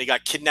Joe is when he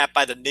got kidnapped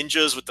by the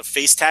ninjas with the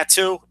face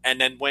tattoo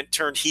and then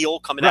turned heel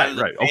coming out of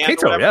the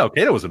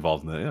Okato was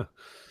involved in that, yeah.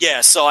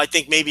 Yeah, so I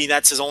think maybe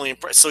that's his only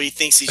impression. So he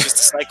thinks he's just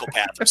a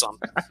psychopath or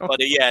something. But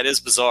it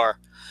is bizarre.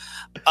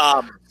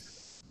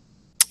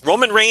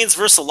 Roman Reigns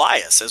versus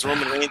Elias, as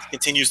Roman Reigns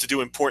continues to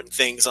do important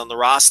things on the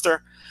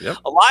roster. Yep.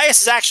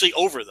 Elias is actually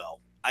over, though.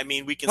 I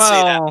mean, we can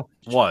say that.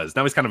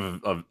 Now he's kind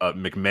of a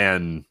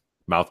McMahon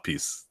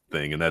mouthpiece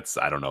thing, and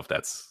I don't know if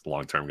that's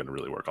long term going to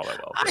really work all that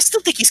well. But. I still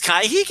think he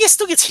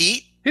still gets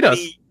heat. He does.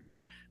 He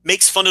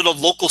makes fun of the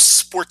local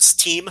sports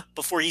team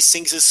before he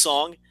sings his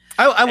song.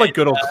 I like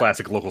good old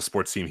classic local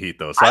sports team heat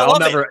though. So I'll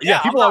never.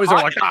 People always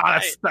are like,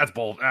 that's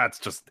bull. That's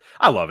just.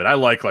 I love it. I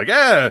like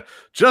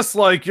just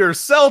like your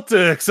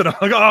Celtics, and I'm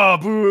like, oh,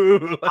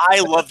 boo. I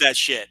love that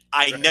shit.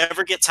 I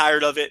never get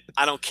tired of it.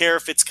 I don't care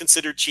if it's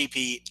considered cheap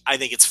heat. I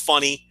think it's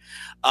funny,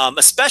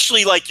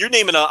 especially like you're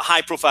naming a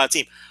high profile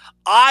team.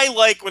 I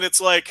like when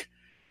it's like,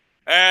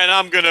 and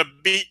I'm going to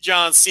beat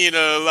John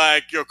Cena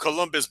like your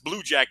Columbus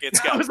Blue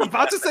Jackets. I was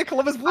about to say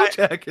Columbus Blue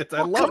Jackets.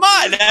 I love Come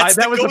on.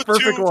 That was the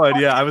perfect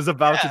one. Yeah, I was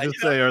about to just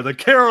say, or the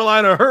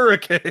Carolina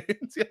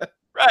Hurricanes. Yeah.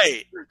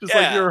 Right. Just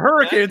like your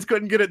Hurricanes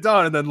couldn't get it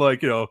done. And then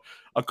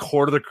a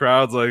quarter of the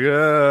crowd's like,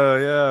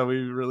 yeah,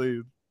 we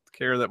really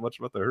care that much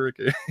about the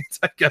Hurricanes.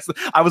 I guess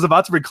I was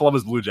about to bring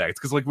Columbus Blue Jackets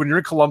because when you're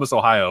in Columbus,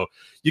 Ohio,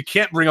 you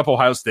can't bring up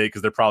Ohio State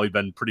because they're probably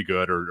been pretty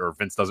good or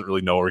Vince doesn't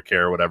really know or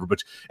care or whatever.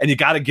 And you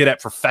got to get at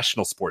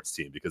professional sports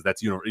team because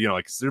that's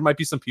there might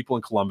be some people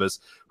in Columbus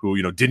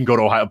who didn't go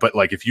to Ohio, but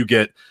if you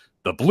get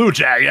the Blue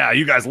Jack,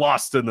 you guys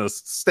lost in the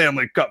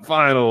Stanley Cup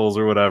Finals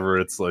or whatever.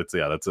 It's always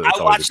a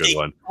good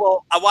one.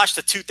 Well, I watched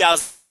the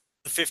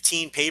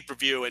 2015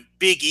 pay-per-view and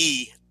Big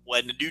E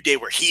when the New Day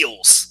were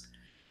heels.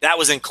 That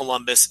was in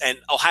Columbus, and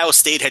Ohio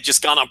State had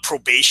just gone on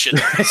probation,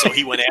 so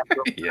he went after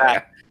him.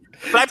 Yeah.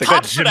 But I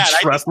popped for that.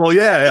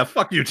 Tressel.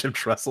 Fuck you, Jim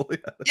Tressel.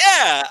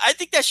 Yeah, I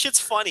think that shit's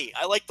funny.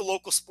 I like the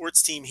local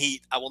sports team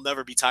heat. I will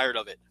never be tired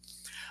of it.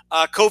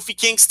 Kofi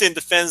Kingston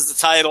defends the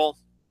title,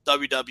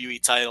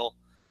 WWE title,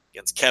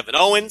 against Kevin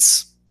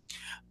Owens.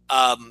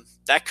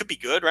 That could be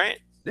good, right?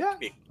 Yeah.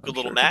 Be a good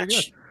little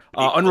match.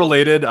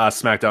 Unrelated,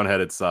 SmackDown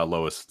had its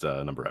lowest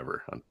number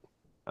ever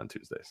on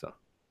Tuesday, so.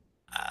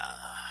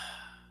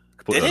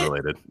 Completely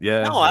unrelated.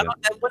 Yeah. No, I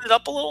don't. Went it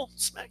up a little.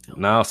 SmackDown.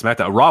 No,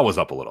 SmackDown. Raw was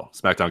up a little.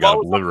 SmackDown got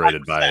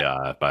obliterated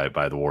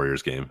by the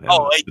Warriors game.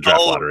 The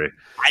draft lottery.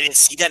 I didn't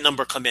see that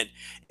number come in.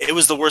 It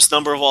was the worst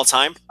number of all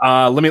time.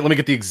 Let me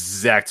get the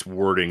exact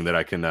wording that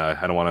I can.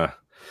 I don't want to.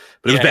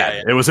 But it was bad.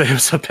 Yeah. It was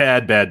a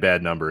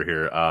bad number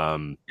here.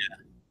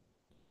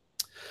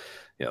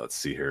 Yeah, let's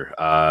see here.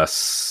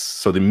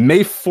 So the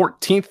May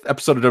 14th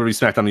episode of WWE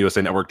SmackDown on the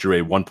USA Network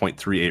drew a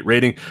 1.38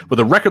 rating with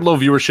a record low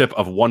viewership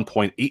of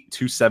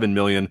 1.827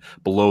 million,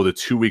 below the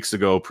 2 weeks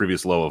ago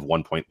previous low of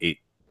 1.833.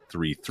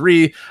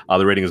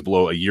 The rating is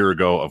below a year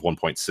ago of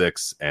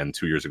 1.6 and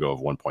 2 years ago of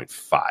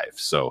 1.5.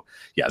 So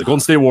yeah, the Golden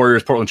State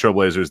Warriors, Portland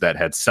Trailblazers that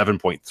had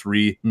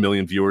 7.3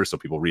 million viewers. So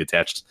people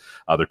reattached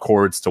their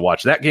cords to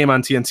watch that game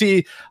on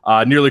TNT,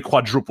 nearly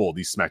quadrupled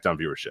the SmackDown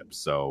viewership.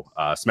 So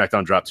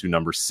SmackDown dropped to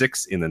number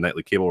 6 in the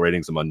nightly cable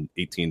ratings among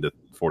 18 to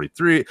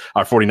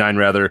 49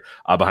 rather,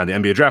 behind the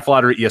NBA Draft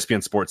Lottery,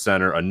 ESPN Sports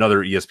Center, another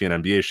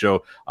ESPN NBA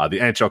show, the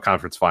NHL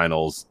Conference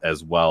Finals,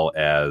 as well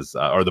as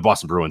or the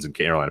Boston Bruins and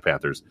Carolina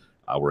Panthers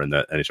were in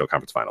the NHL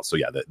Conference Finals. So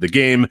yeah, the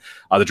game,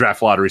 the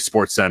Draft Lottery,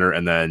 Sports Center,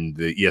 and then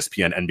the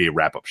ESPN NBA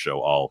wrap-up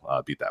show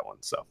all beat that one.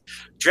 So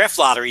Draft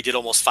Lottery did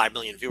almost 5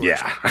 million viewers.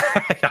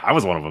 Yeah, I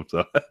was one of them,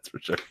 so that's for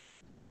sure.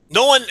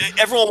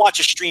 Everyone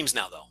watches streams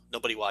now, though.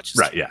 Nobody watches.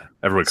 Right? Yeah,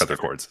 everyone cut their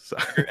cords. So.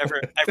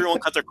 Everyone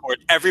cut their cord.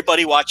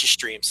 Everybody watches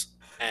streams.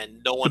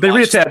 And no one. But they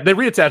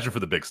reattach it for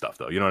the big stuff,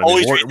 though. You know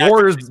what I mean?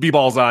 Warriors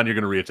B-balls on, you're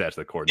going to reattach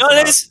the cord. You know what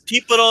it is?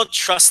 People don't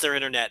trust their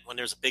internet when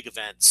there's a big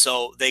event,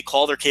 so they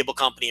call their cable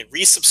company and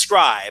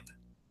resubscribe,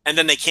 and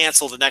then they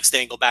cancel the next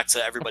day and go back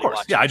to everybody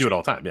watching. Yeah, I do it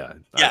all the time. Yeah.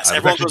 Yes, I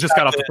actually just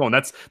got off the phone.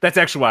 That's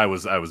actually why I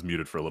was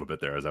muted for a little bit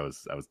there, as I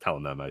was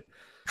telling them.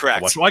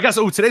 Correct. Well, I guess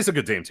today's a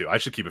good game too. I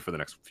should keep it for the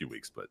next few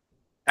weeks, but.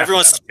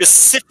 Everyone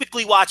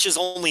specifically watches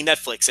only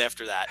Netflix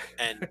after that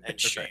and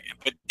stream.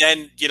 But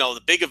then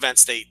the big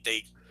events they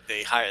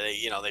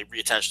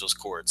reattach those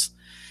cords.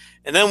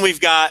 And then we've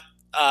got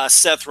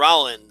Seth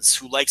Rollins,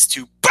 who likes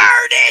to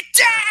burn it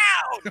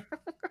down.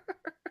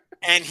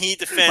 and he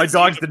defends. My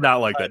dogs did not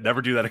like that.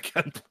 Never do that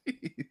again,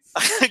 please.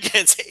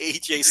 Against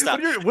AJ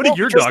Styles. What do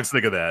your dogs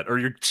think of that, or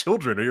your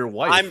children, or your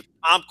wife?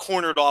 I'm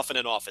cornered off in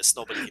an office.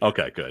 Nobody.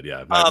 Okay, good.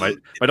 Yeah, my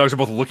dogs are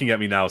both looking at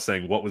me now,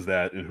 saying, "What was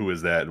that? And who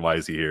is that? And why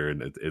is he here?"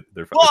 And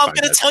they're. Well, I'm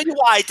going to tell you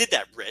why I did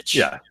that, Rich.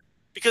 Yeah.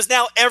 Because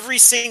now every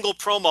single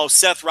promo,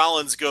 Seth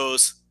Rollins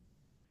goes,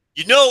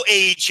 "You know,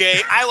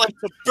 AJ, I like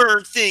to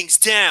burn things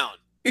down."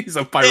 He's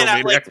a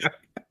pyromaniac.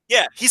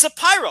 Yeah, he's a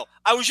pyro.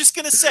 I was just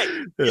going to say,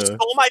 you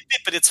stole my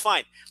bit, but it's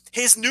fine.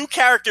 His new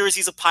character is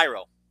he's a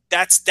pyro.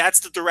 That's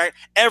the direct.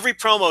 Every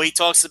promo he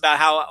talks about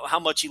how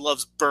much he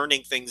loves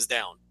burning things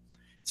down.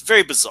 It's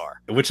very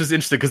bizarre. Which is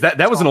interesting because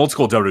that was an old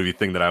school WWE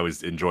thing that I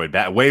always enjoyed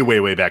back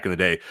way back in the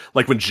day.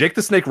 Like when Jake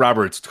the Snake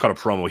Roberts cut a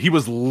promo, he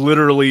was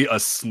literally a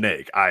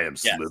snake. I am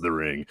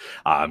slithering.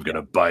 I'm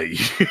gonna bite.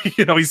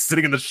 He's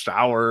sitting in the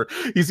shower.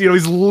 He's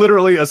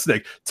literally a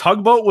snake.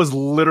 Tugboat was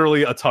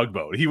literally a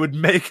tugboat. He would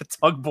make a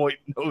tugboat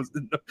nose,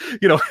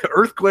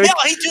 earthquake. Yeah,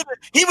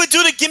 he would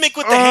do the gimmick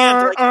with the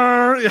hand.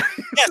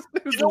 Yes.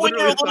 When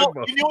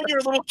you're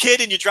a little kid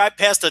and you drive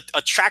past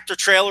a tractor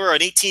trailer or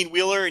an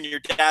 18-wheeler and your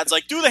dad's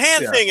like, do the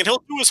hand thing, and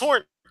he'll do his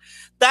horn.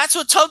 That's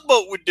what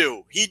Tugboat would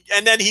do.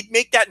 And then he'd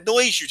make that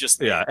noise you just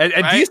made. Yeah, and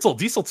right?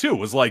 Diesel too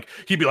was like,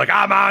 he'd be like,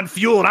 I'm on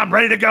fuel and I'm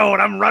ready to go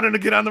and I'm running to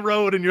get on the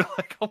road, and you're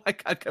like, oh my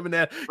god, Kevin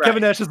Nash. Right.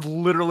 Kevin Nash is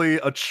literally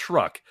a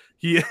truck.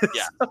 He is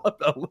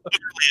literally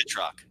a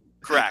truck.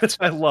 Correct.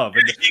 I love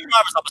it.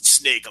 I'm a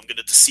snake. I'm going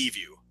to deceive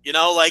you.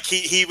 Like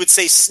he would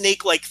say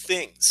snake-like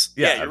things.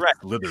 Yeah, you're right.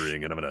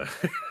 Slithering, and I'm gonna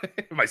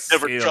my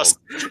never scales. Trust.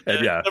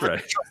 And never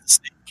trust the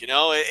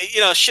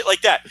snake. Shit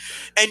like that.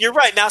 And you're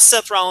right. Now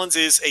Seth Rollins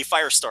is a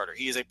fire starter.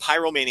 He is a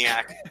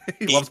pyromaniac.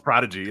 he loves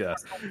Prodigy. Yeah.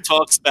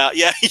 Talks about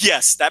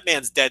yes, that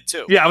man's dead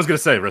too. Yeah, I was gonna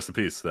say rest in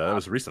peace. That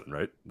was recent,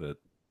 right?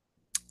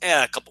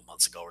 A couple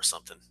months ago or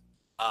something.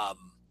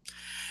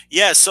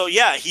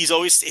 He's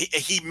always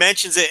he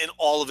mentions it in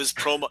all of his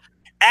promo.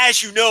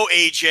 As you know,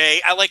 AJ,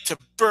 I like to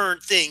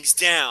burn things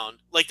down.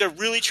 Like they're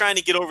really trying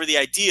to get over the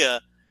idea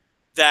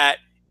that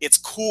it's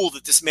cool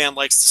that this man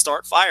likes to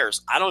start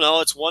fires. I don't know.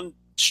 It's one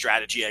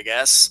strategy, I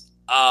guess.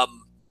 And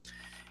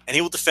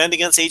he will defend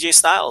against AJ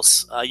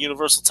Styles,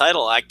 Universal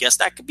title. I guess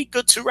that could be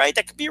good too, right?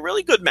 That could be a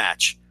really good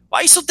match. Why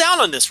are you so down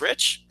on this,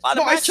 Rich?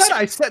 I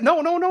said no.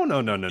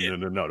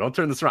 Don't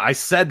turn this around. I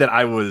said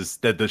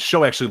that the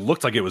show actually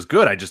looked like it was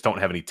good. I just don't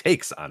have any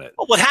takes on it.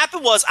 Well, what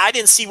happened was I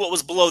didn't see what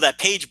was below that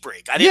page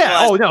break. I didn't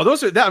realize.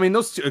 Those are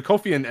those two,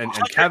 Kofi and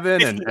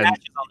Kevin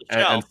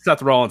and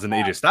Seth Rollins and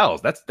AJ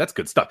Styles. That's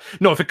good stuff.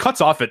 No, if it cuts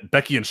off at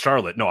Becky and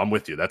Charlotte, no, I'm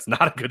with you. That's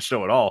not a good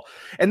show at all.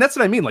 And that's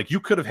what I mean. Like you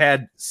could have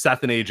had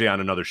Seth and AJ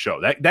on another show.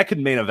 That could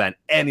main event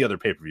any other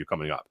pay-per-view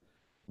coming up.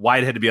 Why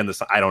it had to be on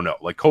this, I don't know.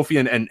 Like Kofi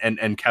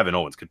and Kevin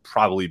Owens could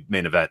probably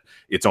main event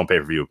its own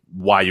pay-per-view.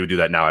 Why you would do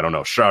that now, I don't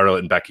know. Charlotte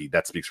and Becky,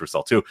 that speaks for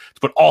itself too. To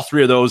put all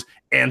three of those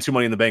and 2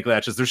 Money in the Bank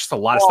matches, there's just a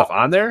lot of stuff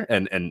on there,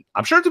 and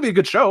I'm sure it'll be a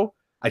good show.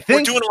 I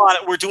think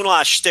we're doing a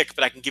lot of shtick,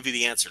 but I can give you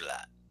the answer to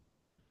that.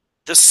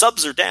 The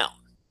subs are down,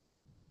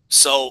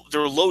 so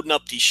they're loading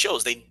up these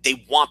shows.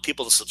 They want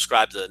people to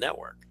subscribe to the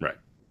network, right?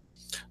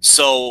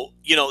 So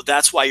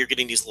that's why you're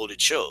getting these loaded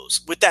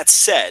shows. With that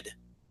said,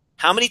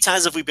 how many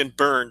times have we been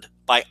burned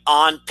by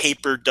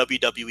on-paper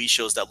WWE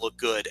shows that look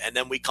good, and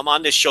then we come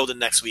on this show the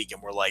next week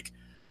and we're like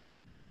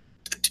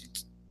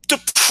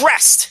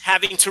depressed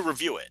having to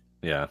review it?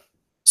 Yeah.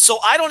 So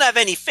I don't have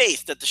any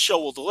faith that the show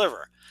will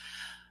deliver.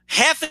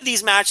 Half of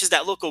these matches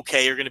that look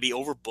okay are going to be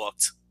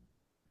overbooked.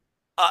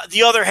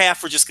 The other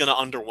half are just going to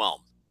underwhelm.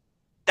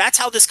 That's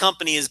how this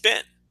company has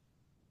been.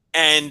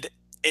 And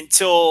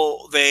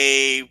until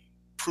they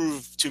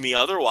prove to me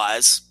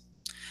otherwise,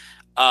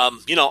 I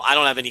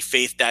don't have any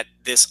faith that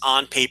this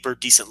on-paper,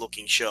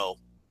 decent-looking show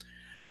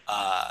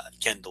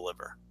can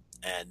deliver.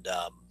 And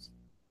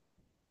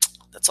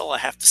that's all I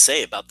have to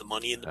say about the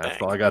Money in the Bank.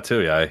 That's all I got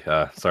too.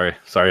 Yeah. Sorry,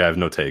 I have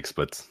no takes,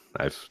 but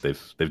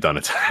they've done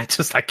it.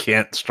 I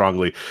can't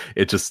strongly.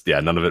 It just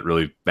none of it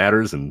really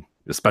matters, and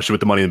especially with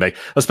the Money in the Bank,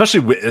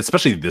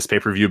 especially this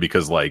pay-per-view,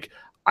 because like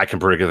I can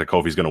predict that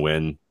Kofi's going to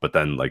win, but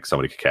then like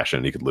somebody could cash in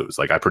and he could lose.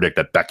 Like I predict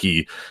that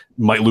Becky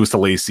might lose to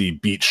Lacey,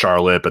 beat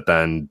Charlotte, but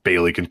then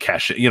Bayley can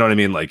cash it. You know what I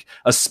mean? Like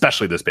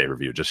especially this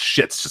pay-per-view,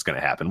 shit's just going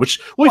to happen, which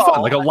will be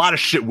fun. Like a lot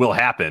of shit will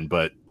happen,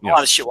 but a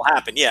lot of shit will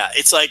happen. Yeah,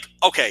 it's like,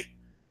 okay,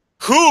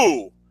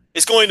 who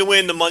is going to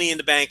win the Money in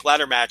the Bank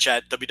ladder match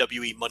at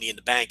WWE Money in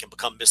the Bank and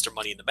become Mr.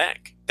 Money in the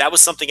Bank? That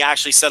was something I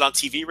actually said on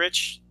TV,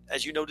 Rich,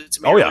 as you noted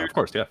to me. Oh earlier. Yeah, of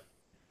course, yeah.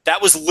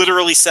 That was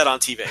literally said on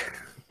TV.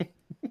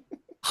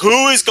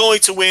 Who is going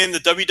to win the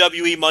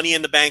WWE Money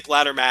in the Bank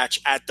ladder match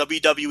at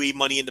WWE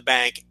Money in the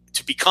Bank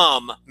to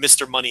become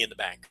Mr. Money in the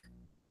Bank?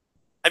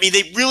 I mean,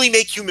 they really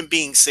make human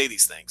beings say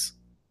these things.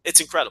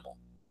 It's incredible.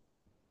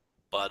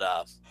 But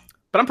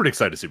I'm pretty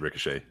excited to see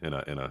Ricochet in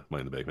a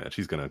Money in the Bank match.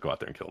 He's going to go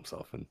out there and kill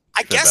himself, and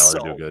I guess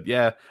do good.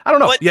 Yeah, I don't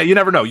know. But you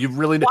never know. You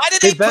really. Why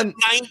did they put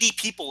 90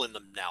 people in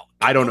them now?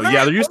 I don't know.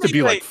 Yeah, there used to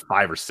be like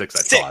 5 or 6. I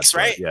thought,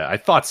 right? Yeah, I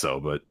thought so,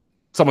 but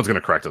Someone's going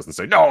to correct us and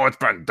say, no, it's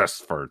been this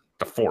for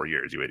the 4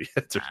 years, you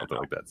idiots, or something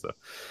like that. So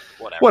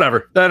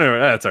whatever. Anyway,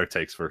 that's our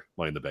takes for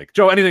Money in the Bank.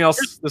 Joe, anything else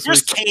this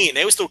week? Kane.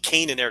 They always throw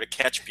Kane in there to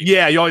catch people.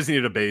 Yeah, you always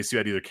needed a base. You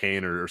had either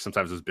Kane or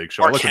sometimes it was Big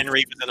Show. Mark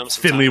Henry was in them sometimes.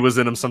 Finley was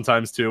in them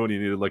sometimes too, and you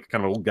needed like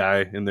kind of old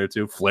guy in there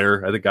too.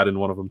 Flair, I think, got in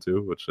one of them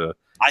too, which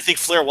I think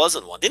Flair was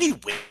in one. Didn't he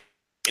win?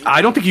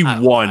 I don't think he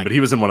won, but he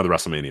was in one of the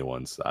WrestleMania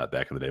ones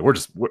back in the day. We're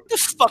what the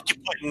fuck you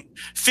putting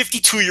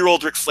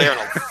 52-year-old Ric Flair in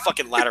a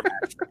fucking ladder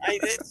match?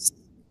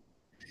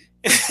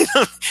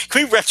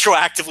 Can we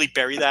retroactively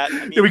bury that?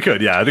 I mean, yeah, we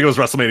could. Yeah, I think it was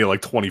WrestleMania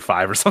like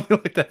 25 or something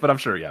like that. But I'm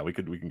sure, yeah, we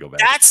can go back.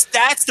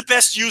 That's the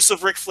best use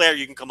of Ric Flair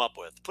you can come up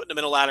with. Putting him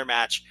in a ladder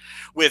match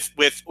with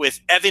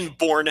Evan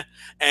Bourne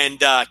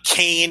and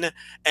Kane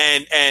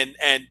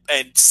and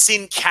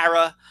Sin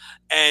Cara.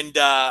 And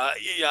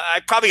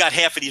I probably got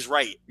half of these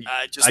right.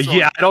 I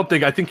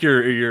think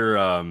you're.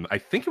 I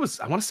think it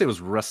was. I want to say it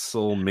was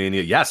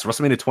WrestleMania. Yes,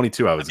 WrestleMania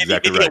 22. I was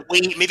exactly right.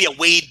 Maybe a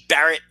Wade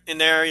Barrett in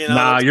there. You know?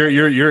 Nah,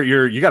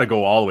 you got to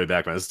go all the way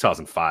back, man. This is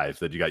 2005.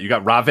 That you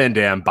got Rob Van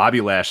Dam,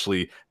 Bobby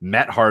Lashley,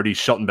 Matt Hardy,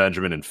 Shelton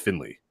Benjamin, and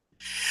Finley.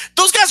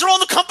 Those guys are all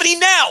in the company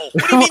now.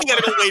 What do you mean you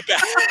got to go way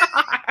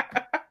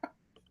back?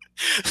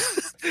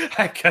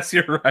 I guess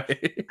you're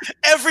right.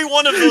 Every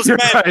one of those men.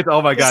 Right.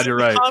 Oh my God, you're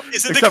right.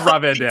 Except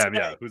Rob Van Dam,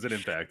 yeah, who's an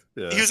Impact.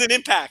 Yeah. He was an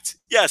Impact.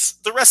 Yes,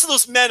 the rest of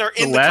those men are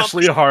in the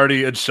Lashley, company.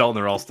 Hardy, and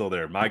Shelton are all still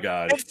there. My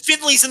God. And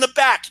Finley's in the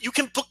back. You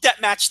can book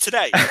that match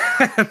today.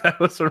 That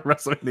was from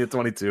WrestleMania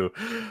 22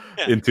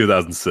 in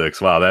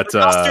 2006. Wow, that's the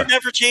roster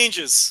never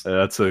changes.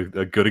 That's a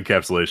good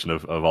encapsulation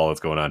of all that's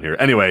going on here.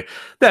 Anyway,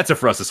 that's it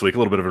for us this week. A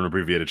little bit of an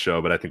abbreviated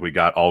show, but I think we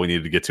got all we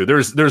needed to get to.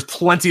 There's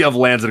plenty of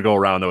Lanza to go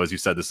around, though. As you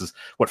said, this is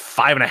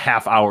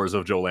 5.5 hours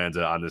of Joe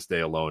Lanza on this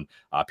day alone.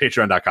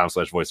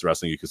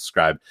 Patreon.com/voicewrestling. You can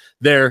subscribe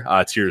there.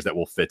 Tiers that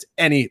will fit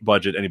any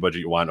budget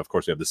you want. Of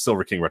course, we have the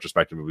Silver King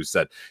retrospective, we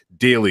said,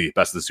 daily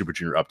Best of the Super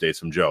Junior updates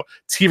from Joe,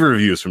 TV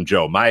reviews from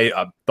Joe, my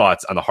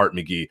thoughts on the Hart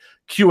McGee,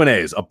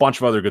 Q&As, a bunch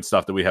of other good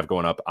stuff that we have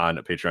going up on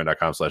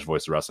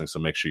patreon.com/voicesofwrestling. So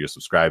make sure you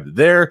subscribe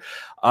there.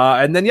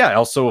 And then,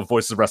 also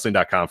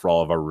voicesofwrestling.com for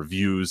all of our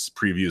reviews,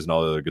 previews, and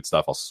all the other good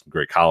stuff. Also, some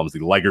great columns. The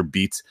Liger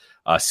Beat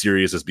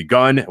series has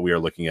begun. We are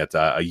looking at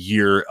a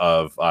year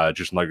of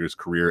Jushin Liger's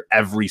career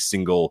every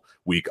single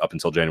week up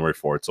until January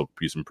 4th. So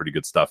be some pretty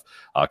good stuff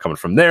coming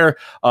from there.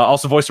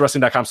 Also,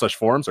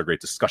 voicewrestling.com/forums are great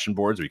discussion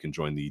boards where you can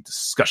join the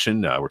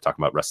discussion. We're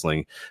talking about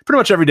wrestling pretty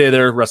much every day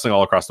there, wrestling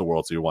all across the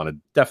world. So you want to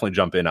definitely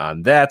jump in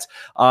on that.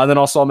 Then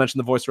also I'll mention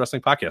the Voice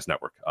Wrestling Podcast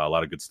Network. A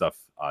lot of good stuff.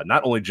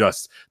 Not only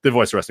just the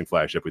Voice Wrestling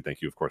flagship. We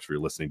thank you, of course, for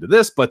your listening to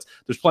this, but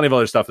there's plenty of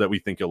other stuff that we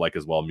think you'll like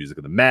as well. Music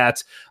of the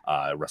Mat,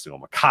 Wrestling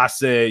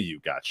Omakase. You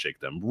got Shake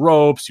Them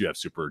Ropes. You have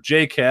Super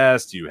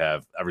J-Cast. You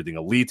have Everything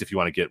Elite if you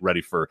want to get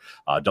ready for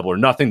Double or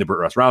Nothing, the Burt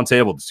Russ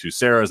Roundtable, the Two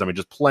Sarahs. I mean,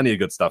 just plenty of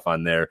good stuff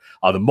on there.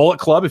 The Mullet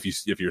Club, if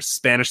you're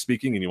Spanish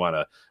speaking and you want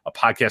a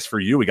podcast for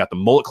you, we got the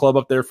Mullet Club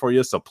up there for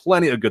you. So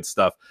plenty of good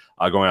stuff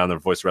going on the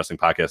Voice Wrestling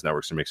Podcast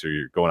Network. So make sure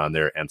you're going on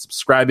there and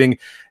subscribing.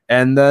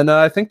 And then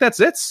I think that's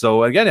it.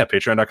 So again,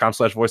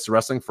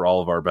 patreon.com/voicesofwrestling for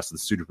all of our Best of the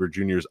Super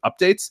Juniors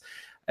updates.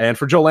 And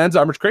for Joe Lanza,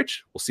 I'm Rich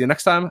Craich. We'll see you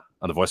next time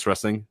on the Voice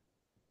Wrestling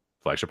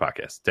Flagship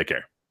Podcast. Take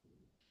care.